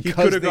 He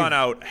could have gone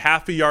out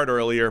half a yard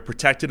earlier,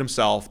 protected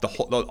himself.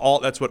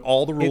 That's what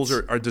all the rules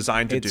are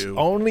designed to do. It's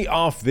only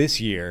off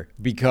this year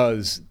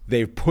because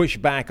they've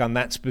pushed back on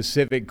that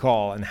specific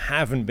call and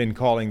haven't been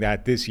calling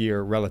that this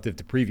year relative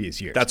to previous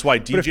years. That's why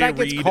DJ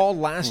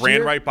Reed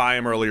ran right by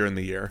him earlier in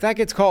the year. If that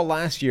gets called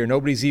last year,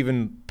 nobody's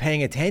even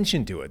paying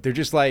attention to it. They're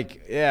just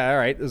like, yeah, all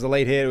right, it was a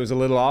late hit. It was a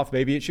little off.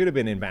 Maybe it should have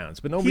been in bounds.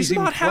 But nobody's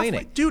even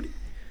complaining. Dude,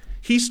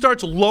 he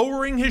starts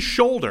lowering his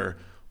shoulder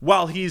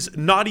while he's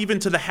not even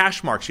to the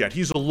hash marks yet.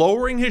 He's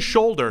lowering his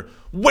shoulder,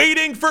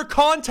 waiting for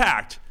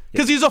contact,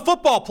 because he's a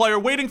football player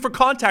waiting for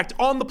contact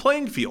on the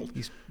playing field.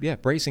 He's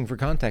bracing for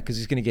contact because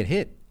he's going to get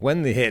hit.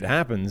 When the hit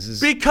happens.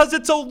 Because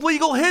it's a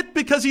legal hit,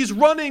 because he's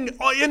running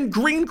in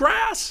green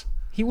grass.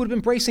 He would have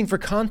been bracing for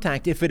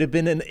contact if it had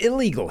been an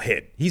illegal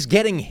hit. He's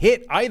getting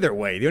hit either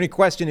way. The only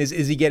question is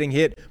he getting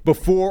hit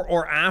before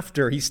or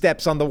after he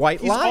steps on the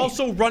white line? He's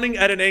also running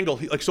at an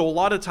angle. So a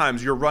lot of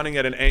times you're running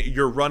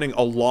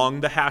along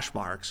the hash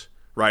marks,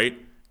 right?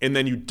 And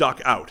then you duck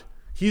out.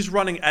 He's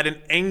running at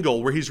an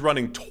angle where he's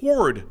running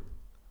toward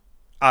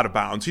out of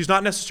bounds. He's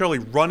not necessarily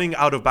running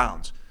out of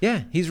bounds.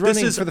 Yeah, he's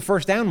running for the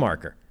first down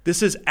marker.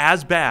 This is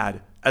as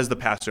bad as the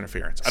pass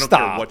interference. I don't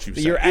care what you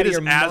say. It is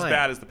as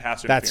bad as the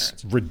pass interference.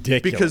 That's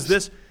ridiculous.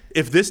 Because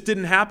if this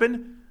didn't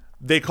happen,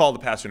 they call the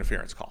pass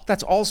interference call.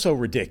 That's also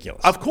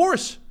ridiculous. Of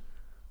course.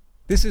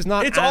 This is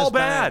not. It's all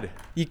bad.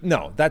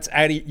 No, that's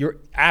Addy. You're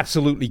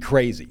absolutely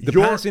crazy. The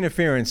pass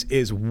interference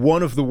is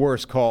one of the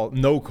worst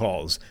no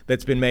calls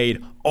that's been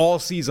made all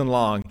season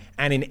long,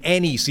 and in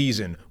any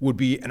season would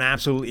be an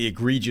absolutely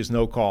egregious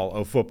no call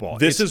of football.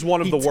 This is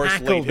one of the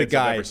worst late hits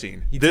I've ever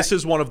seen. This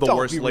is one of the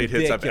worst late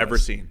hits I've ever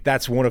seen.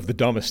 That's one of the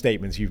dumbest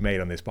statements you've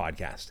made on this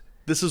podcast.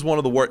 This is one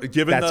of the worst.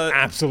 That's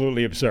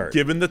absolutely absurd.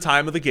 Given the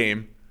time of the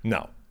game.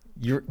 No,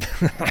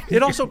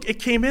 It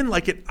came in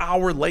like an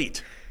hour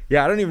late.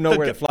 Yeah, I don't even know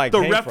where the flag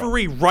came from. The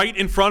referee right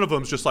in front of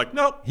him is just like,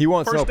 nope. He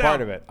wants no part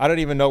of it. I don't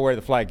even know where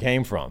the flag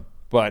came from,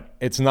 but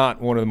it's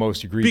not one of the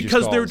most egregious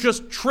because calls. They're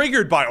just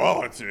triggered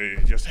by,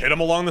 just hit him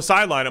along the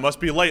sideline. It must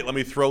be late. Let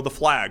me throw the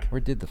flag.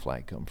 Where did the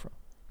flag come from?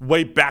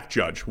 Way back,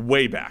 Judge.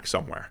 Way back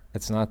somewhere.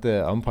 It's not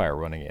the umpire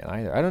running it.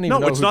 I don't even know.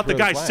 No, it's not the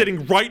guy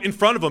sitting right in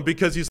front of him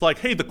because he's like,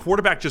 hey, the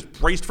quarterback just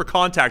braced for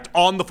contact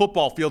on the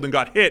football field and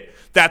got hit.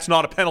 That's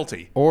not a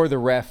penalty. Or the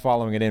ref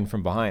following it in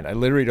from behind. I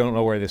literally don't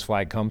know where this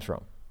flag comes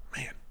from.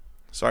 Man,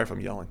 sorry if I'm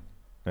yelling.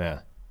 Yeah.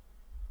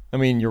 I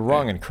mean, you're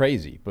wrong and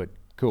crazy, but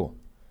cool.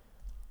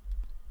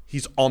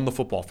 He's on the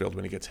football field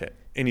when he gets hit,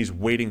 and he's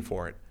waiting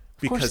for it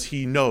because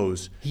he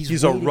knows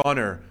he's a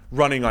runner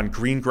running on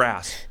green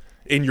grass.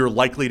 And you're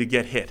likely to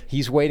get hit.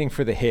 He's waiting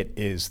for the hit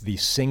is the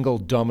single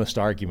dumbest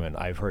argument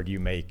I've heard you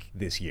make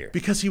this year.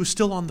 Because he was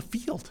still on the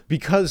field.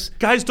 Because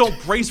guys don't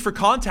brace for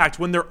contact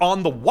when they're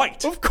on the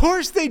white. Of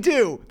course they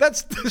do.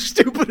 That's the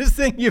stupidest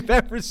thing you've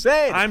ever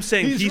said. I'm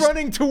saying he's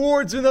running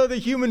towards another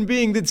human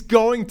being that's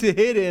going to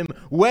hit him,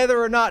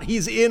 whether or not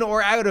he's in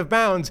or out of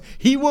bounds.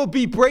 He will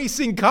be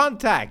bracing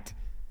contact.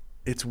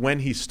 It's when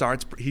he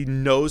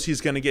knows he's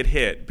going to get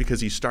hit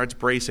because he starts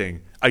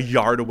bracing a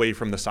yard away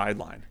from the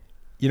sideline.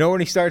 You know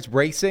when he starts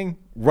bracing?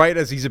 Right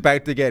as he's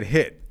about to get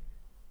hit.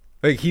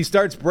 Like, he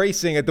starts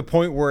bracing at the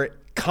point where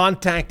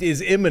contact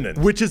is imminent.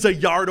 Which is a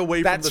yard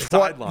away from the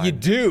sideline. That's what you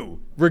do,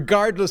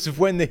 regardless of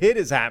when the hit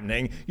is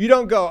happening. You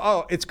don't go,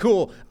 oh, it's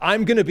cool.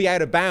 I'm going to be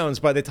out of bounds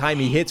by the time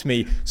he hits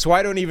me, so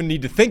I don't even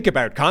need to think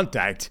about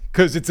contact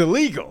because it's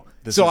illegal.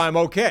 I'm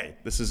okay.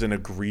 This is an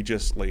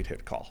egregious late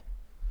hit call.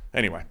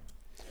 Anyway,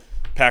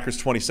 Packers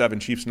 27,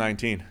 Chiefs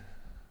 19.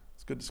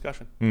 Good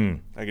discussion.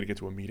 I got to get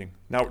to a meeting.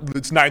 Now,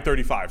 it's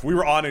 9:35. We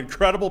were on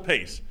incredible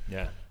pace.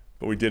 Yeah.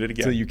 But we did it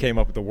again. So you came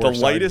up with the worst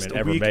latest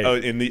ever week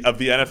made. of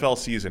the NFL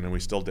season, and we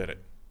still did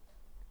it.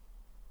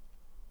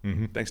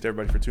 Thanks to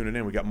everybody for tuning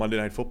in. We got Monday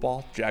Night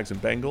Football, Jags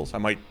and Bengals. I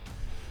might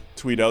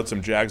tweet out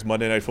some Jags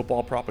Monday Night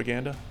Football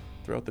propaganda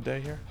throughout the day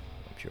here.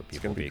 I'm sure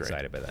people will be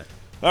excited by that.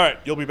 All right.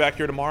 You'll be back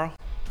here tomorrow?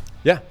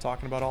 Yeah.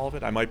 Talking about all of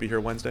it. I might be here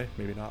Wednesday.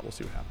 Maybe not. We'll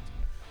see what happens.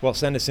 Well,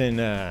 send us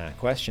in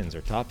questions or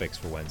topics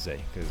for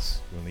Wednesday because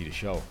we'll need a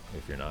show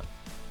if you're not.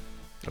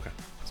 Okay.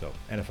 So,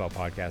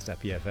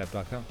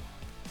 NFLpodcast@pff.com.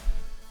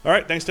 All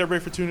right. Thanks to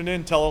everybody for tuning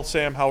in. Tell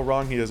Sam how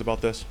wrong he is about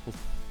this. We'll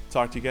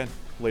talk to you again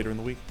later in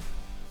the week.